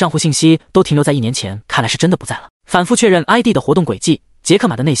所有的账户信息都停留在1年前，看来是真的不在了。反复确认 ID 的活动轨迹，杰克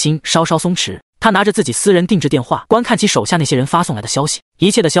马的内心稍稍松弛。他拿着自己私人定制电话，观看起手下那些人发送来的消息，一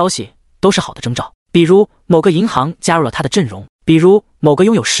切的消息都是好的征兆。比如某个银行加入了他的阵容，比如某个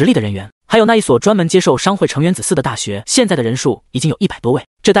拥有实力的人员，还有那一所专门接受商会成员子嗣的大学，现在的人数已经有100多位。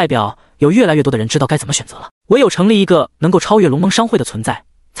这代表有越来越多的人知道该怎么选择了。唯有成立一个能够超越龙盟商会的存在，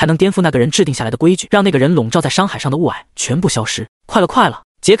才能颠覆那个人制定下来的规矩，让那个人笼罩在商海上的雾霭全部消失。快了，快了！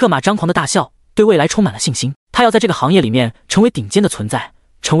杰克马张狂的大笑，对未来充满了信心。他要在这个行业里面成为顶尖的存在，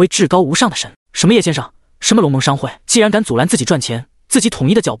成为至高无上的神。什么叶先生，什么龙盟商会，既然敢阻拦自己赚钱，自己统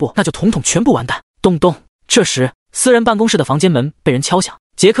一的脚步，那就统统全部完蛋。咚咚！这时，私人办公室的房间门被人敲响。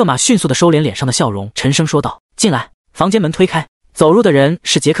杰克马迅速地收敛脸上的笑容，沉声说道：“进来。”房间门推开，走入的人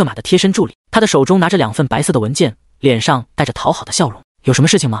是杰克马的贴身助理，他的手中拿着2份白色的文件，脸上带着讨好的笑容。有什么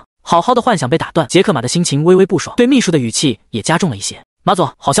事情吗？好好的幻想被打断，杰克马的心情微微不爽，对秘书的语气也加重了一些。马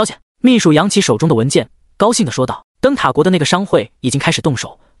总，好消息！秘书扬起手中的文件，高兴地说道：“灯塔国的那个商会已经开始动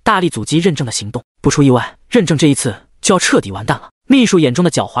手，大力阻击认证的行动。不出意外，认证这一次就要彻底完蛋了。”秘书眼中的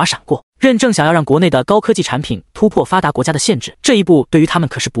狡猾闪过，认证想要让国内的高科技产品突破发达国家的限制，这一步对于他们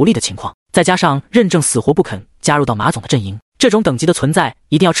可是不利的情况。再加上认证死活不肯加入到马总的阵营，这种等级的存在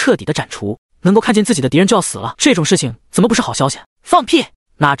一定要彻底的斩除。能够看见自己的敌人就要死了，这种事情怎么不是好消息？放屁！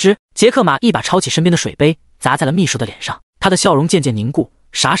哪知杰克马一把抄起身边的水杯，砸在了秘书的脸上。他的笑容渐渐凝固，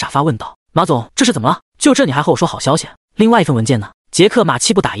傻傻发问道：“马总，这是怎么了？就这你还和我说好消息？另外一份文件呢？”杰克马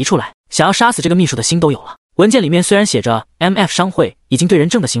气不打一处来，想要杀死这个秘书的心都有了。文件里面虽然写着 MF 商会已经对认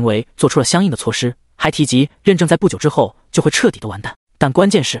证的行为做出了相应的措施，还提及认证在不久之后就会彻底的完蛋，但关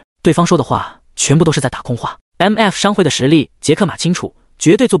键是对方说的话全部都是在打空话。MF 商会的实力杰克马清楚，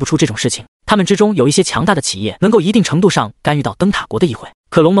绝对做不出这种事情。他们之中有一些强大的企业能够一定程度上干预到灯塔国的议会，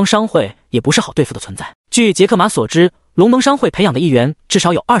可龙盟商会也不是好对付的存在。据杰克马所知，龙盟商会培养的议员至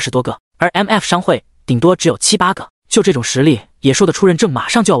少有20多个，而 MF 商会顶多只有7、8个。就这种实力也说得出认证马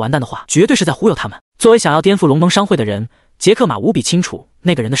上就要完蛋的话，绝对是在忽悠他们。作为想要颠覆龙盟商会的人，杰克马无比清楚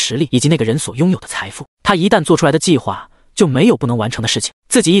那个人的实力以及那个人所拥有的财富。他一旦做出来的计划就没有不能完成的事情，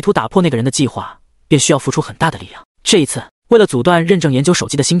自己意图打破那个人的计划便需要付出很大的力量。这一次为了阻断认证研究手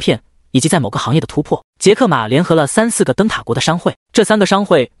机的芯片以及在某个行业的突破，杰克马联合了3、4个灯塔国的商会，这3个商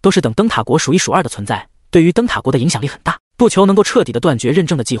会都是等灯塔国数1数2的存在，对于灯塔国的影响力很大。不求能够彻底的断绝认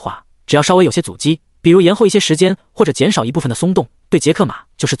证的计划，只要稍微有些阻击，比如延后一些时间或者减少一部分的松动，对杰克马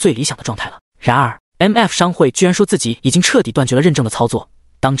就是最理想的状态了。然而 MF 商会居然说自己已经彻底断绝了认证的操作，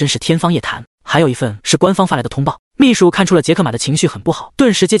当真是天方夜谭。还有一份是官方发来的通报，秘书看出了杰克马的情绪很不好，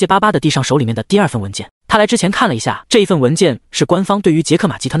顿时结结巴巴地递上手里面的第2份文件。他来之前看了一下，这一份文件是官方对于杰克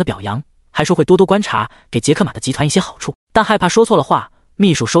马集团的表扬，还说会多多观察，给杰克马的集团一些好处，但害怕说错了话，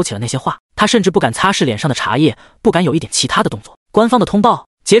秘书收起了那些话。他甚至不敢擦拭脸上的茶叶，不敢有一点其他的动作。官方的通报，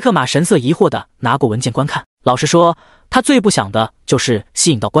杰克马神色疑惑地拿过文件观看。老实说，他最不想的就是吸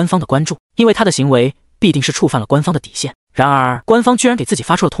引到官方的关注，因为他的行为必定是触犯了官方的底线。然而官方居然给自己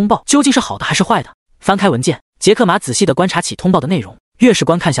发出了通报，究竟是好的还是坏的？翻开文件，杰克马仔细地观察起通报的内容，越是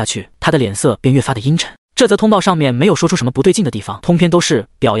观看下去，他的脸色便越发的阴沉。这则通报上面没有说出什么不对劲的地方，通篇都是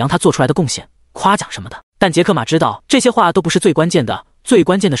表扬他做出来的贡献，夸奖什么的。但杰克马知道这些话都不是最关键的，最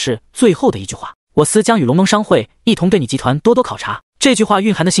关键的是最后的一句话：我司将与龙盟商会一同对你集团多多考察。这句话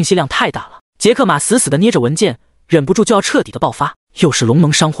蕴含的信息量太大了，杰克马死死地捏着文件，忍不住就要彻底的爆发。又是龙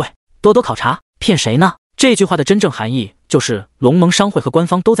盟商会多多考察，骗谁呢？这句话的真正含义就是龙盟商会和官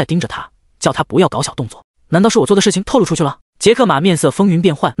方都在盯着他，叫他不要搞小动作。难道是我做的事情透露出去了？杰克马面色风云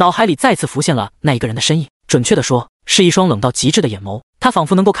变幻，脑海里再次浮现了那一个人的身影，准确的说是一双冷到极致的眼眸。他仿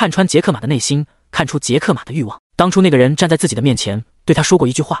佛能够看穿杰克马的内心，看出杰克马的欲望。当初那个人站在自己的面前，对他说过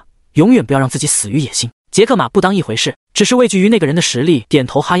一句话：永远不要让自己死于野心。杰克马不当一回事，只是畏惧于那个人的实力，点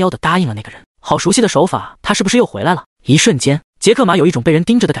头哈腰的答应了那个人。好熟悉的手法，他是不是又回来了？一瞬间，杰克马有一种被人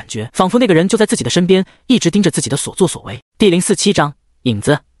盯着的感觉，仿佛那个人就在自己的身边，一直盯着自己的所作所为。第047章影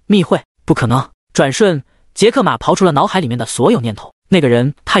子密会，不可能。转瞬，杰克马刨除了脑海里面的所有念头。那个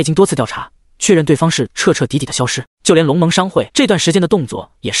人他已经多次调查，确认对方是彻彻底底的消失，就连龙盟商会这段时间的动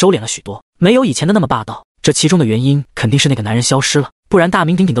作也收敛了许多，没有以前的那么霸道。这其中的原因肯定是那个男人消失了，不然大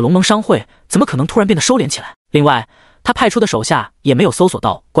名鼎鼎的龙盟商会怎么可能突然变得收敛起来？另外，他派出的手下也没有搜索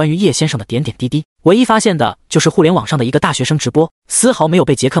到关于叶先生的点点滴滴，唯一发现的就是互联网上的一个大学生直播，丝毫没有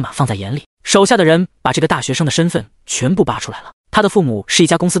被杰克马放在眼里。手下的人把这个大学生的身份全部扒出来了，他的父母是一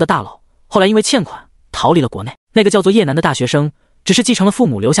家公司的大佬，后来因为欠款逃离了国内。那个叫做叶南的大学生只是继承了父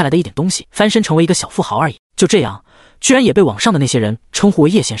母留下来的一点东西，翻身成为一个小富豪而已。就这样，居然也被网上的那些人称呼为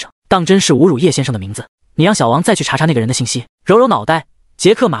叶先生，当真是侮辱叶先生的名字。你让小王再去查查那个人的信息。揉揉脑袋，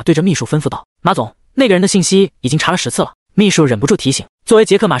杰克马对着秘书吩咐道：“马总，那个人的信息已经查了10次了。”秘书忍不住提醒，作为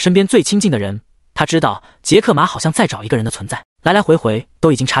杰克马身边最亲近的人，他知道杰克马好像在找一个人的存在，来来回回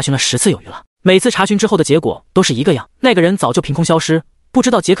都已经查询了10次有余了。每次查询之后的结果都是一个样，那个人早就凭空消失，不知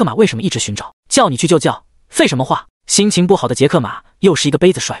道杰克马为什么一直寻找。叫你去就叫，废什么话？心情不好的杰克马又是一个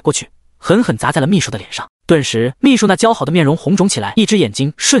杯子甩过去，狠狠砸在了秘书的脸上。顿时，秘书那姣好的面容红肿起来，一只眼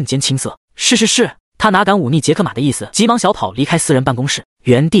睛瞬间青色。是，他哪敢忤逆杰克马的意思，急忙小跑离开私人办公室。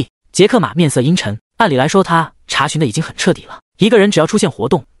原地，杰克马面色阴沉。按理来说，他查询的已经很彻底了。一个人只要出现活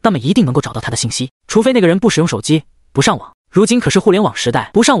动，那么一定能够找到他的信息，除非那个人不使用手机，不上网。如今可是互联网时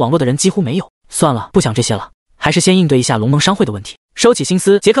代，不上网络的人几乎没有。算了，不想这些了，还是先应对一下龙盟商会的问题。收起心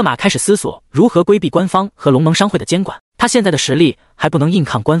思，杰克马开始思索如何规避官方和龙盟商会的监管。他现在的实力还不能硬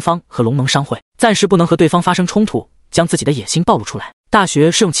抗官方和龙盟商会，暂时不能和对方发生冲突，将自己的野心暴露出来。大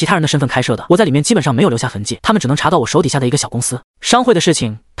学是用其他人的身份开设的，我在里面基本上没有留下痕迹，他们只能查到我手底下的一个小公司。商会的事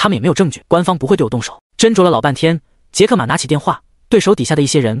情他们也没有证据，官方不会对我动手。斟酌了老半天，杰克马拿起电话对手底下的一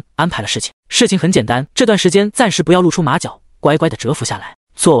些人安排了事情。事情很简单，这段时间暂时不要露出马脚，乖乖的蛰伏下来。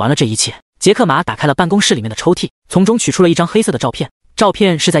做完了这一切，杰克马打开了办公室里面的抽屉，从中取出了一张黑色的照片。照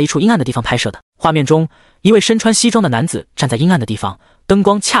片是在一处阴暗的地方拍摄的，画面中一位身穿西装的男子站在阴暗的地方，灯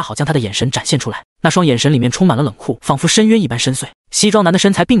光恰好将他的眼神展现出来，那双眼神里面充满了冷酷，仿佛深渊一般深邃。西装男的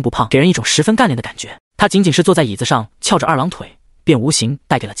身材并不胖，给人一种十分干练的感觉，他仅仅是坐在椅子上翘着二郎腿，便无形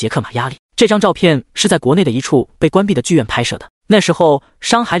带给了杰克马压力。这张照片是在国内的一处被关闭的剧院拍摄的，那时候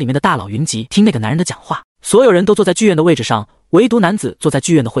商海里面的大佬云集听那个男人的讲话，所有人都坐在剧院的位置上，唯独男子坐在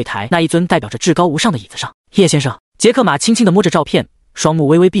剧院的会台那一尊代表着至高无上的椅子上。叶先生，杰克马轻轻地摸着照片，双目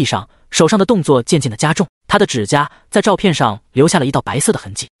微微闭上，手上的动作渐渐地加重，他的指甲在照片上留下了一道白色的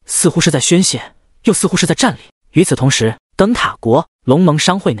痕迹，似乎是在宣泄，又似乎是在站立。与此同时，灯塔国龙盟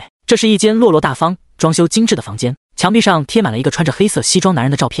商会内，这是一间落落大方、装修精致的房间，墙壁上贴满了一个穿着黑色西装男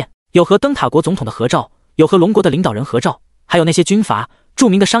人的照片，有和灯塔国总统的合照，有和龙国的领导人合照，还有那些军阀、著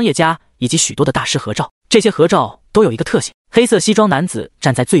名的商业家以及许多的大师合照。这些合照都有一个特性，黑色西装男子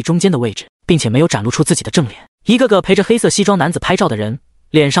站在最中间的位置，并且没有展露出自己的正脸。一个个陪着黑色西装男子拍照的人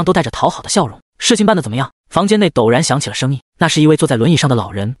脸上都带着讨好的笑容。事情办得怎么样？房间内陡然响起了声音，那是一位坐在轮椅上的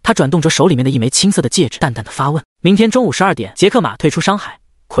老人，他转动着手里面的一枚青色的戒指，淡淡的发问。明天中午12点，杰克马退出商海，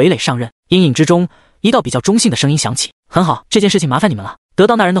傀儡上任。阴影之中，一道比较中性的声音响起：很好，这件事情麻烦你们了。得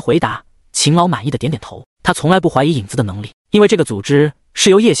到那人的回答，秦老满意的点点头。他从来不怀疑影子的能力，因为这个组织是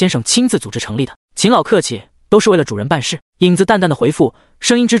由叶先生亲自组织成立的。秦老客气，都是为了主人办事。影子淡淡的回复，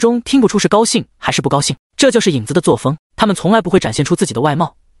声音之中听不出是高兴还是不高兴。这就是影子的作风，他们从来不会展现出自己的外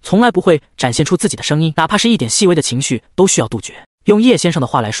貌，从来不会展现出自己的声音，哪怕是一点细微的情绪都需要杜绝。用叶先生的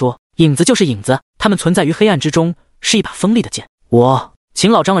话来说，影子就是影子，他们存在于黑暗之中，是一把锋利的剑。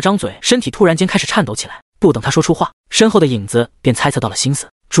秦老张了张嘴，身体突然间开始颤抖起来。不等他说出话，身后的影子便猜测到了心思。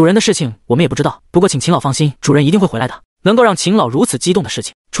主人的事情我们也不知道，不过请秦老放心，主人一定会回来的。能够让秦老如此激动的事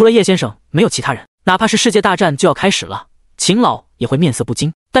情，除了叶先生，没有其他人。哪怕是世界大战就要开始了，秦老也会面色不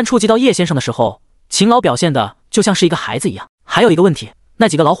惊。但触及到叶先生的时候，秦老表现的就像是一个孩子一样。还有一个问题，那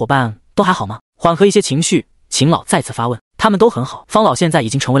几个老伙伴都还好吗？缓和一些情绪，秦老再次发问。他们都很好，方老现在已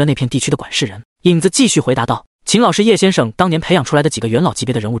经成为了那片地区的管事人。影子继续回答道。秦老是叶先生当年培养出来的几个元老级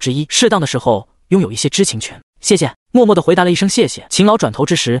别的人物之一，适当的时候拥有一些知情权。谢谢，默默地回答了一声谢谢。秦老转头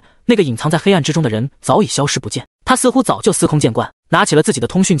之时，那个隐藏在黑暗之中的人早已消失不见，他似乎早就司空见惯，拿起了自己的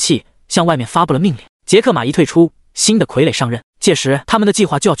通讯器，向外面发布了命令。杰克马一退出，新的傀儡上任，届时他们的计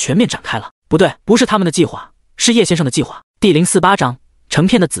划就要全面展开了。不对，不是他们的计划，是叶先生的计划。第048章，成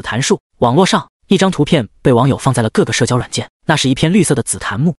片的紫檀树。网络上，一张图片被网友放在了各个社交软件，那是一片绿色的紫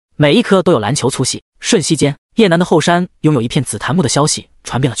檀木，每一棵都有篮球粗细。瞬息间，叶南的后山拥有一片紫檀木的消息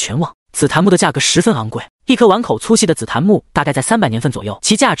传遍了全网。紫檀木的价格十分昂贵，一棵碗口粗细的紫檀木大概在300年份左右，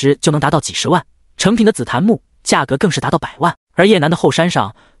其价值就能达到几十万。成品的紫檀木价格更是达到100万。而叶南的后山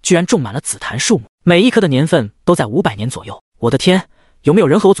上居然种满了紫檀树木，每一棵的年份都在500年左右。我的天，有没有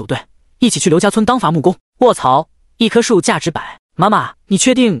人和我组队，一起去刘家村当伐木工？卧槽，一棵树价值100。妈妈，你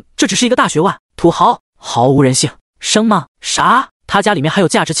确定这只是一个大学问？土豪，毫无人性。生吗？啥？他家里面还有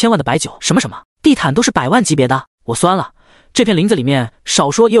价值1000万的白酒，什么？地毯都是100万级别的。我酸了，这片林子里面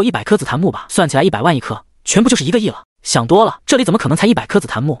少说也有100棵紫檀木吧，算起来100万一棵，全部就是1个亿了。想多了，这里怎么可能才100棵紫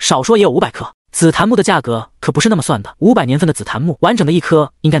檀木？少说也有500棵。紫檀木的价格可不是那么算的，500年份的紫檀木，完整的一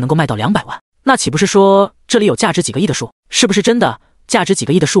棵应该能够卖到200万，那岂不是说这里有价值几个亿的树？是不是真的价值几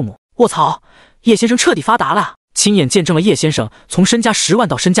个亿的树木？卧槽，叶先生彻底发达了，亲眼见证了叶先生从身家10万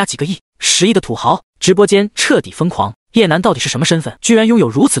到身家几个亿、10亿的土豪。直播间彻底疯狂，叶楠到底是什么身份，居然拥有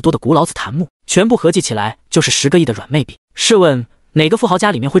如此多的古老紫檀木？全部合计起来就是10个亿的软妹币。试问哪个富豪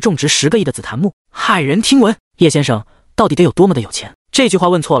家里面会种植10个亿的紫檀木？骇人听闻！叶先生到底得有多么的有钱？这句话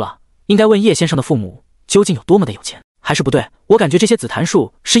问错了，应该问叶先生的父母究竟有多么的有钱。还是不对，我感觉这些紫檀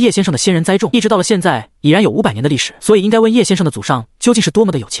树是叶先生的先人栽种，一直到了现在已然有500年的历史，所以应该问叶先生的祖上究竟是多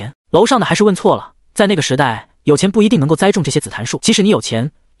么的有钱。楼上的还是问错了，在那个时代，有钱不一定能够栽种这些紫檀树，即使你有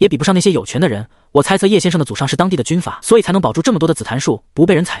钱，也比不上那些有权的人。我猜测叶先生的祖上是当地的军阀，所以才能保住这么多的紫檀树不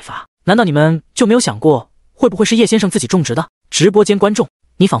被人采伐。难道你们就没有想过，会不会是叶先生自己种植的？直播间观众，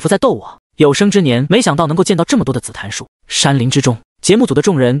你仿佛在逗我。有生之年没想到能够见到这么多的紫檀树。山林之中，节目组的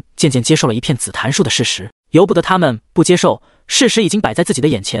众人渐渐接受了一片紫檀树的事实，由不得他们不接受，事实已经摆在自己的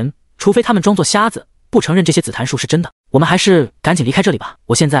眼前，除非他们装作瞎子，不承认这些紫檀树是真的。我们还是赶紧离开这里吧，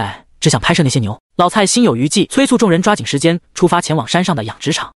我现在只想拍摄那些牛。老蔡心有余悸，催促众人抓紧时间出发前往山上的养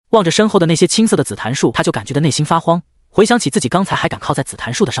殖场。望着身后的那些青色的紫檀树，他就感觉得内心发慌，回想起自己刚才还敢靠在紫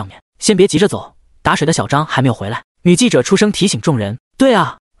檀树的上面。先别急着走，打水的小张还没有回来。女记者出声提醒众人。对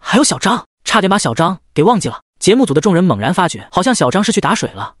啊，还有小张，差点把小张给忘记了。节目组的众人猛然发觉，好像小张是去打水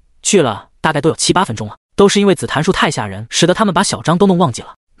了，去了大概都有7、8分钟了，都是因为紫檀树太吓人，使得他们把小张都弄忘记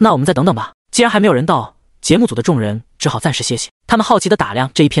了。那我们再等等吧。既然还没有人到，节目组的众人只好暂时歇息。他们好奇地打量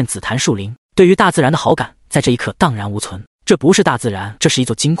这一片紫檀树林，对于大自然的好感在这一刻荡然无存。这不是大自然，这是一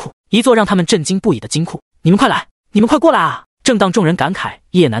座金库，一座让他们震惊不已的金库。你们快来，你们快过来啊！正当众人感慨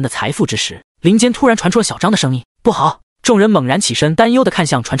叶楠的财富之时，林间突然传出了小张的声音。不好！众人猛然起身，担忧地看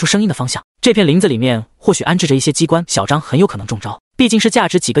向传出声音的方向。这片林子里面或许安置着一些机关，小张很有可能中招。毕竟是价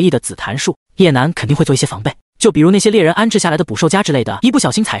值几个亿的紫檀树，叶楠肯定会做一些防备，就比如那些猎人安置下来的捕兽夹之类的，一不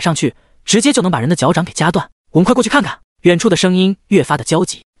小心踩上去，直接就能把人的脚掌给夹断。我们快过去看看！远处的声音越发的焦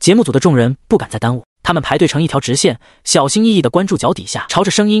急，节目组的众人不敢再耽误，他们排队成一条直线，小心翼翼地关注脚底下，朝着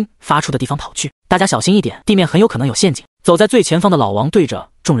声音发出的地方跑去。大家小心一点，地面很有可能有陷阱。走在最前方的老王对着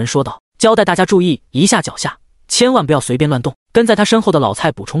众人说道，交代大家注意一下脚下，千万不要随便乱动。跟在他身后的老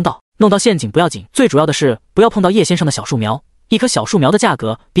蔡补充道，弄到陷阱不要紧，最主要的是不要碰到叶先生的小树苗，一棵小树苗的价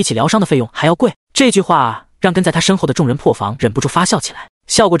格比起疗伤的费用还要贵。这句话让跟在他身后的众人破防，忍不住发笑起来。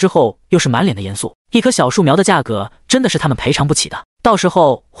笑过之后又是满脸的严肃，一棵小树苗的价格真的是他们赔偿不起的，到时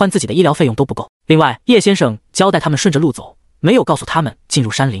候换自己的医疗费用都不够。另外，叶先生交代他们顺着路走，没有告诉他们进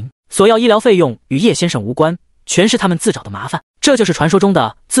入山林，索要医疗费用与叶先生无关，全是他们自找的麻烦。这就是传说中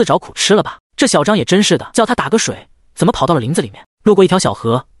的自找苦吃了吧？这小张也真是的，叫他打个水，怎么跑到了林子里面？路过一条小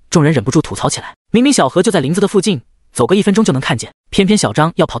河，众人忍不住吐槽起来，明明小河就在林子的附近，走个1分钟就能看见，偏偏小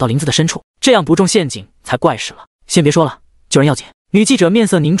张要跑到林子的深处，这样不中陷阱才怪事了。先别说了，救人要紧。女记者面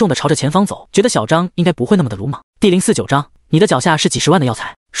色凝重地朝着前方走，觉得小张应该不会那么的鲁莽。第049章，你的脚下是几10万的药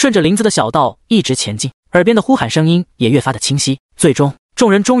材。顺着林子的小道一直前进，耳边的呼喊声音也越发的清晰。最终，众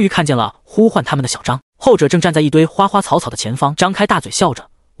人终于看见了呼唤他们的小张，后者正站在一堆花花草草的前方，张开大嘴笑着，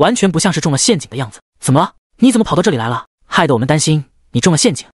完全不像是中了陷阱的样子。怎么了？你怎么跑到这里来了？害得我们担心你中了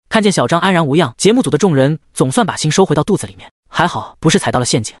陷阱。看见小张安然无恙，节目组的众人总算把心收回到肚子里面。还好不是踩到了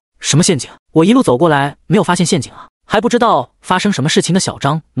陷阱。什么陷阱？我一路走过来没有发现陷阱啊。还不知道发生什么事情的小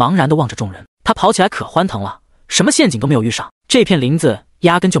张茫然地望着众人，他跑起来可欢腾了，什么陷阱都没有遇上，这片林子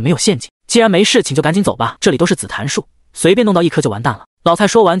压根就没有陷阱。既然没事，请就赶紧走吧，这里都是紫檀树，随便弄到一棵就完蛋了。老蔡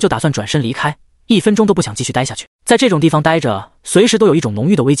说完就打算转身离开，1分钟都不想继续待下去。在这种地方待着，随时都有一种浓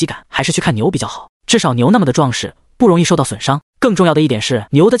郁的危机感，还是去看牛比较好，至少牛那么的壮实，不容易受到损伤。更重要的一点是，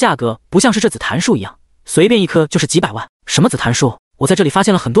牛的价格不像是这紫檀树一样，随便一棵就是几百万。什么紫檀树？我在这里发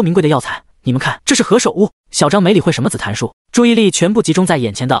现了很多名贵的药材，你们看，这是何首乌。小张没理会什么紫檀树，注意力全部集中在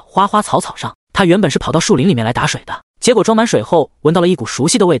眼前的花花草草上。他原本是跑到树林里面来打水的，结果装满水后闻到了一股熟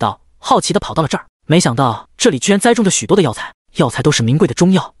悉的味道，好奇地跑到了这儿。没想到这里居然栽种着许多的药材，药材都是名贵的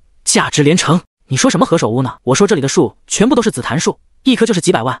中药，价值连城。你说什么何首乌呢？我说这里的树全部都是紫檀树，一棵就是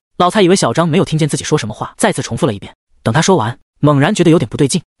几百万。老蔡以为小张没有听见自己说什么话，再次重复了一遍。等他说完，猛然觉得有点不对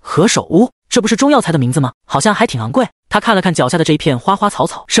劲，何首乌，这不是中药材的名字吗？好像还挺昂贵。他看了看脚下的这一片花花草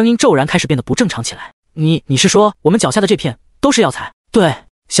草，声音骤然开始变得不正常起来。你是说我们脚下的这片都是药材？对，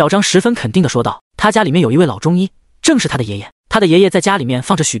小张十分肯定地说道。他家里面有一位老中医，正是他的爷爷。他的爷爷在家里面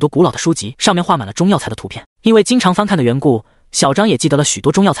放着许多古老的书籍，上面画满了中药材的图片。因为经常翻看的缘故，小张也记得了许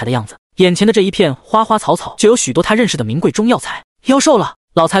多中药材的样子。眼前的这一片花花草草就有许多他认识的名贵中药材。妖兽了！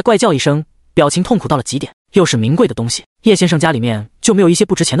老蔡怪叫一声，表情痛苦到了极点。又是名贵的东西，叶先生家里面就没有一些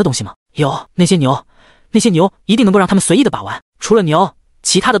不值钱的东西吗？有，那些牛一定能够让他们随意的把玩。除了牛，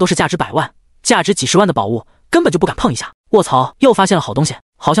其他的都是价值百万，价值几十万的宝物根本就不敢碰一下。卧槽，又发现了好东西，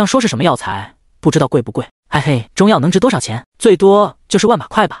好像说是什么药材，不知道贵不贵。哎嘿，中药能值多少钱？最多就是10000把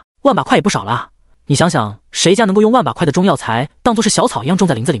块吧。10000把块也不少了啊。你想想，谁家能够用100把块的中药材当作是小草一样种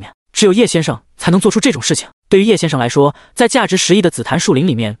在林子里面？只有叶先生才能做出这种事情。对于叶先生来说，在价值10亿的紫檀树林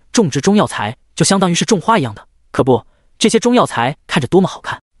里面种植中药材，就相当于是种花一样的。可不，这些中药材看着多么好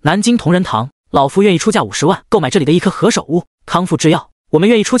看！南京同仁堂，老夫愿意出价50万购买这里的一棵何首乌。康复制药，我们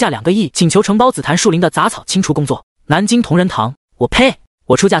愿意出价2个亿，请求承包紫檀树林的杂草清除工作。南京同仁堂，我呸！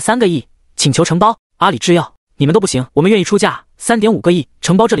我出价3个亿，请求承包。阿里制药，你们都不行，我们愿意出价3.5个亿，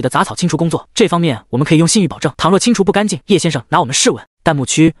承包这里的杂草清除工作。这方面我们可以用信誉保证，倘若清除不干净，叶先生拿我们试问。弹幕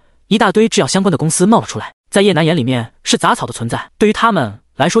区一大堆制药相关的公司冒了出来，在叶南眼里面是杂草的存在，对于他们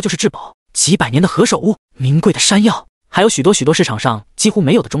来说就是至宝，几百年的何首乌，名贵的山药，还有许多市场上几乎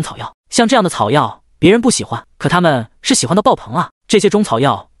没有的中草药。像这样的草药，别人不喜欢，可他们是喜欢到爆棚啊！这些中草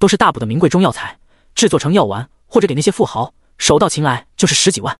药都是大补的名贵中药材，制作成药丸或者给那些富豪，手到擒来就是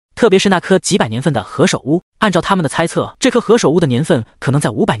10几万。特别是那颗几百年份的何首乌，按照他们的猜测，这颗何首乌的年份可能在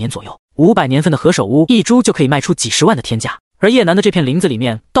500年左右。500年份的何首乌，一株就可以卖出几十万的天价。而叶南的这片林子里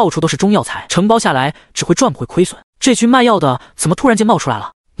面到处都是中药材，承包下来只会赚不会亏损。这群卖药的怎么突然间冒出来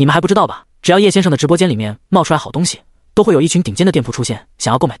了？你们还不知道吧？只要叶先生的直播间里面冒出来好东西，都会有一群顶尖的店铺出现，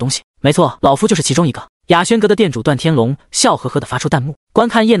想要购买东西。没错，老夫就是其中一个。雅轩阁的店主段天龙笑呵呵地发出弹幕，观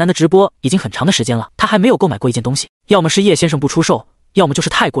看叶南的直播已经很长的时间了，他还没有购买过一件东西，要么是叶先生不出售，要么就是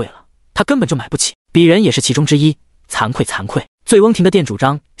太贵了，他根本就买不起。鄙人也是其中之一，惭愧惭愧。醉翁亭的店主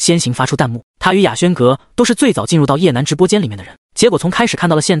张先行发出弹幕，他与雅轩阁都是最早进入到叶南直播间里面的人，结果从开始看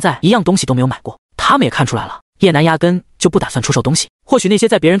到了现在，一样东西都没有买过。他们也看出来了，叶南压根就不打算出售东西。或许那些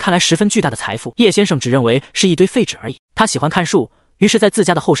在别人看来十分巨大的财富，叶先生只认为是一堆废纸而已。他喜欢看树，于是在自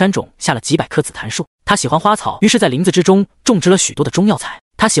家的后山种下了几百棵紫檀树。他喜欢花草，于是在林子之中种植了许多的中药材。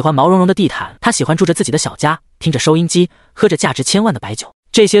他喜欢毛茸茸的地毯，他喜欢住着自己的小家，听着收音机，喝着价值1000万的白酒。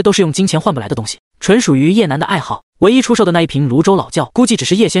这些都是用金钱换不来的东西，纯属于叶南的爱好。唯一出售的那一瓶泸州老窖，估计只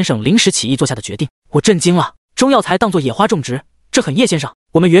是叶先生临时起意做下的决定。我震惊了，中药材当作野花种植，这很叶先生。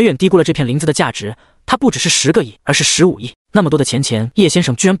我们远远低估了这片林子的价值，它不只是10个亿，而是15亿。那么多的钱，叶先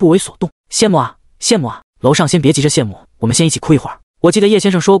生居然不为所动，羡慕啊，羡慕啊！楼上先别急着羡慕，我们先一起哭一会儿。我记得叶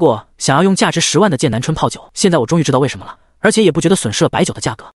先生说过，想要用价值10万的剑南春泡酒，现在我终于知道为什么了，而且也不觉得损失了白酒的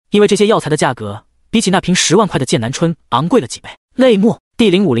价格，因为这些药材的价格比起那瓶10万块的剑南春昂贵了几倍。类目第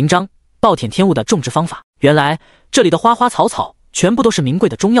050章，暴殄天物的种植方法。原来这里的花花草草全部都是名贵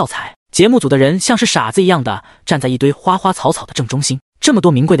的中药材。节目组的人像是傻子一样的站在一堆花花草草的正中心，这么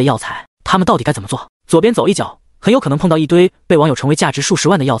多名贵的药材，他们到底该怎么做？左边走一脚，很有可能碰到一堆被网友称为价值数十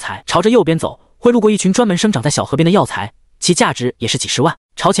万的药材；朝着右边走，会路过一群专门生长在小河边的药材，其价值也是几十万。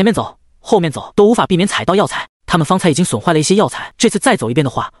朝前面走，后面走，都无法避免踩到药材。他们方才已经损坏了一些药材，这次再走一遍的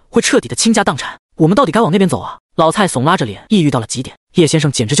话，会彻底的倾家荡产。我们到底该往那边走啊？老蔡耸拉着脸，抑郁到了极点。叶先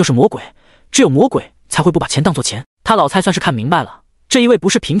生简直就是魔鬼，只有魔鬼才会不把钱当作钱。他老蔡算是看明白了，这一位不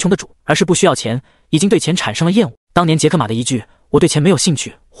是贫穷的主，而是不需要钱，已经对钱产生了厌恶。当年杰克马的一句我对钱没有兴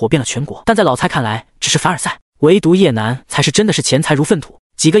趣火遍了全国，但在老蔡看来只是凡尔赛，唯独叶南才是真的是钱财如粪土。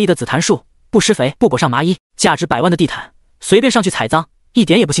几个亿的紫檀树，不施肥，不裹上麻衣，价值100万的地毯，随便上去踩脏，一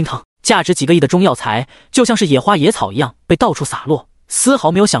点也不心疼。价值几个亿的中药材，就像是野花野草一样被到处洒落，丝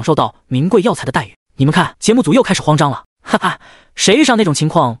毫没有享受到名贵药材的待遇。你们看，节目组又开始慌张了，哈哈，谁遇上那种情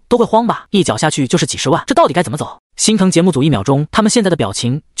况都会慌吧？一脚下去就是几十万，这到底该怎么走？心疼节目组1秒钟，他们现在的表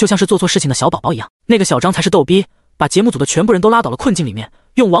情就像是做错事情的小宝宝一样。那个小张才是逗逼，把节目组的全部人都拉到了困境里面。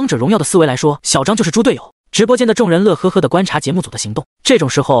用王者荣耀的思维来说，小张就是猪队友。直播间的众人乐呵呵地观察节目组的行动，这种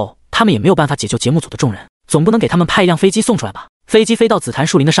时候他们也没有办法解救节目组的众人，总不能给他们派一辆飞机送出来吧？飞机飞到紫檀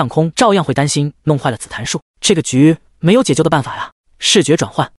树林的上空，照样会担心弄坏了紫檀树。这个局没有解救的办法呀。视觉转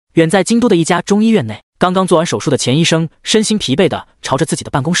换，远在京都的一家中医院内，刚刚做完手术的钱医生身心疲惫地朝着自己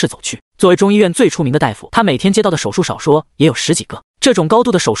的办公室走去。作为中医院最出名的大夫，他每天接到的手术少说也有10几个，这种高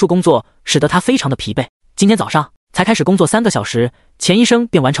度的手术工作使得他非常的疲惫。今天早上才开始工作3个小时，钱医生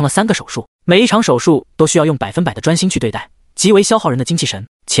便完成了3个手术，每一场手术都需要用100%的专心去对待，极为消耗人的精气神。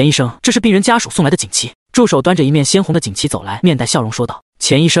钱医生，这是病人家属送来的锦旗。助手端着一面鲜红的锦旗走来，面带笑容说道：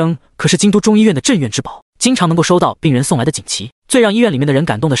钱医生可是京都中医院的镇院之宝，经常能够收到病人送来的锦旗。最让医院里面的人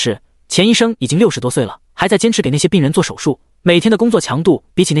感动的是，钱医生已经60多岁了，还在坚持给那些病人做手术，每天的工作强度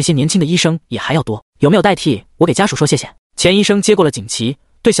比起那些年轻的医生也还要多。有没有代替我给家属说谢谢？钱医生接过了锦旗，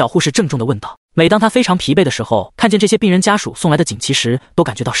对小护士郑重地问道。每当他非常疲惫的时候，看见这些病人家属送来的锦旗时，都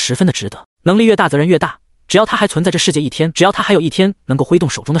感觉到十分的值得。能力越大，责任越大。只要他还存在这世界一天，只要他还有一天能够挥动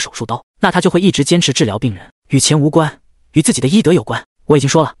手中的手术刀，那他就会一直坚持治疗病人。与钱无关，与自己的医德有关。我已经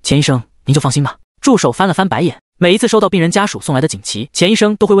说了，钱医生您就放心吧。助手翻了翻白眼，每一次收到病人家属送来的锦旗，钱医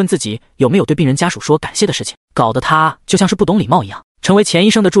生都会问自己有没有对病人家属说感谢的事情，搞得他就像是不懂礼貌一样。成为钱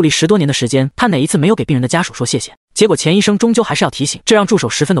医生的助理10多年的时间，他哪一次没有给病人的家属说谢谢？结果钱医生终究还是要提醒，这让助手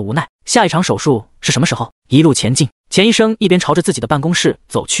十分的无奈。下一场手术是什么时候？一路前进，钱医生一边朝着自己的办公室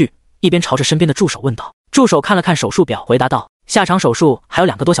走去，一边朝着身边的助手问道。助手看了看手术表，回答道：下场手术还有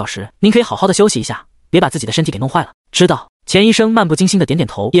2个多小时，您可以好好的休息一下，别把自己的身体给弄坏了。知道。钱医生漫不经心的点点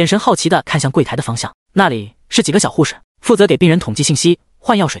头，眼神好奇的看向柜台的方向，那里是几个小护士，负责给病人统计信息、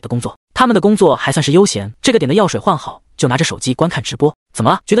换药水的工作。他们的工作还算是悠闲，这个点的药水换好，就拿着手机观看直播。怎么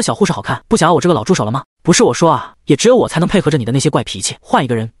了？觉得小护士好看，不想要我这个老助手了吗？不是我说啊，也只有我才能配合着你的那些怪脾气，换一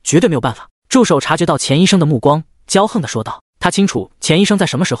个人绝对没有办法。助手察觉到钱医生的目光，骄横的说道。他清楚钱医生在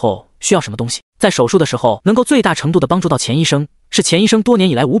什么时候需要什么东西，在手术的时候能够最大程度的帮助到钱医生，是钱医生多年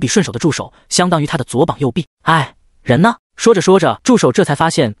以来无比顺手的助手，相当于他的左膀右臂。哎，人呢？说着说着，助手这才发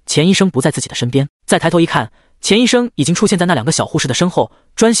现钱医生不在自己的身边，再抬头一看，钱医生已经出现在那2个小护士的身后，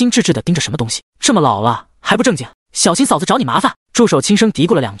专心致志地盯着什么东西。这么老了还不正经，小心嫂子找你麻烦。助手轻声嘀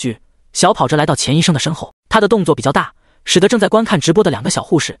咕了2句，小跑着来到钱医生的身后。他的动作比较大，使得正在观看直播的2个小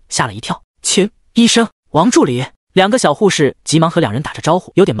护士吓了一跳。钱医生，王助理。2个小护士急忙和2人打着招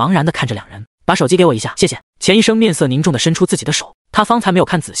呼，有点茫然地看着2人。把手机给我一下，谢谢。钱医生面色凝重地伸出自己的手，他方才没有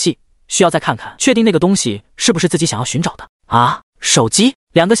看仔细，需要再看看，确定那个东西是不是自己想要寻找的。啊，手机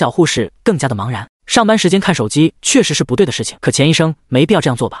！2个小护士更加的茫然。上班时间看手机确实是不对的事情，可钱医生没必要这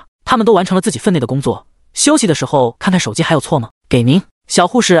样做吧？他们都完成了自己分内的工作，休息的时候看看手机还有错吗？给您。小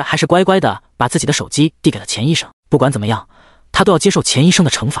护士还是乖乖的把自己的手机递给了钱医生。不管怎么样，他都要接受钱医生的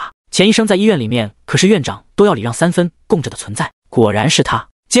惩罚。钱医生在医院里面可是院长都要礼让3分供着的存在。果然是他。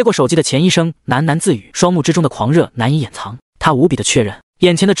接过手机的钱医生喃喃自语，双目之中的狂热难以掩藏。他无比的确认，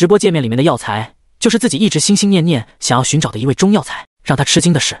眼前的直播界面里面的药材就是自己一直心心念念想要寻找的一味中药材。让他吃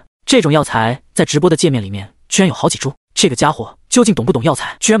惊的是，这种药材在直播的界面里面居然有好几株。这个家伙究竟懂不懂药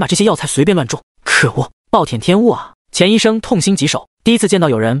材，居然把这些药材随便乱种。可恶，暴殄天物啊！钱医生痛心疾首，第一次见到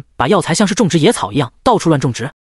有人把药材像是种植野草一样到处乱种植。